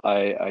 man.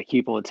 I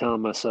keep on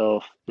telling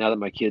myself now that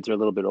my kids are a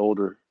little bit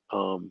older,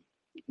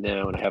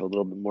 now, and I have a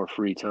little bit more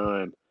free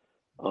time.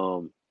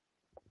 Um,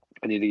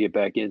 I need to get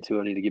back into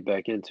it. I need to get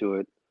back into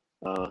it.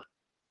 Uh,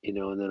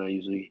 and then I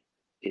usually,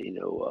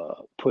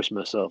 push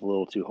myself a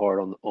little too hard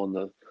on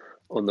the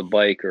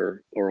bike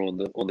or on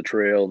the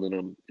trail, and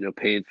then I'm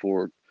paying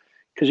for it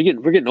because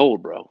we're getting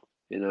old, bro.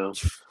 Yeah.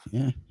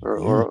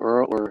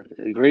 Or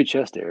great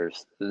chest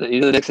hairs.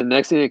 The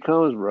next thing that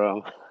comes,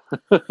 bro.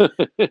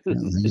 Like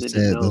you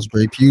said, those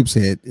gray pubes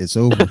hit, it's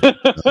over.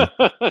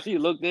 So, You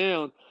look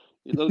down,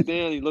 you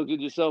look at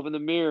yourself in the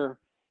mirror,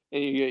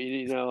 and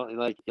you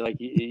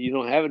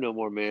don't have it no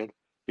more, man.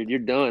 You're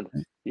done.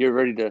 You're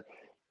ready to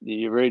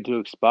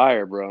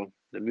expire, bro.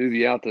 They move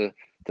you out to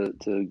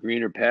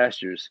greener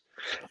pastures.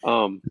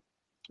 Um,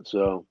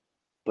 so,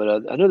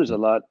 but I know there's a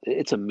lot.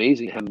 It's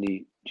amazing how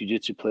many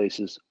jujitsu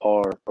places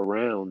are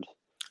around.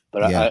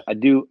 But yeah. I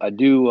do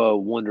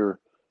wonder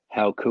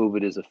how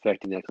COVID is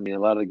affecting that. I mean, a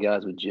lot of the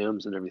guys with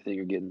gyms and everything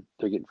they're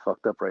getting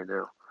fucked up right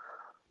now.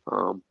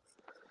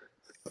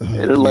 And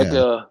they're like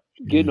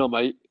getting on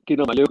my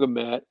yoga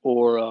mat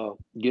or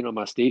getting on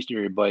my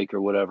stationary bike or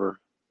whatever.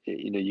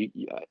 You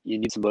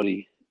need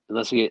somebody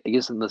unless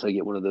unless I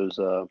get one of those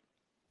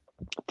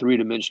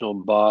 3-dimensional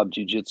Bob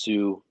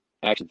Jiu-Jitsu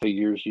action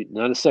figures,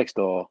 not a sex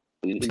doll.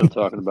 You know, I'm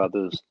talking about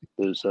those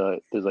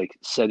like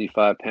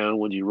 75-pound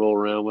ones you roll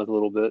around with a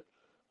little bit.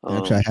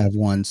 Actually, I have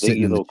one They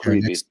sitting get a in the little chair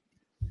creepy. next.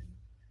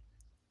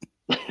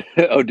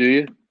 Oh, do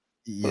you?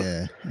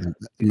 Yeah,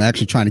 I'm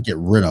actually trying to get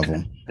rid of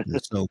them.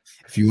 So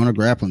if you want a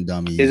grappling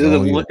dummy, Is it the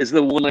one? Is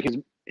the one like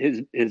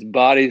his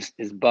body's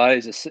is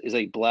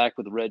like black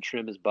with red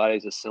trim? His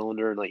body's a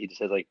cylinder, and like he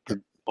just has like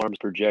arms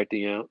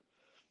projecting out.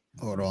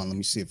 Hold on, let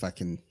me see if I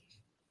can.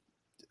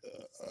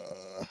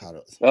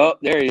 Oh,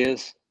 there he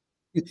is.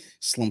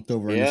 Slumped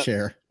over in the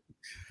chair.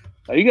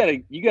 Oh, you got a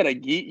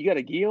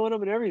gi on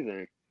him and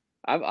everything.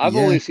 I've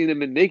only seen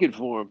him in naked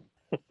form.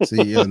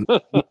 See,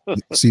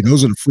 see,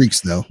 those are the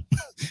freaks, though.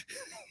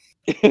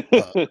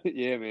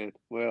 Yeah, man.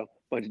 Well,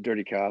 bunch of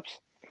dirty cops.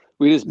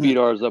 We just beat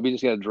ours up. We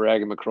just got to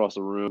drag him across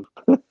the room.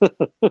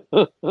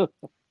 I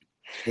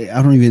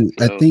don't even.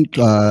 I think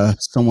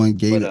someone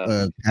gave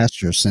a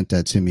pastor sent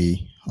that to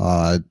me.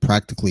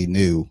 Practically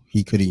new.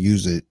 He couldn't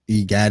use it.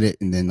 He got it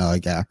and then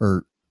got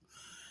hurt.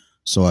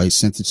 So I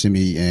sent it to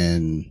me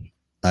and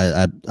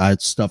I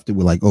stuffed it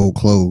with like old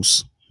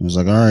clothes. I was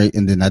like, all right.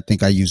 And then I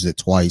think I used it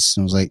twice.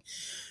 I was like,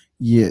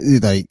 yeah,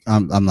 like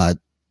I'm not like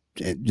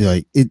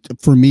it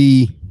for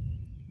me.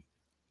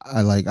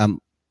 I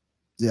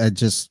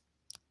just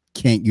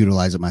can't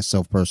utilize it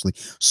myself personally.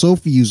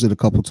 Sophie used it a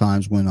couple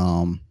times when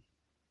I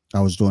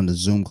was doing the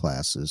Zoom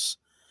classes,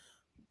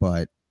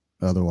 but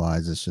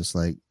otherwise it's just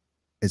like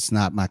it's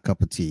not my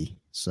cup of tea.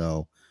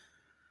 So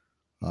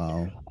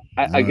I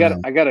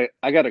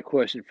got a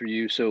question for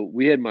you. So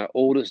we had my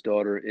oldest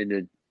daughter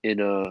in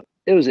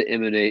it was an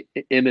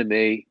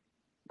MMA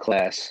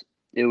class.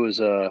 It was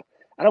I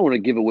don't want to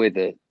give away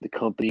the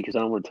company because I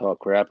don't want to talk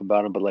crap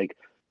about them, but like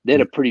they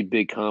had a pretty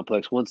big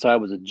complex. One side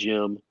was a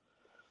gym,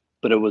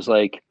 but it was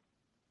like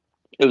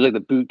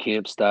the boot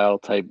camp style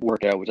type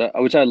workout,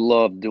 which I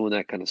love doing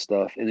that kind of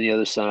stuff. And the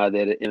other side they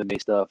had MMA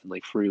stuff and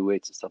like free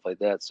weights and stuff like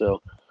that.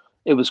 So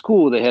it was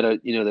cool. They had a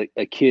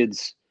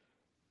kids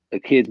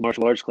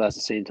martial arts class at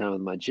the same time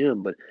with my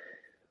gym. But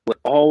what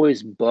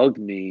always bugged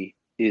me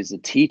is the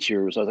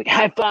teacher was always like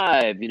high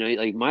five.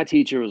 Like my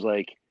teacher was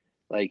like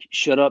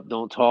shut up,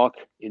 don't talk.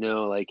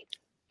 Like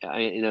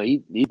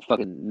he'd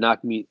fucking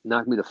knock me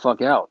the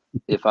fuck out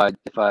if I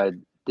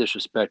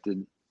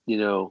disrespected.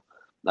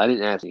 I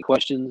didn't ask any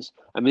questions.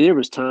 I mean, there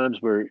was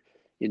times where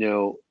he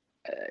kicked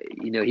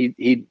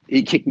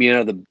me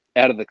out of the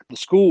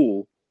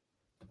school.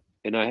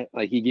 And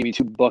he gave me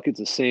 2 buckets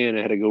of sand.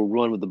 I had to go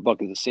run with the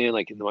buckets of sand,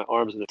 like in my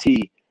arms in a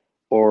T,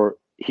 or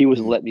he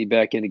wasn't letting me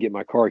back in to get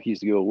my car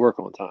keys to go to work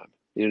on time.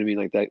 You know what I mean?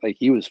 Like that. Like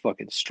he was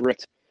fucking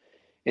strict.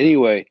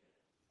 Anyway,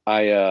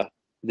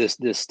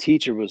 this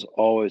teacher was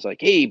always like,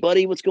 "Hey,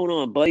 buddy, what's going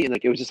on, buddy?" And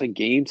like it was just like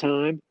game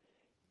time.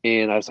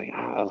 And I was like,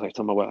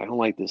 telling my wife, I don't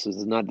like this. This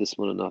is not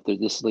discipline enough.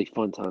 This is like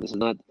fun time. This is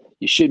not.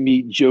 You shouldn't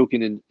be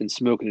joking and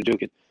smoking and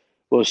joking.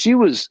 Well, she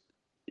was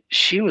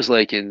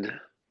like in.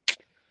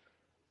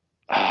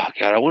 Oh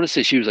God, I want to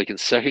say she was like in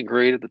 2nd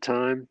grade at the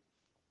time,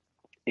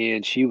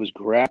 and she was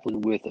grappling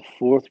with a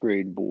 4th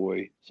grade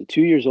boy, so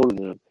 2 years older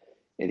than him,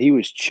 and he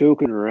was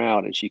choking her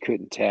out, and she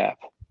couldn't tap,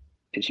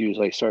 and she was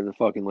like starting to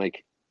fucking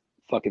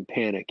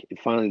panic, and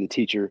finally the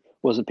teacher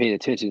wasn't paying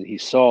attention. He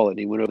saw it, and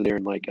he went over there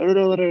and like, oh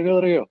no, let her go,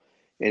 and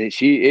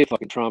it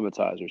fucking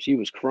traumatized her. She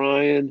was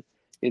crying,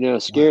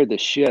 scared the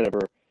shit out of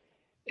her,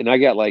 and I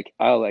got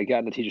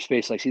in the teacher's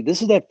face like, see,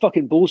 this is that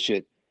fucking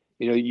bullshit.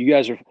 You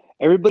guys are.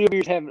 Everybody over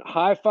here is having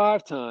high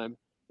five time,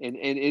 and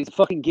it's a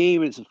fucking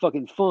game, and it's a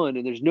fucking fun,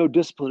 and there's no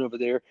discipline over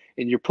there,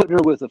 and you're putting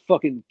her with a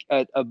fucking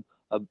a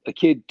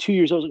kid 2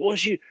 years old. Like, well,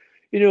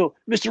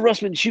 Mr.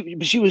 Russman,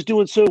 she was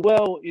doing so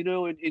well,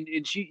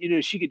 and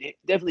she, she could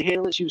definitely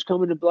handle it. She was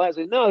coming to blast.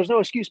 Like, no, there's no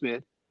excuse,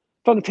 man.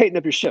 Fucking tighten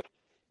up your ship.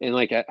 And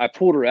like I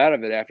pulled her out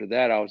of it after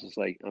that. I was just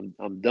like,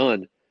 I'm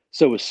done.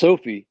 So with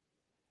Sophie,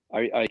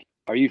 are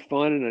you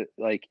finding it?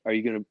 Like, are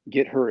you gonna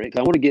get her? Because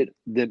I want to get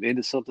them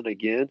into something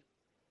again.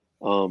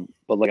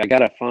 But like I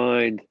gotta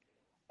find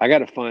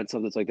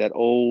something that's like that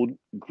old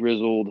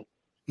grizzled,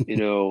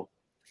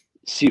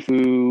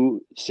 Sifu,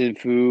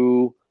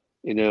 Sinfu,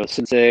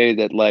 Sensei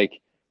that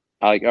like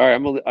all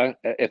right,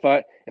 if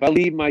I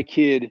leave my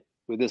kid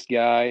with this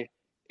guy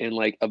and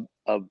like a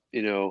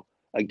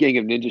gang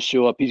of ninjas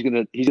show up, he's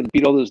gonna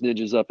beat all those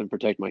ninjas up and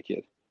protect my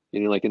kid,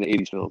 like in the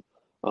 80s film.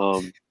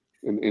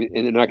 And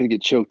they're not gonna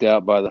get choked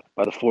out by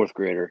the fourth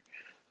grader.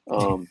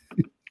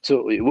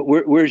 So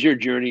where's your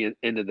journey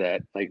into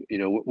that? Like,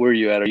 where are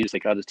you at? Are you just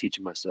like, I'll just teach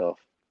it myself?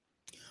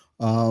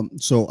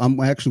 So I'm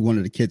actually one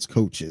of the kids'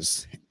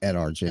 coaches at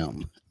our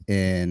gym,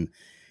 and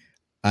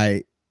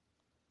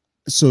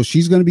so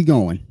she's going to be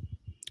going.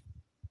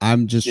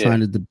 I'm just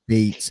trying to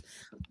debate.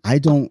 I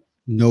don't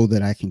know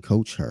that I can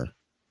coach her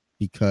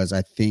because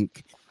I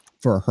think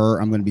for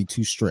her, I'm going to be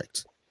too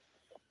strict.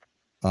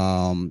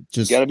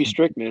 Just got to be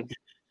strict, man.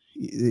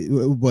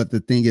 But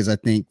the thing is, I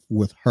think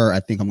with her, I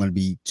think I'm going to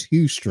be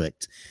too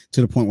strict to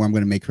the point where I'm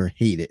going to make her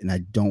hate it, and I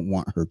don't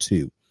want her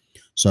to.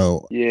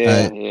 So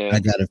I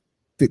got to,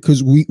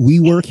 because we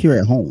work here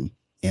at home,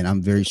 and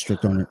I'm very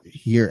strict on her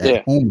here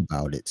at home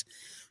about it.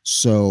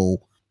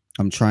 So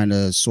I'm trying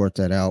to sort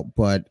that out.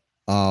 But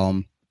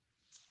I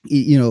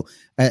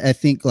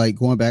think like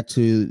going back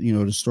to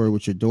the story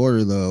with your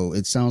daughter, though,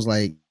 it sounds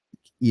like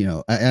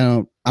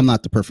I'm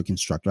not the perfect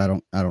instructor. I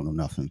don't know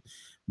nothing,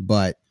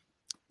 but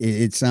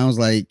it sounds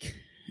like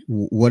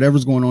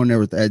whatever's going on there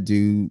with that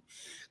dude,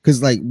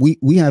 because like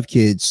we have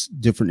kids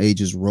different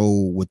ages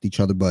roll with each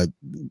other, but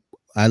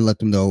I let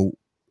them know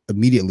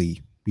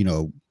immediately,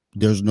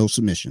 there's no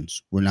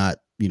submissions. We're not,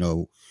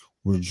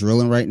 we're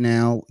drilling right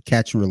now,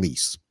 catch and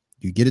release.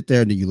 You get it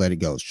there, then you let it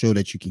go. Show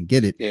that you can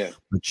get it,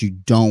 but you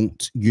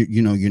don't,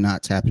 you're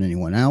not tapping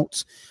anyone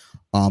out.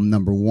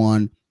 Number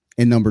one.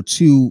 And number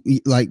two,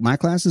 like my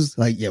classes,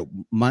 I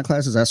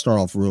start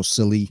off real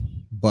silly,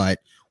 but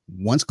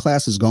once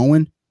class is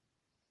going,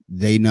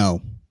 they know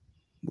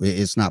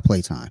it's not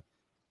playtime.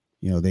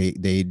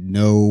 They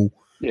know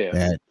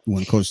that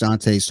when Coach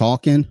Dante's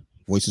talking,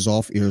 voices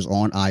off, ears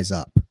on, eyes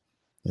up.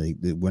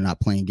 We're not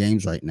playing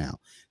games right now.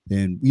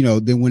 Then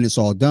when it's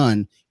all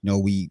done,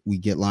 we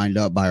get lined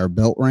up by our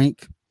belt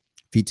rank,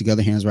 feet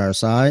together, hands by our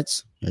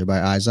sides,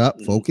 everybody eyes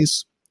up,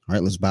 focus. All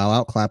right, let's bow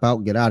out, clap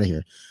out, get out of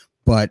here.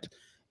 But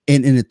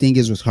and the thing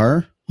is with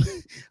her,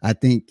 I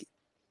think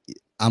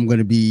I'm going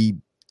to be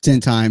 10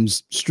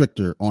 times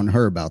stricter on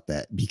her about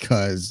that,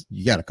 because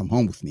you got to come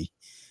home with me.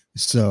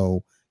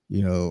 So, I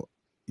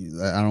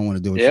don't want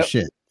to do it for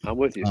shit. I'm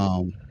with you.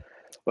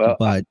 Well,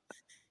 but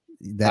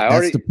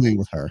that's the plan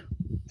with her.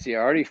 See, I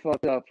already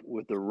fucked up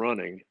with the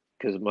running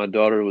because my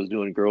daughter was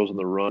doing girls on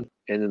the run.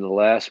 And then the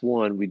last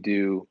one we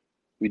do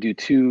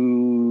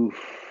two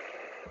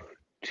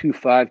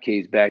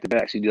 5Ks back to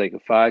back. So you do like a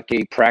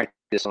 5K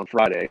practice on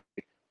Friday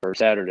or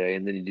Saturday,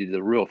 and then you do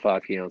the real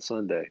 5K on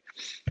Sunday.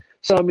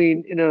 So I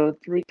mean,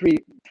 three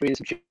and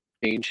some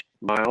change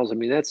miles. I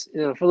mean, that's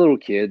for a little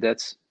kid,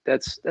 that's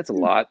a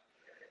lot.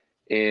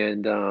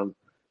 And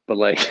but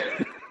like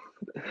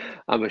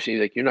I'm ashamed,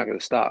 like, you're not gonna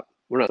stop.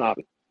 We're not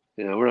stopping.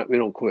 We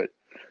don't quit.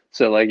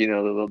 So like,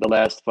 the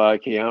last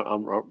 5K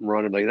I'm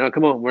running, like, no,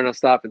 come on, we're not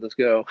stopping, let's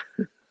go.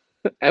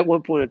 At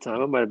one point in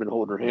time, I might have been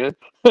holding her hand,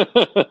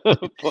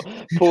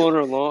 pulling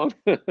her along.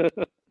 You're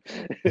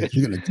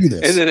gonna do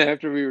this. And then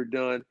after we were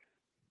done,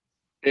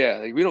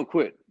 like, we don't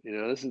quit.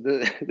 This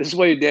is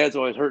why your dad's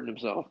always hurting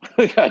himself.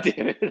 God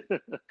damn it!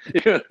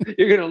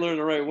 you're gonna learn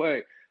the right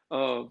way.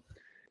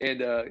 And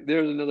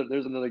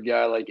there's another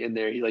guy like in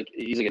there. He's like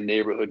a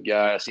neighborhood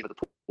guy. I see him at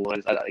the pool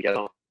lines. I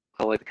don't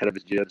like the cut of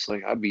his jibs.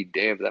 Like, I'd be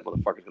damned if that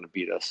motherfucker's gonna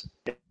beat us.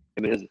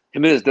 Him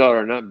and his daughter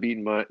are not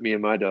beating me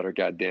and my daughter.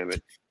 God damn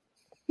it.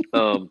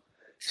 So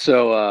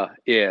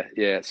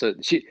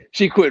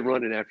she quit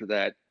running after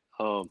that.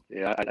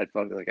 I'd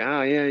fucking like,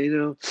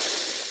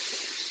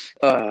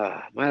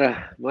 might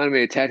have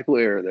made a tactical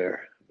error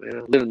there.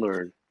 Live and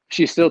learn.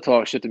 She still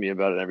talks shit to me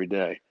about it every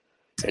day.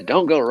 And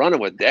don't go running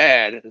with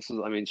dad.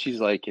 She's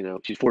like,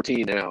 she's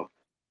 14 now,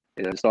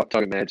 and start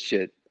talking mad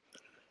shit.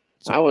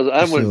 I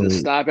wanted to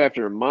stop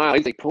after a mile.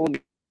 He's like pulling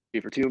me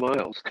for 2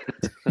 miles.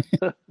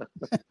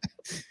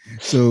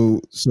 So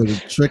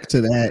the trick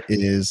to that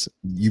is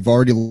you've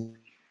already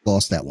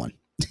lost that one.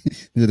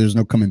 There's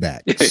no coming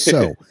back.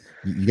 So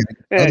you got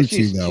other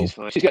two though. She's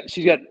fine.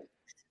 She's got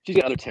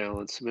other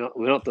talents. We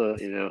don't have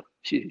to,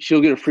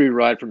 she'll get a free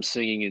ride from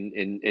singing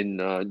in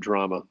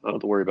drama. I don't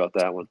have to worry about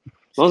that one.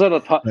 As long as I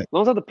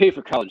have to pay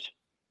for college,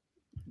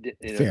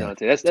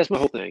 Dante, that's my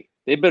whole thing.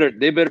 They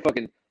better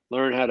fucking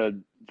learn how to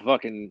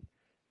fucking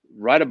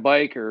ride a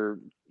bike or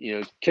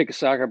kick a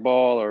soccer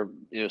ball or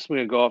swing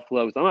a golf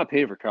club. I'm not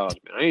paying for college,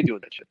 man. I ain't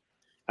doing that shit.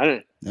 I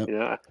didn't. Yep. You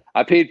know,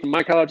 I paid for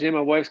my college and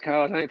my wife's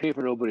college. I ain't paying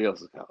for nobody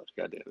else's college.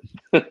 God damn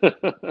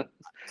it.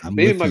 I'm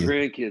Maybe with my you.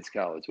 grandkids'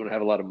 college when I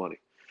have a lot of money.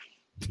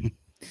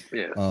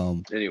 Yeah.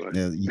 Anyway.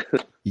 Yeah,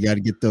 you got to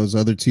get those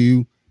other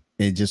two,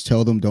 and just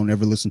tell them don't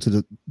listen to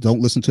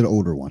the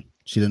older one.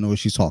 She doesn't know what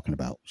she's talking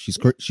about. She's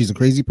a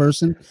crazy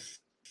person.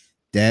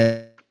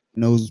 Dad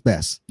knows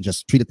best.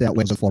 Just treat it that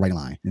way as a fall right in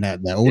line. And that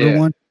older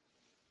one,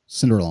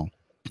 send her along.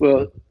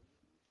 Well,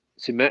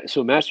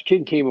 so Master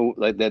Kid came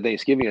like that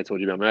Thanksgiving I told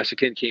you about. Master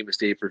Kid came and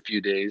stayed for a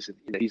few days, and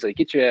you know, he's like,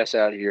 "Get your ass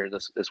out here and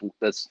let's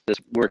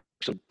work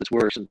some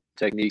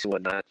techniques and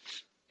whatnot."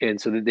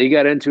 And so they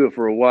got into it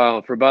for a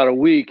while. For about a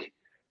week,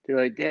 they're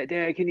like, "Dad,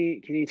 can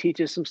you teach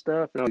us some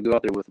stuff?" And I'll go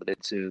out there with them.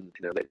 And soon,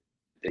 you know,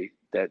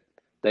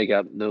 they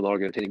got no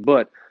longer entertaining.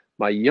 But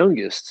my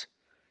youngest,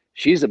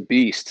 she's a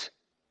beast.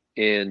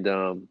 And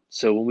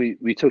so when we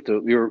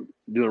were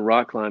doing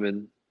rock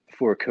climbing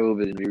before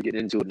COVID, and we were getting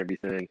into it and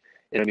everything.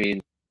 And I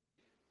mean,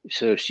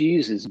 so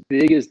she's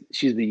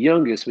the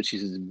youngest, but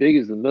she's as big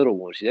as the middle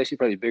one. She's actually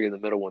probably bigger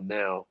than the middle one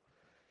now.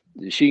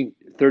 She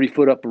 30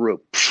 foot up a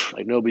rope,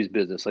 like nobody's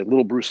business, like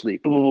little Bruce Lee,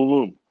 boom, boom, boom,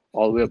 boom,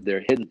 all the way up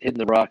there, hitting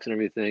the rocks and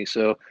everything.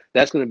 So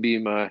that's gonna be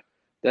my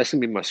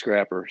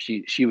scrapper.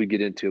 She would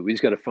get into it. We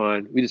just got to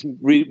find. We just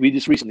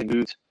recently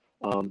moved,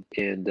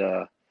 and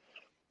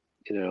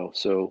you know,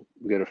 so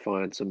we got to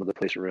find some other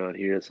place around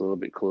here that's a little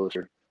bit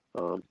closer.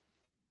 But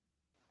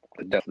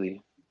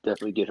definitely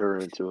get her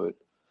into it.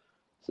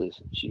 So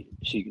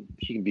she'll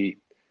be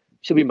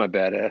my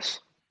badass.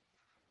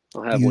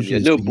 I'll have one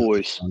yet. No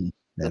boys,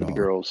 nothing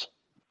girls.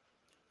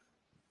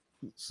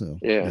 So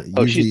yeah.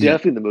 Oh, she's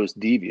definitely the most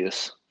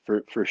devious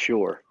for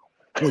sure.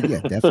 Well, yeah,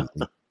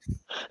 definitely.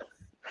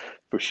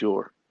 For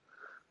sure.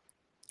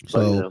 So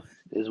but, you know,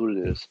 it is what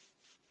it is.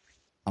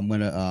 I'm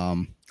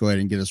gonna go ahead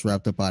and get us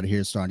wrapped up out of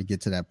here. Starting to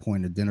get to that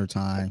point of dinner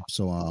time.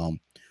 So I'm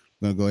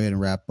gonna go ahead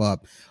and wrap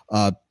up.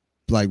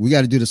 Like we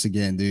got to do this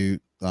again, dude.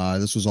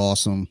 This was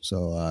awesome.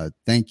 So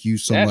thank you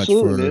so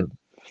Absolutely, much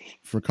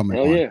for coming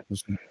Hell on. Yeah.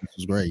 This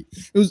was great.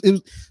 It was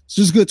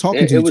just good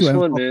talking to you. It was too.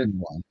 fun,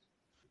 man.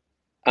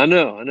 I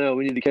know.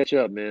 We need to catch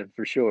up, man,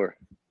 for sure.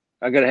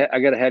 I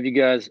gotta have you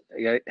guys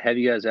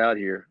out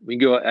here. We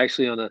can go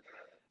actually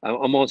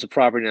I'm on some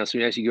property now, so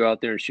we can actually go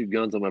out there and shoot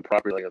guns on my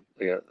property like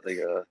a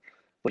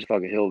bunch of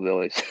fucking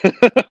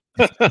hillbillies.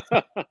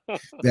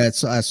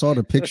 I saw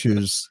the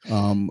pictures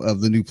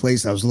of the new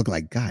place. I was looking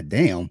like, God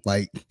damn,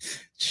 like,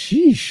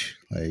 sheesh,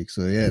 like,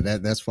 so yeah,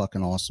 that's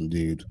fucking awesome,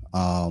 dude.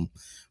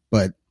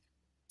 But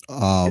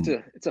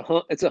it's a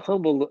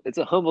humble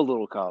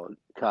little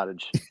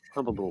cottage,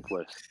 humble little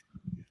place.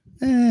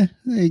 I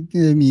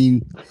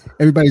mean,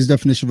 everybody's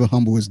definition of a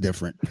humble is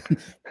different.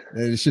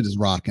 This shit is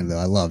rocking though.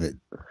 I love it.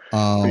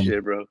 Appreciate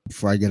it, bro.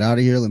 Before I get out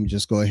of here, let me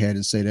just go ahead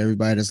and say to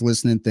everybody that's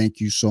listening, thank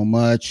you so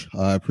much.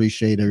 I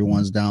appreciate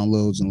everyone's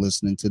downloads and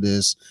listening to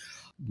this.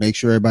 Make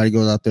sure everybody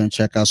goes out there and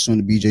check out Soon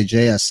to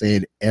BJJ. I say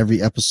it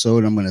every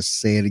episode. I'm going to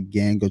say it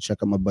again. Go check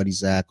out my buddy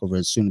Zach over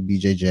at Soon to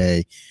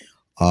BJJ.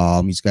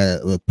 He's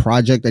got a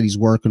project that he's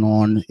working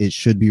on. It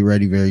should be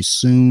ready very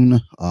soon.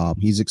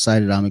 He's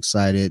excited. I'm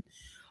excited.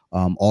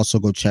 Also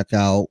go check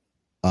out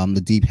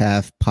the Deep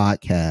Half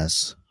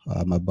podcast.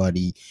 My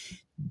buddy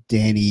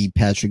Danny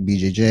Patrick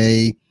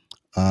BJJ.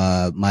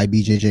 My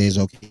BJJ is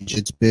okay,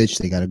 Jits bitch.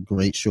 They got a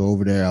great show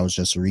over there. I was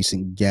just a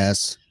recent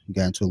guest. We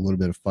got into a little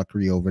bit of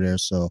fuckery over there,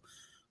 so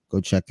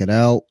go check it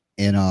out.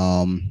 And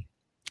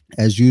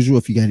as usual,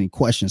 if you got any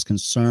questions,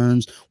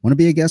 concerns, want to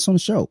be a guest on the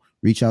show,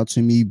 reach out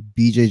to me,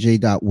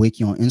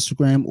 bjj.wiki on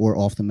Instagram or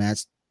Off the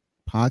Mats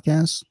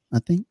podcast, I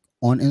think,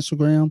 on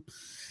Instagram.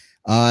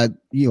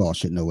 You all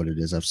should know what it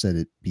is. I've said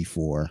it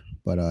before,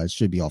 but it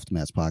should be Off the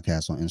Mats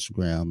podcast on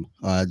Instagram.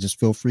 Just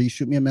feel free,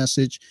 shoot me a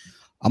message.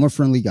 I'm a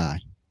friendly guy.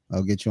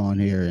 I'll get you on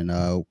here and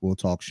we'll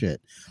talk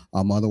shit.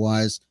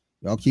 Otherwise,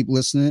 y'all keep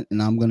listening,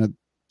 and I'm gonna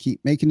keep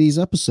making these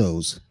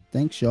episodes.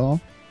 Thanks,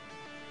 y'all.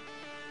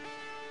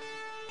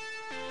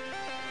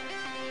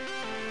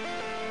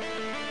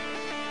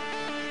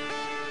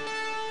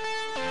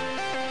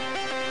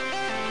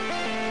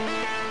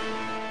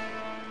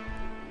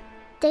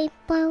 Deep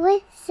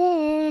with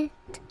it.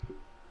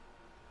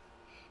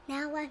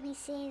 Now let me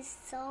sing a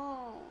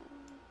song.